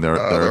crazies now, and they're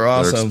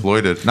awesome.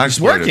 exploited. Not It's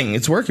exploited. working.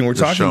 It's working. We're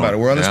They're talking shown. about it.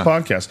 We're on this Yeah.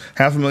 podcast.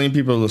 500,000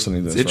 people are listening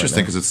to this. It's interesting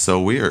right because it's so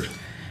weird. now.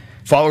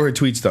 Follow her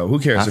tweets, though. Who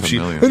cares if she?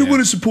 500,000, I don't yeah.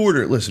 want to support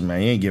her. Listen,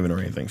 man, you ain't giving her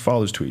anything.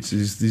 Follow his tweets.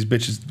 These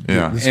bitches.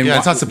 Yeah, this- And yeah.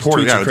 It's not these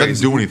supportive. tweets Yeah, are it doesn't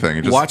crazy. do anything.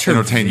 It just Watch her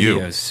entertain you.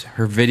 videos.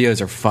 Her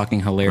videos are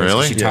fucking hilarious.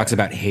 Really? She Yeah. talks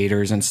about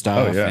haters and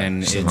stuff, Oh, yeah.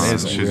 and She's it's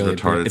amazing. She's really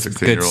retarded it's good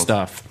 16-year-old.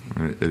 stuff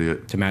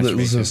Idiot. to This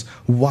masturbate to. is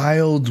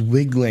wild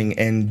wiggling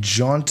and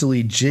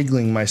jauntily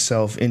jiggling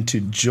myself into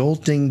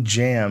jolting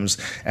jams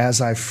as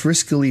I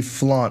friskily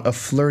flaunt a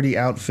flirty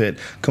outfit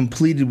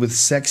completed with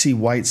sexy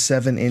white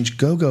 7-inch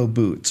go-go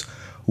boots.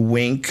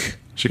 Wink.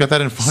 She got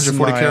that in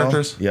 140 smile.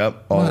 characters.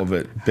 Yep, all What? of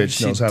it. Bitch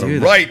she knows how to do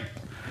that? write.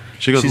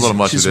 She goes a little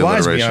much she's with the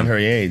wise alliteration. beyond her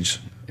age.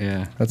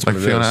 Yeah, That's Like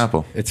what it Fiona is.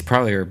 Apple. it's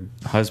probably her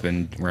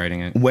husband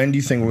writing it. When do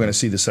you think we're going to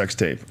see the sex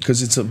tape?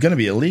 Because it's going to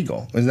be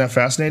illegal. Isn't that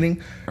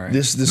fascinating? Right.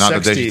 This Not the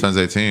sex day she tape, turns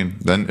 18.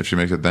 Then if she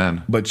makes it,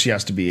 then but she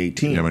has to be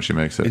 18. yeah, when she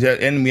makes it,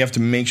 And we have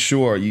to make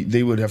sure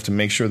they would have to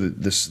make sure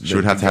that this. she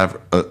would have to have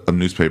a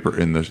newspaper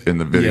in the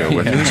video Yeah,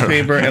 with a her.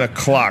 newspaper and a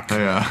clock.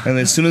 Yeah. And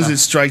as soon as it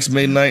strikes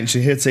midnight and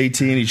she hits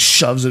 18, he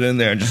shoves it in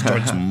there and just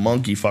starts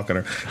monkey fucking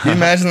her. Can you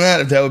imagine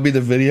that if that would be the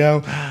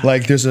video?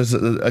 Like there's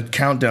a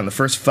countdown. The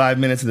first 5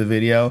 minutes of the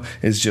video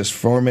is just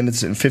 4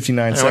 minutes and 59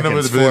 I wonder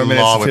seconds. if there's 4 a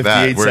minutes law and with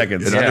 58 that, where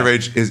seconds. an Yeah.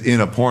 underage is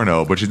in a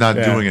porno, but she's not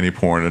Yeah. doing any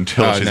porn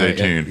until Oh, she's no,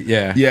 18.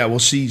 Yeah. Yeah, well,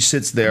 she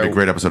sits there It'd be a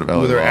great episode of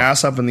Ellie with her Law.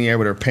 ass up in the air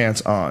with her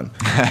pants on.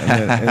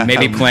 And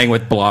Maybe playing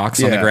with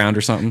blocks on the Yeah. ground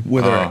or something.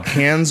 with Oh. her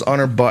hands on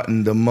her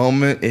button. The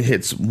moment it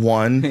hits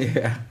 1,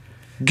 Yeah.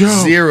 Go.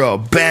 0,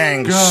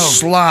 bang, Go.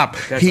 slop.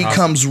 That's He awesome.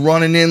 comes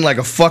running in like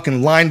a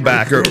fucking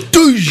linebacker.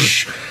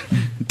 Doosh!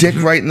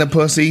 Dick right in the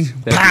pussy.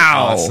 That'd be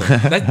Pow!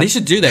 awesome. They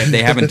should do that if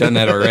they haven't done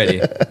that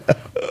already.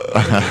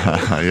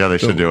 Yeah, they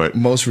should do it.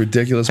 Most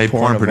ridiculous Hey,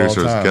 porn porn of all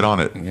producers, time. get on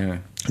it. Yeah.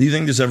 Do you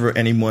think there's ever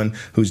anyone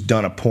who's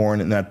done a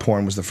porn and that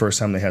porn was the first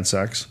time they had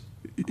sex?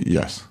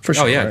 Yes. For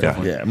sure. yeah, right?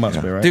 definitely. Yeah, it must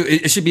Yeah. be, right? Dude,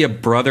 it should be a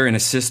brother and a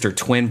sister,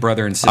 twin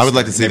brother and sister. I would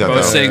like to see They're that,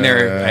 both though. sitting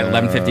there at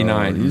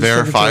 11:59. You just took it to a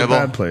Verifiable?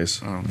 bad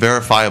place.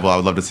 Verifiable. I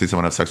would love to see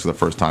someone have sex for the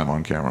first time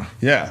on camera.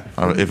 Yeah.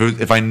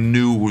 If I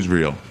knew it was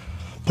real.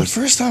 But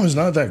first time is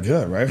not that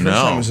good, right? First No.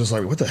 time is just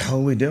like, what the hell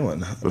are we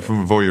doing? But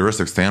from a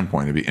voyeuristic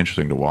standpoint, it'd be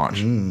interesting to watch.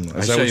 Is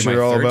that show what you my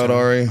you're all third about, time.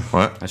 Ari?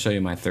 What? I'll show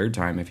you my third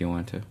time if you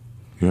want to.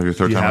 You have your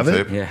third You time have on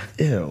it? tape?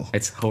 Yeah. Ew.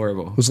 It's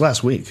horrible. It was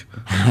last week.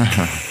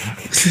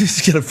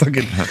 He's got a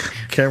fucking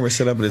camera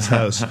set up at his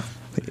house.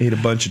 He ate a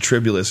bunch of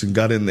Tribulus and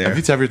got in there. Have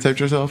you taped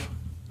yourself?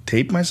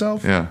 Taped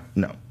myself? Yeah.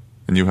 No.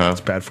 And you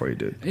have? Bad for you,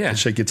 dude. Yeah. That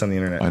shit gets on the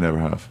internet. I never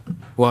have.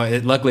 Well,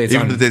 luckily it's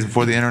Even on. the days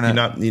before the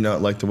internet? You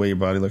not like the way your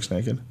body looks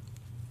naked?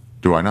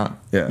 Do I not?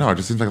 Yeah. No, it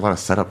just seems like a lot of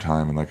setup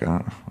time and like,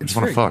 I just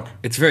want to fuck.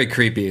 It's very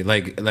creepy.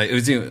 Like it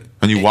was.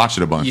 And you watch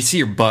it a bunch. You see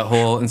your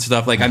butthole and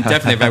stuff. Like I'm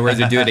definitely, if I were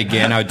to do it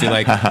again, I would do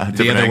like the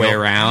Different other way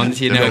angle. around.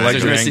 You Different know, like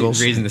there's your no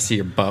angles. reason to see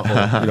your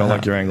butthole. You don't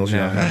like your angles? No,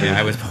 You're not happy. yeah,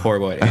 I was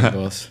horrible at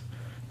angles.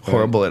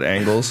 Horrible at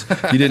angles.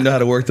 You didn't know how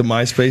to work the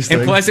MySpace thing?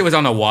 And plus, it was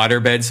on a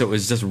waterbed, so it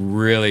was just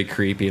really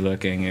creepy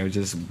looking. It was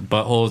just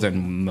buttholes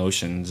and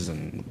motions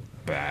and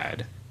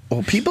bad.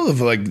 Well, people have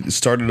like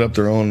started up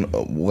their own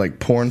like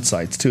porn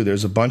sites too.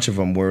 There's a bunch of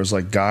them where it was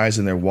like guys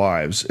and their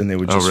wives, and they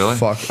would Oh, just really?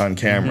 fuck on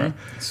camera.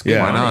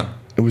 Yeah, Why not?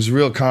 It was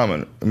real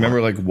common. Remember,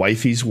 like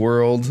Wifey's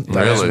World.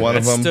 That was Really? one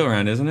of It's them. still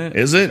around, isn't it?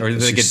 Is it? Or did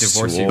they get She's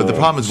divorced? so But the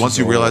problem is once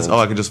you She's realize, old.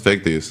 I can just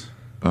fake these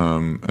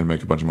and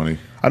make a bunch of money.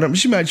 I don't.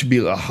 She might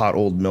be a hot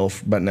old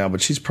milf, but now,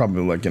 but she's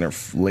probably like in her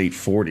late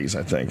 40s,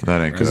 I think.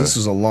 That ain't because good. this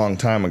was a long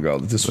time ago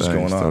that this was That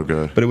ain't going on. so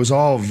good. But it was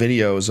all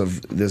videos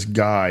of this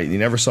guy. You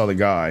never saw the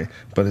guy,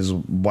 but his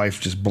wife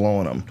just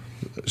blowing him.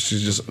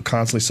 She's just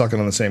constantly sucking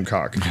on the same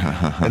cock.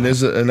 And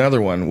there's another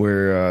one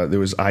where there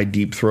was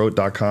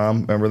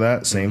iDeepThroat.com. Remember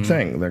that? Same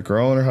thing. That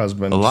girl and her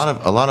husband. A lot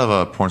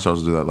of porn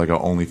stars do that. Like,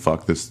 I'll only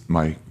fuck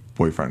my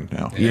boyfriend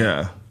now.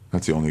 Yeah.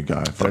 That's the only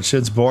guy I fuck. That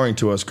shit's boring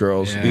to us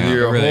girls. Yeah, Either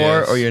you're it really a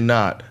whore is. or you're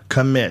not.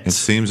 Commit. It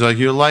seems like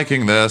you're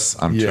liking this.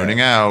 I'm Yeah. tuning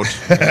out.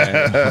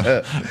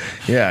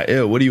 Yeah.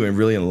 Ew. What are you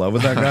really in love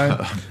with that guy?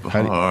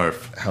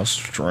 Barf. How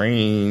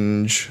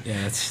strange.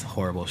 Yeah, it's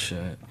horrible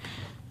shit.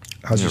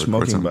 How's your Yeah,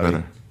 record smoking something buddy?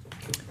 better.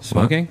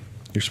 Smoking?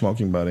 Your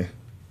smoking buddy.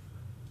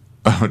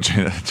 Oh,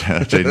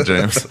 Jaden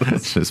James.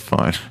 It's just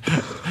fine.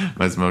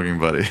 My smoking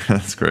buddy.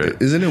 That's great.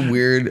 Isn't it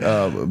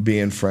weird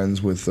being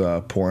friends with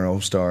porno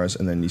stars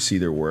and then you see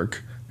their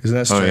work? Isn't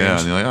that Oh, strange? yeah.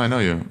 And you're like, I know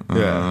you.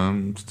 Yeah.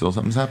 Still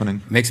something's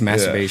happening. Makes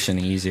masturbation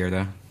easier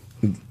though.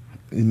 It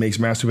makes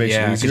masturbation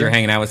Yeah, because easier. you're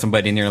hanging out with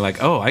somebody and you're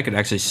like, oh, I could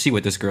actually see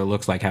what this girl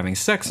looks like having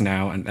sex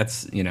now, and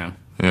that's Yeah.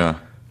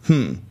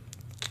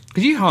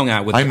 Because you hung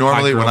out with. I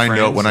normally when I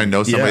girlfriends.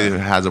 know somebody Yeah.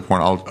 has a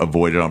porn, I'll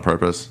avoid it on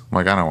purpose. I'm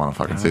like, I don't want to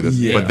fucking see this.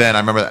 Yeah. But then I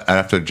remember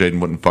after Jaden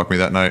wouldn't fuck me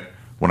that night.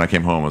 When I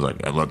came home, I was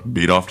like, "Look,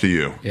 beat off to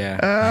you."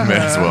 Yeah. May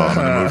as well. I'm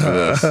in the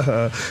mood for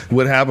this.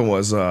 What happened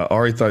was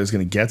Ari thought he was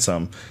going to get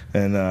some,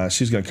 and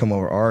she's going to come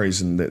over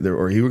Ari's,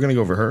 or he were going to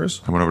go over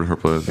hers. I went over to her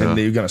place. And Yeah.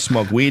 they were going to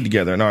smoke weed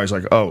together. And Ari's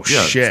like, oh,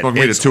 Yeah, shit. smoke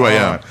weed it's at 2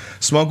 a.m.. on.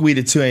 Smoke weed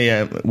at 2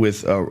 a.m.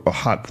 with a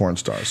hot porn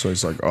star. So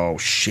he's like, oh,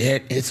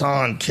 shit, it's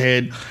on,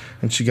 kid.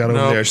 And she got over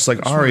No, there. She's like,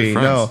 just wanna be Ari,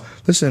 friends." no,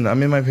 listen,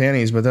 I'm in my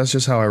panties, but that's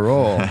just how I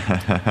roll.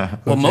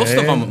 Well, most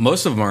Okay.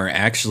 of them are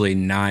actually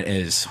not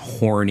as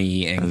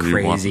horny and As you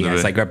want crazy them to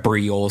as be. like a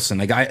Brie Olson.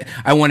 Like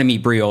I want to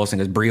meet Brie Olson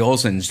because Brie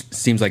Olson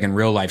seems like in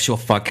real life she'll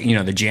fuck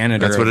the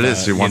janitor. That's what of it is.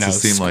 the, She wants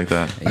to you know, seem like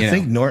that. you I know.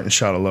 think Norton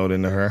shot a load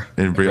into her.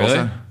 In Brie Really?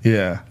 Olsen?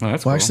 Yeah. Oh,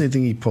 that's well, cool. actually, I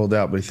think he pulled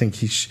out, but I think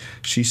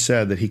she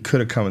said that he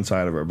could have come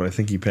inside of her, but I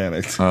think he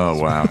panicked. Oh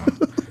wow.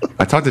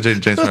 I talked to Jaden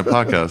James on my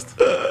podcast.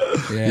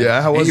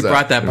 Yeah, how was And you that?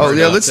 brought that Oh, part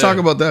yeah, up, let's too. talk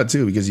about that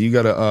too, because you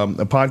got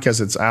a podcast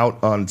that's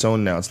out on its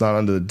own now. It's not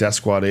under the Death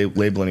Squad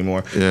label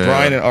anymore. Yeah.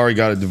 Brian and Ari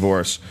got a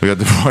divorce. We got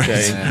divorced.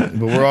 Okay,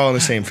 but we're all in the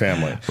same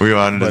family. We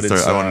wanted But to start.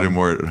 it's, I wanted to do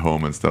more at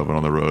home and stuff, and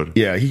on the road.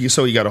 Yeah, he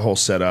got a whole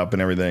setup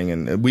and everything,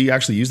 and we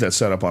actually used that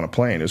setup on a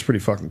plane. It was pretty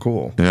fucking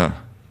cool. Yeah.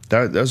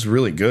 That was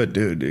really good,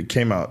 dude. It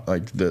came out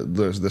like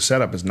the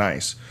setup is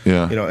nice.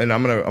 Yeah. And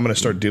I'm gonna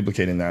start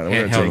duplicating that.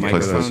 We're gonna Handheld take it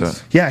Place with like us.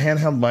 that. Yeah,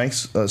 handheld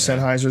mics,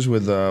 Sennheisers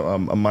with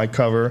a mic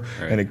cover,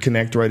 Right. and it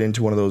connect right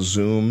into one of those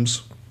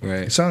Zooms. Right.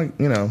 It sounded,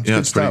 it's Yeah, good it's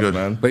pretty stuff, good.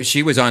 man. But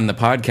she was on the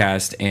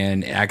podcast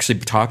and actually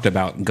talked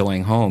about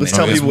going home. Let's And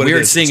tell it was people what it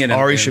weird is. seeing It's it in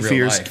Ari real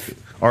Shaffir's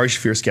life. Ari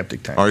Shaffir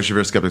Skeptic Tank. Ari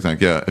Shaffir Skeptic Tank.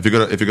 Yeah. If you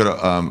go to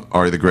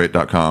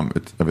arithegreat.com,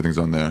 everything's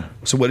on there.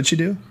 So what did you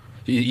do?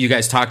 You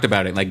guys talked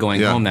about it, like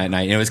going Yeah. home that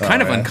night, and it was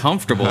kind of yeah.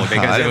 uncomfortable I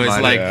because it didn't was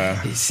mind like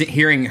it.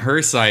 hearing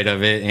her side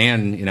of it,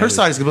 and Her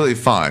side is completely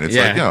fine. It's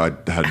Yeah.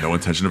 like, I had no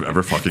intention of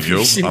ever fucking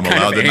you. She I'm kind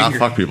allowed of to not angry.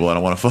 fuck people I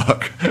don't want to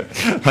fuck.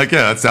 Like,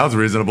 yeah, that sounds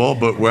reasonable,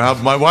 but why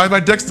is my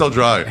dick still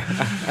dry?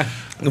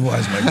 Why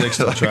is my dick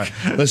still dry?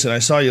 Listen, I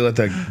saw you let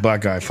that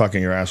black guy fuck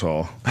in your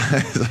asshole.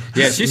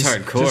 Yeah, she's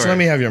hardcore. Just let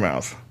me have your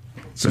mouth.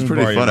 It was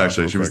pretty fun,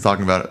 actually. She was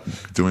talking about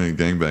doing a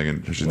gangbang,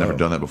 and she's never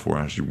done that before,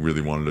 and she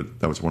really wanted it.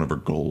 That was one of her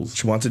goals.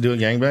 She wants to do a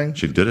gangbang?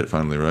 She did it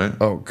finally, right?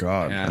 Oh,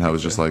 God. Yeah. And I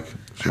was just like,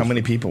 How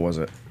many people was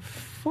it?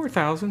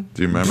 4,000.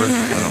 Do you remember?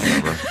 I don't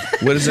remember.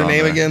 What is her Oh,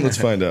 name man. again? Let's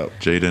find out.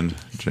 Jaden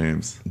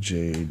James.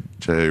 J-E-N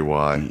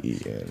J-A-Y.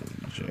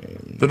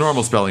 James. The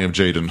normal spelling of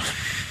Jaden.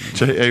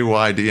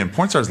 J-A-Y-D. And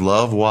porn stars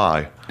love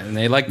Y. And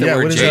they like the Yeah,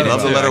 word what is Jaden. that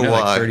Love the too. letter I know,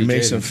 like Y. 30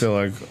 Makes him Jadens. feel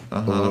like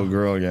a little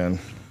girl again.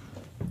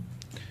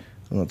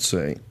 Let's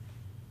see.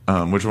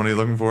 Which one are you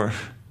looking for?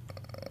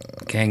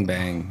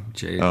 Gangbang.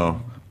 Jaden.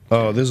 Oh.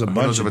 Oh, there's a knows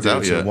bunch if of it's out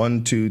dudes. yet.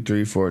 1, 2,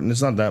 3, 4. And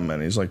it's not that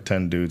many. It's like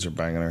 10 dudes are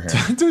banging her hair.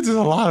 Dude, there's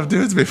a lot of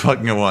dudes be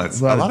fucking at once.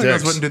 A lot A of lot of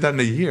girls dicks. wouldn't do that in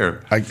a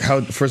year.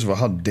 First of all,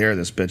 how dare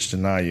this bitch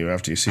deny you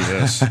after you see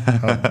this?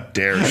 How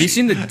dare Have you she?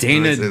 seen the me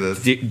say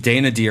this.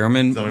 Dana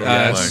Dearman Tell me what you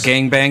like.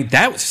 gangbang?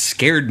 That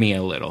scared me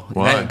a little.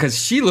 Why?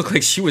 Because she looked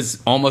like she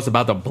was almost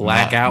about to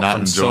black out not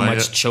from so enjoying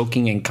much it?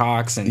 choking and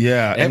cocks. And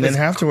Yeah, it and then was-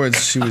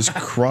 afterwards she was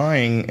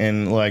crying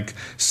and like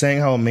saying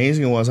how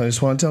amazing it was. I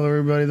just want to tell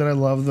everybody that I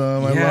love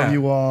them. I Yeah. love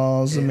you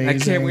all. It's amazing. I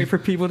can't wait for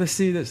people to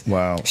see this.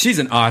 Wow. She's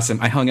an awesome.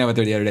 I hung out with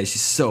her the other day.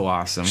 She's so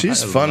awesome.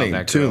 She's I love funny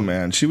that too, girl.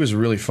 man. She was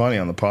really funny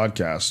on the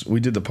podcast. We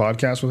did the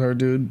podcast with her,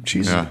 dude.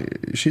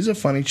 She's a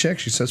funny chick.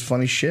 She says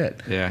funny shit.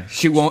 Yeah,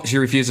 she won't. She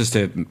refuses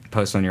to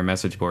post on your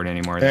message board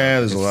anymore. though. Yeah,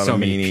 there's a lot so of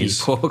many meanies.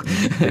 people.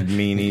 Big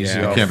meanies. Yeah.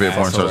 you know. Can't be a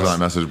porn star Assholes. on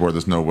that message board.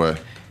 There's no way.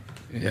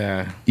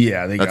 Yeah,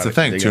 Yeah, they That's got the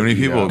thing. Too many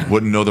people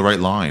wouldn't know the right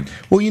line.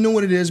 Well, you know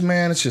what it is,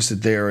 man. It's just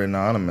that they're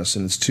anonymous,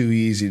 and it's too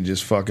easy to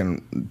just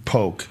fucking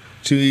poke.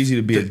 Too easy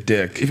to be a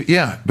dick.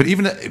 Yeah, but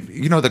even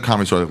the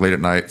comedy store, like late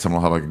at night,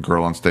 someone will have like a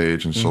girl on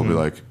stage, and she'll be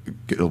like,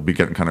 it'll be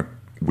getting kind of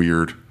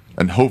weird,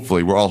 and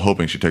hopefully, we're all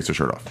hoping she takes her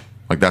shirt off.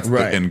 Like that's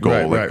Right, the end goal.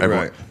 right, like right,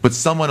 everyone. right. But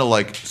someone will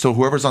like, so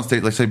whoever's on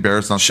stage, like say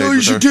Barrett's on stage, Show you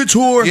with your her- tits,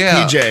 whore.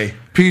 Yeah, PJ.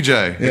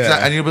 PJ,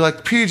 exactly. And you'll be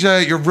like,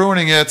 PJ, you're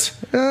ruining it.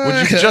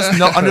 Would you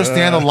just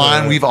understand the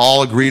line we've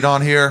all agreed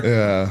on here?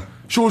 Yeah.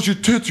 Show us your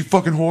tits, you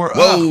fucking whore.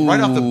 Whoa. Ugh, right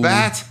off the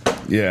bat.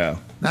 Yeah.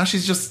 Now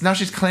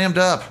she's clammed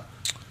up.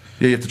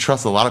 Yeah, you have to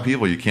trust a lot of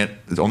people. You can't.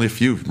 There's only a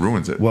few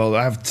ruins it. Well,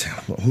 I have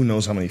who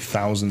knows how many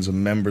thousands of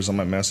members on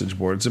my message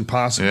board. It's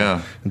impossible.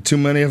 Yeah. And too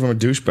many of them are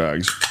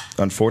douchebags,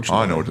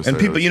 unfortunately. I know what to And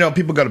say.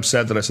 people got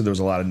upset that I said there was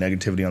a lot of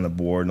negativity on the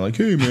board. And like,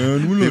 hey,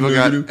 man, we're not People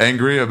negative. got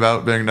angry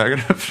about being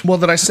negative. Well,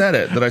 that I said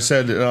it. That I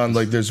said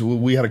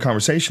we had a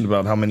conversation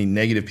about how many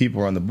negative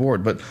people are on the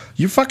board, but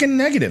you're fucking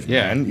negative,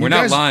 Yeah, man. we're You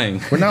not guys-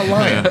 lying. We're not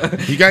lying.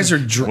 You guys are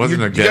Wasn't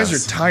a you guys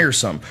guess. are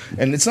tiresome,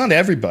 and it's not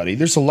everybody.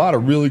 There's a lot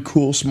of really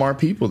cool, smart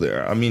people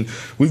there. I mean,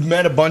 we've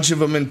met a bunch of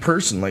them in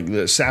person, like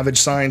the Savage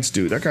Science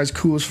dude. That guy's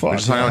cool as fuck.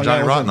 just hung out with Hung Johnny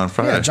with Rotten him. on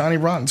Friday. Yeah, Johnny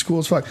Rotten's cool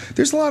as fuck.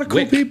 There's a lot of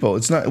cool Wick. people.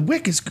 It's not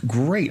Wick is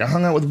great. I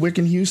hung out with Wick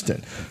in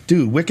Houston.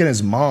 Dude, Wick and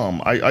his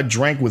mom. I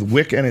drank with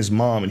Wick and his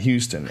mom in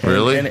Houston.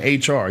 Really? And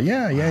HR.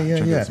 Yeah.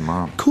 His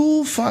mom.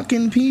 Cool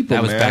fucking people,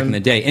 That was man. back in the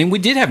day. And we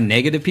did have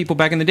negative people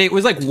back in the day. It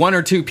was like one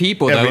or two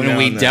people, though, Every now and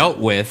we and then. dealt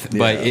with.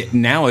 But Yeah.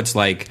 now it's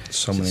like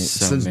So many.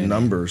 so It's the many.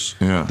 numbers.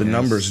 Yeah. The Yes,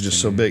 numbers are just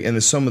so big. And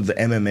there's some of the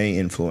MMA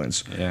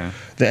influence. Yeah.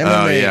 The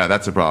MMA. Oh yeah,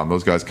 that's a problem.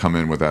 Those guys come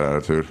in with that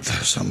attitude.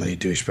 There's so many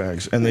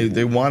douchebags. And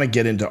they want to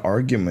get into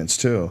arguments,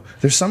 too.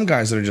 There's some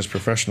guys that are just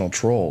professional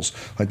trolls.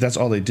 Like, that's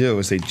all they do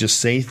is they just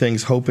say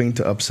things hoping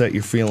to upset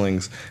your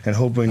feelings and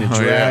hoping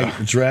to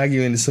drag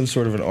you into some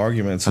sort of an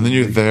argument. And then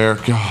you're there.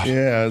 God.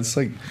 Yeah, it's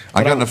like...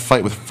 I got in a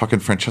fight with fucking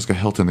Francesca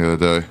Hilton the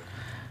other day,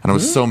 and I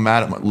was so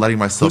mad at letting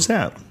myself. Who's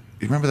that?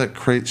 You remember that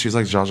crate? She's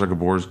like Zsa Zsa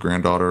Gabor's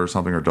granddaughter or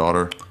something, or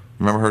daughter.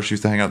 Remember her? She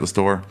used to hang out at the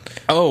store.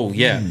 Oh,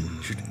 yeah.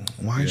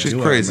 Why She's do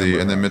I crazy.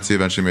 remember And then her? Mitzi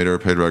eventually made her a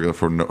paid regular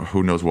for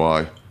who knows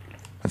why.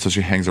 And so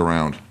she hangs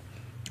around.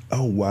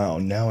 Oh, wow.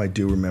 Now I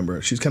do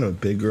remember. She's kind of a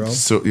big girl.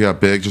 So yeah,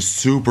 big, just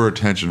super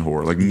attention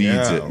whore. Like needs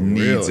Yeah, it, needs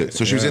really, it.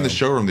 So she was in the yeah.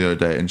 showroom the other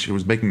day, and she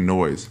was making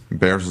noise.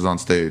 Bears was on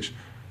stage,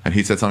 and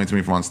he said something to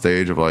me from on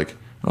stage of like,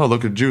 "Oh,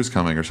 look at Jews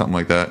coming" or something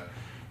like that.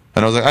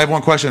 And I was like, I have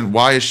one question: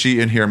 why is she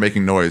in here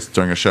making noise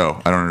during a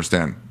show? I don't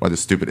understand why this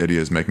stupid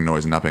idiot is making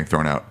noise and not being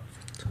thrown out.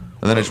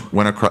 And then I just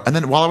went across. And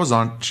then while I was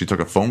on, she took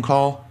a phone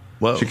call.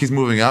 Whoa. She keeps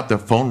moving up. The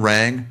phone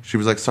rang. She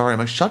was like, "Sorry." I'm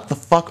like, "Shut the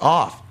fuck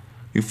off,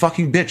 you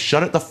fucking bitch!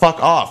 Shut it the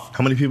fuck off."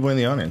 How many people are in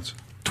the audience?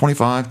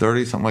 25,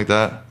 30, something like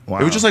that. Wow.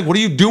 It was just like, what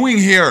are you doing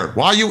here?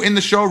 Why are you in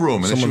the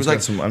showroom? And then she Someone's was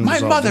got some like, my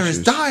unresolved mother is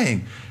issues. dying.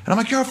 And I'm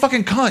like, you're a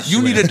fucking cunt.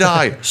 You need to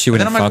die. She and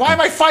then wouldn't I'm like, fuck why him.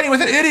 am I fighting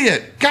with an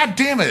idiot? God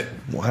damn it.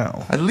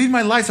 Wow. I leave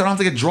my life so I don't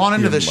have to get drawn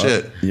into this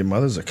shit. Your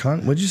mother's a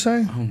cunt? What'd you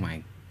say? Oh,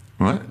 my.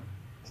 What?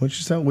 What'd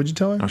you say? What'd you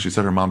tell her? No, she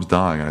said her mom's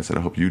dying. And I said, I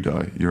hope you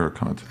die. You're a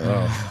cunt.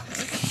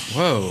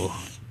 Whoa.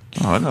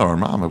 Oh, I know her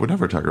mom. I would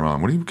never attack her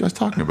mom. What are you guys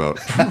talking about?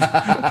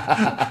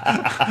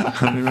 I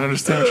don't even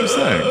understand what you're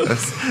saying.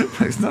 That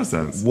makes no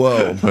sense.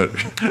 Whoa.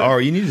 But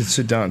Ari, you need to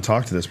sit down and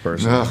talk to this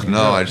person.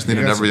 no, I just need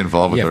to You got never be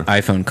involved with You have her.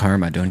 iPhone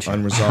karma, don't you?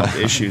 Unresolved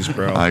issues,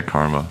 bro. Hi,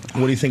 karma.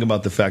 What do you think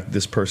about the fact that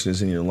this person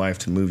is in your life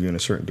to move you in a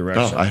certain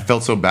direction? Oh, I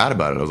felt so bad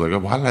about it. I was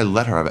like, why did I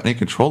let her have any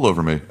control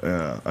over me?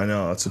 Yeah, I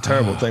know. It's a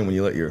terrible thing when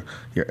you let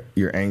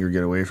your anger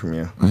get away from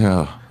you.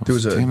 Yeah. There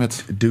was a Damn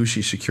it.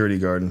 douchey security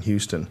guard in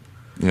Houston,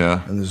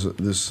 Yeah. and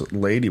this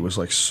lady was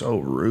like so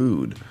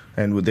rude.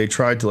 And they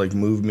tried to like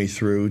move me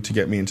through to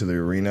get me into the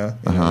arena.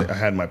 You know, I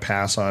had my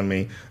pass on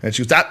me, and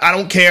she was, I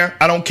don't care.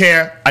 I don't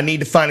care. I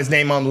need to find his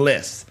name on the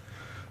list.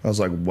 I was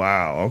like,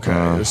 wow, okay.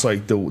 It's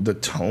like the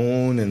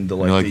tone and the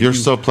like. You're like, the you're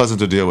so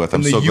pleasant to deal with. I'm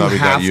and the so you glad we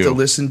got have you. to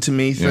listen to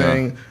me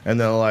thing, Yeah. and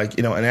they're like,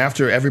 and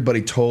after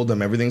everybody told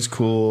them everything's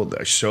cool,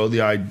 I show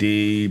the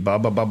ID, blah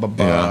blah blah blah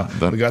blah.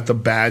 Yeah, We got the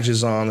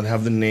badges on that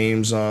have the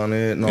names on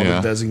it and all Yeah.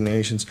 the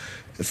designations.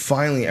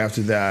 Finally,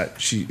 after that,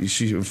 she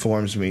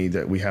informs me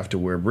that we have to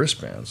wear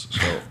wristbands.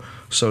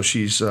 So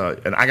she's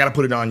and I got to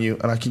put it on you.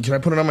 And can I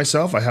put it on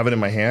myself? I have it in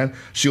my hand.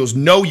 She goes,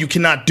 no, you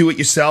cannot do it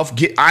yourself.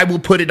 I will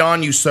put it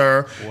on you,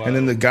 sir. Whoa. And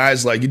then the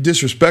guy's like, you're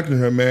disrespecting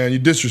her, man.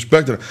 You're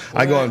disrespecting her.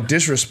 I go, I'm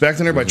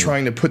disrespecting her by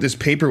trying to put this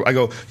paper. I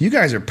go, you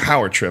guys are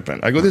power tripping.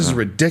 I go, this is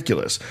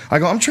ridiculous. I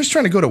go, I'm just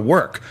trying to go to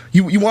work.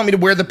 You want me to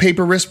wear the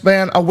paper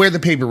wristband? I'll wear the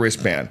paper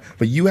wristband.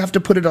 But you have to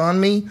put it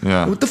on me?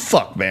 Yeah. What the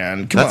fuck,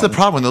 man? Come That's on. the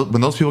problem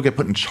when those people get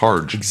put in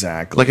charge.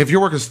 Exactly. Like if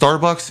you're working at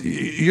Starbucks,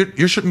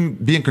 you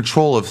shouldn't be in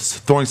control of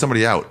throwing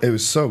somebody out. It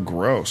was so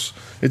gross.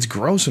 It's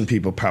gross when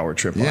people power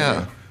trip on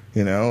Yeah. you.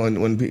 You know,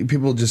 and when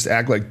people just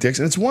act like dicks.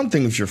 And it's one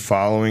thing if you're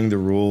following the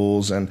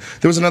rules. And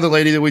there was another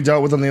lady that we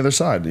dealt with on the other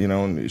side, you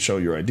know, and you show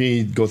your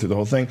ID, go through the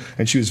whole thing.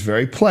 And she was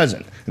very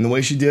pleasant. And the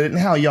way she did it, and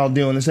how y'all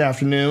doing this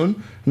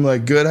afternoon? I'm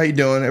like, good, how you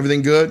doing?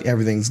 Everything good?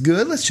 Everything's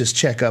good. Let's just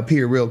check up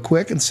here real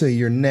quick and say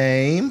your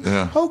name.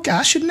 Yeah. Okay,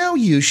 I should know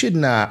you,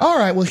 shouldn't I? All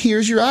right, well,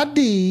 here's your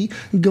ID.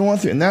 Go on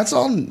through. And that's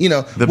all, you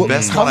know. The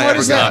best how one I hard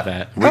ever is got.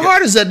 that? We How got-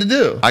 hard is that to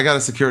do? I got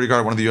a security guard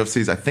at one of the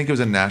UFCs. I think it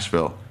was in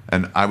Nashville.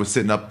 And I was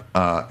sitting up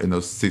in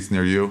those seats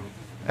near you.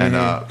 And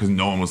because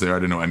no one was there, I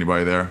didn't know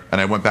anybody there.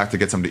 And I went back to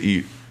get something to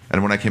eat.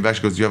 And when I came back,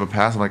 she goes, "Do you have a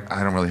pass?" I'm like,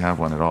 "I don't really have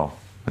one at all."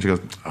 And she goes,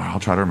 "I'll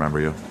try to remember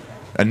you."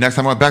 And next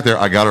time I went back there,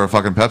 I got her a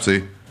fucking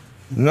Pepsi.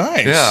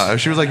 Nice. Yeah,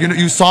 she was like,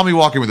 "You saw me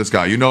walking with this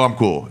guy. You know I'm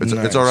cool. It's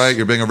Nice. all right.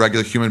 You're being a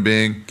regular human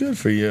being." Good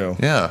for you.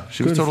 Yeah,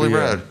 she was Good totally for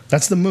you. rad.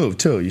 That's the move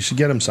too. You should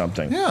get him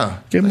something. Yeah,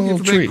 give him Thank a you little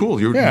for being treat.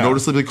 cool. You're Yeah.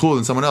 noticeably cooler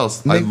than someone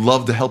else. Make- I'd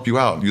love to help you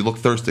out. You look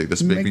thirsty.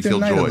 This makes me Make their feel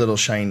night joy. a little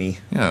shiny.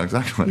 Yeah, You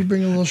exactly.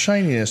 bring a little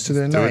shininess to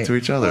their Do night. it to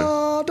each other.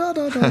 Oh, da,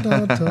 da, da,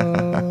 da,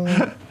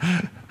 da.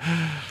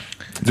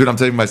 Dude, I'm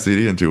taking my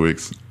CD in 2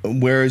 weeks.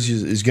 Where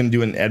is going to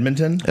do it in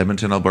Edmonton,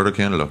 Edmonton, Alberta,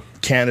 Canada.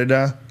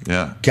 Canada?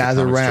 Yeah.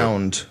 Gather The comic strip.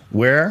 round.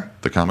 Where?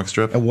 The comic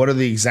strip. And what are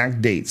the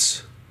exact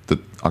dates? The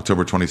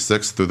October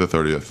 26th through the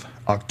 30th.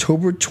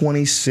 October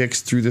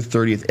 26th through the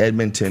 30th,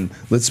 Edmonton.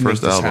 Let's make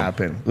First this album.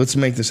 happen. Let's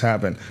make this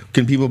happen.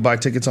 Can people buy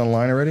tickets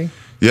online already?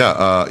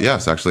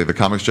 Yes, actually,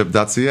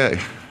 thecomicstrip.ca.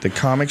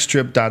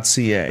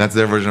 Thecomicstrip.ca. That's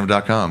their version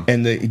of .com.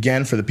 And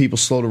again, for the people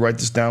slow to write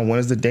this down, when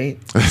is the date?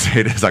 The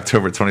date is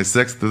October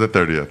 26th through the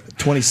 30th.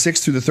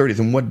 26th through the 30th.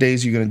 And what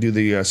days are you going to do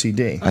the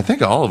CD? I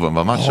think all of them.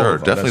 I'm not sure.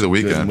 Definitely the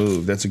weekend. Good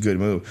move. That's a good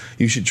move.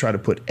 You should try to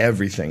put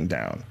everything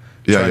down.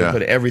 Yeah, to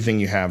put everything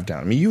you have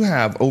down. I mean, you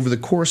have, over the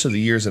course of the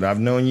years that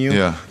I've known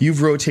you,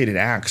 you've rotated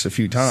acts a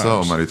few times.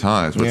 So many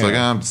times. But it's like,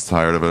 I'm just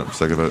tired of it. I'm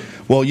sick of it.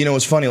 Well, you know,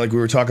 it's funny. Like, we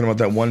were talking about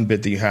that one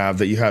bit that you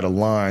had a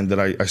line that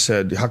I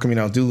said, how come you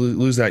don't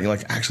lose that? And you're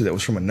like, actually, that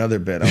was from another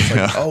bit. I was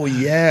like, oh,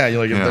 yeah.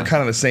 You're like, they're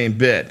kind of the same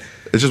bit.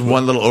 It's just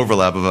one little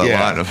overlap of that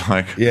line of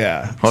like,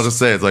 I'll just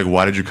say it's like,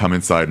 why did you come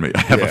inside me? I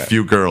have a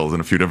few girls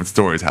and a few different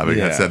stories having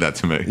said that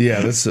to me.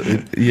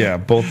 Yeah,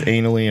 both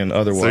anally and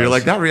otherwise. So you're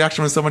like, that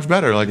reaction was so much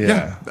better. Like,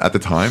 at the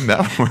time,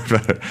 that worked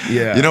better.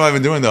 Yeah. You know what I've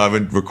been doing though? I've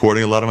been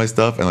recording a lot of my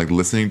stuff and like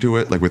listening to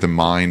it, like in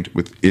mind,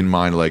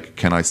 like,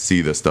 can I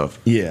see this stuff?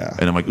 Yeah.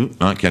 And I'm like,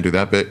 no, can't do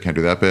that bit, can't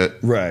do that bit.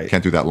 Right.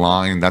 Can't do that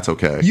line. That's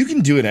okay. You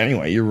can do it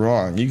anyway. You're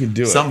wrong. You can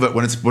do it. Some of it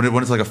when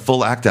it's like a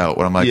full act out,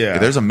 when I'm like,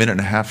 there's a minute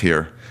and a half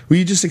here. Well,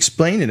 you just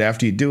explain it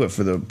after you do it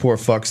for the poor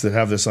fucks that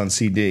have this on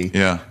CD.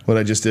 Yeah. What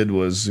I just did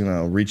was,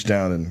 reach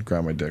down and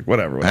grab my dick.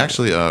 Whatever. I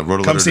actually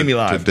wrote a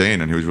letter to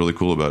Dane, and he was really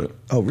cool about it.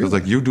 Oh, really? He was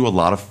like, you do a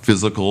lot of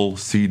physical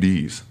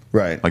CDs.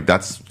 Right. Like,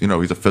 that's,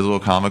 he's a physical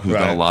comic who's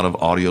done a lot of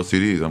audio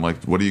CDs. I'm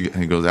like, what do you,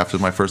 and he goes, after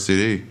my first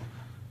CD,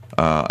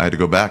 I had to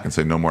go back and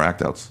say, no more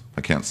act outs.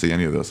 I can't see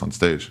any of this on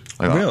stage.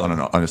 Like, really?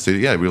 On a CD.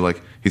 Yeah, we were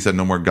like, he said,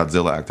 no more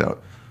Godzilla act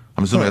out.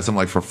 I'm assuming that's something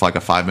like for like a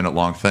 5-minute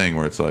long thing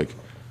where it's like,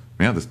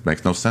 this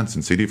makes no sense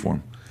in CD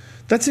form.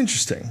 That's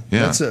interesting.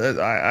 Yeah.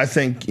 I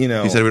think, He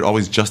said he would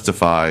always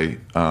justify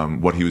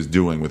what he was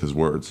doing with his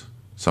words.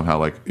 Somehow,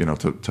 like,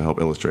 to help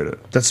illustrate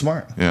it. That's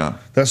smart. Yeah.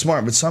 That's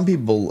smart. But some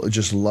people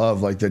just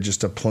love, like, they're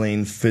just a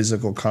plain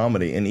physical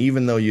comedy. And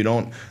even though you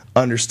don't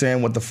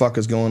understand what the fuck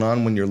is going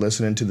on when you're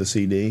listening to the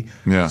CD,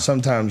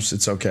 sometimes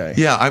it's okay.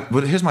 Yeah,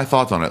 but here's my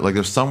thoughts on it. Like,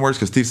 there's some words,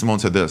 because Steve Simone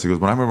said this. He goes,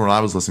 when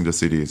I was listening to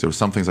CDs, there were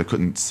some things I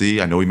couldn't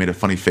see. I know he made a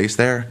funny face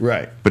there.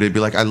 Right. But it'd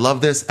be like, I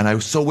love this, and I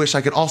so wish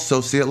I could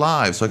also see it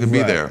live so I could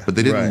be there. But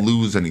they didn't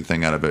lose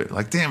anything out of it.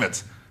 Like, damn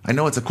it. I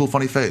know it's a cool,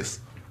 funny face.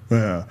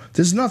 Yeah.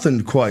 There's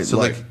nothing quite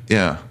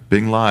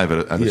being live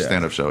at a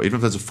stand-up show, even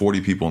if there's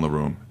 40 people in the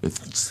room,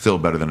 it's still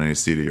better than any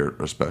CD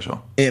or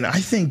special. And I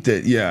think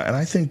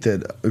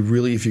that,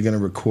 really, if you're going to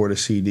record a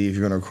CD, if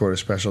you're going to record a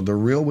special, the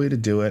real way to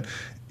do it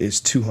is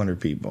 200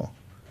 people.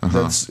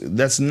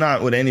 That's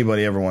not what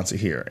anybody ever wants to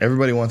hear.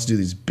 Everybody wants to do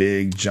these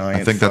big,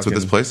 giant. I think that's what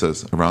this place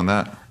is, around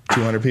that.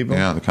 200 people?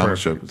 Yeah, the comic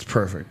strip. It's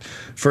perfect.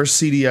 First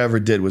CD I ever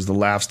did was the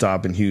Laugh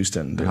Stop in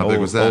Houston. How big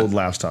was that? Old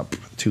Laugh Stop,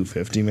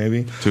 250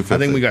 maybe. 250. I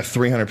think we got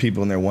 300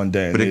 people in there one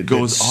day. But it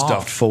goes off.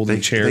 Stuffed folding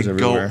chairs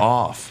everywhere. They go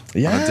off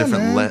on a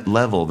different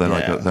level than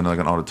like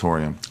an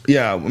auditorium.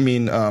 Yeah, I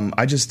mean,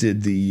 I just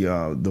did the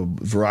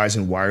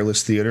Verizon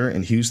Wireless Theater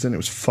in Houston. It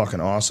was fucking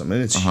awesome,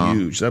 and it's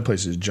huge. That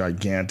place is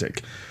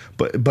gigantic.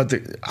 But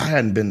I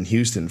hadn't been in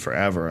Houston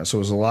forever, so there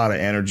was a lot of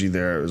energy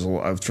there. It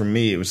was for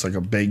me. It was like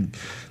a big.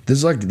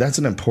 That's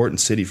an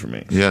important city for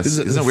me. Yes,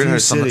 isn't it weird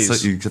how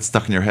you get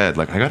stuck in your head?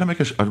 Like, I got to make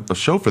a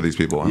show for these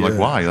people. I'm like,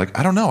 why? Like,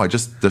 I don't know.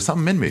 There's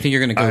something in me. You think you're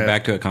going to go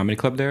back to a comedy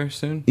club there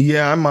soon?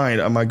 Yeah, I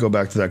might go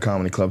back to that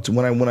comedy club.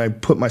 When I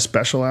put my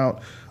special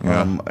out,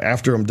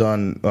 after I'm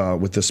done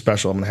with this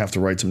special, I'm going to have to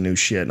write some new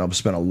shit, and I'll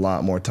spend a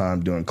lot more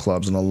time doing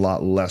clubs and a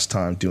lot less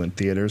time doing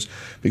theaters,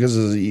 because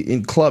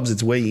in clubs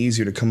it's way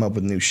easier to come up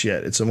with new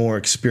shit. It's a more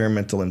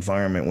experimental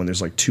environment when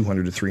there's like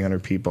 200 to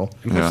 300 people.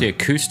 The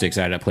acoustics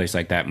at a place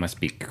like that must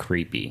be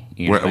creepy.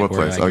 What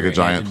place? Like a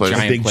giant place?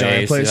 A big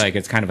giant place? Like,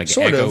 it's kind of like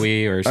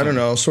echoey or something. I don't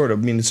know, sort of.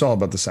 I mean, it's all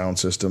about the sound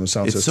system.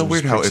 It's so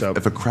weird how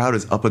if a crowd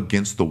is up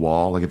against the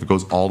wall, like if it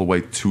goes all the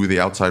way to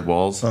the outside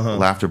walls,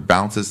 laughter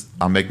bounces.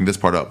 I'm making this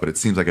part up, but it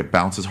seems like it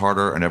bounces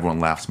harder and everyone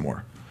laughs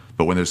more.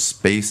 But when there's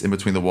space in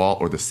between the wall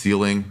or the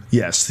ceiling,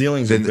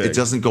 ceilings then are big. It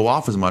doesn't go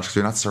off as much because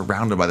you're not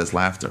surrounded by this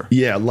laughter.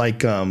 Yeah, like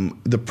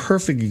the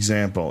perfect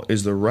example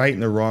is the right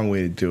and the wrong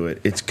way to do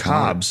it. It's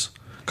Cobb's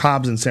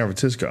in San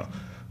Francisco.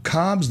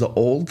 Cobb's, the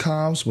old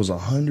Cobb's, was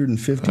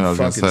 150 I was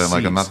fucking say, seats.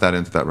 like, I'm not that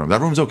into that room. That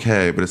room's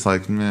okay, but it's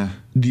like, meh.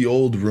 The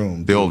old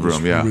room. The old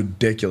room, yeah.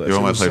 Ridiculous. The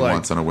room I played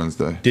once on a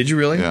Wednesday. Did you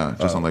really? Yeah,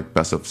 just on like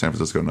Best of San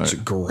Francisco night. It's a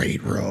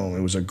great room.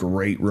 It was a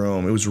great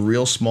room. It was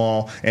real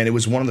small, and it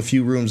was one of the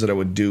few rooms that I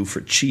would do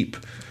for cheap,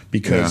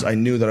 because I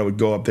knew that I would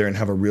go up there and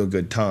have a real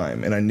good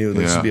time, and I knew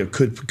this would be a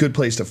good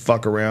place to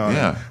fuck around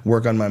and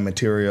work on my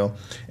material.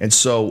 And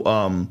so,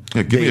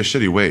 give me a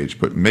shitty wage,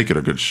 but make it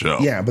a good show.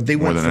 Yeah, but they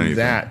went from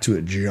that to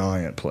a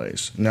giant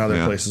place. Now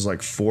their place is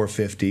like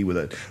 450 with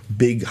a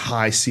big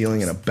high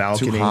ceiling and a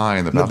balcony. Too high,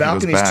 and the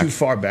balcony's too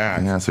far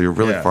back. Yeah, so you're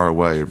really far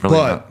away. You're really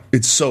but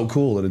it's so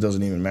cool that it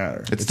doesn't even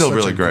matter. It's still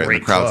really great. The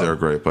crowds there are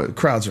great, but the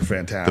crowds are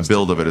fantastic. The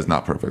build of it is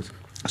not perfect.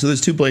 So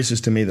there's 2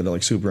 places to me that are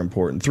like super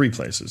important. 3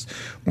 places: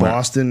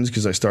 Boston,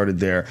 because I started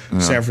there;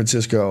 San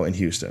Francisco, and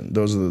Houston.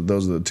 Those are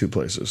the 2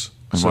 places.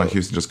 And why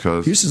Houston? Just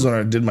because Houston's when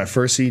I did my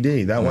first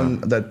CD. That one,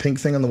 that pink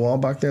thing on the wall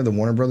back there, the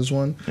Warner Brothers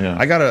one. Yeah.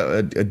 I got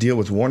a deal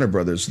with Warner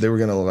Brothers. They were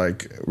gonna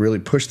like really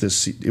push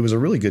this. It was a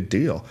really good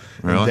deal.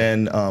 Really?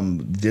 And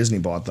then Disney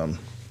bought them.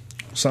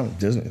 Some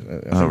Disney.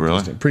 Really?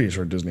 Disney, pretty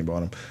sure Disney bought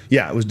them.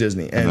 Yeah, it was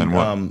Disney. And then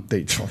what?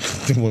 they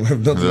will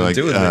have nothing They're like,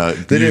 to do with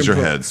it. They use didn't your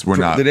heads. We're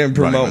not They didn't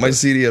running promote with my it.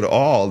 CD at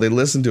all. They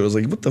listened to it. I was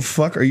like, what the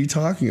fuck are you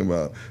talking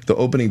about? The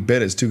opening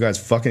bit is 2 guys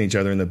fucking each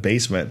other in the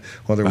basement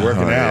while they're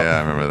working out. Yeah,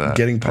 I remember that.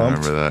 Getting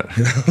pumped. I remember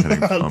that.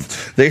 Getting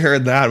pumped. They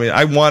heard that. I mean,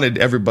 I wanted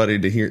everybody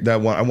to hear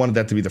that one. I wanted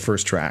that to be the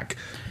first track.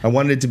 I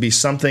wanted it to be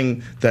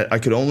something that I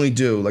could only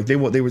do. Like they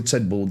would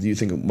said, well, do you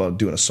think about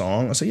doing a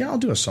song? I said, yeah, I'll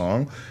do a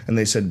song. And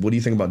they said, what do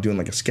you think about doing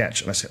like a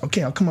sketch? And I said,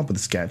 okay, I'll come up with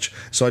a sketch.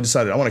 So I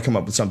decided I want to come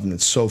up with something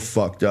that's so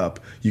fucked up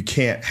you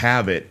can't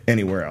have it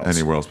anywhere else.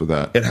 Anywhere else but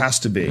that. It has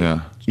to be.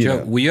 Yeah.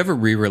 Joe, will you ever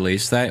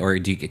re-release that, or are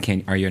you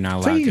not I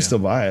allowed think you to? can still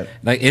buy it.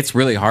 Like it's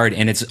really hard,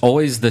 and it's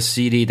always the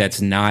CD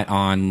that's not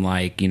on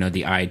like the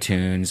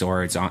iTunes,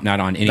 or it's not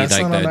on any That's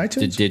like not on the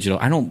iTunes? digital.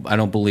 I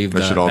don't believe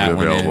That should all be that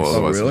one available. is.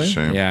 Otherwise, really? it's a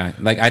shame. Yeah,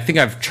 like I think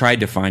I've tried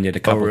to find it a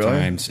couple really?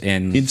 times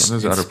in It's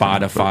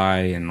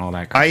Spotify and all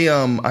that.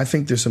 I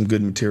think there's some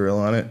good material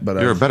on it,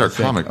 but You're a better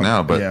comic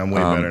now, but yeah, I'm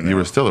way better now. you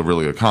were still a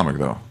really good comic,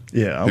 though.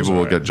 Yeah, People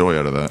will get joy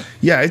out of that.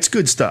 Yeah, it's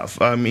good stuff.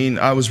 I mean,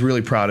 I was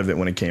really proud of it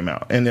when it came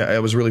out, and I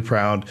was really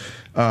proud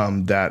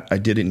that I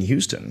did it in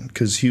Houston,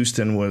 because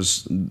Houston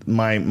was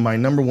my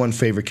number 1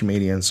 favorite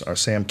comedians are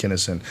Sam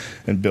Kinison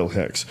and Bill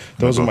Hicks.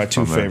 Those are my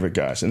 2 favorite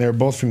guys, and they're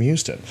both from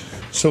Houston.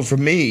 So for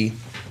me,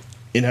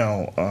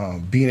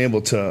 being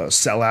able to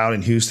sell out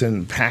in Houston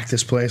and pack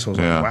this place, I was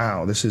like,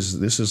 wow, this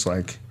is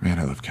like, Man,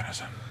 I love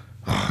Kinison.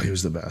 oh, he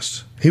was the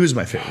best. He was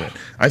my favorite.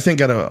 I think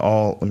out of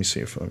all, let me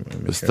see if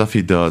The stuff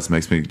he does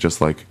makes me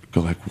just like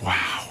go like,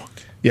 wow.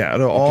 Yeah,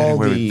 out of Getting all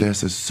away with the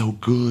this is so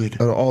good.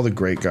 out of all the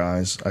great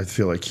guys, I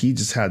feel like he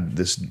just had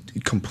this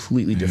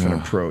completely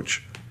different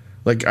approach.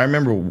 Like I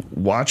remember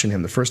watching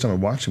him the first time I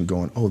watched him,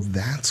 going, "Oh,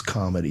 that's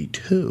comedy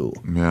too."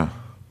 Yeah.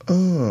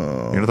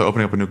 Oh, They're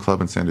opening up a new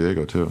club in San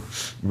Diego too.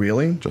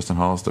 really? Justin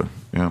Hollister.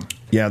 Yeah.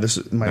 Yeah, this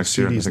is my Next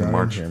year, CD's I think not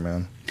in March. here,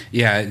 man.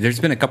 Yeah,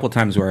 there's been a couple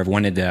times where I've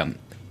wanted to.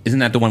 Isn't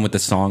that the one with the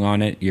song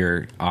on it?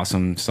 Your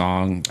awesome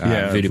song,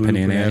 Yeah, Voodoo Voodoo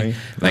Panini. Panini.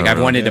 Like Oh,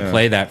 I've wanted to yeah.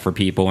 play that for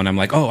people, and I'm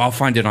like, oh, I'll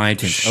find it on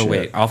iTunes. Shit. Oh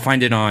wait, I'll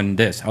find it on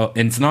this. Oh,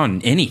 and it's not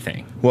on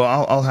anything. Well,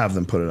 I'll have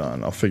them put it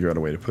on. I'll figure out a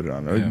way to put it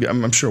on. Yeah.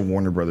 I'm sure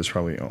Warner Brothers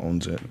probably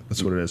owns it.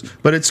 That's what it is.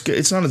 But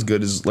it's not as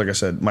good as, like I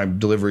said, my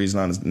delivery is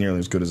not nearly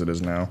as good as it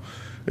is now.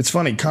 It's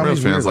funny. Real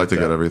Comedy's fans weird like to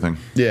that. get everything.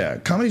 Yeah,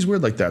 comedy's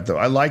weird like that though.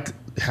 I like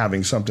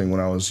having something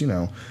when I was,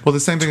 Well, the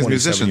same thing as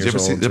 27 musicians. You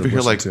years old ever to hear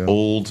like listen to.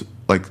 old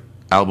like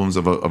albums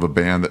of a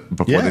band that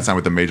before Yeah. they signed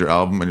with a major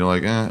album, and you're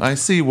like, I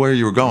see where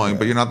you were going,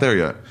 but you're not there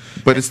yet.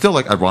 But it's still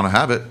like I want to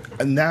have it.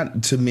 And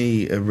that, to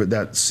me,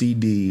 that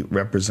CD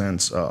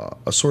represents a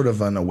sort of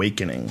an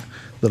awakening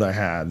that I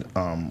had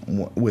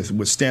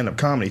with stand-up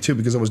comedy, too,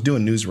 because I was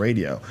doing news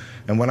radio.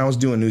 And when I was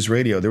doing news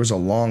radio, there was a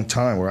long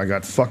time where I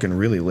got fucking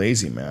really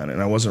lazy, man,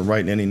 and I wasn't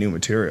writing any new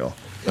material.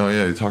 Oh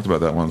yeah, you talked about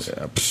that once.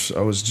 It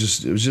was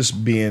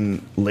just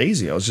being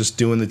lazy. I was just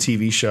doing the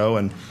TV show,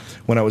 and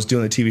when I was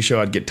doing the TV show,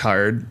 I'd get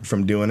tired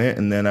from doing it,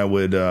 and then I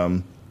would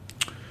I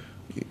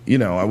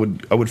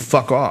would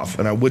fuck off,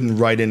 and I wouldn't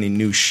write any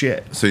new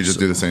shit. So you just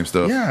do the same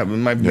stuff. Yeah, but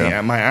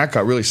my act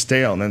got really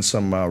stale, and then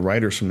some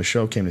writers from the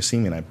show came to see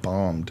me, and I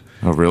bombed.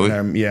 Oh really?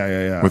 And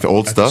yeah. With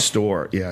old At stuff? the store, yeah.